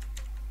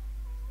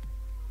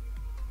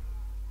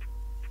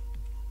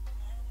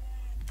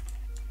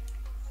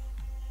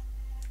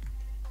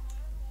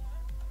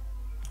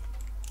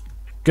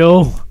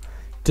 Go,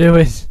 do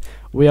it.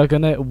 We are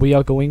going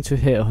to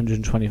hit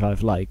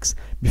 125 likes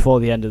before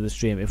the end of the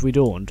stream. If we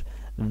don't,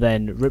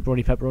 then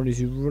Ripperoni Pepperonis,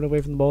 you run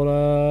away from the border.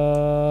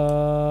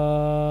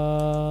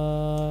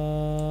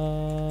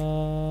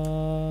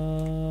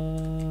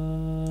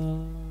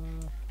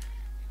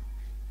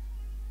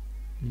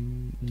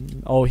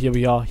 Oh, here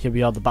we are,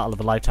 the battle of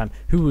a lifetime.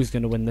 Who is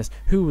going to win this?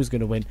 Who is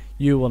going to win?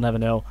 You will never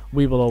know.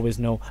 We will always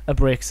know. A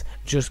Bricks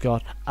just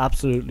got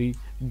absolutely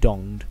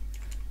donged.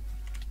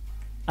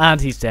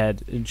 And he's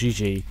dead.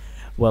 GG.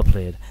 Well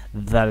played.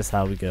 That is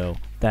how we go.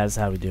 That is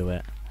how we do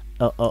it.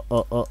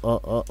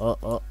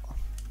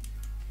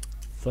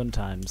 Fun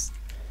times.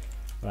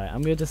 Right,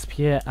 I'm going to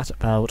disappear at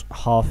about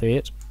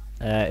 8:30.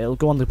 It'll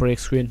go on the break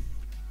screen.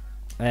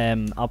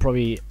 I'll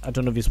probably, I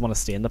don't know if you just want to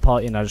stay in the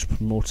party and I'll just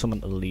promote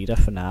someone to leader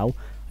for now.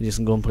 And you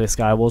can go and play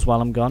Skywars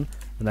while I'm gone.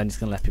 And then he's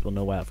going to let people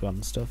know where I've gone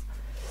and stuff.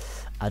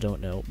 I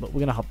don't know. But we're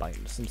going to hop back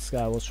into some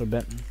Skywars for a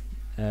bit.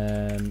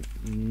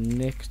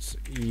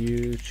 Nicked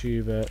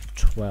YouTuber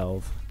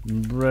 12.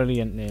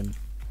 Brilliant name.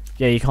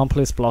 Yeah, you can't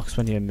place blocks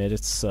when you're in mid.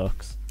 It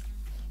sucks.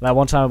 Like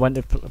one time I went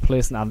to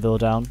place an anvil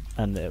down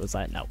and it was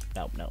like, no.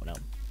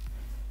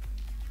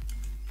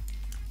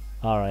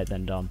 Alright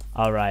then, Dom.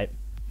 Alright.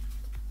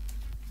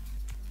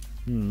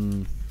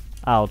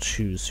 I'll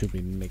choose who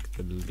we make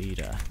the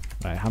leader.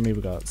 Right, how many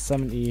we got?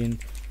 17.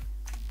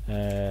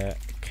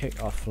 Kick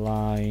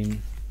offline.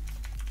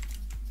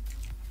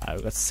 Alright,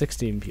 we've got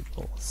 16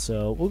 people.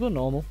 So we'll go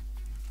normal.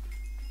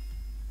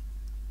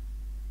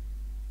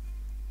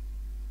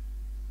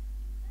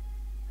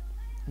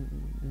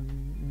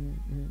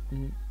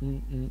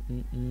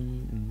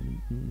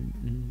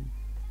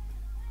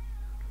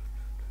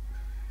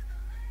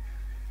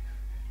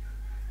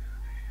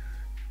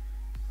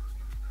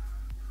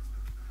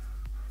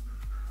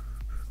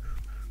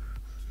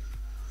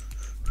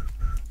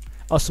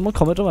 Oh, someone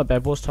commented on my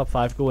Bedwars top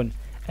 5 going,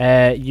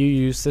 you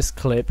used this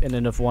clip in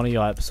another one of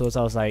your episodes.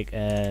 I was like,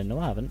 no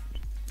I haven't.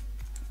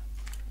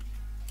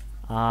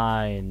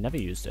 I never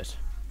used it.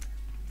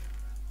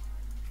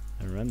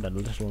 And remember,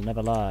 little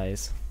never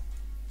lies.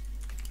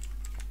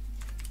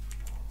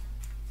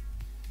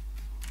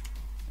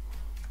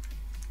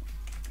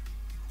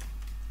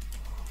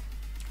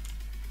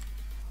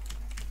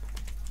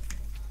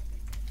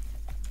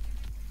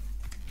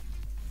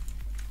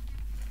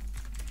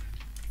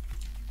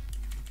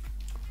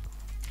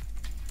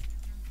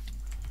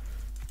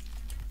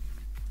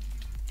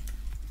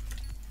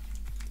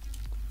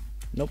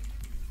 Nope.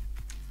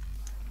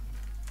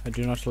 I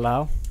do not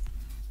allow.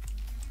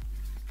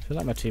 I feel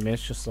like my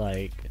teammates just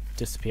like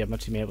disappeared. My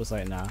teammate was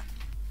like, nah.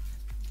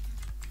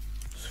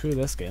 Screw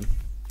this game.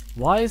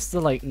 Why is there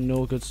like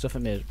no good stuff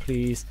in mid?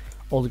 Please,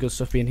 all the good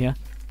stuff be in here.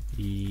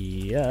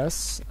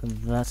 Yes,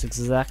 that's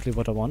exactly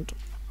what I want.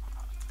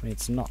 I mean,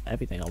 it's not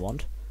everything I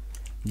want,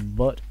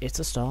 but it's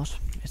a start.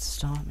 It's a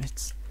start.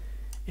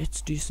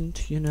 It's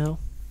decent, you know.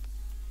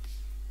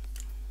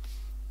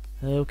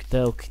 Okie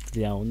dokie,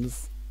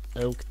 downs.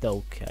 Okie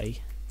dokie.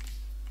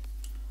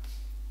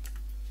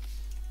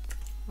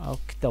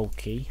 Okie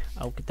dokie.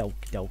 Okie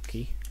dokie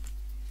dokie.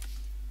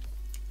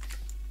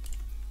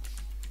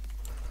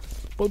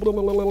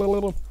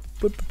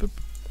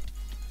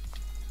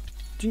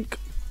 Dink.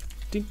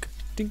 Dink.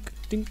 Dink.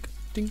 Dink.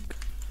 Dink.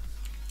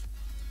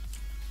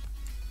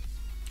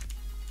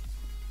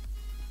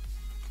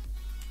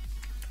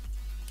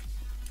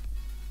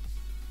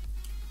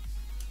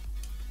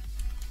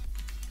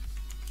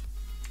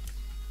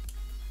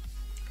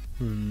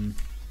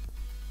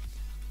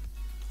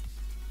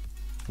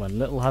 When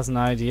Little has an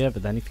idea,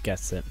 but then he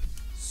forgets it.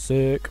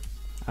 Sick.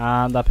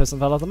 And that person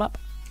fell off the map.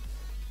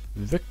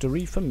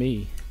 Victory for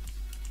me.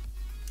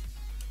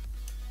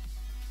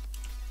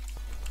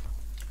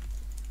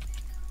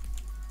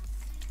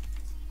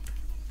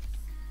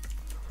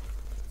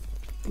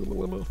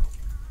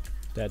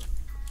 Dead.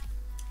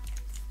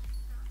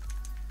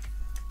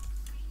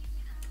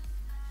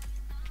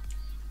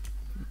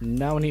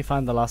 Now when you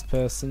find the last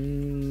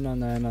person, not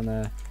there, not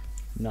there,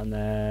 not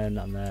there,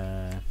 not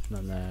there,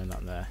 not there,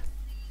 not there.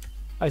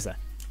 Oh, he's there.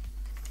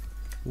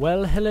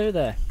 Well, hello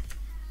there.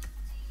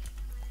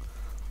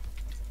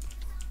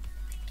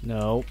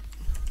 No.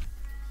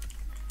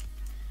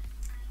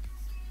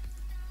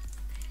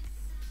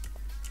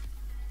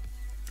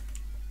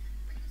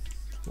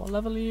 What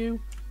level are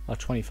you? Oh,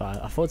 25.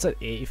 I thought it said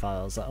 85.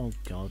 I was like, oh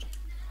god.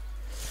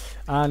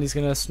 And he's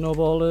gonna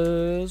snowball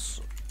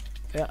us.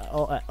 Yeah,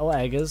 or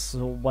eggers,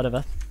 or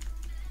whatever.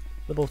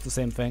 They're both the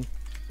same thing.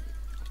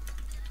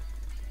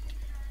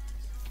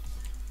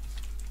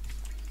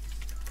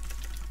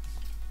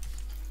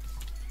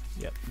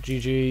 Yep,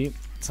 GG.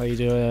 That's how you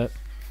do it.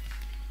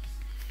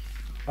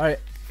 Alright,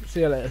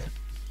 see you later.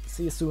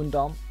 See you soon,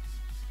 Dom.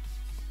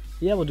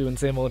 Yeah, we'll do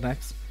insane mode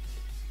next.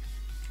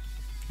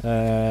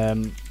 Yeah,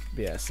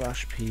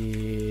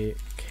 /p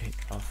kick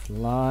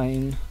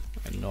offline.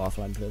 No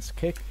offline players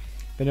kick.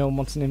 If anyone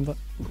wants an invite,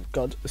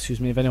 God,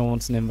 excuse me. If anyone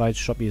wants an invite,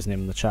 just drop your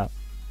name in the chat.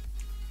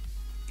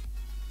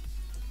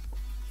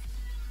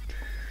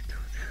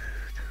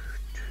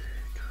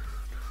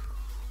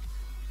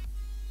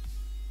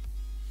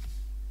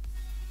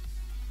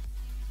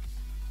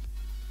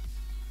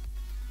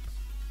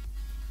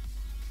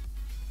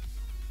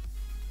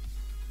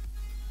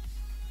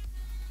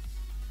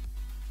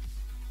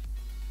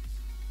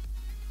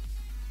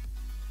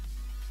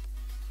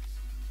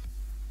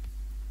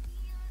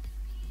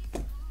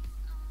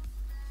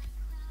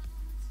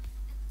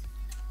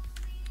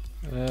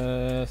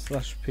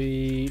 Slash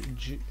P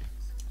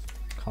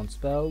can't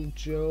spell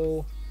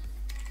Joe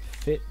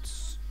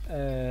Fitz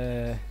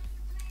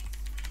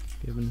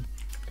given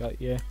got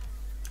you.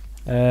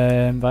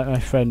 Invite my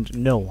friend.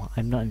 No,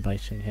 I'm not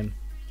inviting him.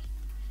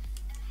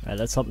 Right,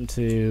 let's hop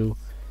into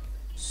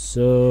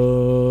some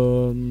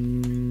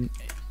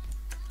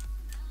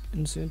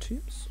instant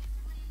teams.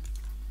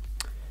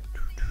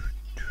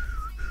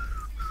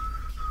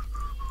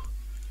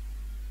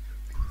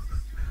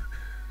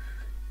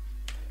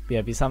 But yeah,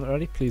 if you haven't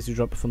already, please do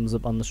drop a thumbs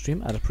up on the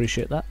stream. I'd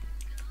appreciate that.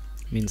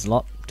 Means a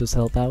lot. Does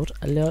help out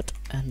a lot.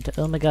 And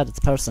oh my god, it's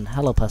person.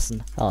 Hello,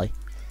 person. Hi.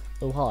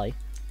 Oh hi.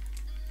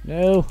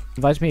 No,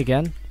 invite me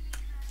again.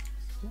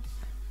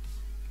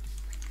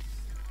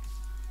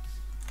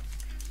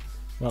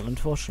 Well,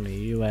 unfortunately,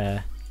 you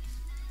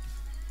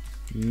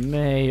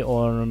may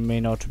or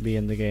may not be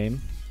in the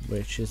game,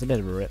 which is a bit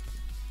of a rip.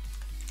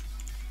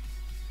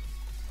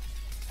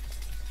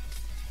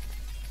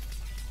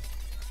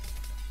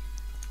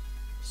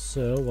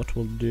 So what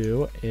we'll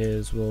do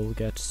is we'll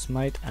get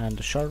Smite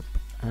and Sharp,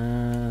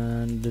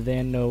 and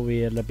then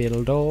we'll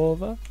build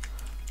over,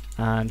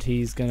 and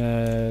he's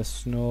gonna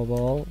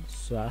snowball,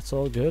 so that's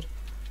all good.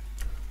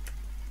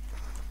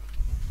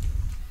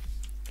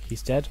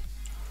 He's dead.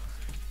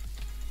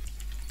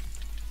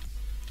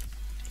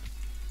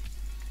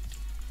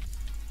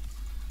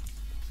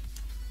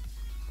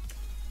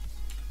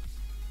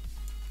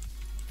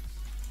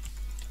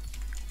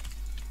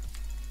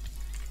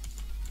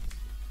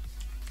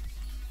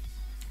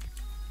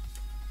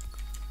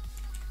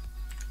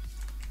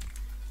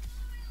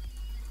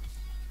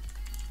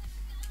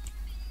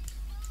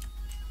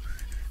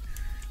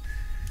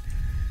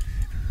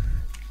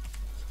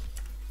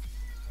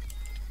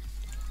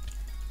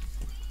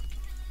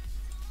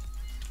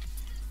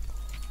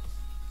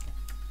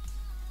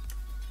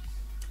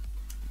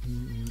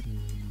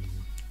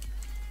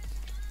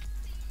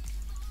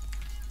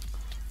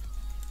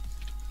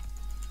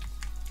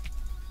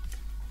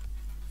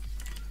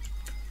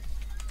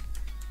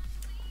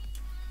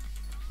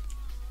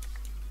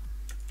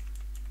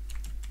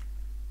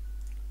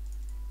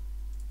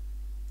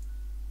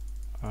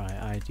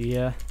 Alright,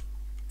 idea.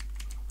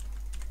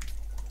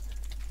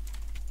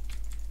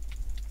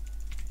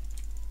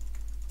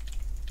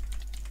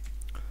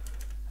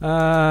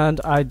 And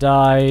I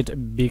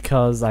died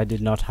because I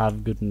did not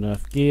have good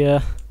enough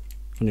gear.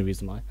 Only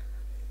reason why.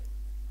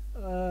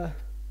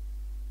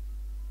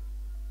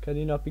 Can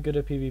you not be good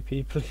at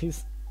PvP,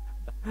 please?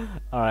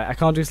 Alright, I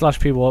can't do slash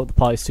P warp. The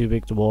party's too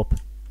big to warp.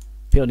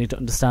 People need to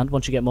understand,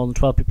 once you get more than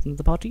 12 people in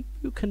the party,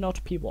 you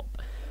cannot P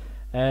warp.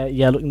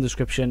 Yeah, look in the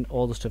description,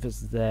 all the stuff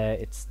is there.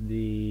 It's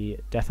the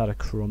Deathadder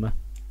Chroma.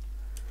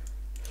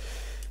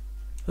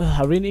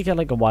 I really need to get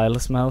like a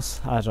wireless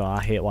mouse. I don't know,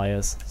 I hate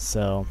wires,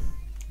 so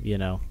you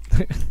know.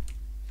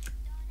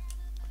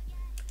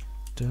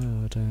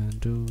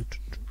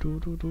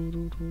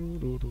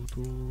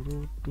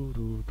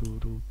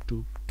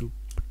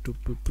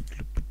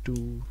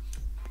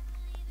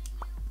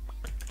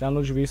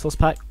 Download your resource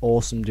pack.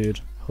 Awesome,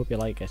 dude. Hope you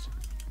like it.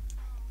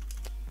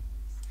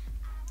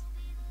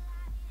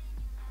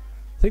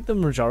 I think the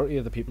majority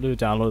of the people who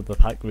download the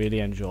pack really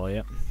enjoy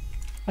it.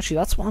 Actually,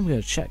 that's what I'm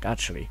going to check,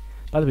 actually.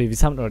 By the way, if you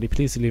haven't already,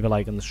 please leave a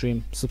like on the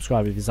stream.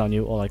 Subscribe if you're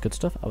new, all that good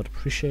stuff. I would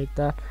appreciate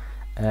that.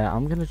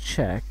 I'm going to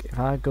check. If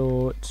I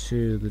go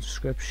to the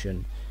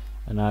description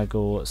and I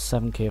go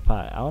 7k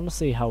pack, I want to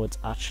see how it's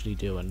actually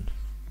doing.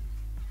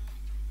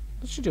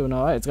 It's actually doing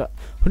alright. It's got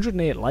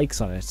 108 likes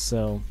on it,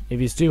 so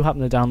if you do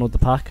happen to download the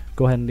pack,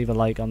 go ahead and leave a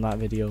like on that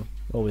video.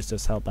 Always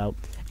does help out.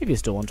 If you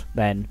don't,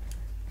 then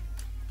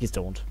you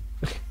don't.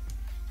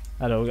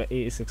 I know, we got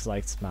 86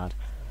 likes, mad.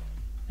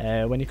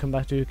 When you come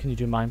back, dude, can you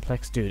do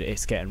Mindplex? Dude,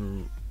 it's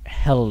getting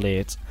hell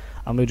late.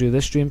 I'm going to do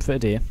this stream for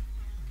today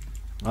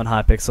on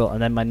Hypixel,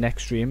 and then my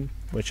next stream,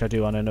 which I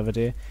do on another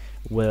day,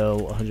 will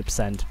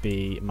 100%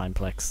 be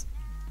Mindplex.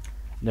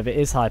 And if it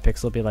is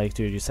Hypixel, be like,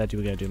 dude, you said you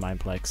were going to do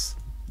Mindplex.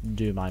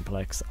 Do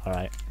Mindplex,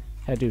 alright.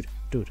 Hey, dude,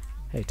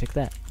 hey, take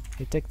that.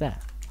 Hey, take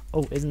that.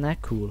 Oh, isn't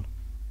that cool?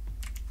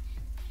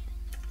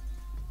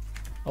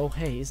 Oh,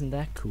 hey, isn't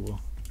that cool?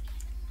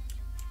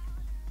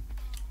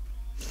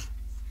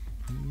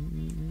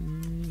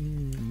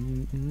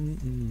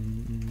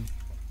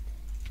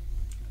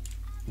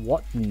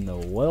 What in the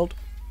world?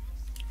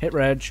 Hit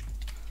reg.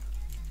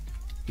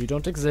 You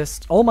don't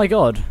exist. Oh my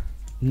god.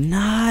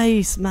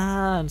 Nice,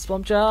 man.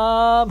 Swamp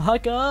Jam.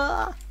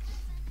 Hiker.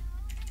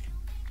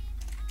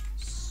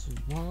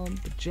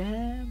 Swamp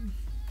Jam.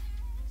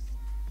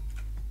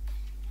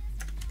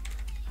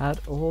 Add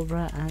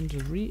aura and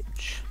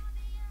reach.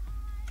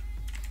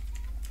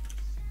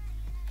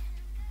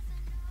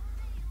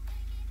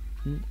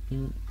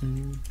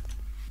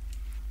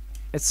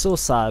 It's so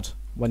sad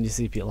when you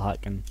see people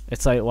hacking.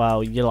 It's like,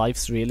 wow, your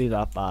life's really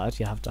that bad,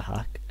 you have to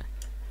hack.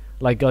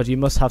 Like, God, you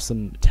must have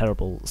some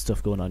terrible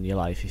stuff going on in your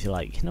life if you're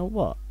like, you know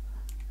what,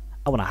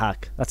 I want to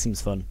hack, that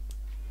seems fun.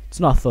 It's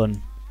not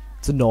fun,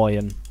 it's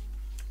annoying.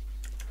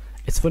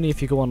 It's funny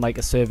if you go on like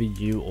a server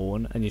you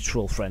own and you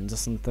troll friends or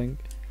something,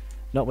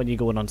 Not when you're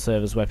going on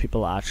servers where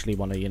people actually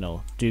want to, you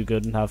know, do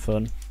good and have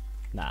fun.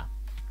 Nah.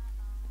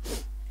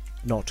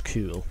 Not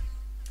cool.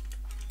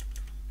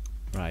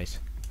 Right.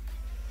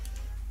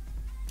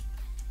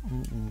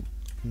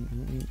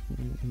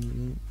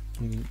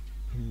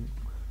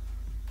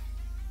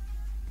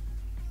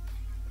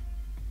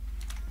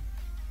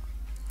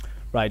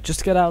 Right, just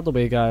to get out of the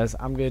way, guys,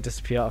 I'm going to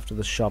disappear after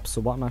the shop. So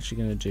what I'm actually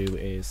going to do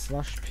is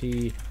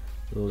 /p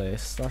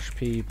list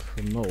 /p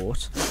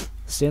promote.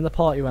 Stay in the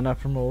party when I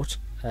promote.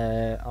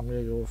 I'm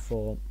going to go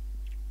for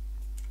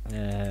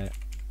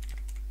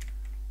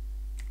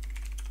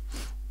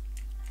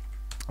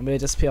I'm going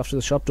to disappear after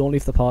the shop. Don't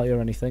leave the party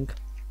or anything.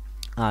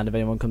 And if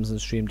anyone comes in the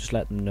stream, just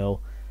let them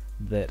know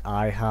that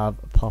I have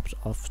popped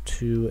off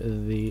to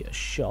the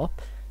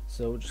shop.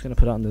 So just going to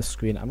put it on the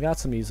screen. I'm going to add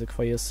some music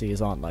for you so you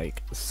aren't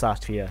like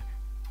sat here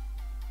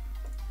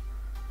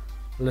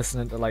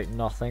listening to like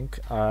nothing.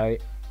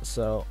 Alright,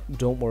 so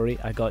don't worry,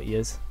 I got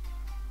yous.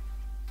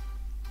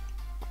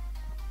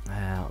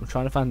 I'm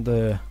trying to find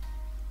the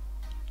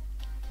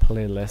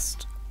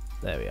playlist.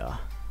 There we are.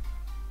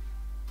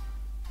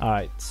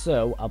 Alright,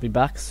 so I'll be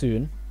back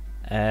soon.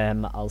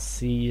 I'll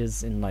see you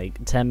in like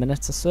 10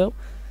 minutes or so.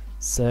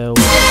 So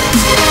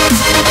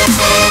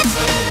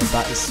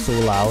that is so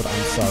loud,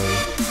 I'm sorry.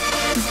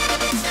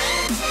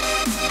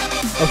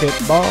 Okay,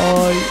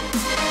 bye.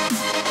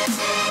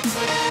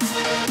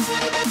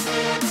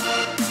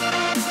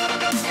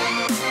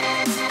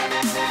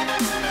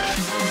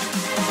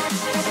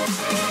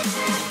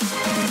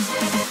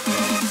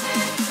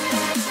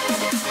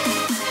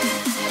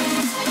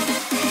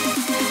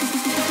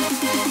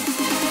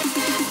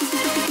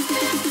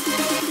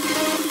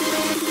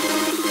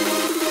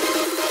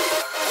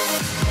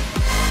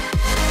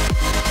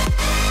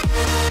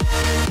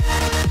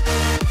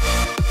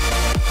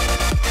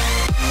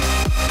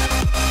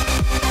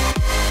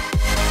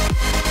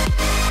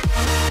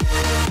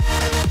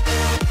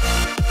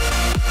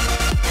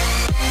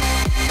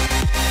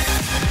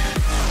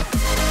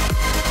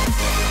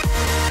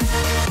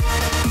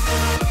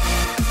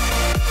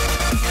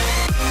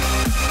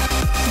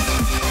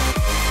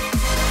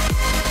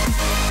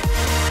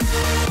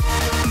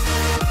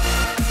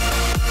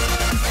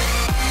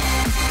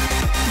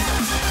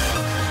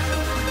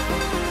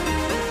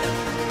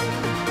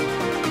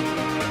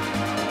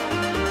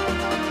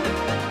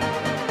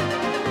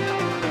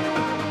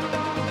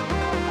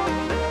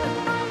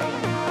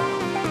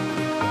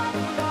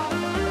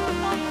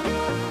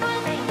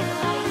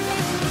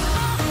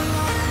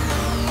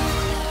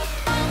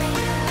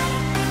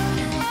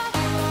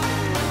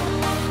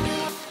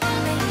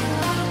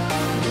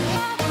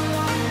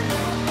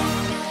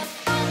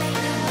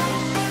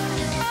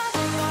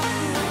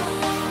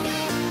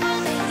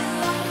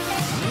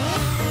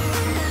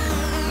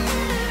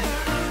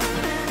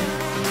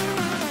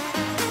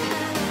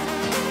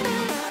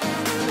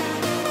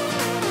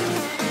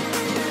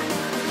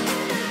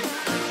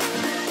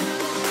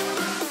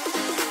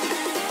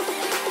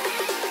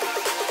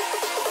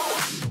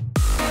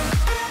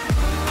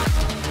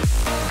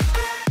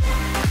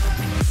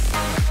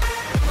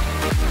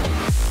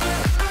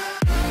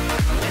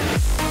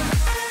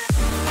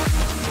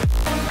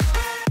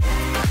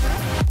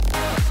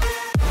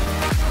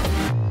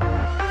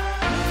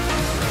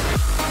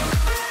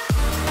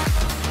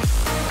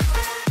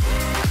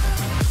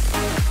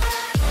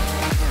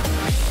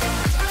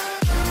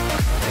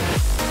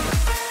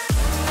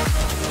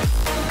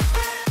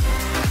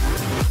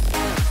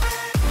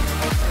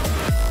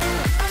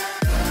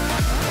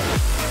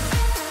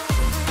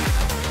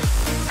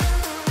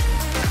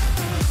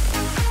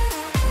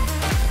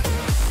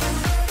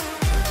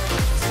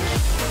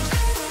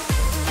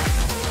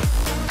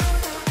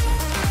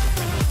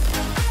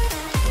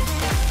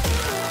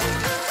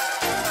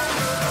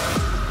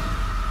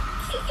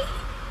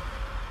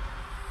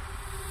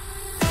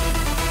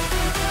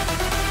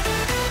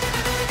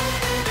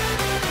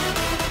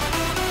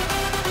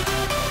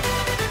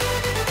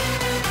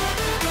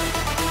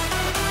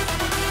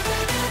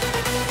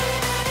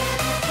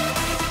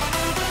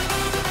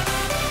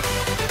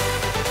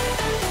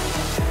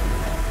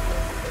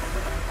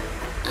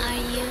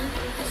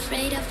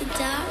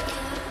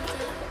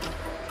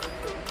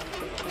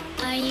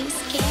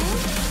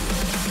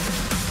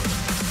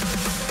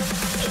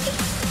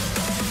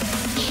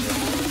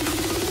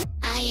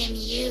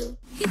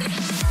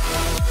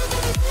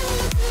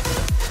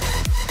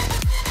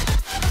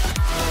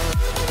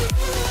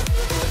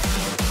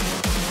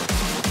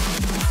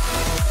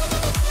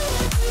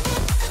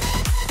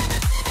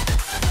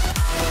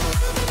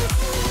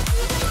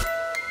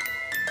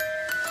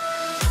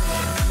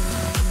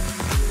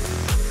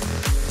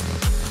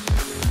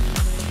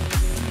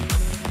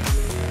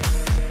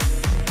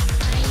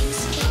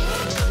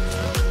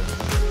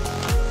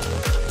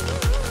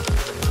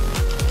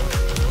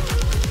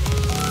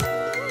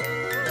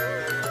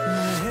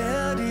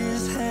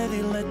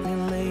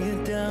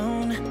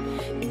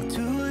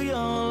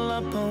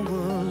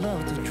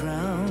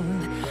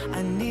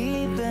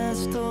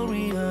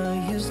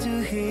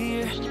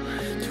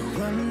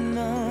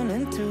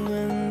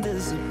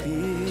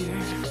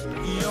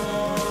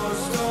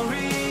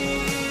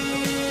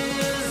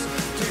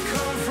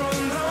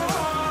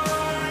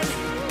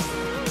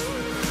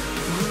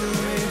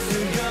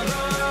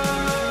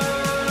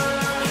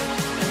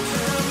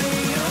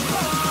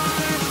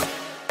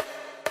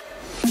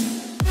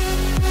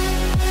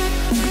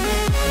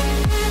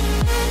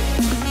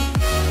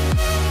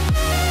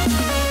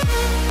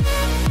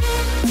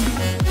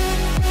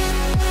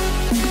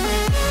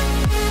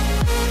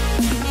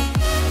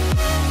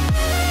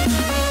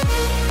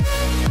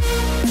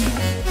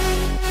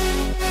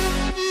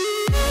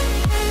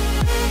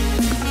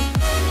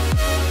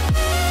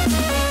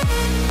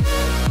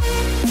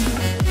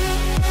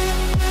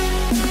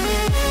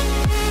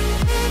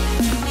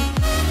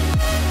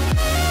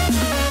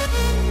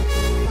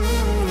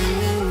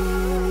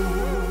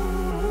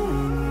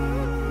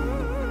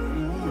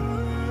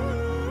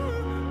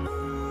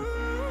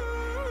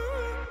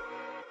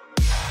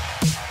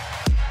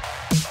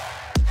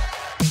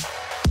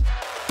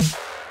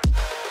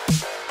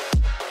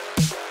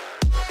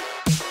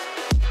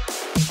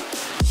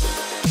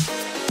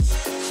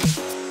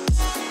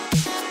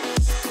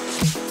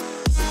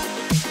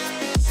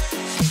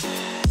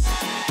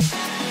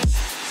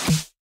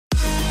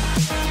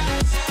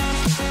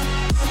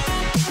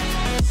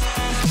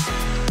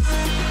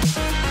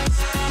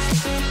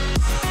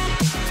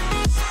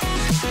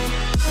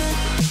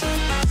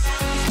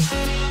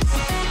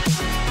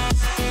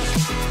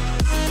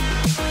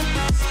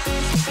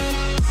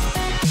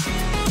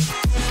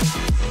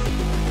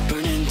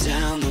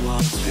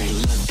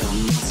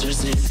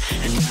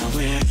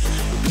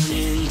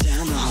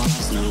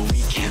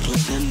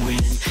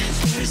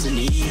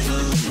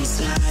 full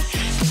inside.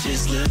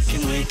 Just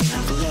looking way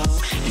down below.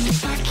 And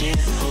if I can't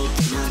hold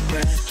my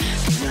breath,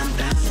 then I'm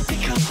bound to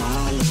become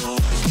hollow.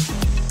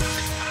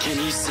 Can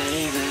you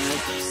say that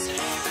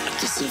I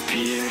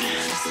disappeared?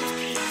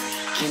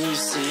 Can you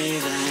say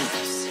that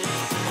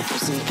I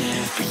wasn't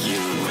there for you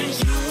when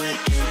you went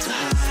into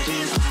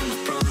hiding on the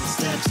front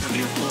steps of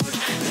your porch?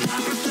 And I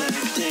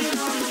reflected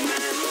on the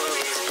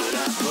memories, but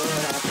I put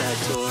out that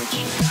torch.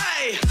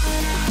 Hey!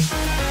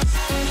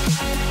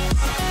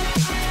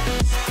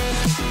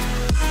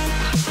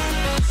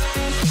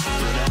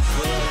 But I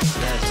put out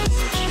that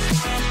torch.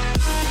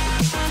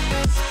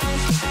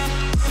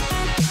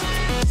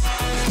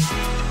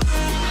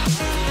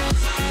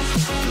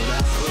 But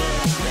I put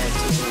out that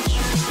torch.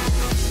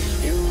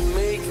 You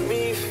make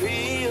me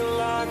feel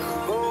like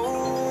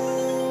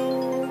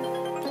home.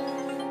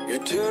 You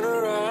turn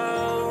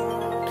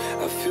around,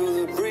 I feel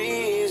the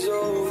breeze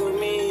over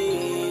me.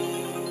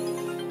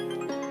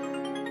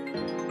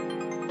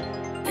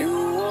 You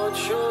watch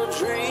your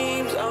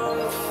dreams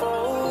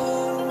unfold.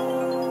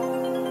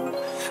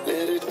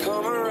 Let it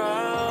come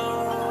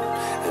around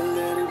and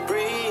let it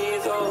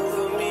breathe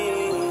over me.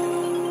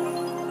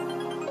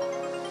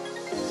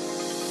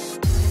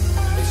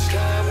 It's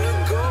time to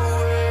go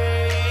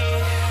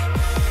away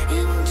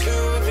into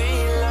the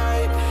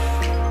light.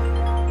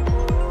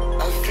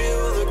 I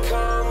feel the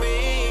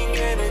calming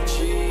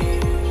energy.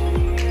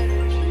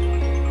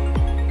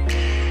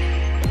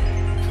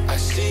 I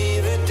see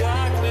the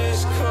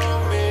darkness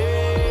coming,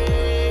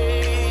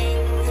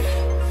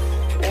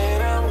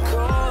 and I'm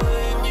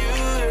calling you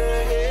to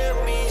help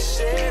me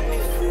set me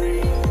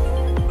free.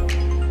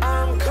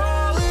 I'm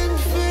calling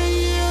for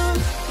you.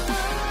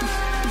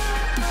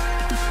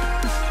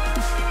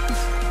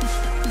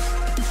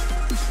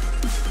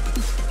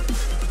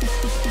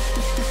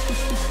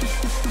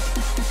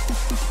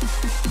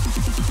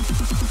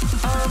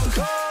 I'm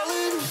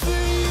calling for you. I'm calling for you.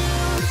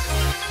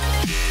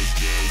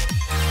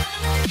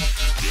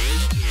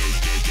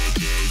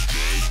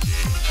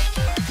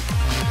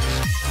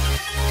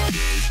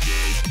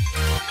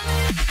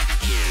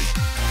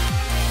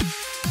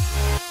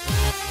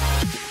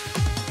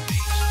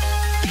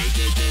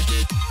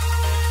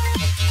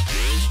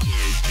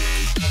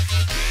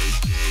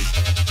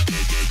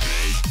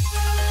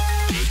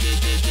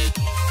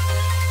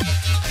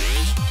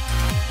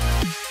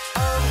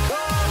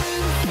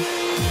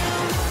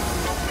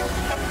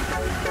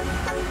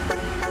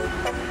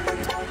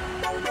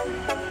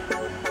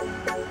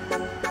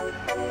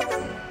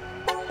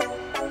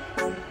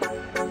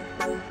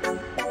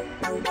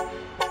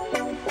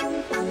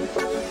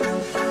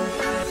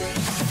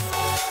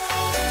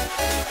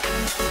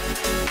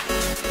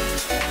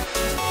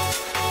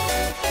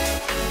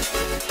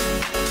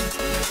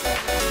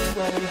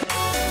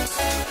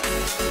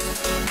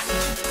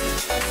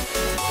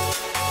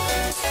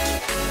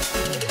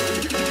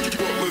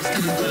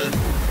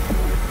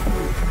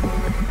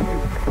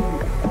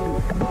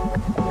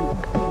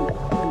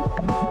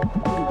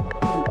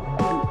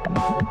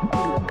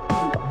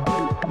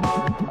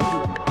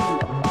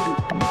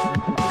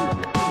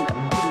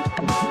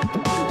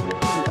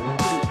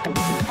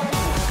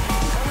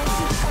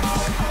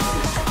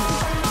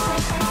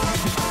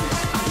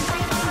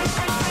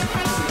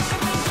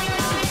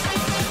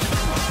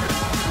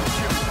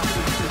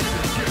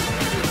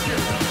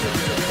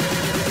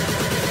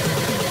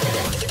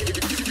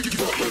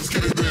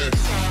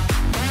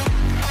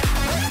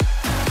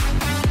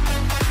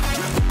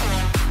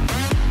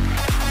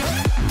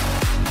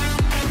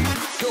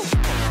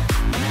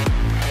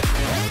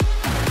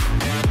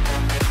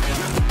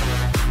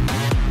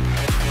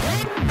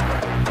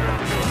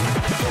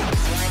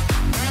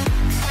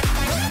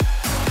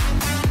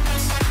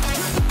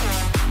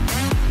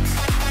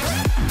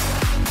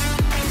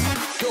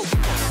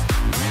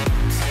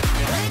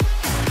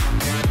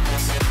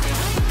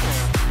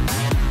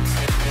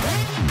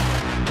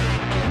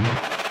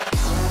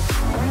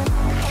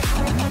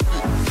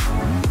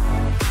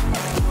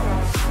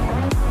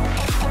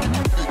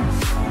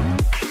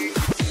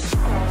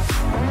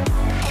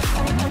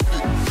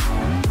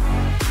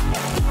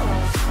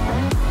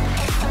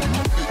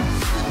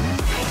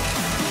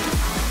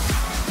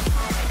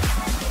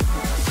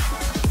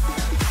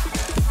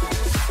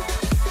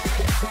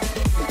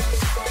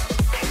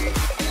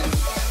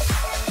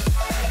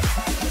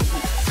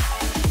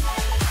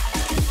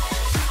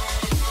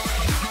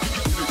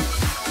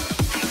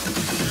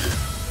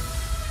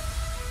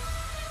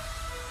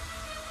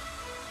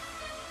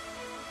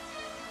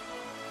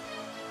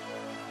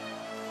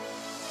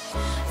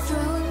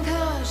 Throwing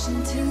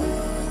caution to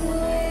the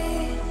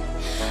wind.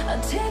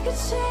 I'll take a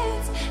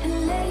chance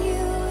and let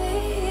you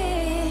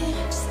in.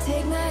 Just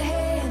take my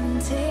hand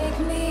and take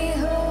me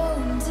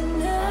home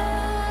tonight.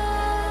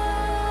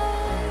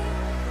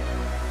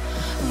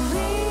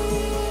 We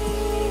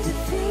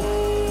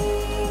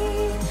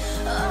defeat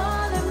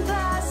all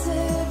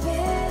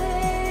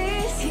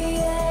impossibilities.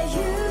 Yeah,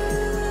 you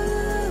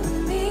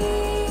and me.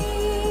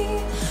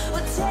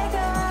 We'll take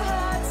our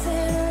hearts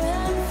and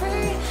run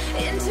free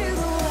into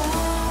the wild.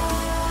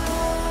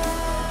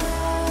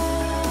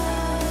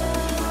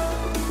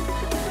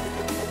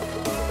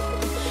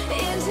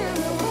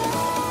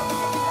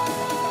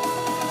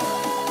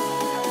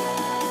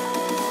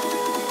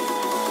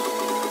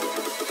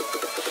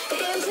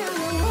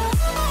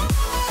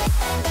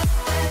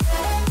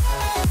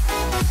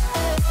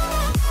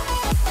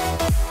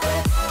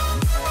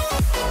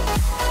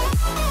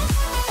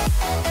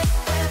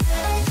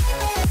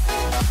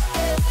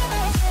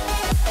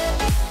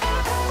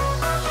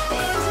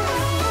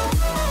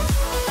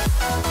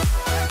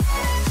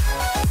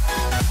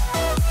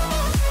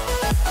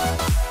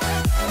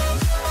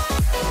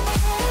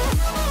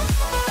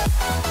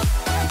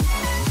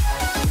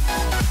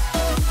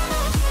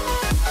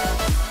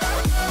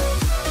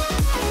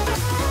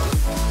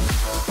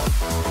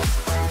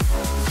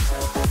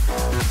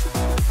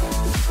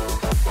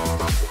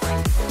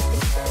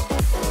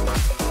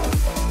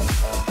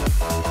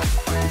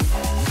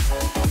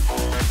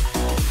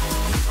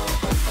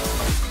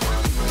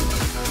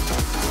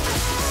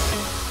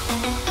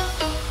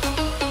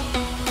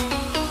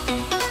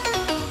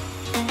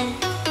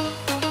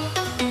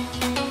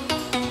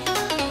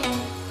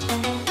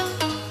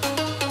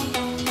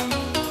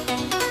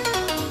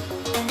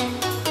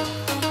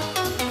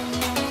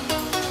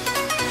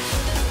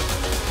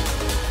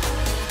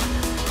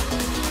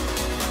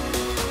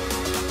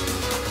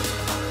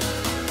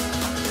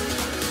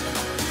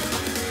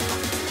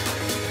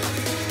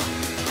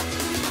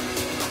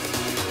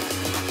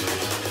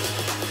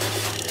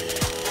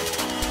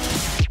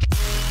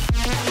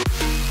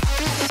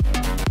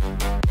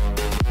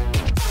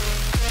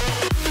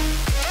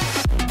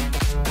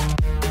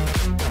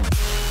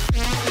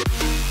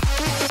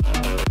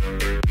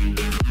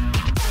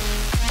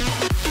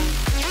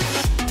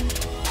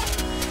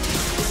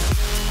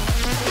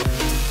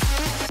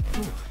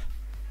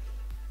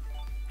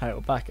 Right,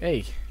 we're back.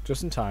 Hey,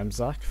 just in time,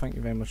 Zach. Thank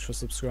you very much for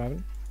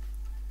subscribing.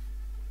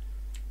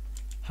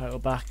 Right, we're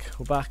back.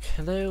 We're back.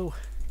 Hello.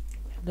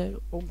 Hello.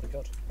 Oh my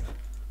god.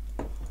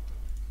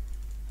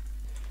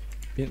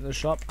 Been to the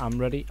shop. I'm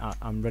ready.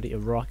 I'm ready to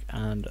rock.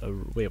 And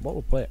wait, what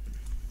we'll play?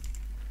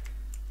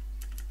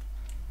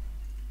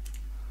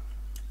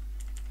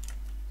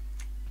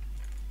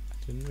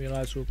 I didn't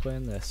realise we were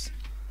playing this.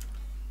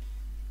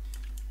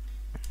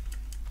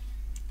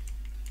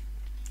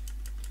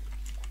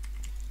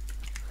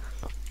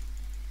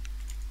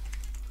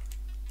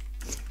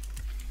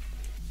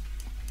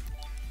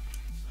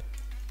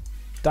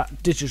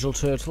 That Digital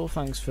Turtle,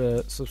 thanks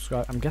for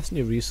subscribe. I'm guessing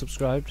you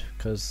resubscribed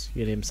because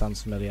your name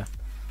sounds familiar.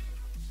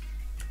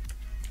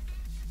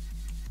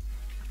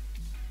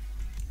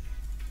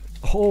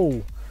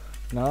 Oh,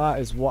 now that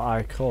is what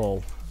I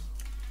call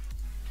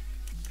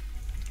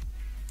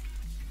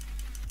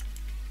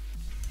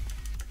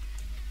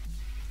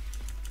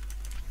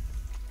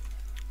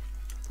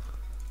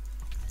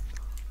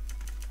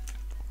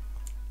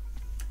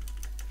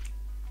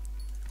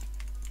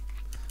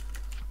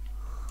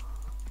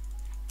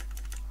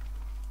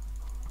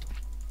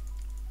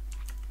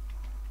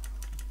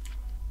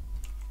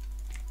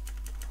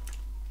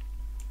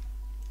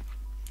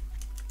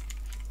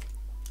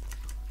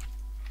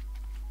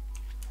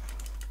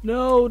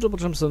no, double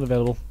jumps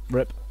unavailable.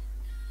 Rip.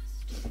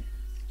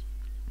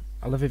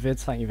 I love your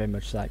vids, thank you very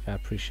much, Zach. I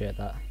appreciate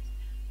that.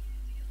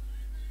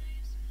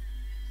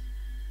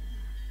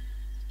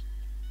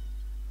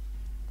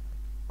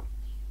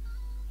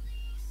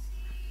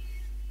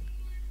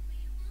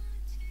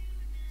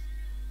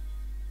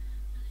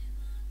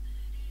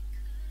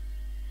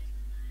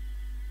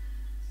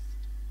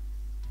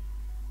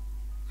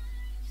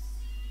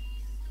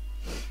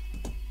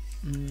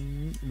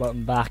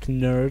 Welcome back,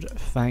 nerd.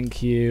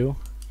 Thank you.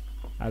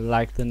 I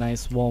like the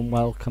nice warm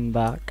welcome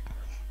back.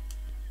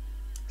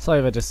 Sorry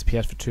if I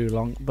disappeared for too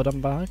long, but I'm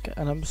back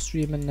and I'm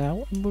streaming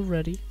now and we're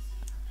ready.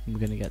 And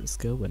we're gonna get this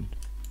going.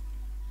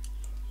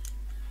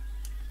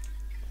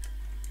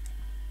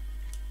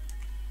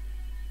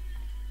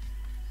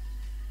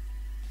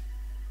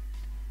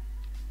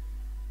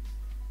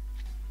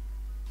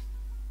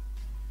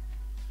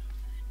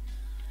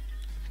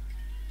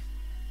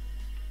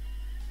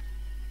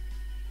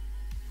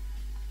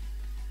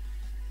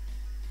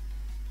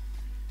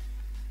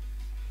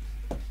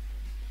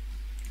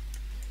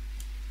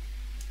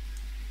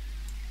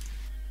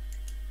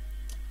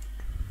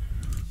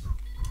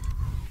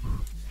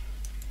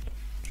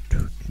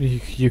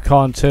 You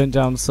can't turn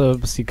down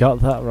subs, you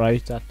got that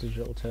right, that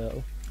Digital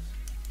Turtle.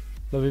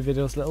 Love your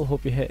videos, little.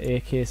 Hope you hit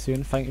 8k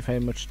soon. Thank you very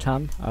much,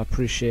 Tam. I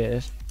appreciate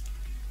it.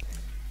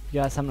 If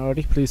you guys haven't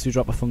already, please do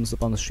drop a thumbs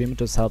up on the stream, it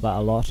does help out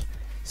a lot.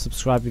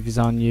 Subscribe if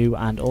you're new,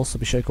 and also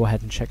be sure to go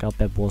ahead and check out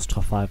Bedwar's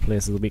top 5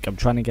 players of the week. I'm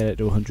trying to get it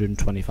to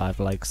 125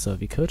 likes, so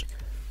if you could,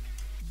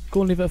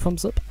 go and leave it a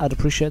thumbs up, I'd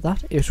appreciate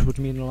that. It would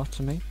mean a lot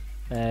to me.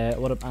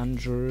 What up,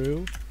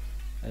 Andrew?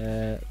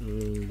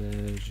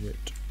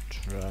 Legit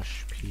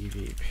Trash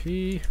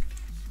PvP.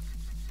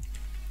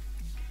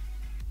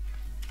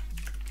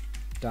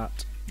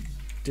 That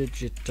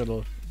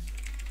Digital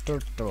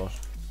Turtle.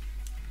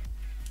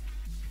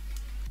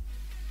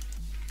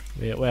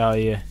 Wait, where are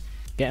you?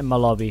 Get in my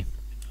lobby.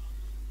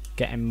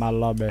 Get in my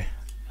lobby,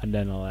 and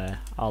then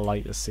I'll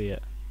like to see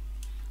it.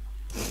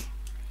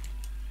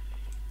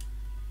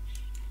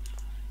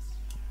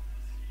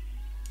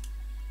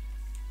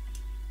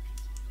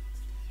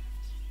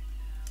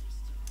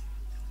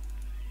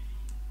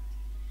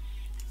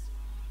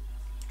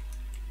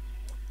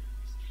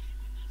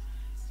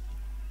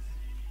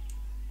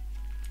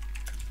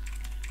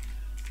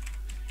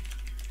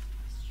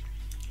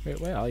 Wait,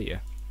 where are you?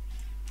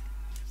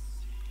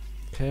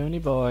 Coney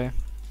boy.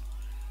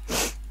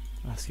 Oh,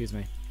 excuse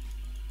me.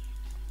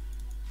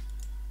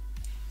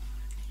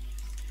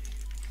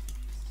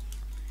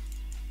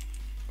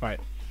 Right.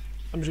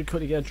 I'm just gonna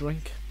quickly get a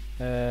drink.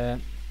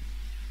 Hang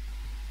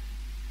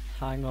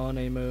on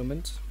a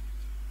moment.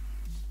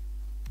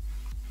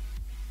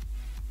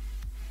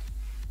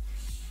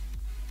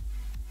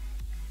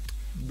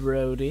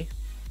 Brody.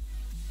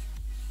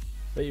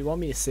 But you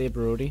want me to say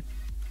Brody?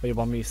 Or you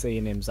want me to say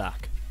your name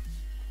Zach?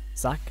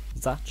 Zach?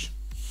 Zach?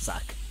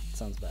 Zach.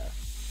 Sounds better.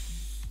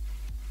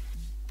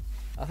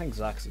 I think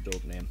Zach's a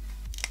dope name.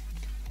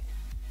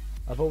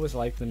 I've always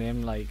liked the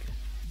name like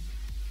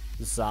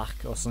Zach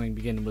or something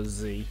beginning with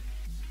Z.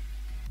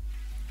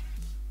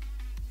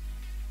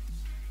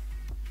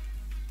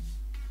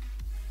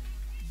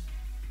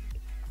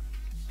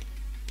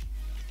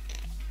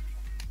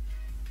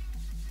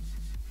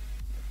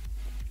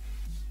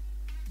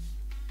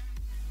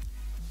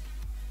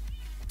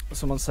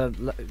 Someone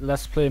said,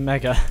 let's play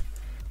Mega.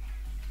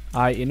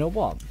 You know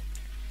what?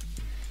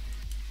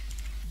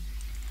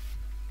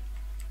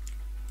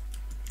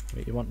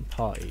 Wait, you want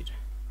partied?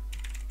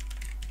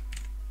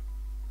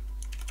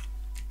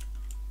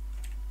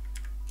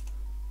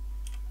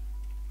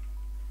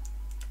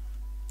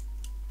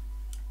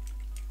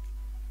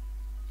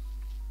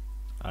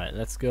 Alright,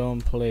 let's go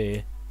and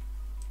play.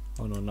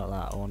 Oh no, not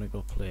that. I want to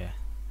go play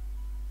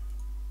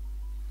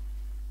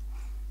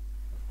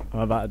I'm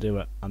about to do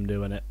it. I'm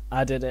doing it.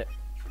 I did it.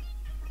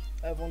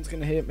 Everyone's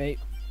gonna hate me,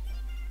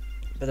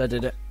 but I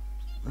did it.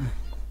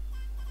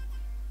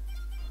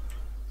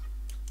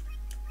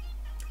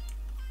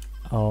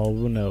 Oh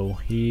no,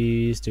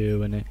 he's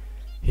doing it.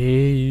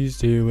 He's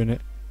doing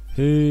it.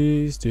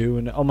 He's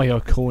doing it. Oh my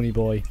god, Coney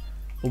boy.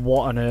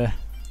 What on earth?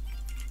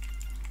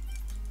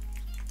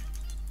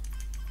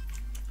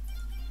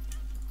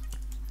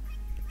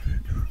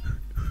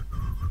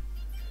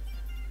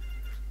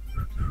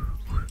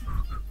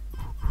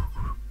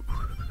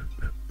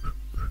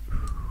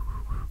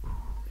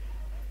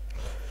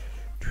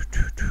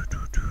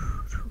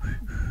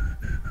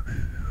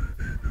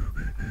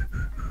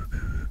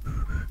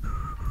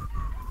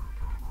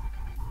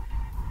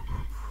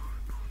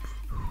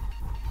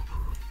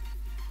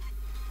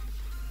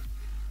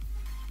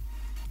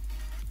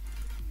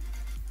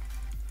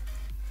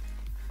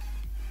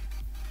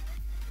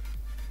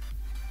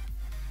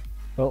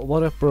 Well,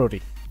 what up,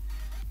 Brody?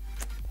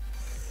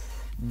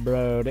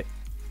 Brody.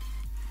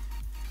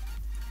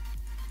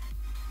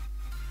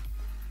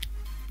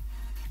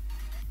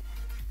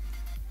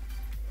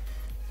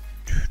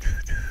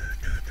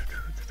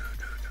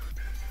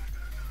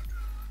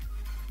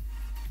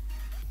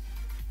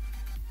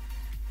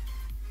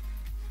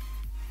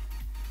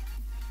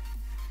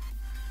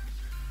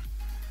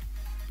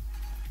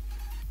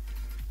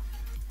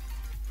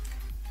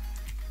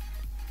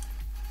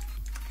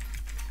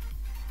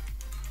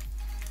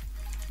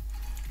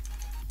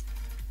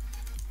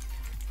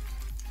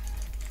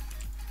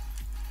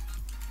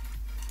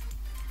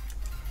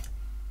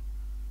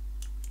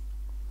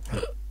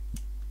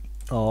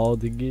 Oh,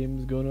 the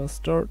game's gonna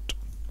start.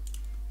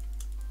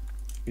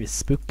 It's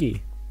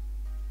spooky.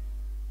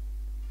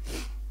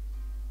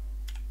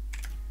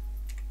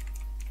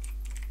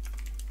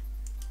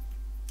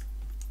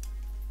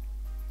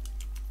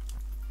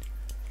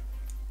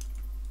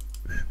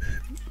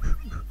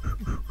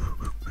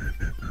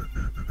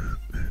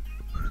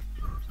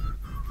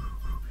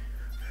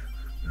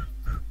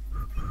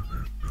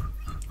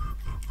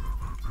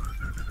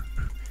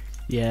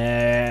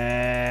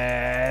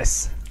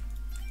 Yes.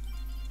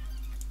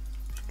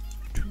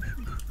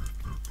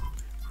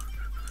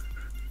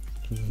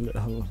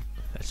 Little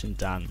fetching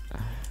Dan.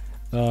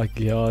 Oh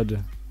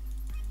god.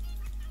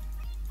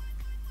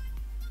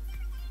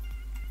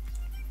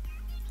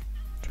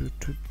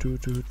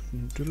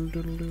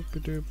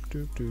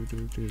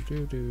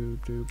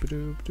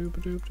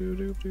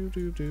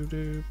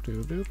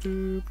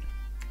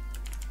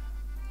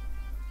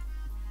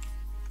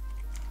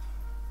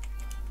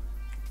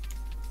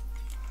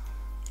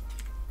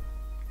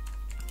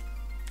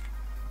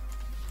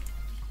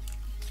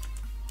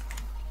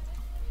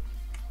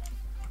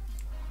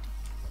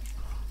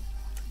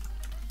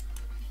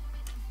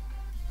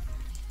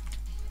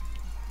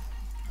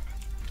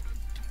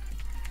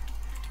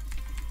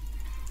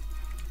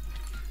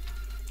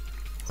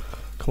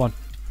 Come on.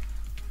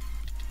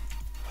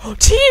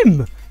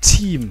 Team!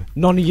 Team!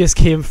 None of yous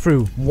came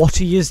through. What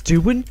are yous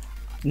doing?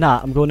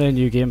 Nah, I'm going to a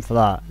new game for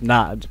that.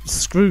 Nah,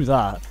 screw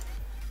that.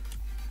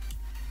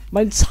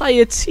 My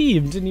entire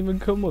team didn't even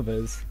come with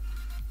us.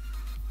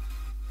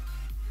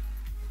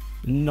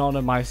 None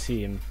of my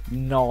team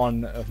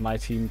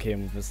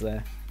came with us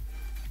there.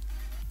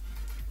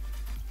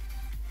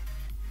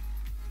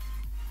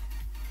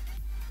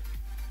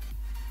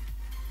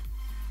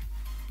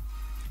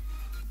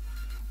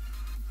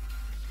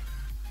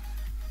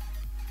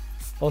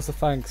 Also,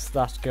 thanks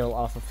that girl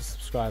Arthur for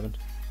subscribing.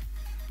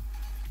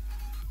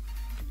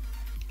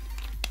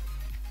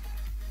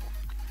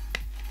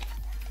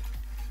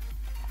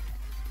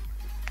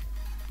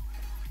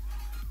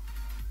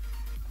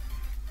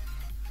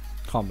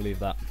 Can't believe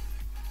that.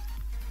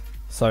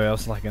 Sorry, I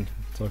was lagging.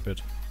 It's all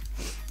good.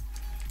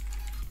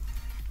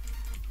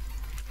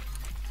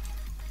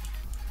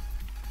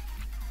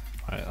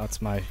 Alright,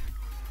 that's my...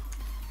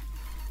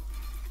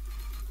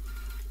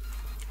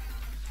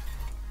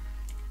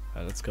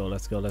 Alright, let's go,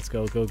 let's go, let's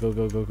go, go, go,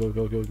 go, go, go,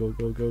 go, go, go,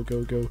 go, go,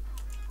 go, go.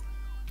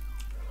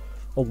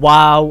 Oh,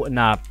 wow!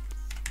 Nah.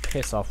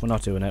 Piss off, we're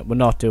not doing it. We're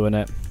not doing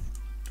it.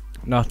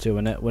 Not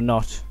doing it, we're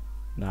not.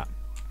 Nah.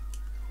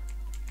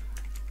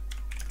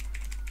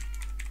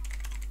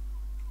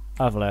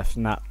 I've left.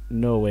 Nah,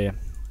 no way.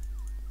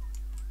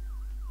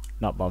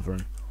 Not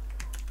bothering.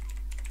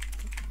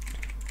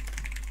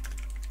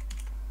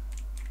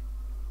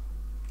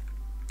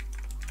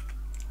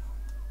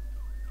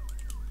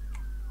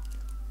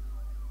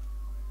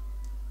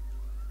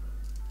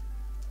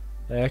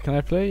 Can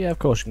I play? Yeah, of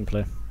course you can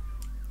play.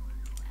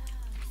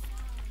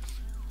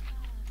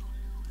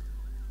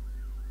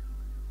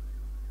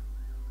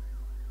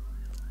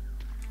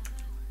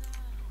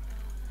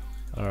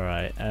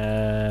 Alright,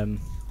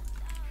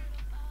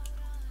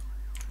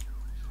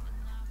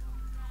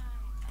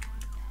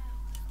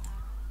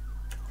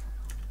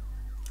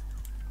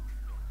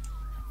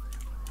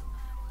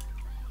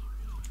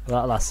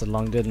 that lasted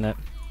long, didn't it?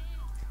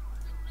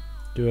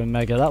 Doing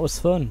Mega, that was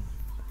fun.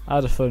 I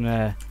had a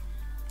fun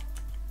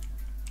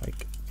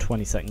like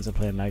 20 seconds of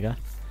playing Mega.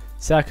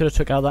 See, I could have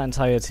took out that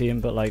entire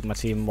team, but like my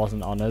team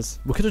wasn't on us.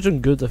 We could have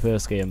done good the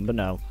first game, but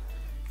no.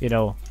 You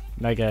know,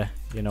 Mega,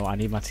 you know, I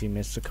need my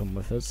teammates to come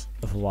with us.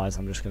 Otherwise,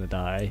 I'm just gonna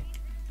die.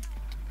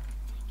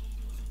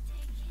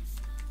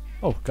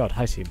 Oh god,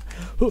 hi team.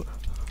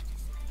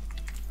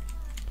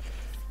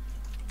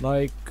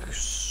 Like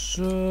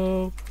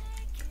so.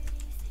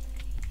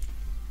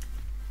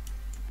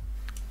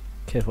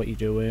 Kid, what you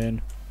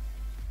doing?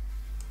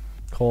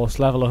 Course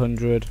level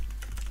 100.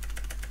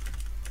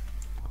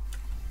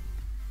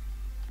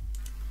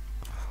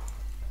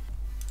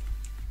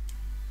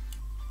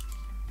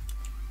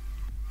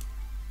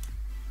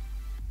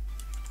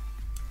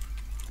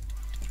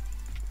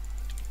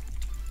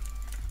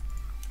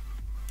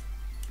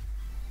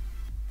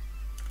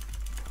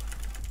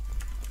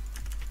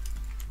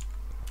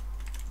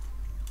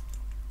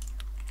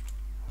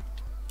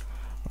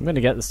 I'm gonna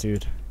get this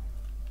dude.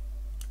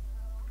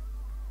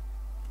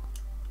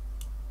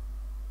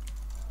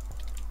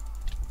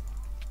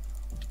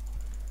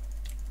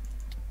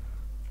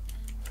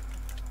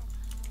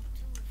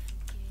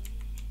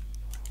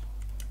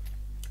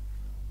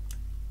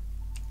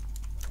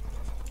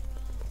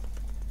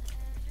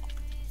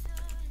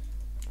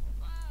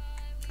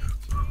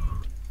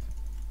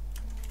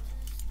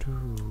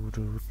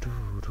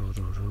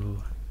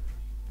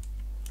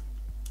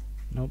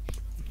 Nope.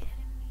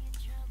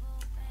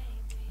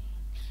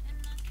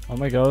 Oh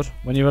my god,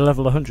 when you're a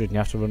level 100 you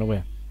have to run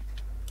away.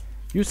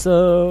 You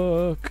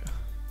suck!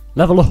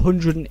 Level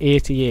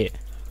 188.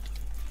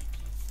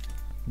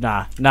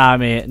 Nah,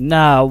 mate.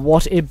 Nah,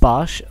 what a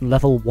bash.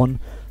 Level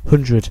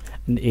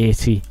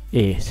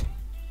 188.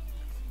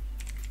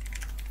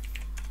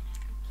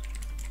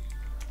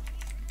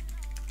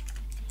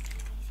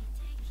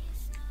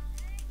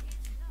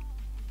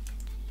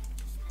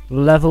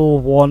 Level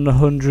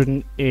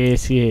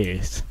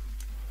 188.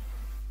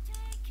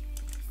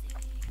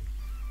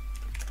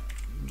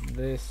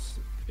 This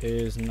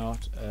is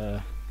not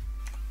a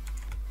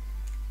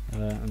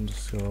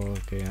underscore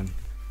game.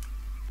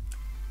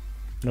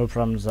 No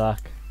problem,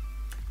 Zach.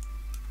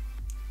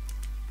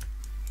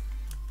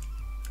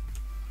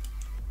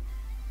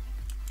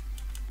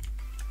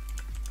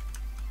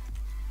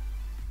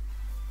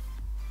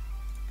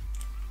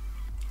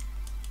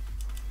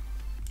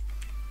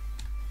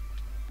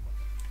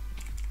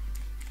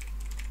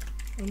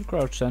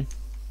 Uncrouch then,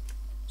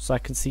 so I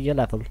can see your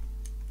level.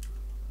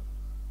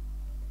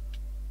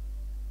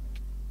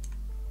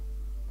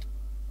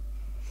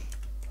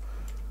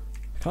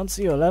 Can't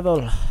see your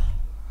level.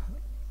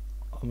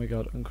 Oh my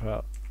god,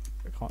 uncrouch.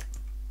 I can't.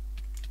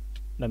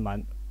 Never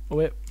mind. Oh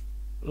wait,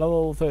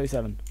 level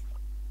 37.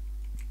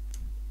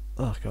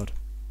 Oh god.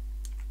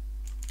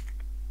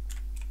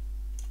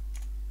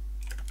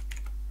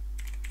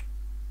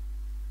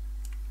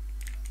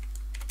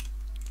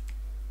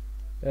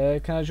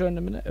 Can I join in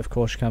a minute? Of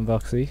course you can,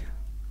 Voxy.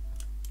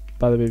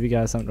 By the way, if you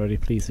guys haven't already,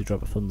 please do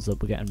drop a thumbs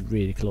up. We're getting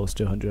really close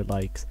to 100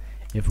 likes.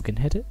 If we can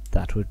hit it,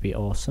 that would be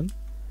awesome.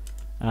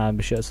 And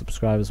be sure to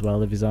subscribe as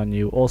well if you're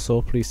new.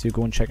 Also, please do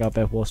go and check out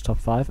Beth Wars Top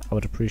 5. I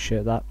would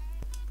appreciate that.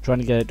 I'm trying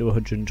to get it to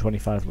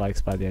 125 likes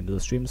by the end of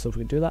the stream, so if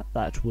we can do that,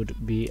 that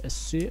would be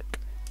sick.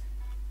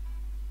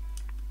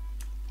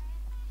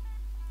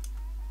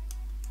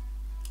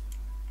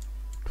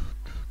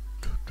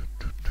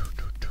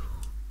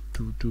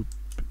 Doop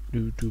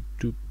doop doop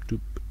doop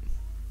doop.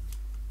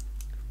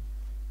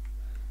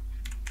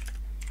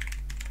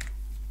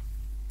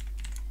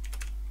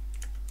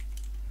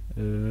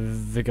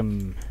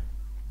 Vigam.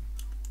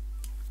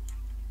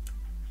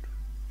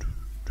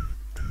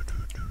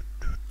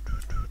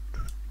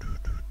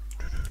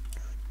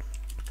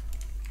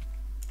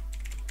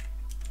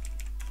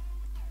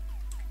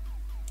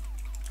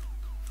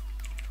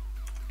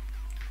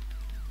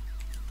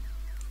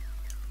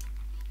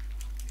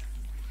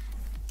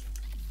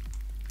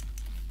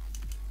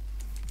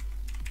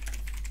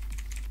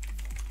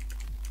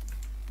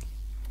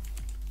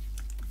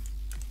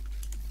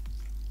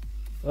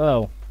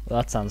 Oh,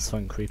 that sounds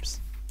fun, creeps.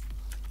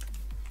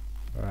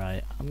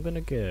 Right, I'm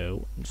gonna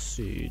go and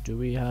see, do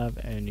we have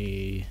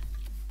any...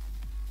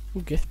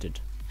 Ooh, gifted.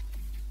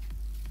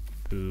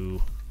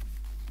 Boo.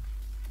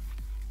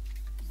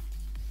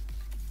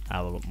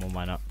 Ah, well,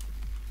 why not?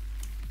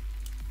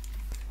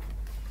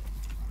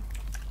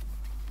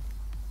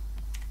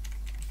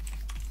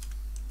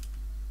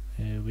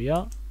 Here we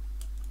are.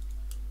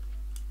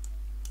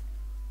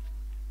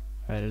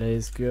 Right,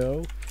 let's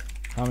go.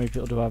 How many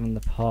people do I have in the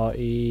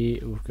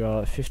party? We've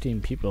got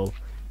 15 people.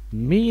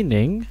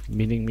 Meaning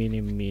we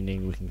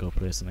can go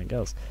play something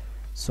else.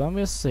 So I'm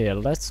gonna say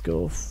let's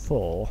go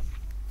for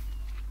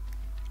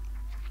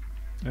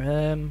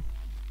I'm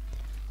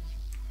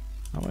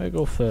gonna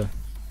go for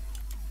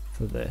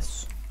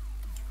this.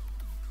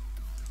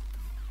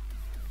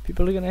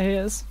 People are gonna hate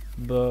us,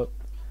 but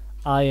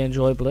I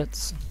enjoy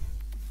Blitz.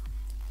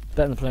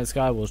 Better than playing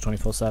Skywars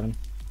 24/7.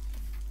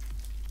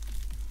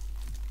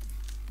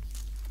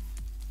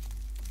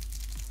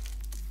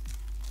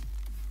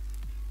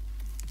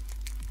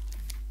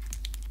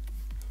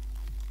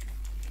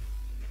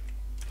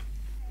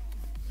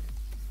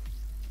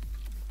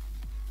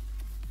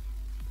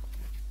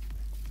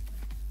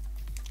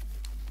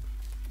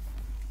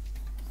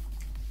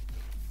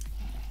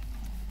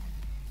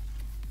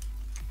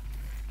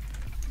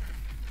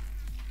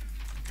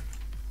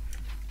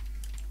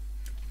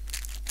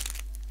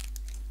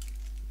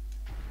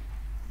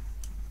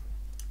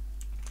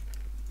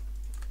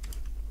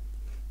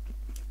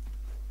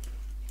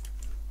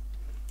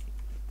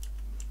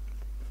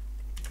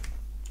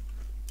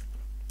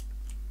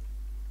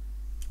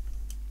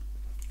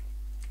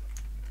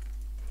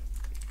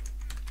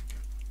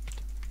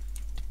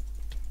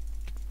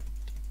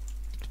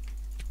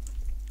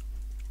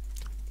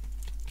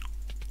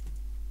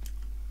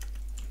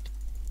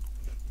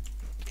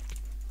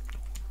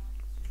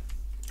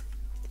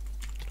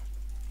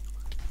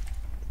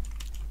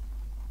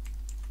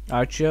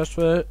 Alright, cheers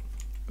for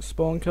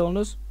spawn killing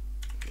us.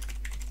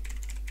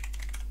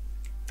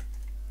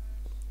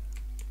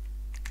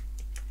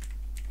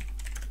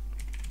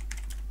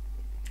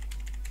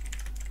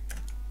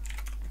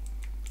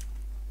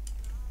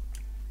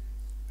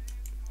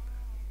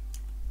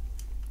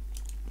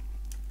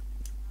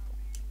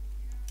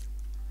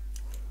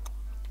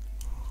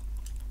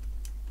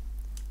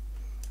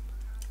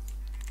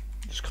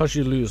 Just because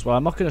you lose. Well,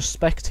 I'm not going to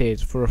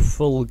spectate for a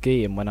full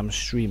game when I'm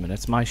streaming.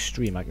 It's my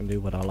stream. I can do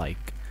what I like.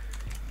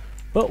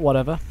 But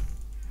whatever.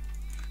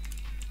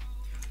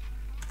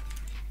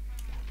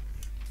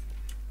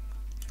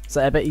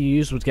 So I bet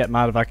you would get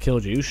mad if I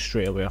killed you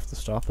straight away off the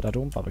start, but I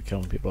don't bother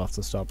killing people off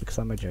the start because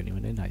I'm a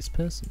genuinely nice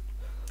person.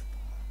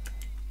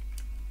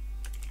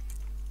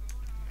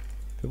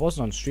 If it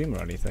wasn't on stream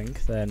or anything,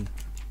 then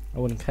I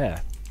wouldn't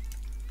care.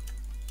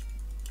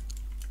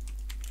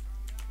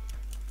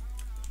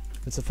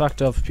 It's a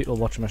fact of people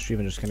watching my stream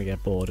are just going to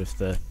get bored if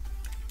they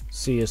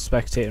see us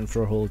spectating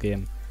for a whole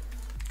game.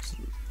 It's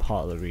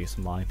part of the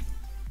reason why.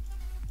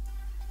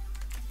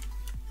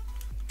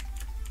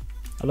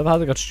 I love how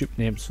they got stupid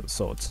names for the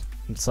swords.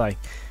 It's like,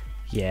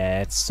 yeah,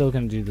 it's still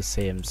going to do the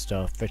same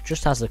stuff. It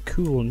just has a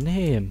cool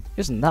name.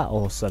 Isn't that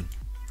awesome?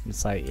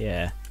 It's like,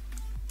 yeah.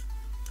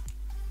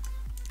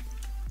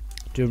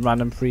 Doing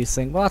random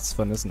precinct. Well, that's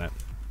fun, isn't it?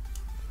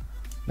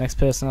 Next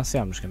person I see,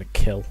 I'm just going to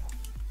kill.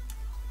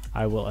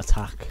 I will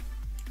attack.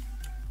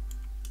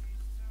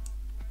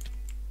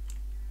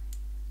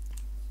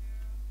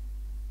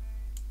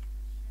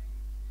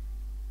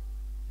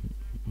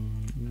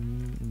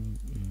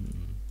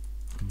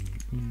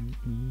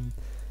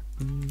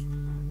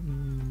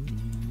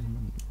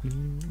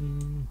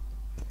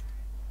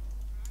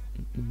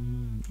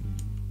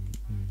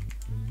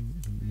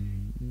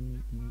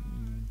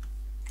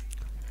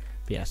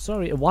 Yeah,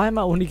 sorry, why am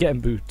I only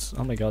getting boots?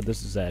 Oh my god,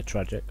 this is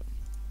tragic.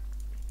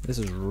 This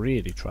is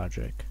really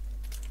tragic.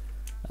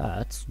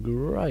 That's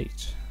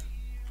great.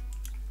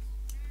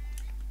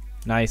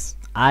 Nice.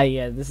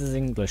 Yeah, this is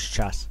English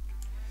chat.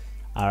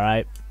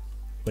 Alright.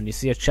 When you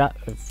see a chat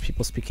of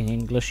people speaking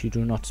English, you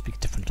do not speak a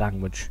different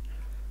language.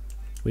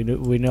 We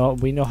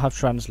know have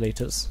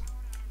translators.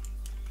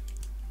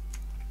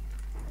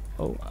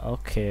 Oh,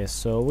 okay,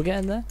 so we're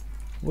getting there.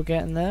 We're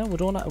getting there. We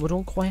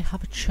don't quite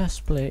have a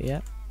chest plate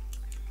yet.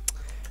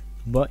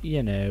 But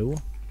you know.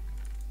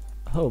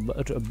 Oh,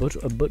 but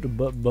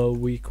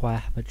we quite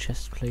have a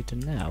chest plate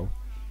now.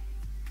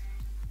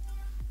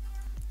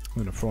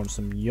 I'm gonna throw on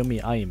some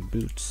yummy iron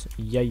boots.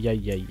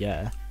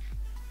 Yeah.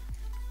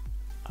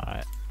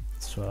 Alright,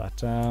 let's throw that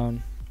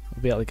down.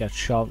 We'll be able to get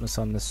sharpness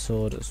on this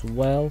sword as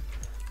well.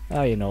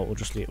 You know what, we'll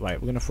just leave.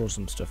 Right, we're gonna throw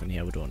some stuff in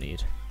here we don't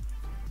need.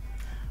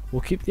 We'll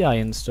keep the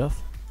iron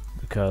stuff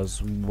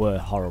because we're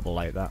horrible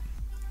like that.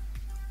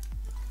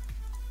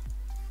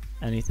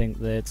 Anything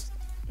that's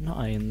not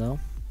iron though.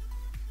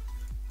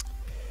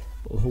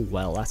 Oh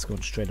well, that's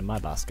going straight in my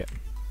basket.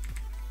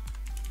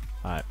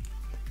 Alright.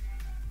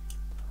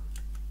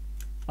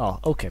 Oh,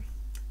 okay.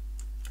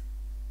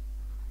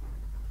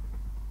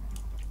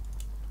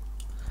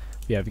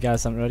 Yeah, if you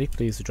guys haven't already,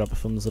 please do drop a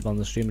thumbs up on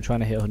the stream. We're trying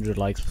to hit 100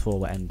 likes before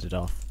we end it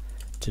off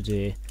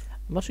today.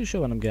 I'm not too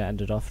sure when I'm going to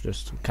end it off,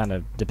 just kind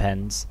of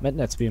depends. My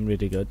internet's been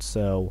really good,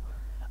 so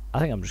I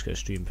think I'm just going to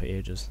stream for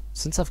ages.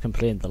 Since I've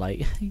complained that,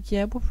 like,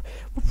 yeah, we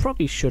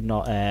probably should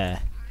not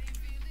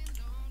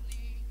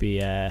be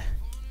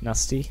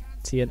nasty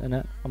to the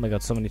internet. Oh my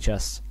god, so many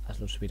chests. I'd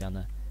love to be down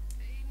there.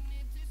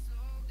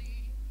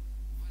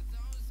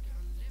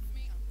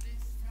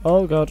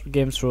 Oh god,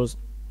 games froze.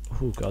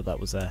 Oh god, that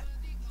was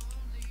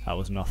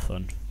not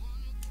fun.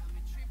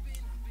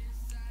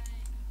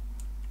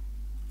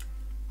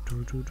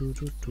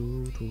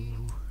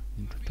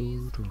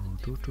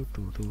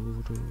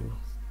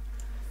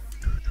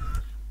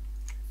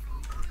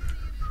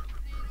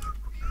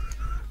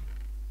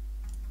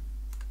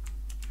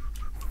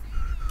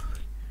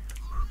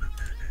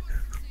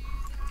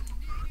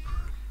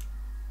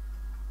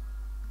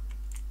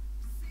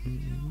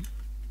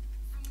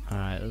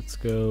 Alright, let's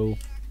go.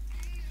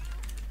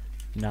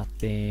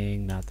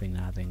 Nothing.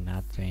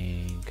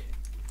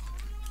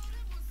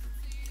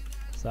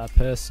 Is that a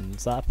person?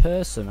 Is that a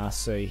person I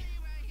see?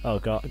 Oh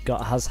god,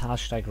 has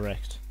hashtag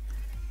wrecked.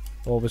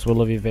 Always will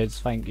love your vids,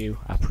 thank you.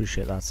 I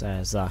appreciate that,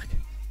 Zach.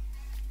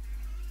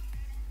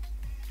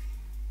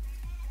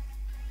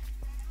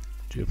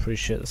 Do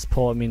appreciate the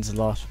support, it means a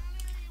lot.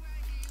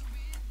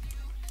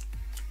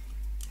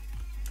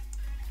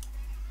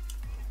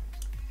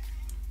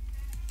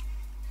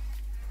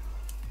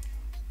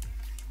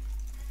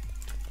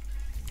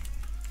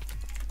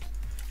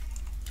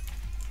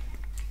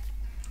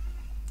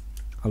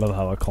 I love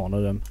how I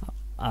cornered him.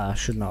 I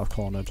should not have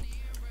cornered.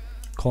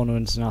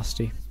 Cornering's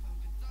nasty.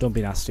 Don't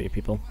be nasty to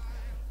people.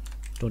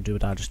 Don't do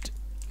what I just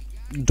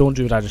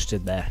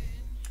did there.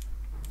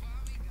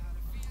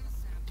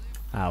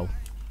 Ow.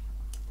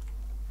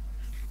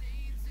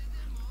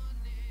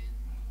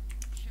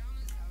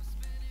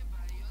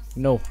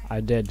 No, I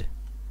did.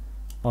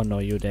 Oh no,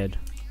 you did.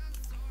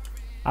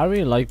 I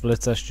really like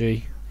Blitz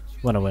SG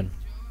when I win.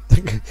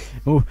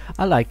 Oh,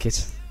 I like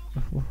it.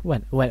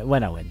 When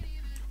I win.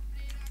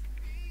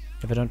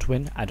 If I don't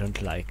win, I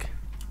don't like.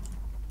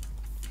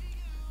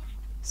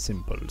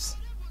 Simples.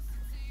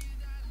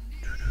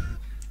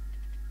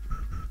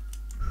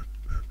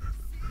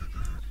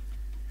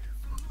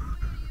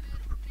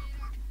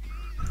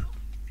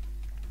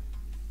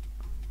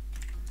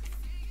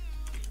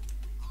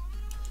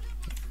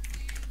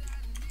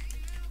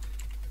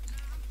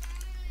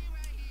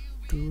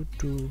 I'm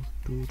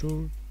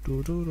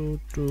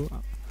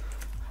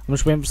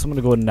just waiting for someone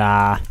to go,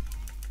 nah.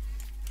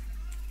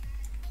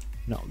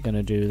 Not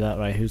gonna do that.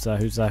 Right, who's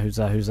that? Who's that? Who's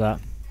that? Who's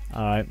that?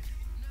 Alright.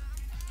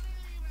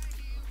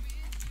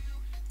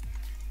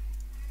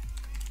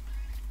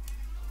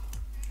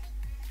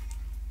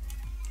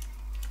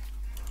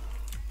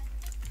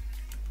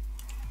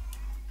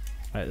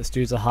 Right, this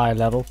dude's a high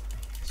level,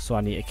 so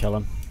I need to kill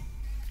him.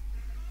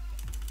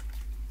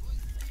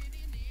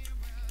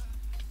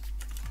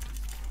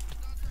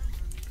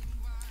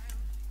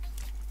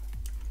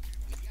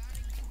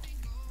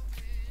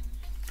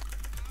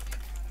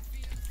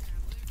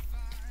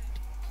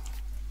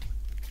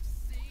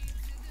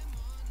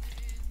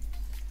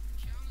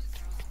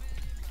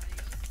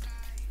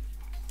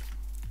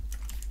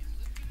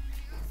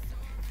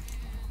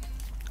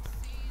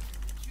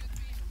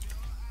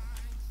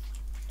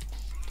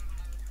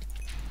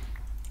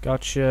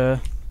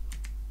 Gotcha.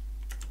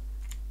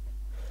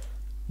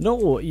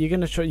 No, you're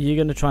gonna try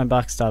and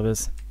backstab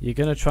us. You're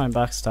gonna try and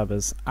backstab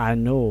us. I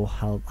know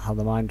how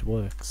the mind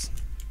works.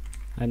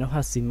 I know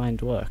how the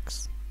mind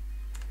works.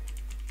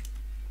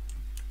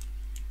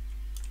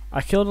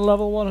 I killed a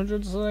level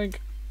 100 something.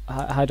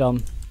 Hi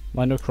Dom.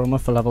 Why no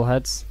Chroma for level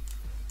heads?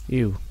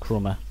 You,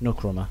 Chroma. No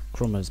Chroma.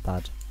 Chroma's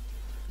bad.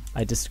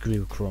 I disagree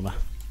with Chroma.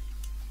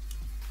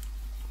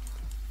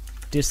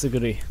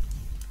 Disagree.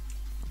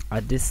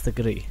 I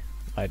disagree.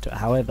 Right,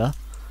 however,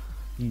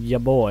 your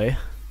boy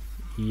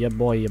is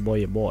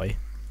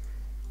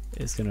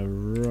gonna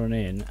run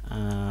in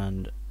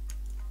and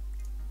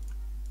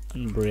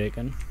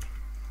unbreaking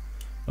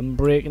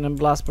and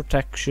blast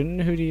protection.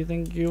 Who do you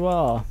think you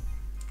are?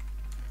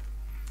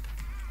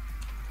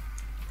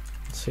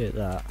 Let's hit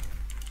that.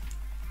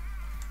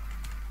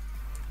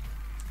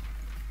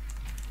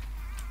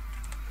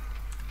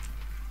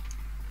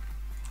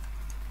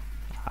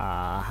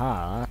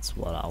 Aha, that's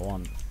what I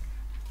want.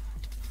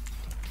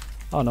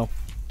 Oh no.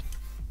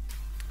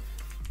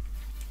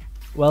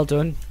 Well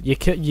done.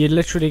 You're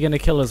literally gonna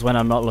kill us when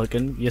I'm not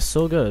looking. You're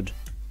so good.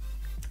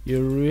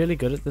 You're really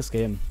good at this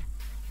game.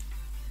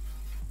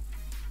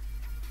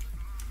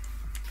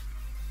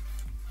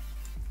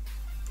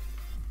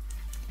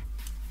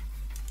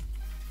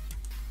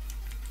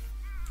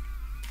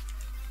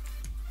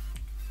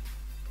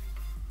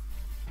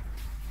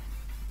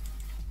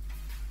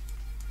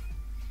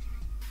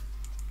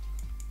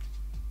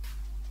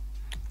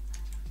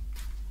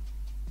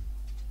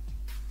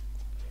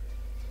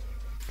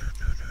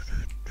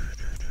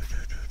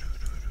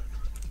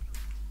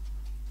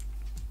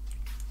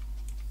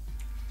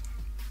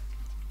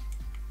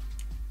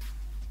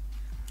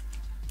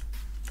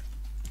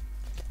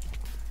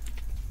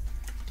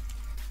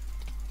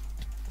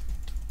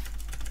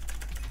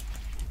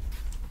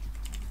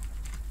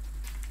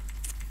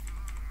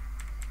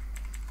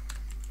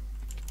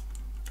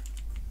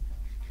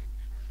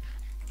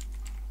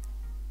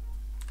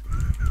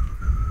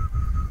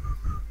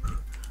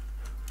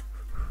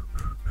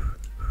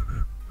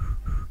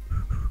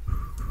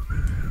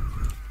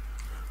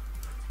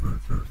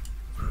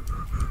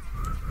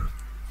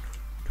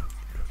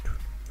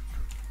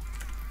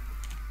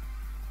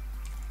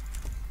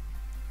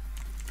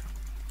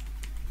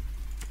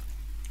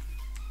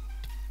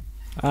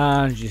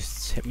 And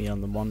just hit me on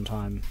the one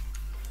time.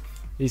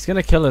 He's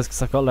gonna kill us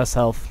because I've got less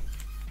health.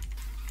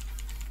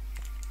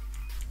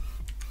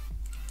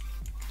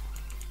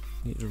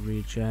 Need to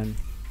regen.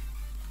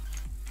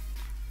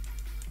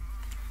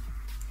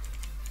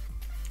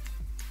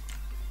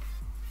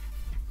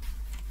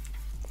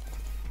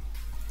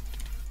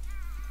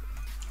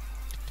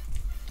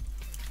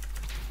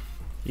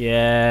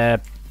 Yeah,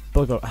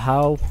 bugger.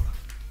 How?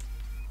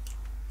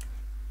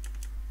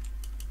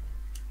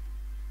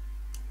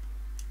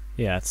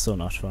 Yeah, it's so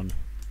not fun.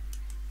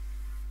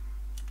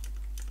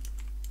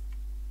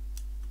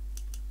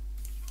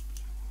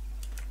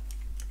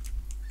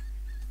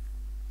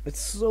 It's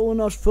so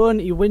not fun.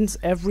 He wins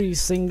every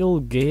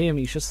single game.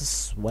 He's just a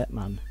sweat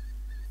man.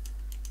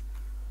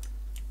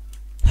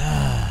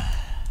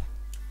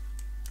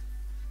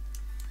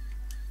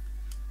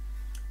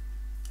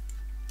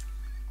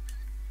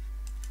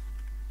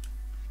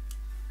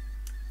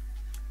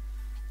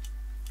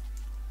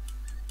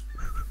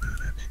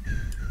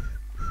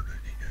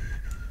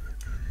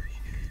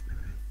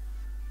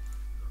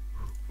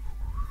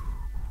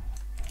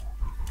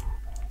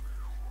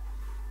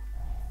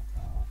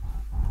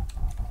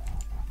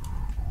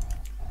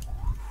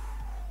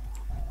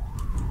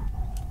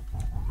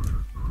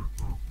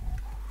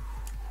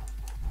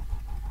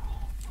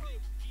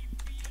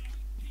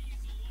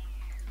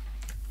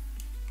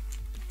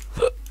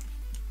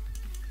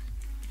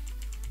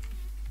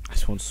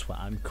 don't sweat,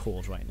 I'm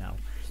cold right now.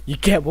 You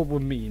get what we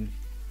mean.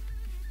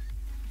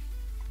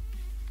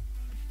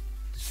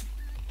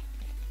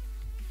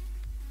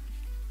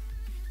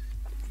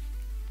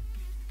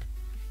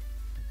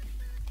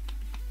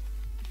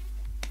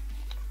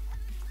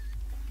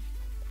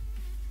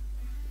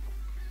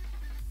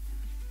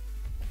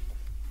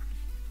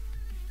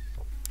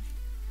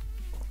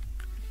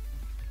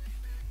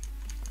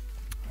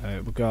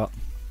 Alright, we got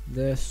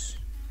this.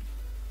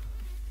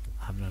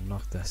 I haven't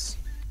unlocked this.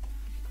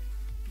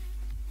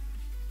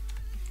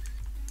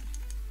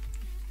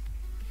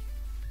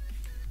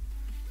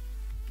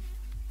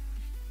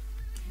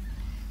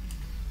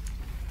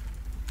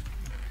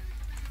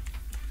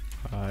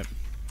 Alright.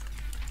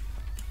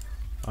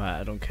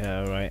 Alright, I don't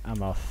care, right?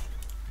 I'm off.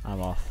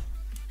 I'm off.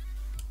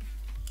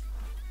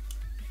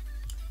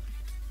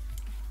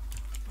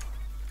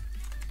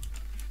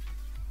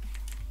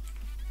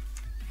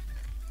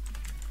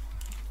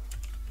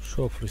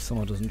 Hopefully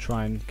someone doesn't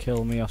try and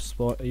kill me off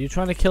spawn. Are you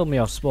trying to kill me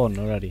off spawn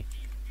already?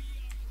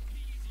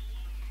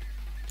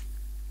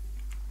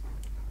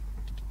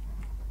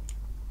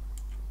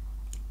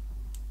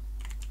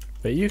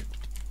 Are you?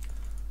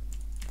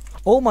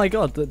 Oh my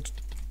god,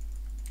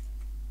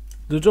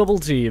 the double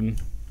team.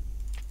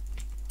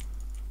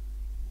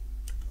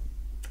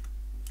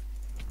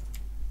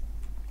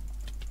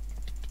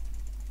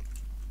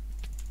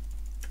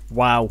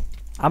 Wow.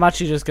 I'm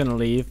actually just gonna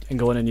leave and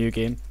go in a new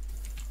game.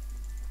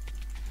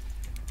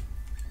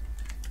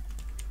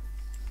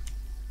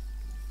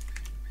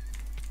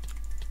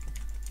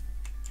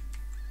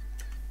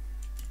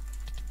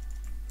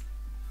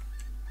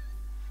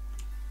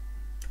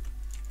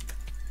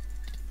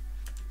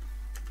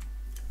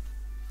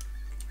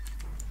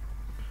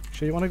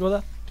 Sure you want to go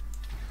there?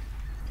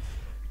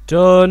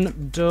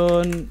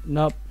 Done.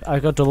 Nope. I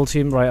got double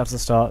teamed right after the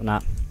start. Nah.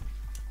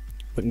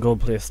 We can go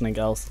and play something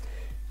else.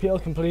 People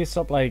can please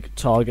stop like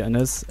targeting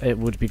us. It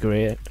would be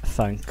great.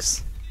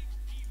 Thanks.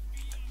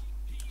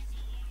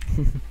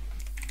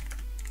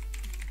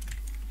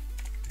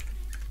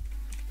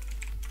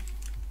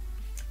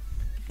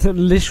 They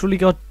literally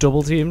got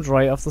double teamed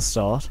right off the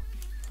start.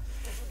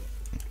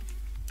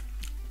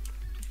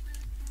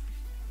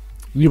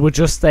 You were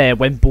just there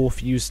when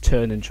both yous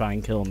turn and try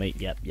and kill me.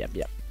 Yep.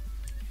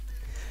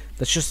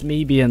 That's just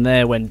me being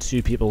there when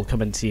two people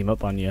come and team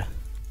up on you.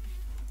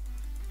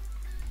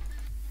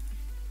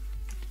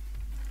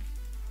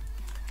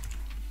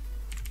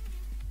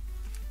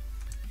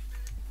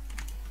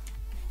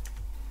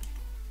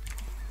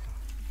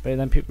 But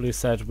then people who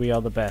said we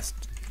are the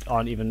best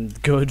aren't even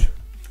good.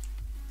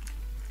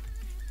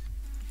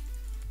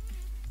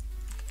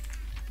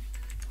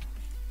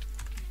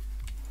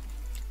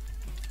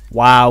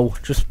 Wow,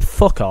 just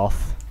fuck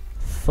off.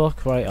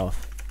 Fuck right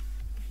off.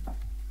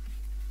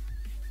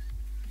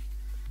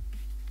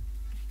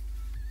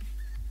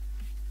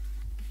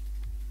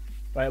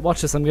 Right,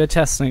 watch this, I'm gonna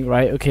test something,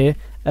 right, okay?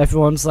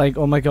 Everyone's like,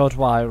 oh my god,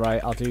 why,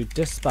 right? I'll do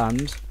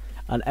disband,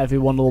 and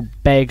everyone will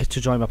beg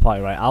to join my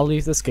party, right? I'll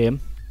leave this game.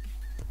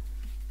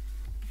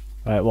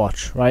 Right,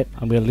 watch, right?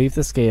 I'm gonna leave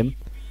this game,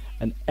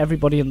 and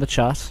everybody in the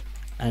chat,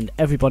 and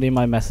everybody in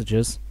my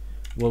messages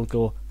will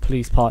go,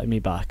 please party me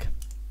back.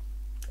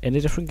 In a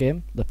different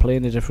game. They're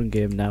playing a different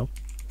game now.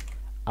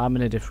 I'm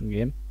in a different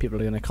game. People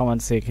are going to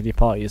comment saying, can you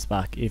party us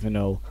back? Even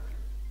though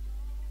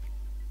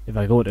if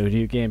I go to a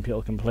new game,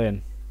 people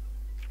complain.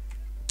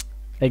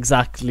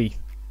 Exactly.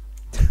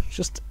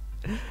 Just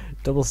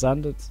double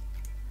standards.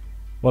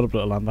 What up,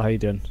 little Amber? How you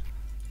doing?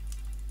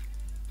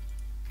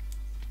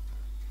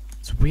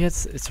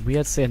 It's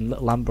weird saying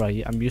little Amber.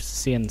 I'm used to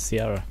seeing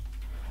Sierra.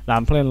 Now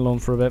I'm playing alone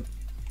for a bit.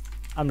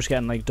 I'm just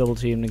getting like double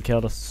teamed and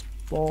killed at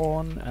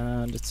spawn,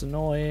 and it's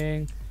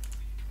annoying.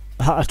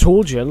 I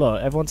told you, look,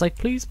 everyone's like,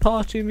 please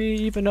party me,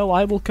 even though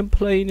I will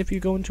complain if you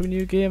go into a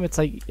new game. It's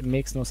like, it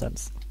makes no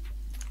sense.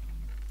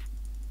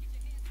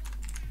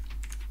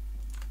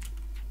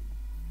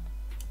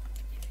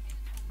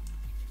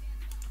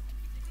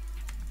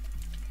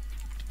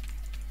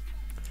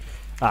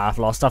 Ah, I've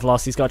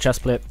lost. He's got a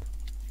chest plate.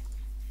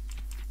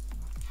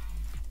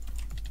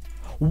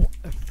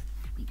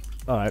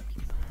 Alright.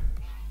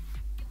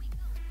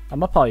 I'm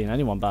not partying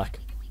anyone back.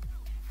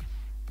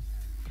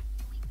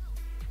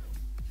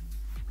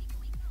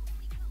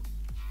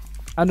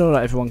 I know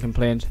not everyone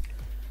complained,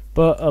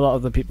 but a lot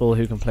of the people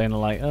who complain are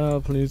like,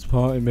 oh, please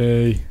party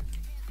me.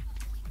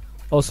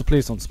 Also,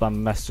 please don't spam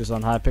messages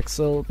on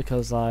Hypixel,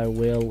 because I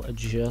will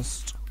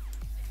just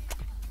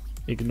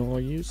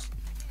ignore yous.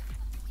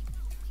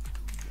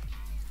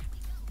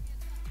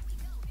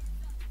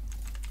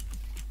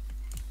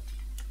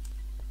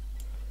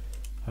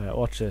 Alright,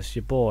 watch this.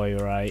 Your boy,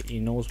 right, he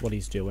knows what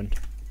he's doing.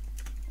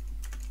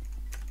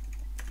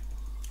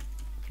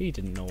 He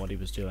didn't know what he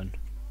was doing.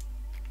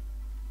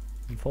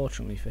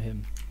 Unfortunately for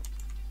him.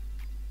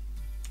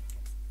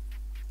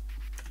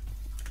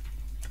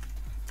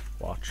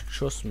 Watch,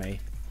 trust me,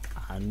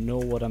 I know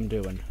what I'm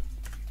doing.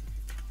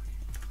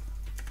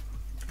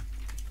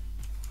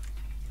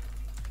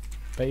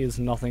 Bet there's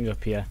nothing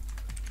up here.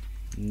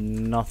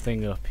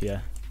 Nothing up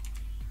here.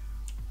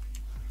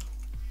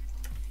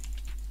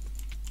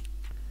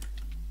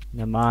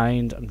 Never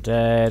mind, I'm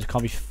dead.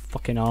 Can't be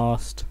fucking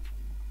arsed.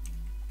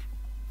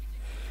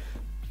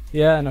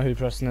 Yeah, I know who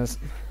Preston is.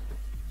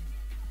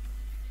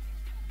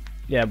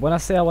 Yeah, when I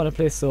say I want to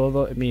play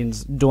solo, it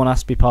means don't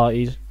ask to be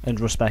partied and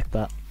respect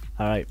that.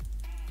 Alright.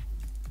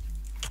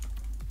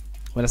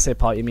 When I say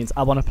party, it means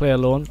I want to play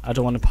alone. I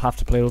don't want to have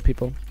to play with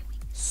people.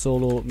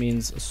 Solo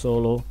means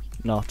solo,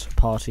 not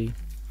party.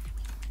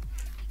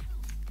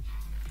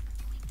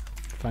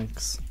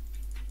 Thanks.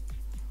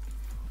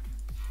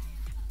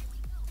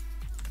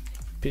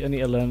 People need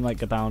to learn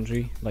like a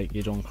boundary, like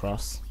you don't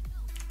cross.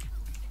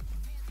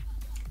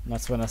 And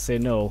that's when I say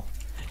no.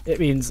 It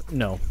means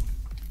no.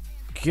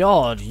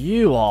 God,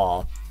 you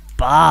are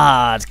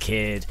bad,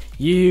 kid.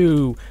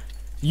 You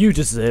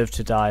deserve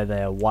to die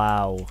there.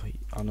 Wow.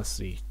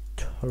 Honestly,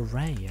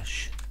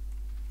 trash.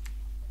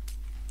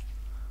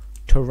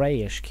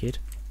 Trash, kid.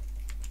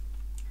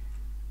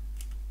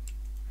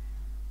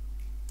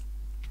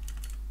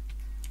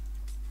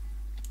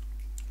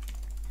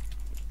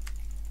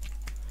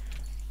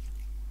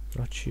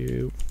 Got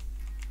you.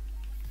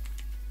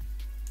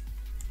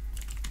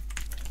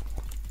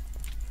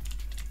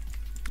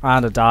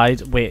 And I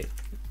died. Wait,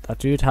 that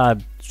dude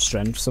had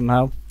strength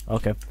somehow.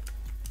 Okay.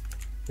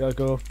 Gotta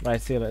go.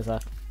 Right, see you later,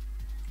 Zach.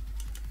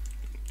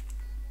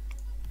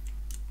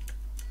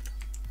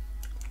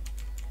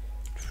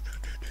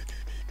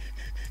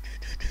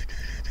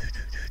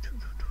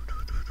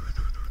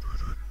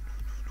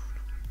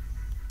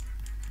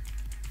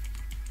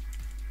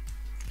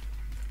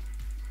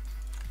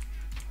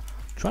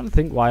 Trying to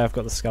think why I've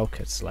got the scout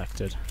kit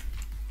selected.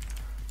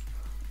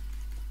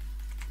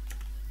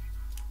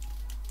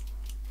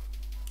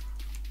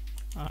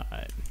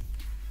 Alright.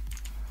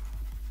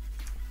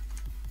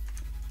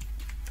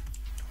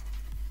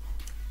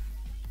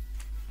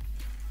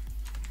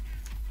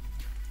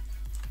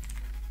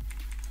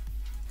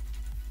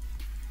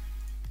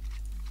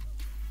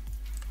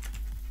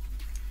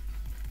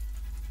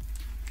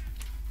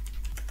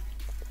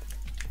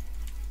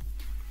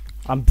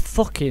 I'm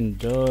fucking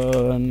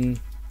done.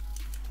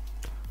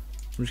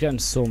 I'm just getting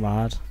so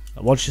mad.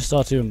 Once you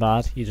start doing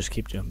bad, you just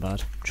keep doing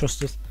bad.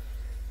 Trust us.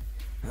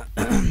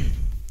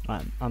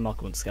 I'm not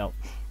going to scout.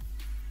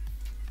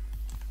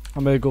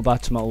 I'm going to go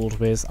back to my old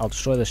ways. I'll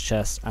destroy this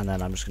chest and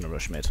then I'm just going to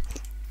rush mid.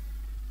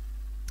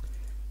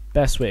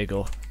 Best way to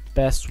go.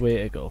 Best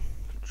way to go.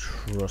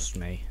 Trust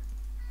me.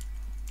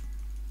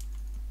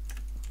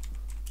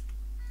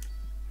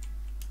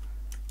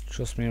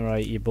 Trust me,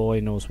 right? Your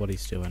boy knows what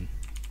he's doing.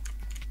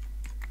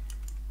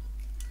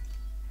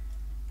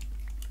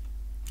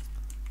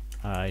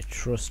 I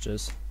trust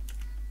us.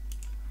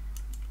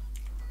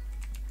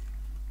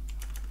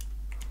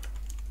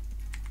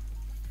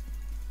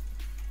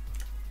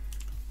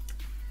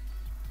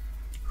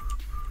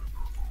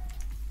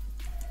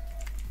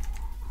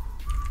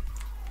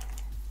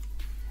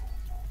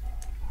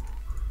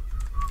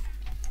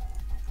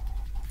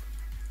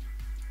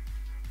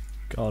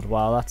 God,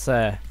 wow, that's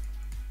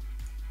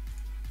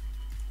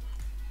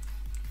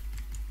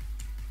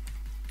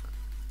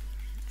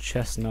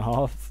chest and a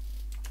half.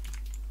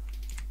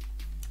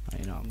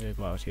 You know, I'm gonna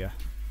go out here.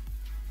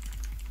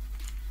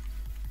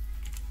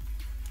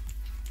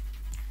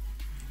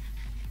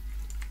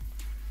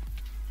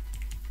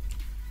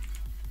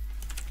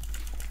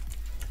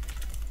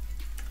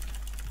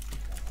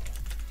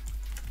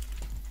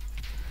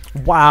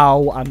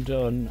 Wow, I'm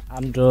done.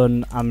 I'm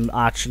done. I'm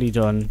actually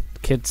done.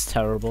 Kid's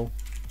terrible.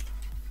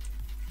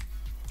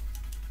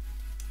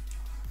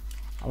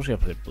 I'm just gonna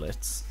play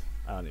Blitz.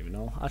 I don't even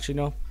know. Actually,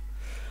 no.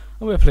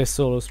 I'm gonna play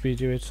solo speed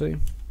UHC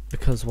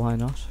because why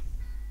not?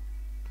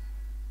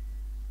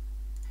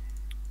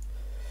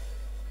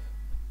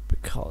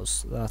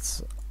 Because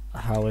that's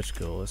how it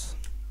goes.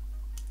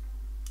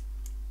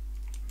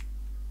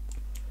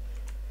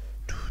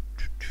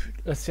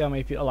 Let's see how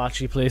many people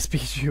actually play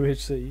speed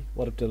UHC.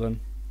 What up, Dylan?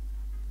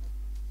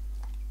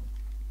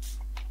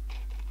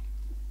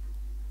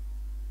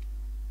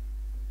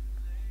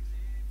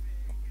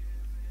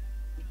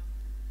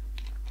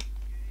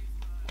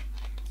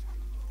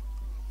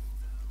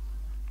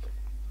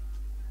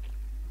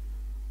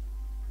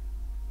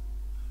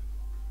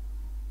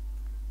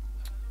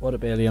 What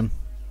up, Alien?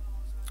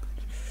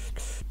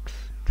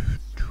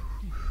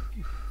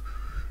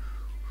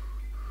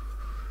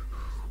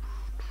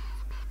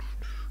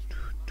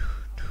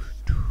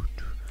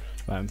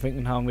 Right, I'm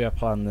thinking how I'm going to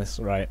plan this.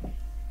 Right,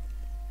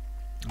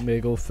 I'm going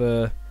to go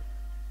for...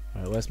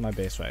 Right, where's my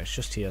base? Right, it's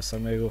just here, so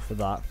I'm going to go for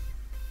that.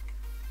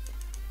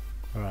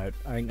 Alright,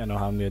 I think I know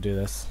how I'm going to do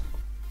this.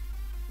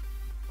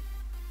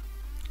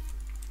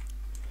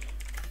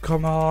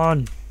 Come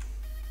on!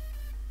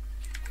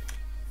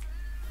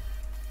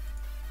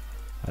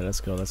 Right,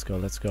 let's go, let's go,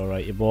 let's go.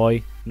 Right, your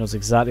boy knows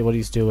exactly what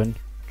he's doing.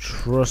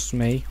 Trust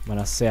me when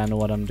I say I know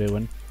what I'm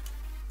doing.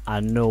 I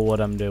know what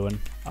I'm doing.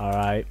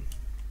 Alright.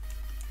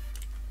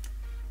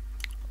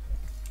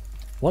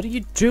 What are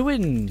you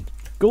doing?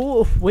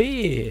 Go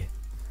away!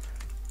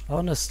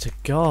 Honest to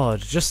God,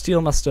 just steal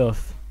my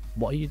stuff.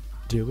 What are you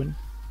doing?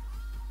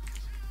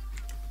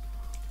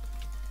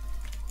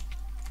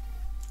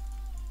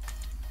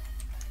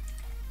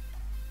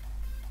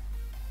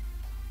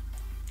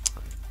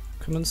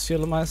 Come and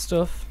steal my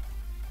stuff.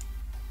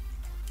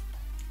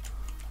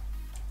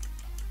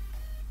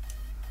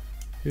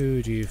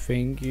 Who do you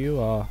think you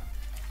are?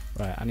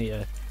 Right, I need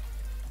to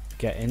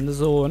get in the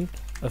zone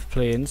of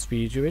playing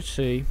Speed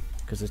UHC,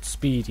 because it's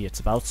speedy, it's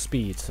about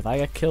speed. So if I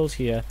get killed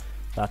here,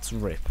 that's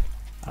rip.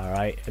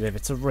 Alright, and if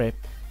it's a rip,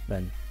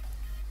 then,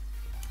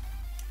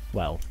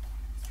 well.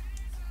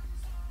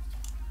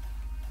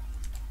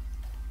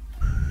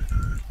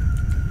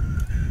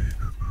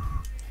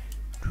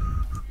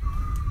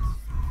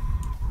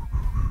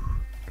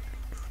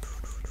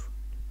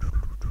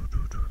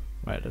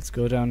 Right, let's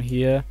go down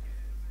here.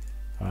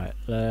 Alright,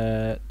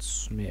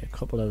 let's make a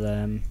couple of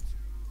them.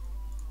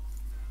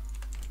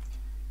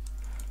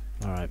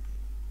 Alright.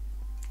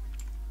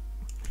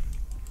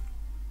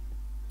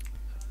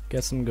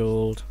 Get some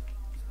gold.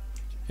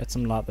 Get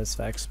some lapis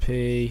for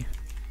XP.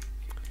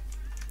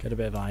 Get a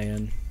bit of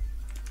iron.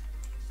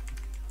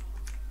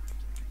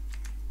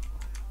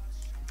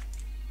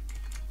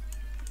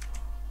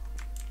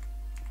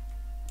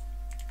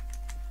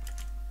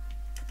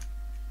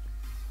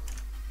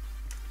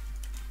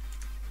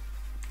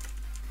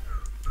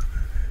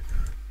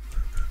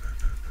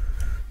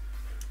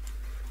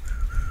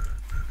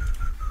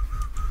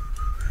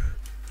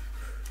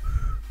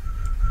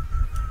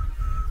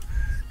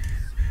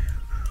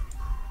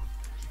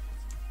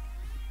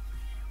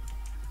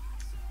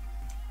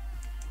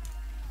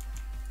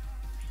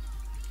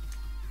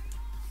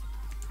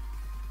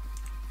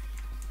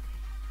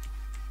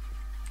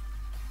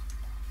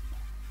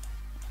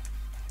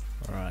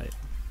 Alright.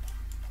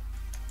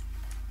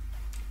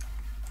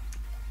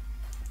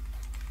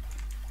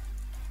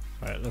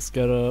 Alright, let's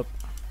get up.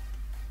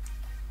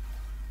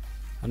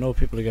 I know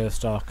people are going to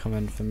start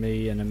coming for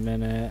me in a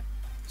minute,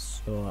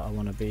 so I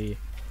want to be...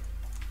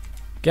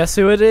 Guess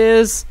who it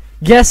is?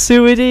 Guess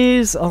who it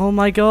is? Oh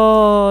my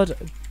god.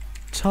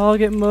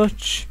 Target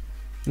much.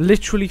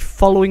 Literally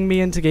following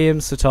me into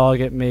games to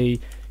target me.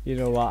 You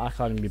know what, I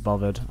can't even be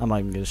bothered. I'm not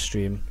even going to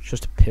stream. It's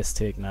just a piss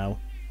take now.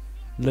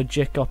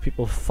 Legit got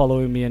people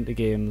following me into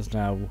games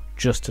now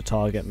just to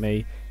target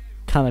me.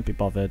 Cannot be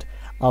bothered.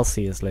 I'll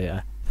see you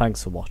later.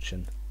 Thanks for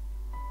watching.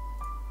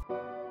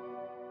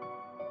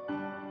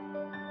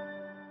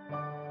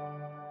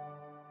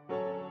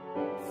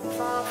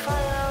 For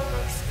fire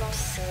makes the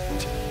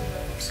city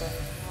looks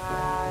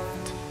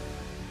alive.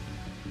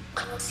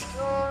 Close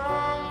your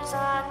eyes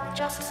and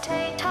just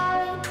stay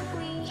tight.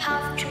 We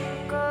have to